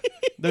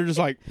 They're just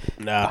like,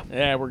 nah.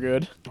 Yeah, we're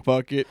good.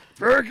 Fuck it.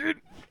 Fuck it.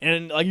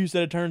 And like you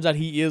said, it turns out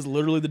he is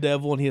literally the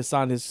devil, and he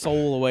assigned his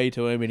soul away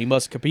to him, and he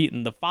must compete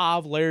in the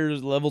 5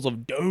 levels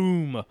of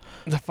doom.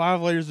 The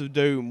 5 layers of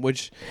doom,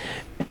 which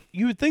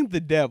you would think the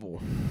devil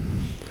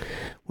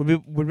would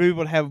be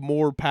able to have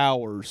more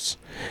powers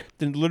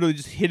than literally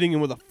just hitting him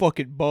with a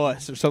fucking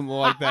bus or something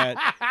like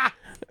that.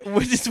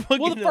 Which is fucking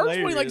Well, the first one,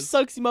 he like hilarious.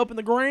 sucks him up in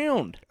the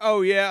ground.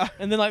 Oh, yeah.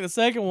 And then like the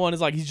second one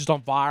is like he's just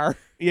on fire.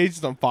 Yeah, he's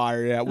just on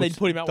fire, yeah. They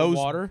put him out with those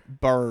water.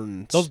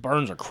 burns. Those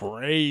burns are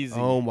crazy.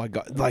 Oh, my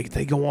God. Like,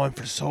 they go on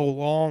for so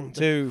long,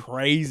 too.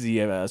 Crazy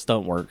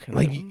stunt work.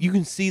 Like, you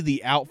can see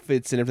the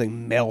outfits and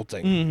everything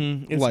melting.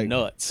 Mm-hmm. It's like,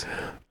 nuts.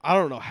 I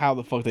don't know how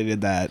the fuck they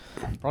did that.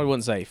 Probably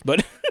wasn't safe,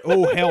 but...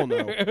 Oh, hell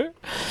no.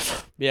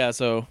 Yeah,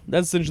 so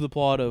that's essentially the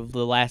plot of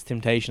The Last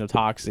Temptation of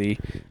Toxie.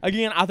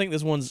 Again, I think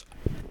this one's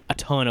a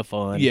ton of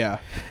fun. Yeah.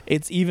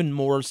 It's even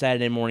more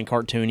Saturday morning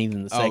cartoony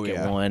than the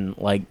second one.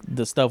 Like,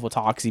 the stuff with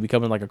Toxie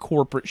becoming like a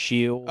corporate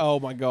shield.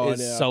 Oh, my God,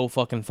 is so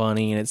fucking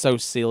funny, and it's so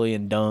silly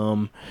and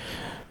dumb.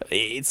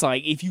 It's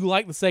like, if you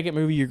like the second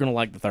movie, you're going to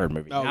like the third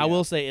movie. Oh, I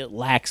will say it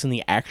lacks in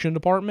the action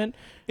department.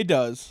 It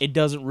does. It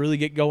doesn't really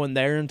get going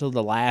there until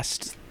the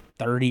last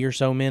 30 or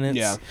so minutes.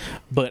 Yeah.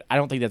 But I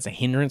don't think that's a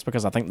hindrance,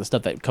 because I think the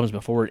stuff that comes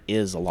before it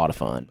is a lot of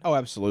fun. Oh,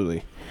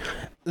 absolutely.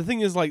 The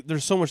thing is, like,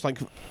 there's so much, like,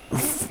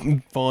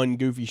 fun,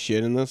 goofy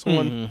shit in this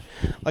one.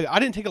 Like, I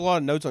didn't take a lot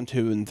of notes on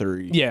 2 and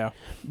 3. Yeah.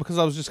 Because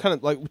I was just kind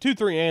of, like, 2,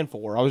 3, and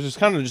 4, I was just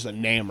kind of just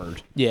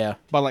enamored. Yeah.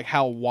 By, like,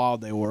 how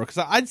wild they were. Because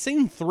I'd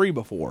seen 3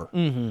 before.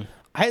 Mm-hmm.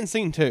 I hadn't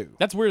seen 2.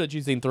 That's weird that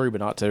you've seen 3,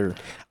 but not 2.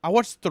 I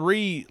watched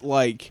 3,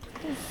 like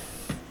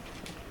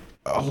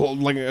a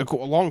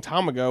long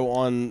time ago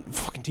on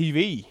fucking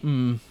TV.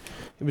 Mm.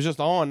 It was just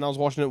on, and I was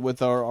watching it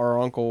with our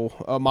uncle,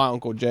 my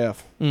Uncle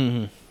Jeff.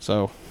 Mm-hmm.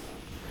 So,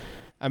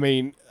 I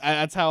mean,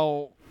 that's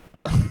how.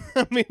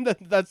 I mean,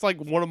 that's like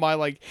one of my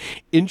like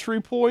entry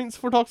points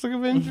for Toxic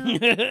Avenger.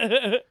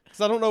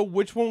 Because I don't know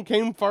which one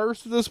came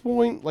first at this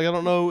point. Like, I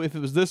don't know if it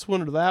was this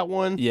one or that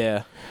one.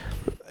 Yeah.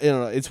 You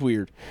know, it's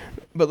weird.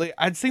 But like,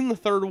 I'd seen the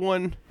third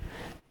one,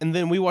 and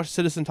then we watched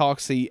Citizen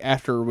Toxie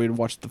after we'd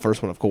watched the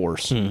first one, of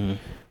course. Mm-hmm.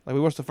 Like, we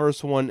watched the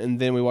first one, and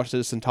then we watched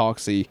Citizen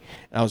Toxie,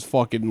 and I was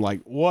fucking like,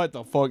 what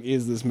the fuck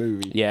is this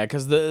movie? Yeah,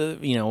 because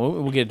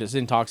we'll get to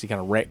Sin Toxie kind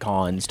of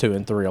retcons 2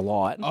 and 3 a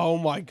lot. Oh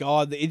my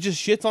God, it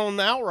just shits on them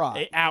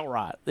outright.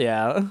 Outright,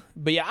 yeah.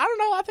 But yeah, I don't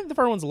know. I think the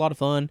first one's a lot of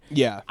fun.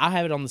 Yeah. I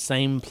have it on the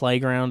same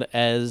playground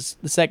as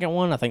the second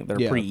one. I think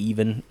they're pretty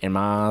even in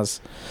my eyes.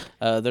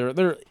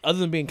 They're other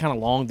than being kind of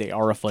long, they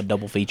are a fun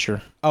double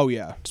feature. Oh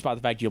yeah. Despite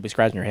the fact you'll be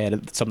scratching your head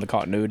at some of the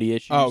continuity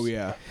issues. Oh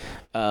yeah.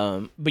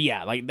 But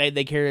yeah, like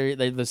they carry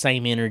the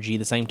same energy,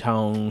 the same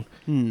tone.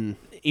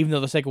 Even though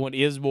the second one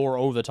is more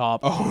over the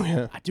top. Oh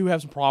yeah. I do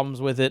have some problems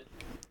with it.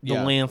 The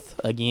length,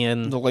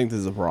 again. The length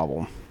is a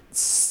problem.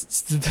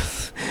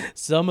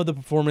 Some of the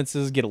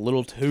performances get a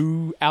little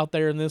too out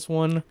there in this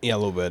one. Yeah, a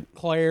little bit.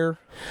 Claire.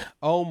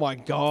 Oh my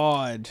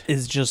God.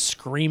 Is just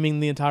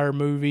screaming the entire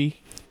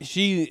movie.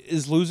 She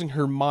is losing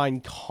her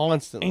mind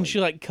constantly. And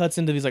she like cuts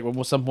into these like, well,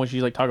 at some point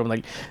she's like talking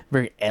like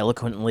very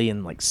eloquently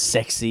and like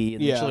sexy.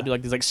 And then she'll do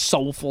like these like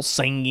soulful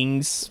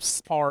singing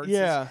parts.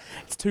 Yeah.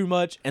 It's too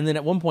much. And then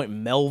at one point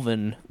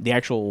Melvin,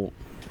 the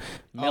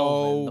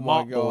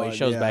mop boy,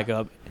 shows back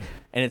up.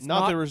 And it's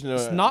not the original.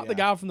 It's not the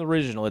guy from the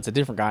original. It's a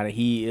different guy, and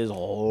he is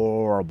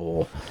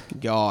horrible.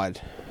 God,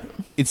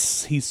 he's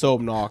so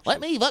obnoxious. Let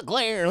me fuck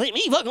Claire. Let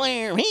me fuck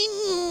Claire.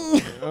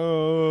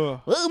 Oh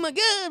my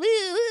God!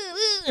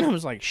 And I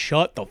was like,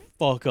 shut the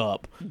fuck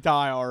up.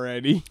 Die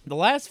already. The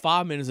last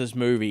 5 minutes of this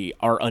movie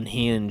are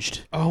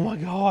unhinged. Oh my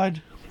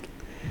God!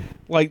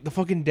 Like the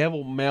fucking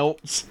devil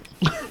melts.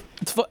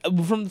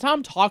 From the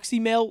time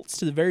Toxie melts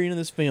to the very end of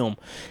this film,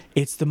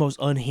 it's the most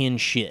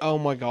unhinged shit. Oh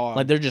my god!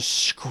 Like they're just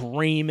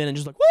screaming and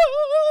just like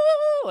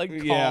woo,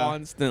 like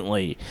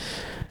constantly.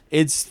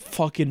 It's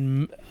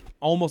fucking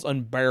almost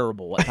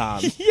unbearable at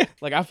times.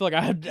 Like I feel like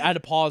I had to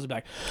pause and be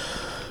like,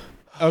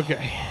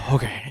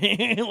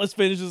 okay, let's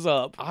finish this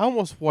up. I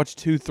almost watched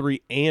 2,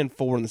 3, and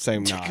 4 in the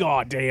same night.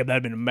 God damn,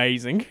 that'd been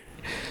amazing.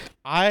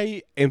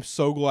 I am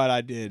so glad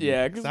I did.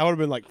 Yeah, because I would have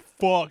been like,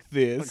 fuck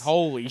this. Like,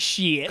 holy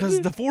shit. Because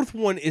the fourth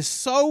one is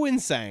so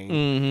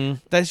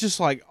insane. That's just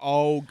like,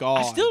 oh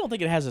god. I still don't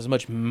think it has as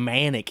much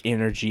manic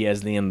energy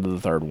as the end of the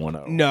third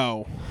one.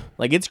 No.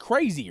 Like, it's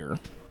crazier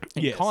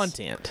in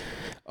content.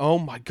 Oh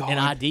my god. And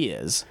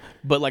ideas.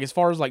 But like as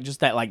far as like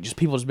just that, like just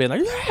people just being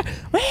like,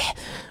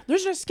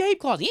 there's an escape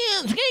clause.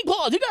 Yeah, escape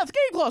clause. You got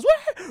escape clause.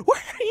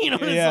 Where? You know,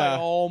 it's like,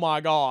 oh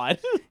my god.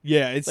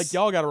 Yeah, it's like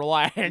y'all gotta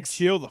relax.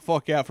 Chill the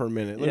fuck out for a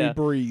minute. Let me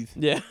breathe.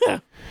 Yeah.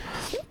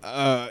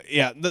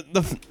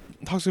 The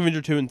Toxic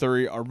Avenger 2 and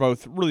 3 are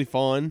both really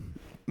fun,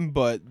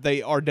 but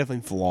they are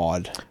definitely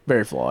flawed.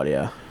 Very flawed,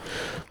 yeah.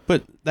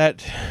 But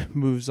that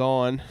moves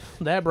on.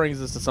 That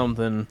brings us to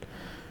something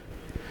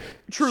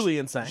truly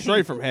insane.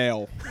 Straight from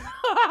hell.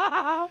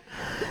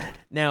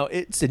 Now,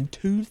 it's in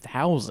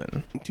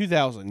 2000.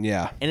 2000,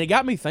 yeah. And it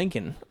got me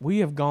thinking, we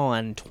have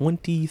gone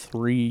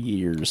 23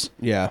 years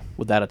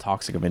without a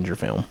Toxic Avenger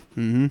film.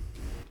 Mm-hmm.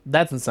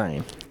 That's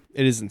insane.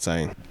 It is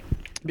insane.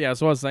 Yeah,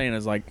 so what I was saying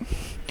is like,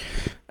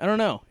 I don't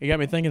know. It got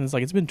me thinking, it's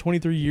like, it's been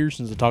 23 years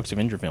since the Toxic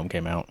Avenger film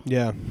came out.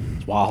 Yeah.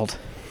 It's wild.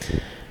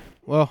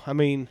 Well, I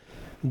mean,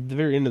 the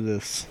very end of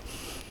this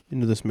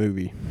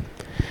movie,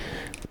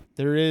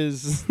 there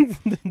is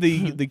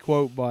the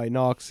quote by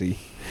Noxie.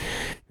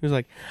 He was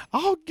like,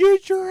 "I'll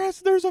get your ass.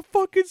 There's a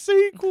fucking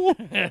sequel."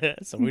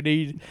 So we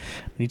need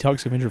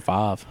Toxic Avenger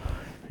 5.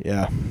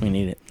 Yeah, we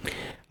need it.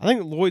 I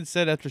think Lloyd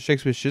said after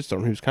Shakespeare's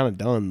Shitstorm he was kind of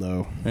done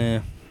though.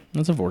 Yeah,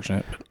 that's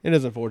unfortunate. It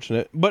is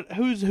unfortunate, but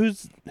who's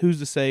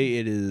to say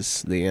it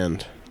is the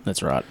end?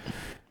 That's right.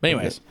 But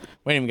anyways,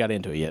 we haven't even got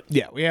into it yet.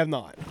 Yeah, we have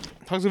not.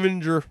 Toxic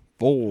Avenger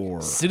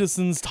 4.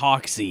 Citizens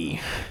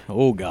Toxie.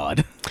 Oh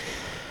God.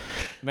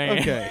 Man.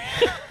 Okay.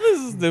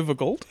 This is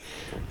difficult.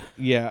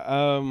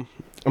 Yeah,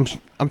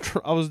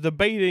 I was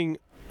debating,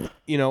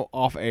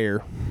 off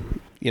air,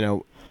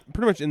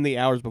 pretty much in the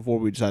hours before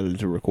we decided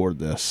to record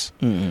this.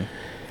 Mm-hmm.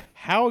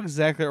 How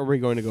exactly are we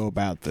going to go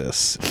about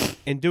this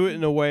and do it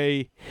in a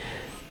way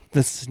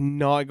that's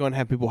not going to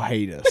have people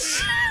hate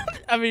us?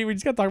 I mean, we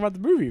just got to talk about the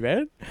movie,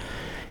 man.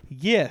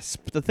 Yes,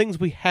 but the things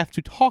we have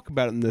to talk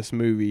about in this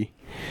movie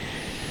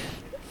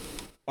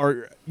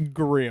are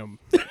grim.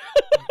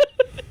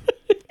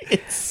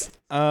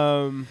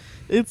 So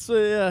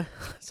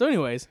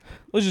anyways,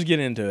 let's just get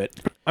into it.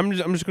 I'm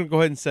just gonna go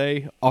ahead and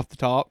say off the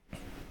top,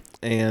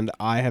 and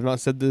I have not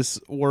said this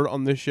word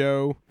on this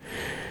show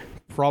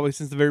probably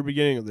since the very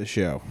beginning of this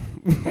show.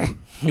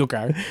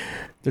 Okay.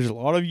 There's a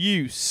lot of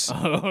use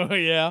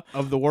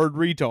of the word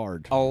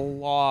retard. A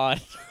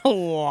lot.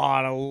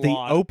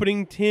 The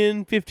opening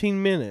 10-15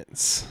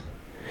 minutes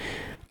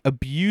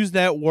abuse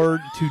that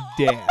word to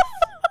death.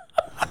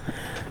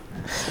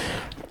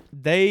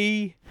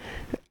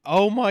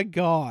 Oh my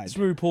god. This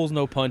movie pulls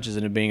no punches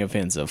in it being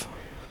offensive.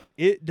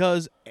 It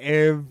does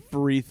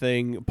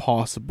everything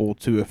possible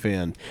to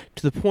offend,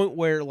 to the point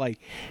where, like,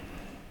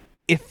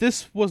 if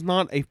this was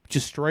not a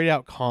just straight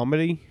out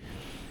comedy,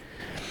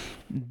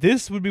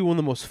 this would be one of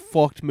the most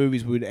fucked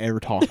movies we would ever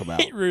talk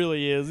about. It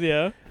really is,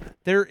 yeah.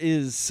 There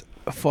is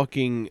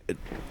fucking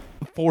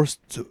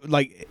forced,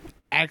 like,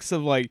 acts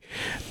of, like,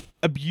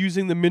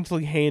 abusing the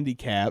mentally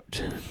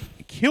handicapped,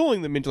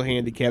 killing the mentally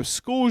handicapped,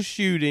 school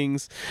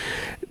shootings,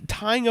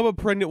 tying up a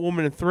pregnant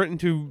woman and threatening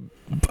to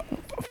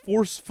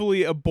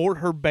forcefully abort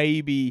her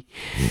baby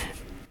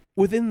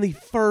within the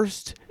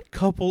first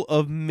couple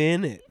of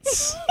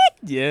minutes.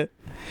 Yeah.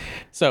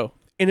 So,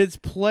 and it's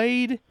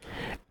played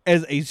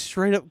as a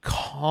straight up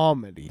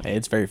comedy.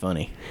 It's very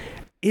funny.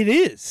 It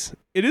is.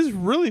 It is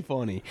really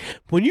funny.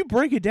 When you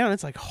break it down,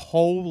 it's like,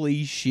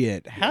 holy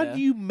shit. How do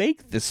you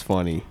make this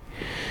funny?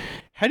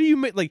 How do you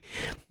make, like,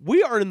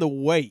 we are in the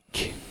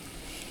wake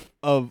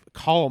of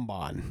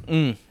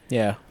Columbine.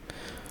 Yeah.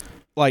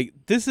 Like,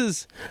 this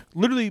is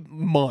literally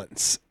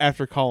months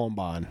after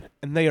Columbine,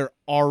 and they are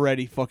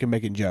already fucking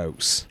making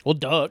jokes. Well,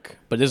 Duck,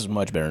 but this is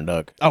much better than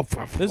Duck. Oh,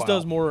 this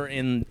does more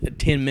in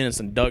 10 minutes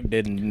than Duck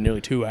did in nearly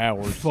 2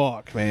 hours.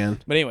 Fuck, man.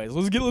 But anyways,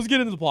 let's get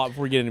into the plot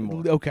before we get any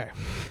more. Okay.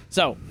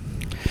 So,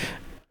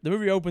 the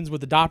movie opens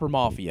with the Diaper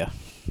Mafia,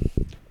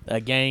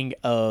 a gang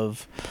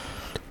of,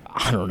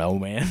 I don't know,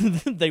 man.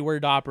 They wear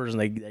diapers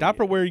and they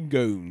diaper wearing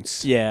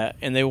goons. Yeah,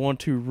 and they want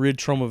to rid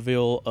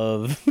Tromaville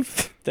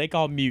of they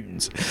call them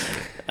mutants.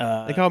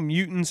 They call them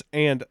mutants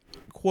and,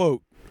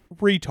 quote,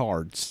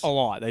 retards. A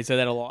lot. They say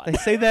that a lot. They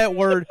say that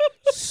word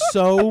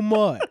so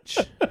much.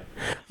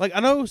 Like, I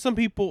know some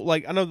people,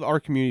 like, I know our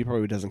community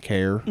probably doesn't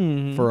care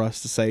for us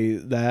to say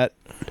that,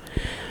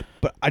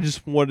 but I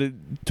just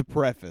wanted to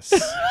preface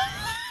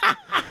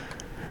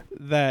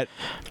that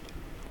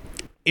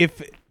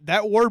if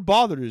that word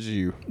bothers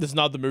you, That's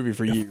not the movie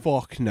for you.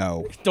 fuck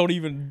no. Don't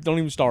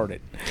even start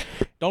it.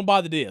 Don't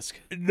buy the disc.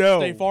 No.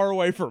 Stay far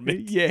away from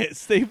it. Yeah,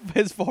 stay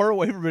as far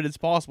away from it as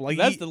possible. Like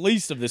That's the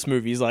least of this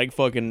movie's like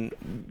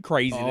fucking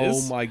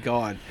craziness. Oh my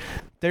god.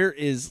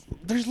 There's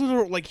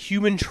literal like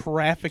human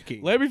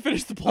trafficking. Let me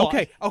finish the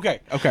plot. Okay.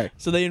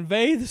 So they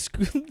invade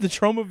the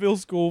Tromaville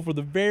school for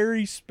the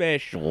very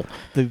special,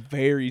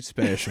 very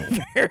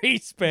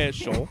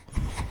special,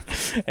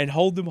 and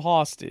hold them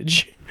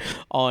hostage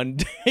on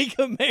Take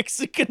a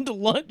Mexican to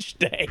Lunch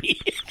Day,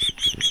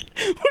 which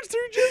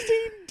they're just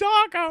eating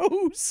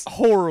tacos.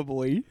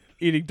 horribly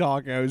eating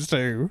tacos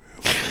too.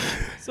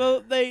 So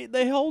they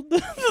hold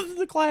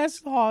the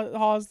class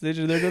hostage,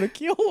 and they're gonna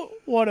kill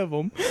one of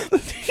them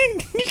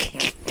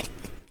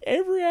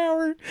every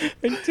hour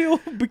until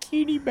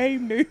Bikini Babe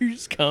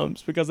News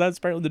comes, because that's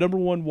apparently the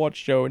 #1 watch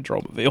show in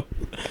Tromaville.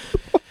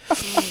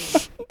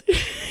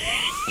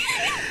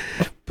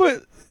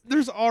 But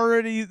there's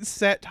already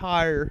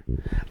satire.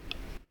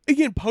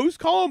 Again, post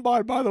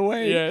Columbine, by the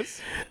way. Yes.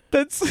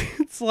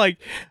 It's like,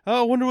 oh,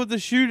 I wonder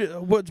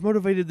what's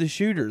motivated the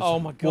shooters. Oh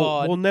my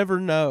God. We'll never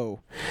know.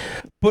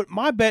 But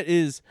my bet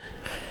is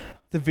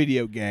the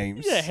video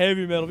games. Yeah,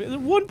 heavy metal. At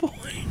one point,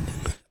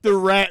 The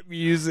rap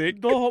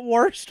music. the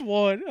worst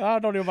one. I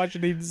don't know if I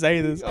should even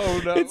say this.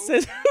 Oh no. It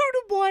says, "Who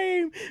to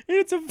blame?" And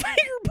it's a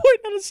finger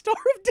pointing at a Star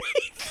of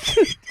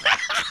David.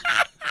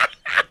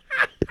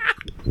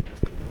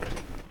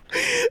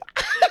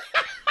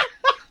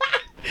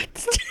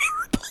 It's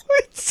terrible.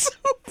 It's so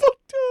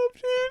fucked up,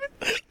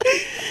 dude.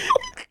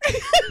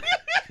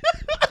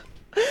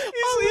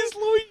 Is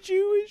Lloyd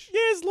Jewish?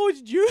 Yes,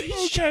 Lloyd's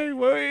Jewish. Okay,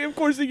 well, of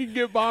course he can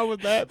get by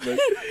with that, but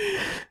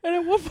And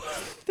at one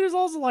point, there's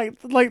also like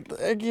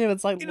again,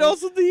 it's like and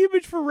also the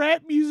image for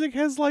rap music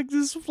has like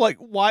this like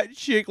white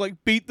chick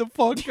like beat the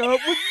fuck up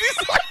with this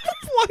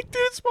like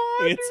this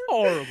behind it's her.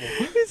 horrible.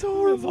 It's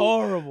horrible. It's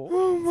horrible.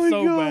 Oh my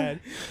so God. bad.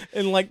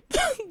 And like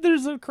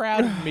there's a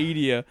crowd of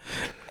media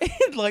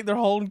and like they're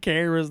holding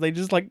cameras. They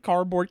just like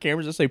cardboard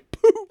cameras that say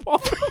poop on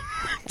them.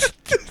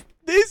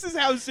 This is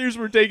how serious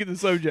we're taking the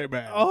subject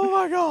matter. Oh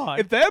my God.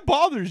 If that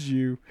bothers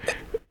you,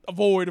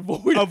 avoid.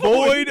 avoid.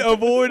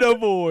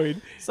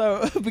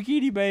 So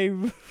Bikini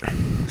Babe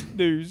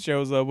News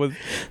shows up with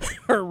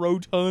her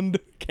rotund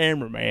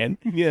cameraman.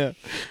 Yeah.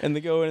 And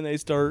they go in and they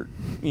start,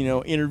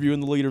 interviewing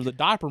the leader of the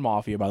diaper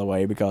mafia, by the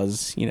way,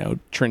 because,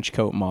 trench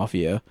coat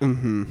mafia.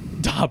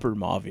 Mm-hmm. Diaper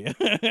mafia.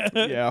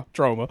 Yeah.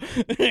 Trauma.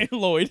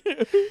 Lloyd.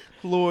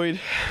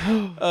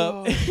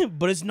 Oh,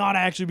 But it's not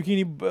actually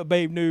Bikini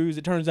Babe News.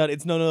 It turns out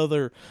it's none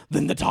other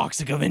than the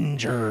Toxic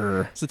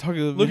Avenger. So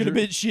talking Looking a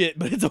bit shit,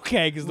 but it's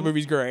okay because the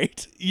movie's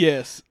great.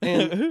 Yes.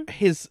 And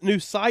his new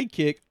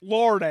sidekick,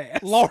 Lord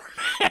Ass. Lord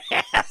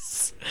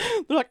Ass.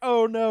 They're like,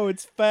 oh no,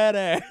 it's Fat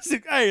Ass.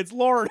 Hey, it's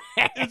Lord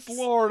Ass. It's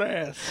Lord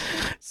Ass.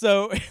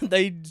 So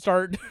they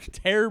start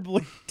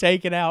terribly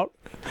taking out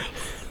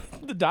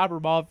the diaper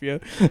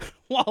mafia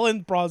while in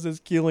the process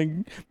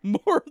killing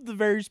more of the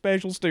very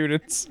special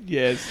students.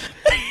 Yes.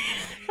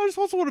 I just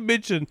also want to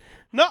mention,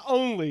 not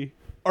only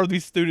are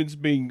these students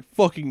being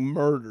fucking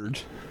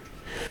murdered,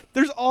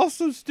 there's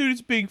also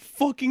students being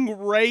fucking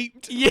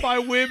raped by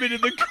women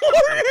in the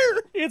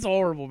corner. It's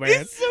horrible, man.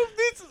 This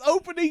is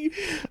opening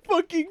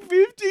fucking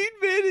 15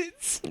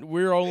 minutes.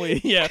 We're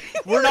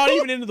not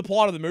even into the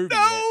plot of the movie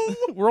yet.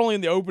 We're only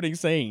in the opening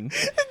scene. And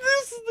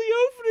this is the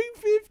opening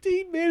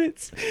 15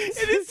 minutes. And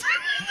it's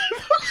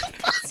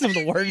Some of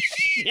the worst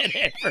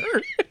shit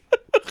ever.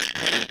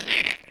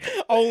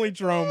 Only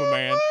Trauma,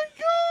 man. Oh my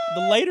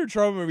God. The later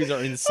Trauma movies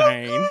are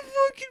insane. I'm gonna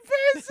fucking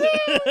pass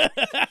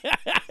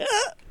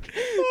out.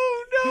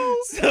 Oh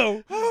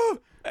no.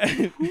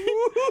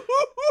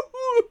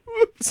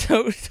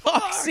 So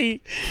Toxie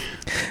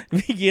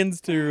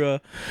begins to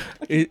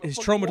his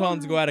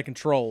traumatons go out of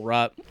control,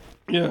 right?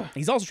 Yeah.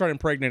 He's also trying to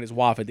impregnate his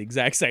wife at the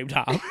exact same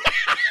time.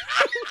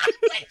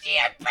 He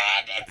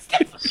abandons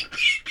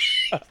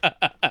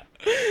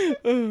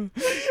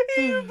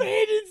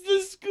the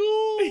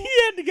school. He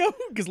had to go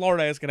because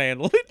Lord Ass can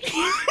handle it.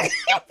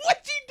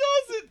 What he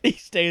doesn't. He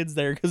stands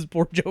there because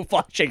poor Joe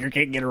Flyshaker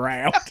can't get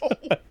around.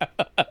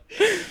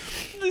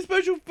 The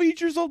special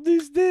features on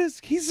this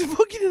disc. He's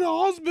fucking in a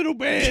hospital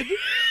bed.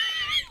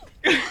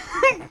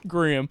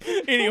 Grim.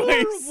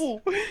 Anyways,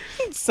 Horrible.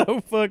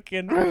 so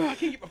fucking. I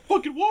can't get my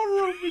fucking water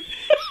open.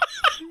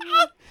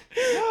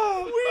 We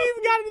ain't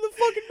even got into the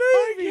fucking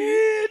movie.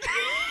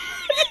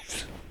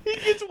 It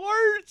gets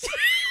worse.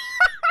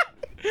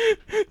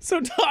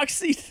 So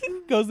Toxie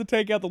goes to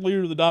take out the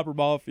leader of the Diaper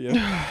Mafia,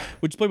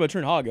 which is played by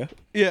Trent Haga.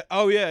 Yeah.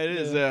 Oh yeah, it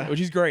is. Yeah. Which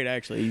he's great,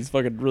 actually. He's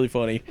fucking really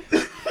funny.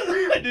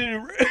 I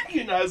didn't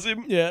recognize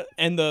him. Yeah,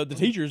 and the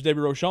teacher is Debbie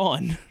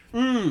Rochon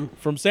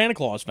from Santa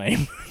Claus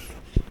fame.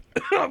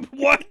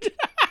 What?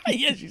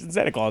 Yeah, she's in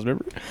Santa Claus,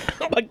 remember?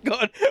 Oh my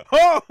God.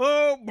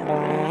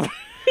 Oh.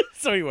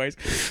 So So anyways,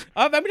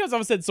 how many times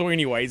I've said so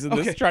anyways in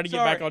this trying to get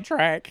back on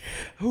track?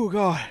 Oh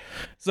God.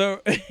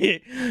 So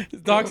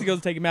Toxic goes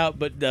to take him out,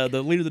 but the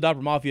leader of the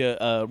Doppler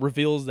Mafia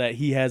reveals that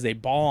he has a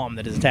bomb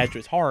that is attached to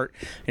his heart,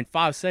 and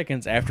 5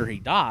 seconds after he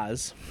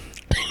dies,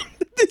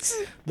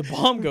 the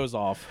bomb goes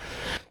off.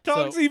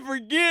 Toxie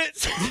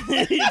forgets.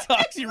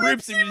 Toxie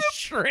rips him to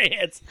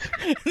shreds,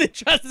 and then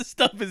tries to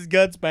stuff his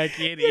guts back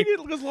in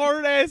him. His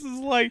hard ass is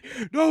like,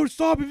 no,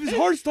 stop. If his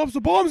heart stops,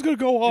 the bomb's going to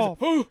go off.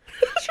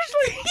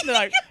 They're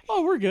like,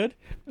 oh, we're good.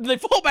 They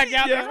fall back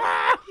out.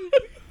 Yeah.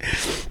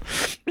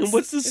 And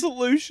what's the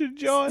solution,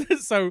 John?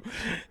 So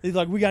he's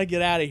like, we got to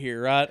get out of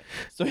here, right?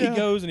 So he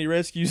goes and he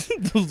rescues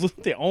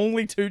the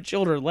only 2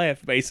 children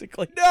left,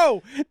 basically.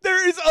 No,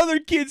 there is other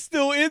kids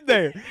still in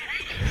there.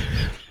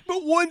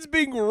 But one's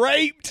being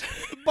raped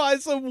by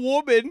some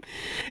woman.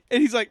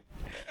 And he's like,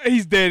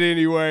 he's dead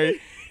anyway.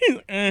 He's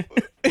like, eh.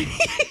 He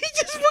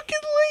just fucking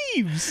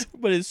leaves.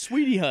 But it's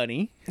Sweetie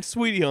Honey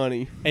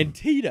and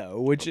Tito,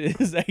 which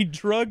is a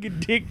drug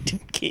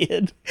addicted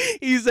kid.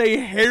 He's a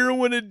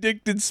heroin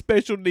addicted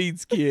special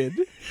needs kid.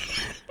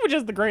 Which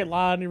is the great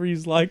line where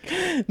he's like,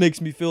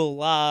 makes me feel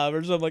alive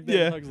or something like that.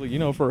 Yeah. It's like, you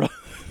know, for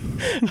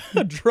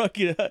a drug,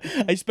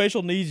 a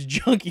special needs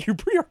junkie, you're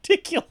pretty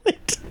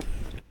articulate.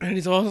 And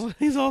he's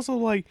also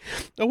like,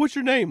 oh, what's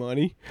your name,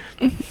 honey?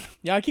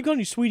 Yeah, I keep calling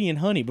you Sweetie and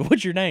Honey, but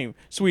what's your name?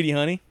 Sweetie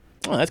Honey.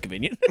 Oh, that's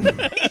convenient.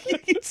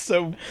 It's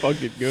so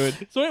fucking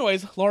good. So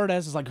anyways,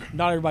 Lourdes is like,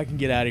 not everybody can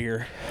get out of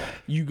here.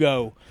 You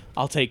go.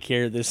 I'll take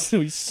care of this.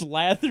 So he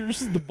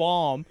slathers the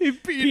bomb in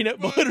peanut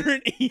butter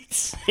and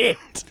eats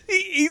it. He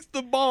eats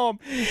the bomb.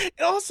 And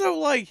also,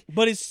 like...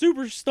 But his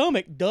super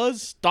stomach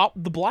does stop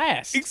the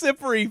blast. Except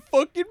for he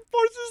fucking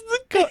forces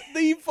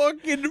the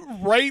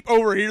fucking rape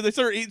over here. They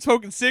start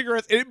smoking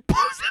cigarettes and it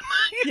blows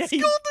him out.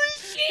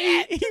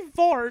 He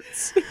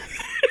farts.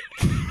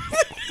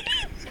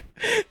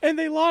 And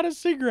they light a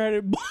cigarette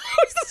and blows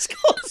the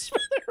skull to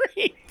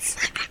smithereens.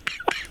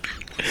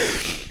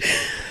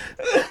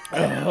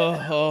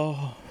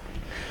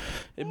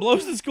 It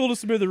blows the skull to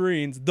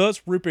smithereens,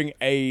 thus ripping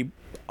a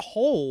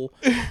hole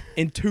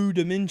in 2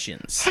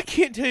 dimensions. I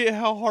can't tell you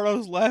how hard I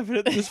was laughing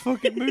at this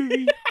fucking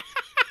movie.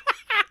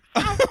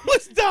 I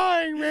was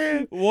dying,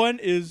 man. One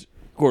is,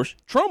 of course,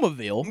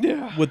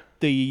 Tromaville, with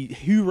the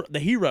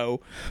hero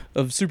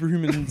of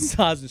superhuman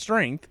size and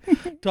strength,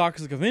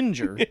 Toxic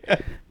Avenger,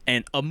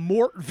 and a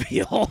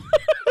Mortville.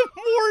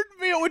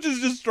 Mortville, which is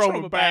just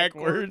Troma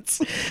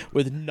backwards.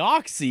 With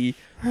Noxie,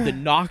 the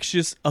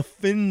noxious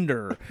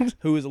offender,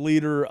 who is a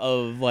leader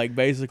of, like,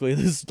 basically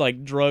this,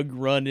 like,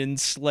 drug-running,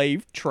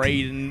 slave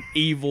trading,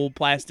 evil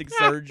plastic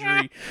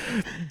surgery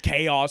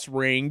chaos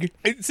ring.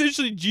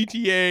 Essentially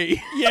GTA.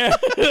 Yeah.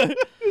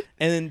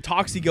 And then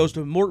Toxie goes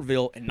to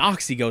Mortville, and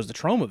Noxie goes to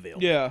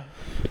Tromaville. Yeah.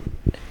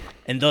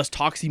 And thus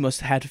Toxie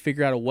must have to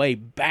figure out a way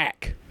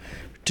back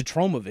to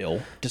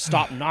Tromaville to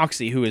stop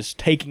Noxie, who is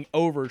taking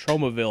over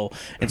Tromaville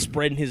and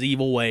spreading his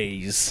evil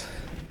ways.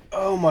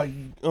 Oh my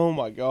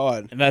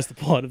God. And that's the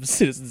plot of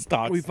Citizens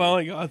Toxic. We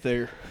finally got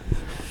there.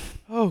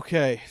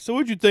 Okay, so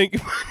what'd you think?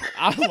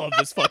 I love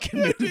this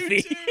fucking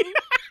movie.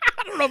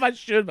 I don't know if I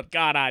should, but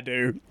God, I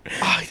do.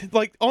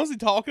 Like, honestly,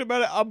 talking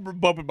about it, I'm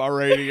bumping my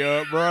rating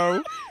up,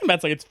 bro.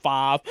 That's like it's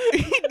 5.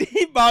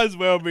 He might as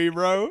well be,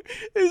 bro.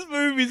 This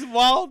movie's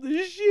wild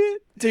as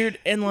shit. Dude,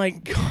 and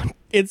like, God,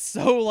 it's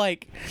so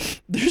like,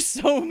 there's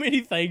so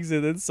many things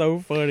in it. It's so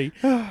funny.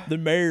 The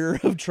mayor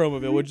of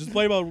Tromaville, which is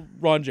played by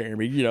Ron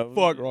Jeremy, you know.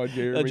 Fuck Ron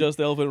Jeremy. Just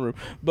the elephant in the room.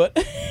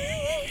 But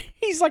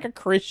he's like a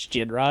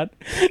Christian, right?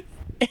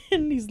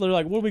 And he's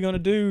like, what are we going to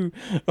do?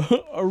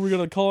 Are we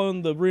going to call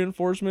in the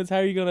reinforcements? How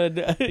are you going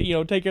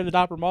to, take care of the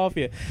Doppler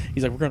Mafia?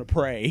 He's like, we're going to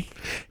pray.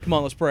 Come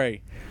on, let's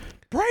pray.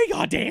 Pray,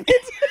 goddammit.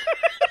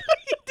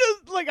 He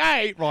does, like,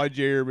 I hate Ron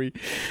Jeremy,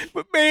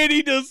 but man,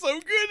 he does so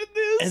good in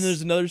this. And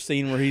there's another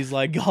scene where he's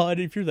like, God,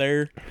 if you're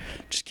there,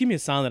 just give me a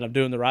sign that I'm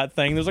doing the right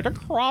thing. There's like a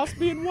cross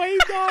being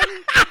waved on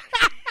him.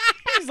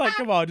 He's like,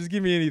 come on, just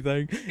give me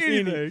anything.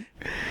 Anything.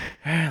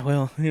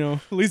 Well,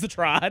 at least I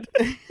tried.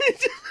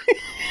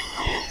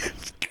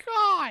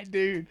 God,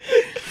 dude.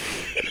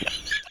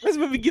 This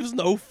movie gives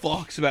no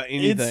fucks about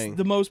anything. It's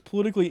the most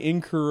politically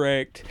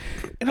incorrect,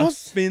 and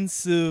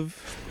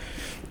offensive,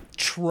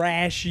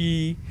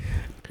 trashy,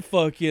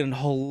 fucking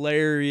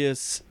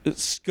hilarious,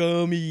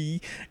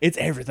 scummy. It's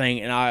everything,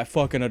 and I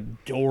fucking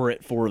adore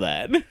it for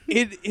that.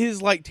 It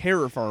is like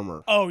Terra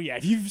Firma. Oh yeah,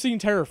 if you've seen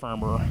Terra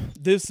Firma,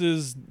 this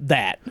is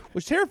that.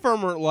 Which Terra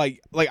Firma,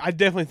 like I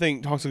definitely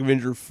think Toxic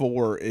Avenger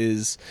 4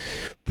 is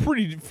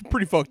pretty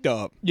fucked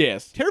up.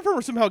 Yes, Terra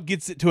Firma somehow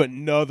gets it to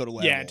another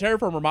level. Yeah, Terra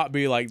Firma might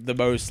be like the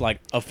most like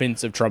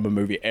offensive trauma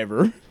movie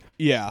ever.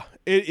 Yeah,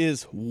 it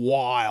is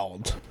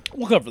wild.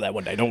 We'll cover that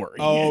one day. Don't worry.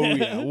 Oh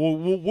yeah,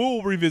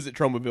 we'll revisit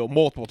Tromaville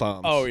multiple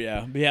times. Oh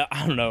yeah, but yeah.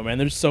 I don't know, man.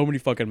 There's so many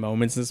fucking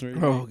moments in this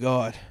movie. Oh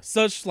God,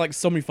 so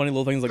many funny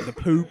little things like the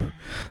poop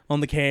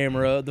on the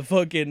camera, the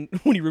fucking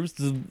when he rips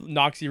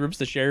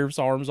the sheriff's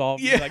arms off.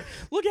 Yeah, he's like,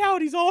 look how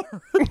he's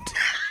armed.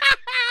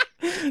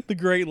 The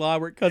great line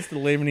where it cuts to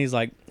the limb and he's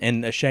like,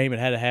 and a shame it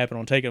had to happen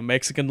on taking a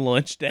Mexican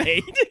lunch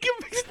day.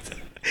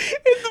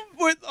 And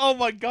Oh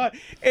my god!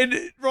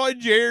 And Ron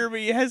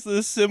Jeremy has to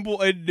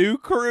assemble a new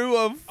crew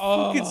of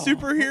fucking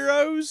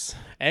superheroes.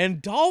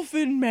 And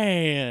Dolphin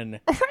Man.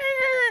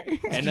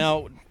 And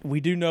now we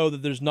do know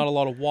that there's not a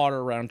lot of water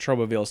around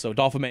Tromaville, so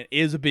Dolphin Man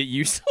is a bit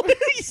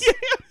useless.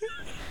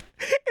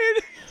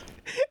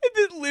 And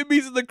then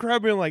Libby's in the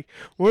crowd being like,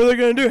 what are they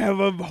going to do? Have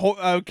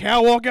a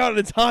cow walk out on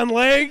its hind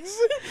legs?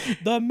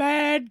 The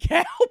Mad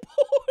Cowboy.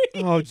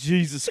 Oh,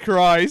 Jesus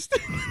Christ.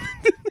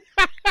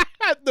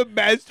 The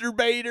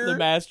masturbator.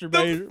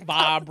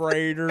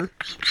 Vibrator.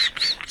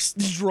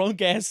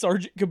 Drunk ass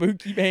Sergeant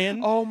Kabuki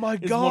Man. Oh my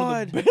is god.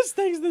 one of the best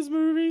things in this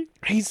movie.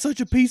 He's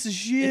such a piece of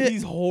shit.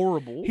 He's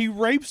horrible. He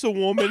rapes a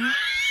woman.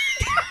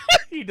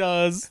 He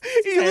does.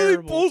 He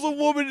literally pulls a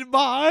woman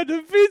behind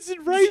a fence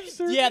and rapes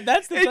her. Yeah,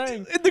 that's the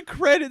thing. In the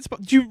credits,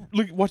 did you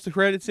watch the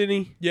credits,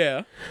 any?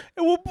 Yeah.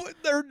 And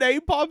their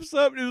name pops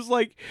up, and it was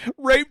like,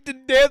 raped to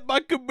death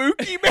by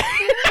Kabuki Man.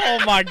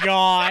 Oh my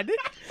god.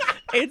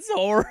 It's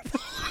horrible.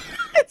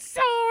 It's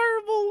so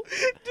horrible,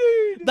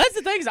 dude. That's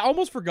the thing, is I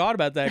almost forgot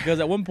about that,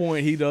 because at one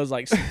point he does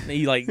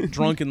he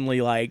drunkenly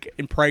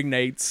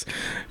impregnates.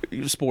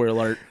 Spoiler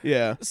alert.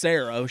 Yeah.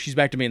 Sarah. She's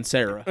back to being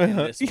Sarah in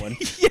this one.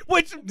 Yeah,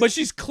 but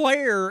she's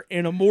Claire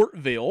in a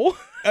Mortville.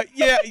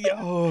 Yeah.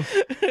 Oh.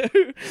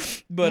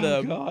 But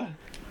God.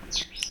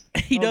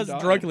 He does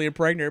drunkenly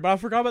impregnate her, but I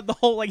forgot about the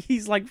whole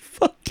he's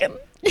fucking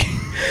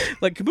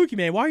Kabuki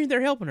Man, why aren't you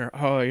there helping her?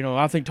 Oh,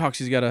 I think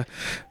Toxie's got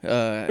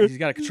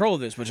to control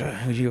this, but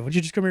would you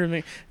just come here with me?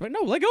 I'm like,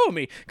 no, let go of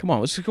me. Come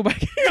on, let's just go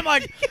back. I'm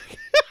like,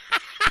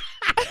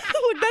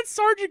 look, that's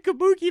Sergeant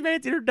Kabuki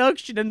Man's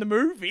introduction in the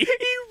movie. He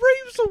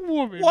rapes a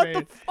woman. What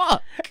the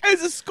fuck?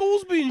 As the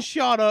school's being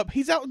shot up,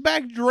 he's out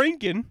back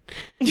drinking.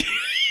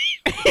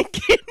 And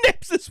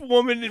kidnaps this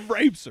woman and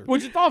rapes her.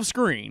 Which is off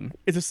screen.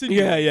 It's a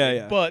simulation.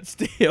 Yeah. But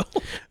still.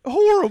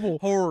 Horrible.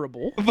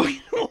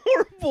 Fucking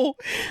horrible.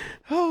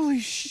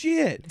 Holy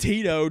shit.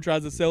 Tito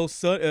tries to sell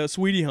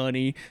Sweetie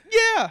Honey.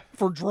 Yeah.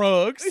 For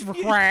drugs. For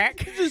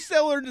crack. Just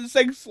sell her to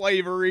sex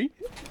slavery.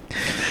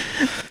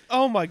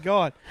 Oh my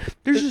god.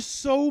 There's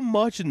just so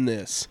much in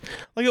this.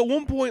 At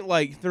one point,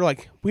 they're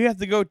like, we have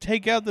to go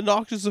take out the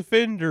noxious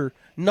offender,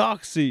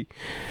 Noxie.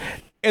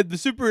 And the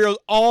superheroes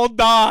all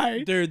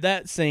die. Dude,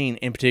 that scene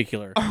in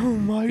particular. Oh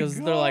my god.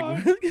 Because they're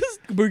like, because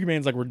Kabuki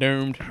Man's like, we're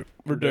doomed.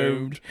 We're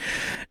doomed.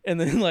 And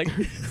then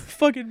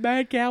fucking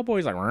Mad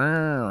Cowboy's like,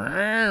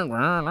 and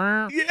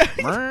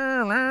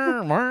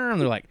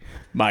they're like,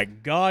 my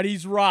god,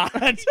 he's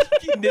right.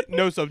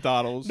 No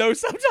subtitles. No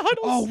subtitles.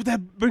 Oh,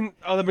 that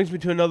brings me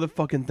to another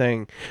fucking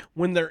thing.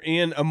 When they're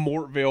in a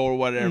Mortville or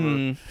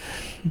whatever.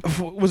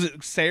 Was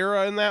it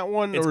Sarah in that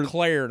one? It's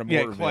Claire in a Mortville.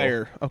 Yeah,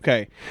 Claire.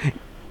 Okay.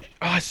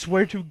 I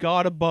swear to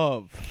God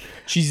above.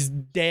 She's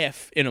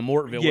deaf in a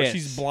Mortville. Where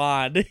she's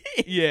blind.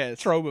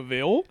 Yes.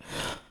 Tromaville.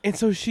 And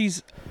so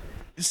she's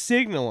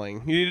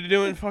signaling. You're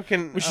doing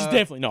fucking... Well, she's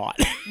definitely not.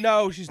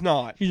 No, she's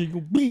not. She's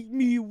like, beat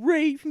me,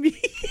 rape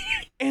me.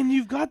 And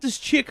you've got this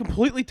chick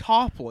completely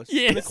topless.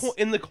 Yes.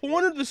 In the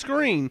corner of the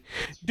screen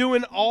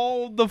doing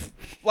all the...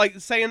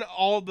 saying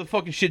all the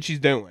fucking shit she's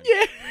doing.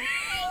 Yeah.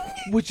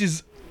 Which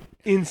is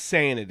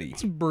insanity.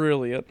 It's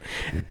brilliant.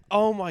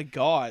 Oh my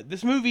God.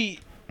 This movie...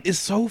 is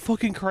so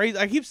fucking crazy.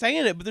 I keep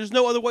saying it, but there's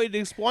no other way to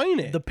explain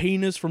it. The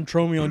penis from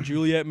Romeo and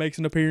Juliet makes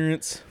an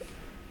appearance.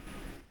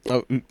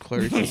 Oh,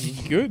 Claire,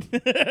 good.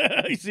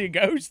 You see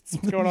ghosts?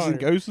 What's going on?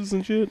 Ghosts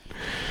and shit.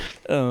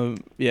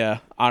 Yeah.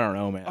 I don't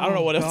know, man. I don't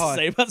know what else to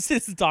say about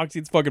Citizen Toxic.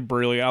 It's fucking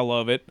brilliant. I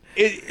love it.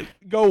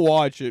 Go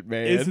watch it,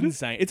 man. It's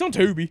insane. It's on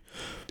Tubi.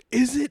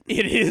 Is it?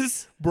 It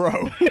is,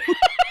 bro.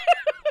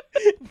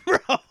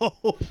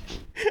 Bro.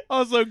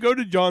 Also, go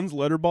to John's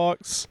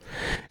Letterbox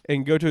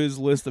and go to his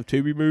list of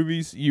Tubi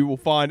movies. You will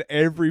find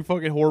every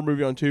fucking horror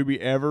movie on Tubi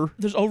ever.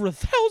 There's over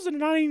 1,000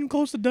 and I ain't even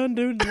close to done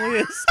doing the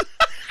list.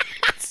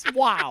 It's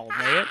wild,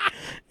 man.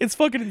 It's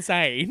fucking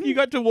insane. You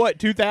got to what,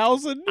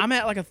 2,000? I'm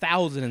at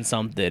 1,000 and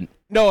something.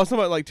 No, it's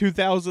not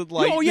 2,000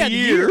 oh, yeah, the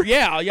year.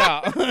 Yeah.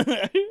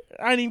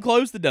 I ain't even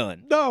close to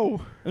done.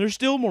 No. And there's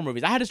still more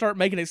movies. I had to start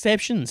making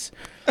exceptions.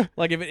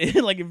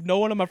 If no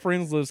one on my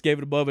friends list gave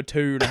it above a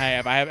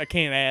 2.5, I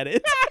can't add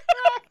it.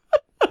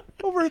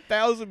 Over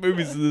 1,000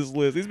 movies in this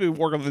list. He's been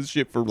working on this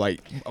shit for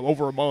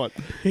over a month.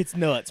 It's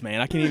nuts, man.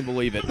 I can't even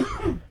believe it.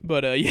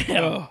 But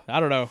yeah,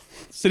 I don't know.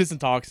 Citizen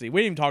Toxic.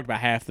 We didn't even talk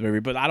about half the movie,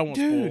 but I don't want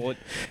to spoil it.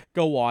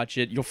 Go watch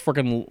it. You'll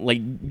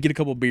freaking get a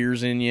couple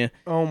beers in you.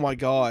 Oh my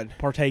God.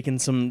 Partake in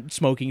some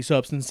smoking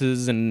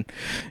substances, and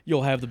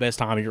you'll have the best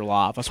time of your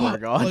life. I swear to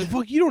God.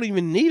 Fuck, you don't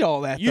even need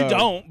all that. You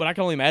don't, but I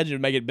can only imagine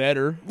it'd make it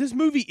better. This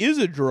movie is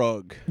a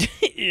drug.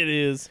 It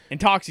is. And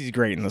Toxie's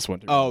great in this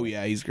one too. Oh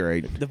yeah, he's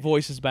great. The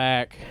voice is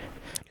back.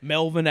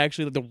 Melvin,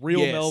 actually, the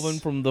real Melvin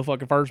from the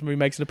fucking first movie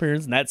makes an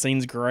appearance, and that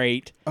scene's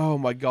great. Oh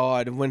my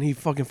God, when he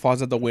fucking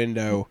falls out the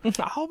window.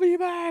 I'll be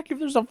back if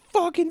there's a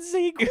fucking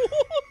sequel.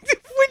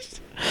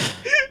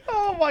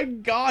 Oh my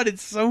God,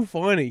 it's so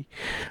funny.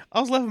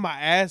 I was laughing my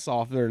ass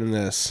off during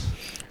this.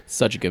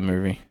 Such a good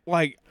movie.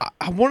 I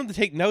wanted to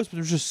take notes, but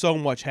there's just so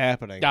much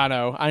happening. I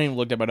know. I didn't even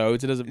look at my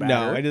notes. It doesn't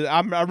matter. No, I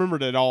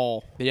remembered it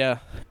all. Yeah.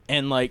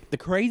 And like the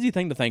crazy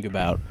thing to think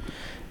about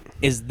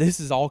is this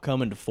is all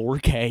coming to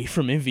 4K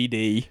from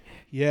MVD.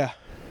 Yeah.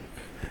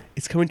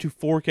 It's coming to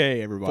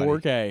 4K, everybody.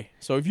 4K.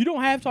 So if you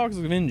don't have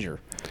Toxic Avenger,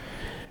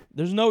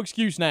 there's no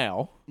excuse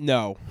now.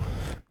 No.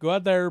 Go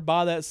out there,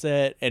 buy that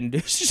set, and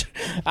just,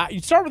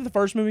 you start with the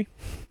first movie,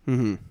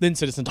 then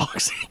Citizen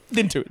Toxic,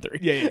 then 2 and 3.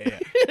 Yeah.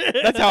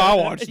 That's how I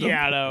watched them.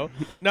 Yeah, I know.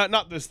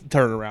 Not this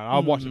turnaround. I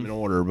watched them in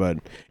order, but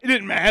it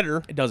didn't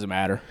matter. It doesn't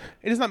matter.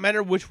 It does not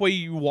matter which way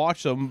you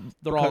watch them.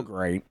 They're all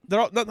great.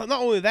 They're all, not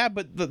only that,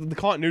 but the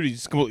continuity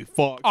is completely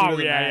fucked. Oh,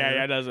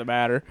 yeah, it doesn't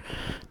matter.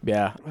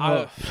 Yeah.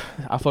 I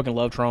fucking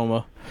love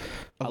Troma.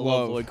 I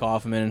love Lloyd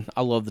Kaufman.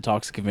 I love the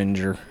Toxic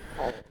Avenger.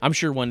 I'm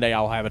sure one day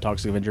I'll have a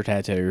Toxic Avenger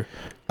tattoo.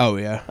 Oh,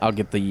 yeah. I'll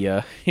get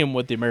the him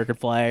with the American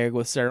flag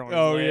with Sarah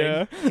on his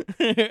leg.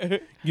 Yeah.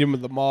 Get him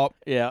with the mop.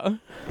 Yeah.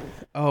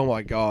 Oh,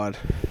 my God.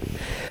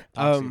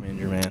 Toxic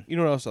Avenger, man. You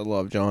know what else I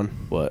love,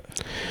 John? What?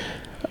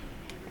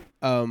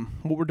 What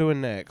we're doing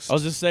next. I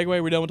was just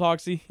segue. We done with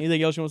Toxie?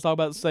 Anything else you want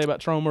to say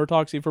about Troma or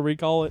Toxie before we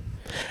call it?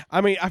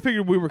 I mean, I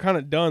figured we were kind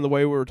of done the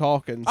way we were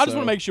talking. I just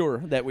want to make sure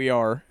that we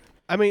are.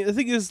 I mean, the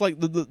thing is, like,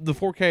 the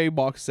 4K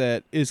box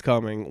set is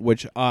coming,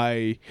 which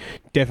I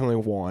definitely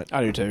want.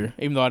 I do too,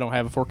 even though I don't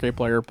have a 4K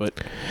player, but...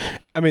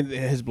 I mean,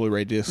 his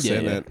Blu-ray discs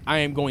in it. I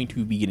am going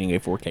to be getting a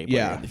 4K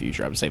player in the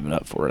future. I'm saving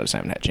up for it. I just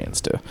haven't had a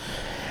chance to.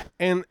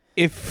 And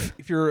if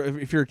you're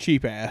a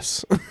cheap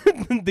ass,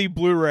 the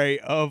Blu-ray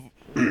of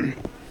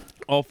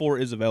all 4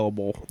 is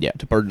available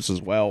to purchase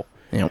as well.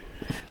 Yeah.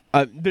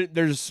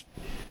 There's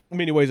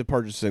many ways of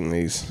purchasing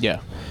these. Yeah.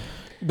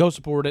 Go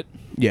support it.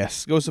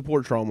 Yes, go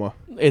support Troma.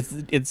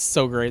 It's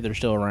so great they're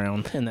still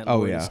around and that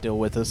Lloyd is still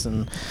with us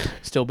and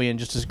still being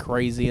just as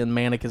crazy and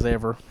manic as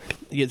ever.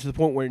 You get to the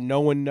point where no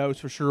one knows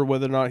for sure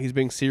whether or not he's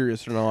being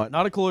serious or not.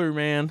 Not a clue,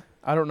 man.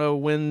 I don't know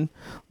when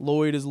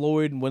Lloyd is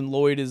Lloyd and when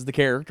Lloyd is the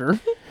character.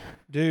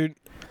 Dude.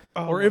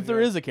 Or if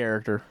there is a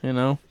character, you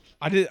know.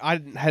 I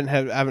haven't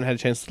had a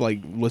chance to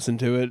like listen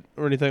to it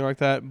or anything like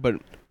that, but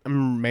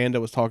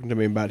Amanda was talking to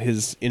me about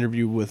his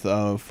interview with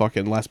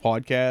fucking last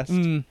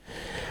podcast.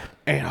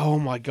 And oh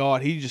my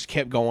God, he just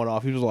kept going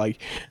off. He was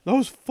like,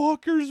 "Those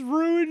fuckers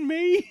ruined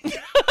me."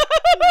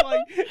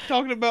 Like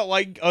talking about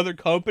like other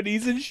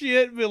companies and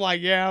shit. Be like,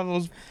 "Yeah,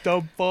 those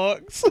dumb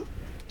fucks."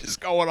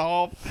 Just going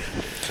off.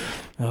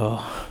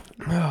 Oh,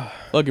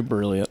 fucking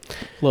brilliant.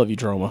 Love you,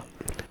 Troma.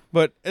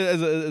 But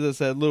as I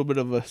said, a little bit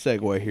of a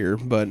segue here,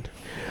 but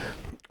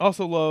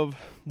also love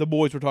the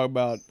boys we're talking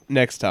about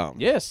next time.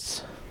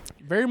 Yes,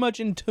 very much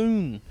in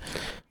tune.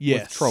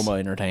 Yes, with Troma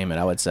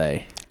Entertainment, I would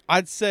say.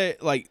 I'd say,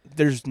 like,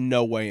 there's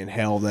no way in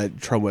hell that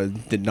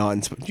Troma did not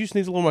inspire. You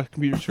sneeze a little on my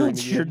computer screen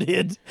again. Sure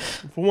did.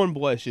 For one,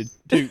 bless you.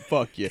 Two,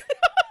 fuck you.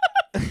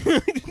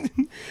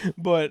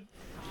 But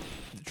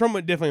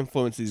Troma definitely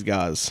influenced these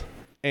guys.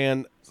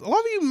 And a lot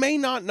of you may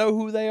not know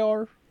who they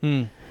are,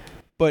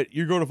 but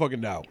you're going to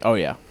fucking know. Oh,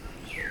 yeah.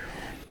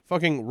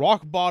 Fucking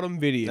Rock Bottom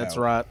Video. That's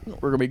right.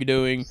 We're going to be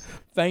doing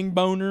Fang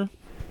Boner,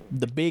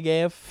 The Big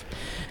F,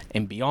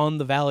 and Beyond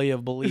the Valley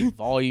of Belief,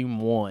 Volume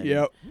 1.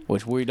 Yep.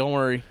 Which don't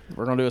worry,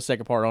 we're going to do a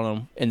second part on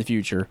them in the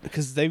future.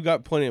 Because they've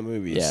got plenty of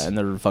movies. Yeah, and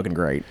they're fucking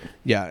great.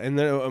 Yeah, and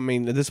then, I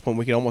mean, at this point,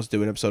 we can almost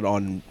do an episode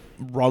on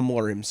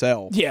Rumbler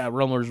himself. Yeah,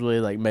 Rumbler's really,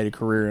 like, made a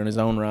career in his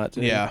own right,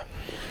 too. Yeah.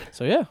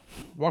 So, yeah.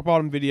 Rock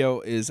Bottom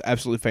Video is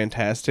absolutely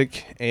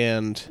fantastic,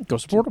 and... Go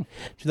support them.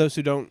 To those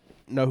who don't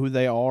know who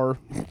they are,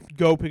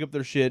 go pick up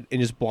their shit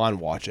and just blind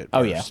watch it first.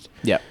 Oh, yeah.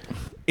 Yeah.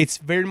 It's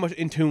very much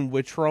in tune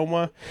with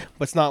Troma,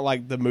 but it's not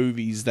like the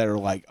movies that are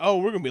like, oh,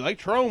 we're going to be like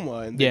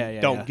Troma, and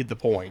don't get the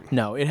point.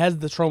 No, it has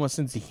the Troma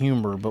sense of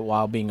humor, but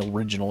while being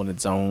original in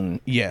its own.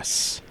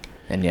 Yes.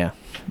 And yeah.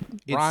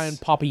 Brian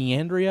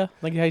Papaandrea,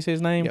 I think how you say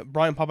his name. Yeah,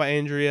 Brian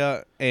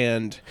Papaandrea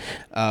and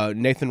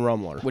Nathan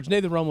Rumbler. Which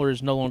Nathan Rumbler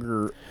is no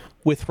longer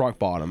with Rock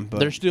Bottom, but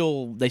they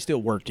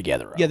still work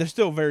together. Yeah, they're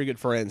still very good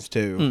friends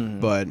too.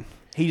 But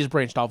he just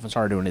branched off and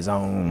started doing his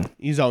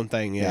own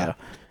thing. Yeah.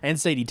 And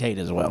Sadie Tate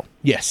as well.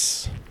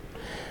 Yes.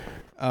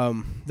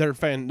 They're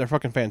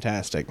fucking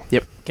fantastic.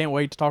 Yep. Can't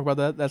wait to talk about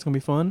that. That's gonna be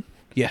fun.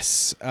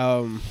 Yes.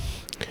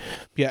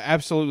 Yeah,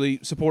 absolutely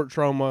support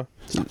Troma.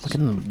 Look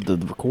at the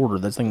recorder.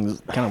 That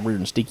thing's kind of weird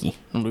and sticky.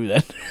 Don't do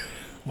that.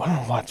 Well, I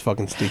don't know why it's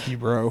fucking sticky,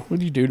 bro. What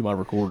do you do to my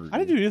recorder? I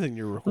didn't do anything to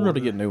your recorder. We're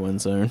going to get a new one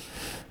soon.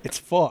 It's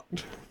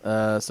fucked.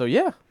 So,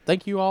 yeah.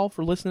 Thank you all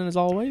for listening, as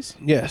always.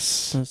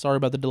 Yes. Sorry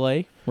about the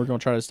delay. We're going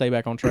to try to stay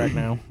back on track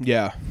now.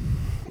 Yeah.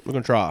 We're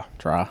going to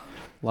try.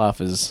 Life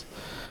is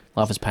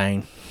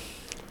pain.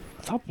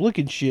 Stop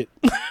looking shit.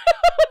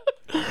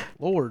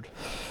 Lord.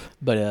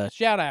 But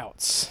shout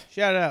outs.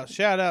 Shout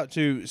out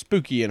to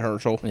Spooky and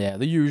Herschel. Yeah,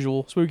 the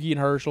usual. Spooky and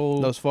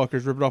Herschel. Those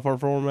fuckers ripped off our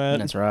format.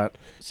 That's right.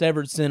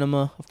 Severed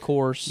Cinema, of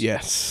course.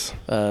 Yes.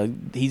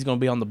 He's going to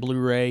be on the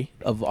Blu-ray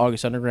of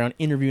August Underground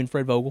interviewing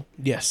Fred Vogel.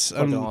 Yes.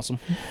 Awesome.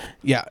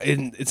 Yeah,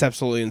 it's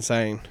absolutely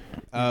insane.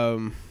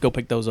 Go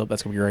pick those up.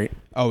 That's going to be great.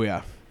 Oh,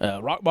 yeah.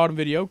 Rock Bottom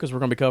Video, because we're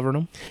going to be covering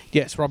them.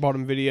 Yes, Rock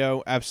Bottom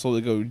Video.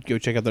 Absolutely go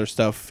check out their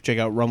stuff. Check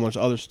out Rumbler's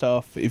other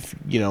stuff. If,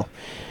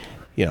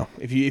 You know,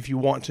 if you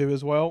want to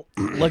as well.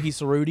 Lucky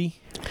Cerruti.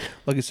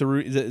 Lucky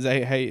Cerruti. Is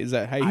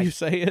that how you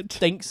say it?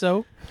 Think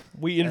so.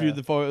 We interviewed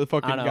the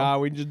fucking guy.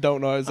 We just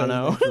don't know his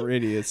name. We're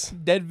idiots.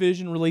 Dead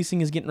Vision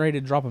Releasing is getting ready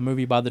to drop a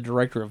movie by the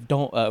director of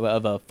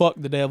Fuck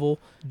the Devil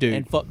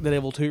and Fuck the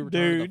Devil 2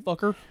 Return of the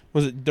Fucker.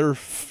 Was it Der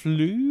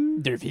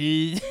Flu?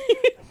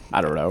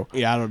 I don't know.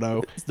 Yeah, I don't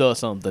know. It's the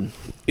something.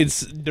 It's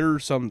Der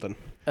something.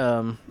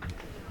 Jonathan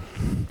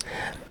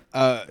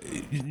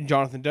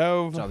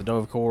Dove. Jonathan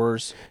Dove, of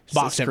course.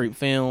 Box Creek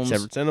Films.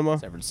 Severed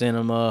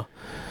Cinema.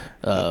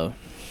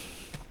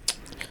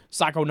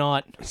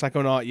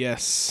 Psychonaut,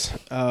 yes.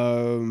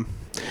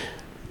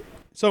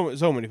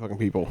 So many fucking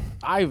people.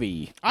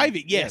 Ivy,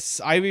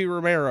 yes. Ivy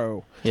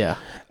Romero. Yeah.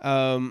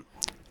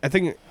 I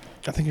think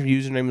her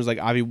username was like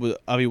Ivy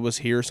was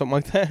here or something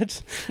like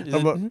that. I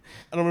don't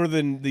remember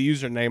the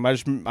username.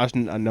 I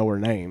know her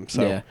name.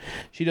 So yeah.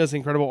 She does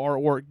incredible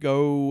artwork.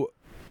 Go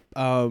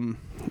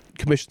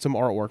commission some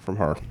artwork from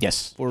her.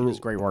 Yes. She does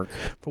great work.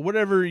 For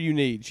whatever you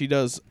need. She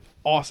does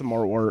awesome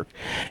artwork,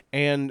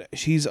 and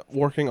she's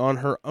working on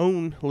her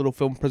own little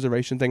film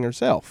preservation thing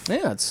herself.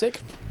 Yeah, it's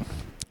sick.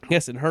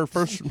 Yes, and her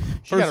first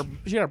she got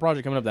a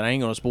project coming up that I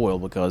ain't gonna spoil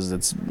because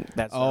that's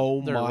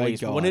oh their my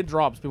release. god! But when it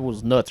drops,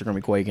 people's nuts are gonna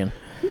be quaking.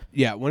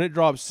 Yeah, when it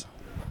drops,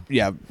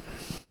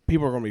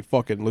 people are gonna be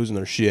fucking losing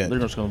their shit. They're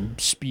just gonna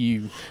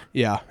spew.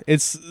 Yeah,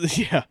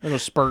 they're gonna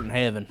spurt in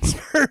heaven.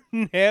 Spurt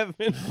in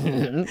heaven.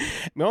 I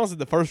mean, honestly,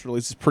 the first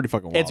release is pretty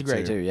fucking wild. It's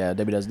great too. Yeah,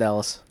 Debbie Does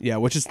Dallas. Yeah,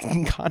 which is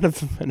kind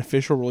of an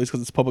official release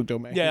because it's public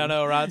domain. Yeah, I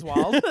know, right? It's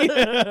wild.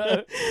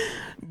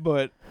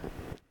 But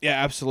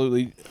yeah,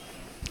 absolutely.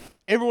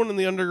 Everyone in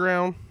the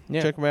underground,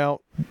 check them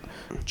out.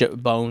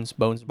 Bones,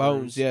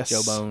 yes.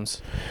 Joe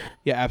Bones.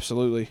 Yeah,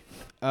 absolutely.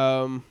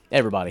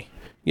 Everybody.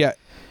 Yeah.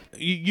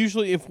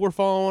 Usually, if we're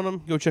following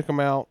them, go check them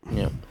out.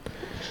 Yeah.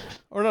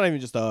 Or not even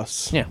just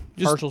us. Yeah.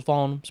 Herschel's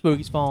following them.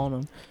 Spooky's following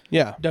them.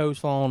 Yeah. Doe's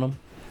following them.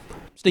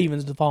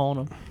 Steven's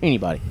following them.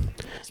 Anybody.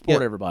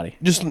 Support everybody.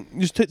 Just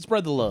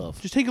spread the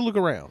love. Just take a look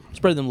around.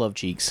 Spread them love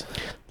cheeks.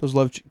 Those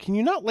love cheeks. Can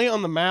you not lay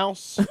on the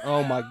mouse?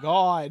 Oh my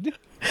god.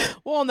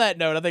 Well, on that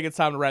note, I think it's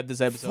time to wrap this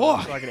episode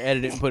up so I can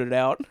edit it and put it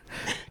out.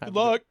 Good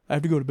luck. I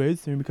have to go to bed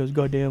soon because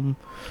goddamn,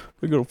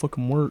 I gotta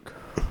fucking work.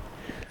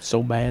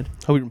 So bad.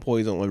 Hope your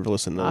employees don't ever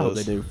listen to I hope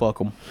this. they do. Fuck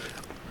them.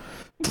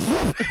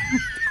 I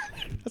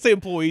say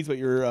employees, but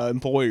your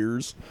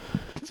employers.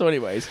 So,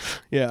 anyways,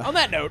 yeah. On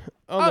that note,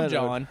 I'm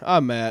John.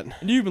 I'm Matt.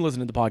 And you've been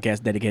listening to the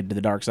podcast dedicated to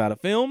the dark side of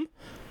film.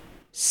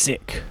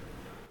 Sick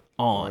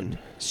on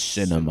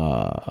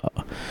cinema.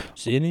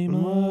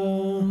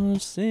 Cinema.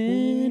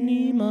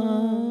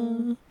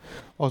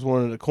 I was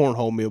wanting to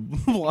cornhole me a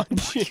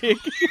blind chick.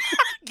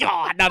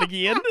 God, not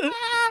again. You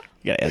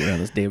gotta edit on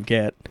this damn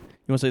cat. You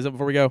want to say something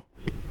before we go?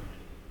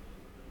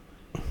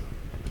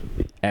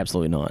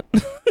 Absolutely not.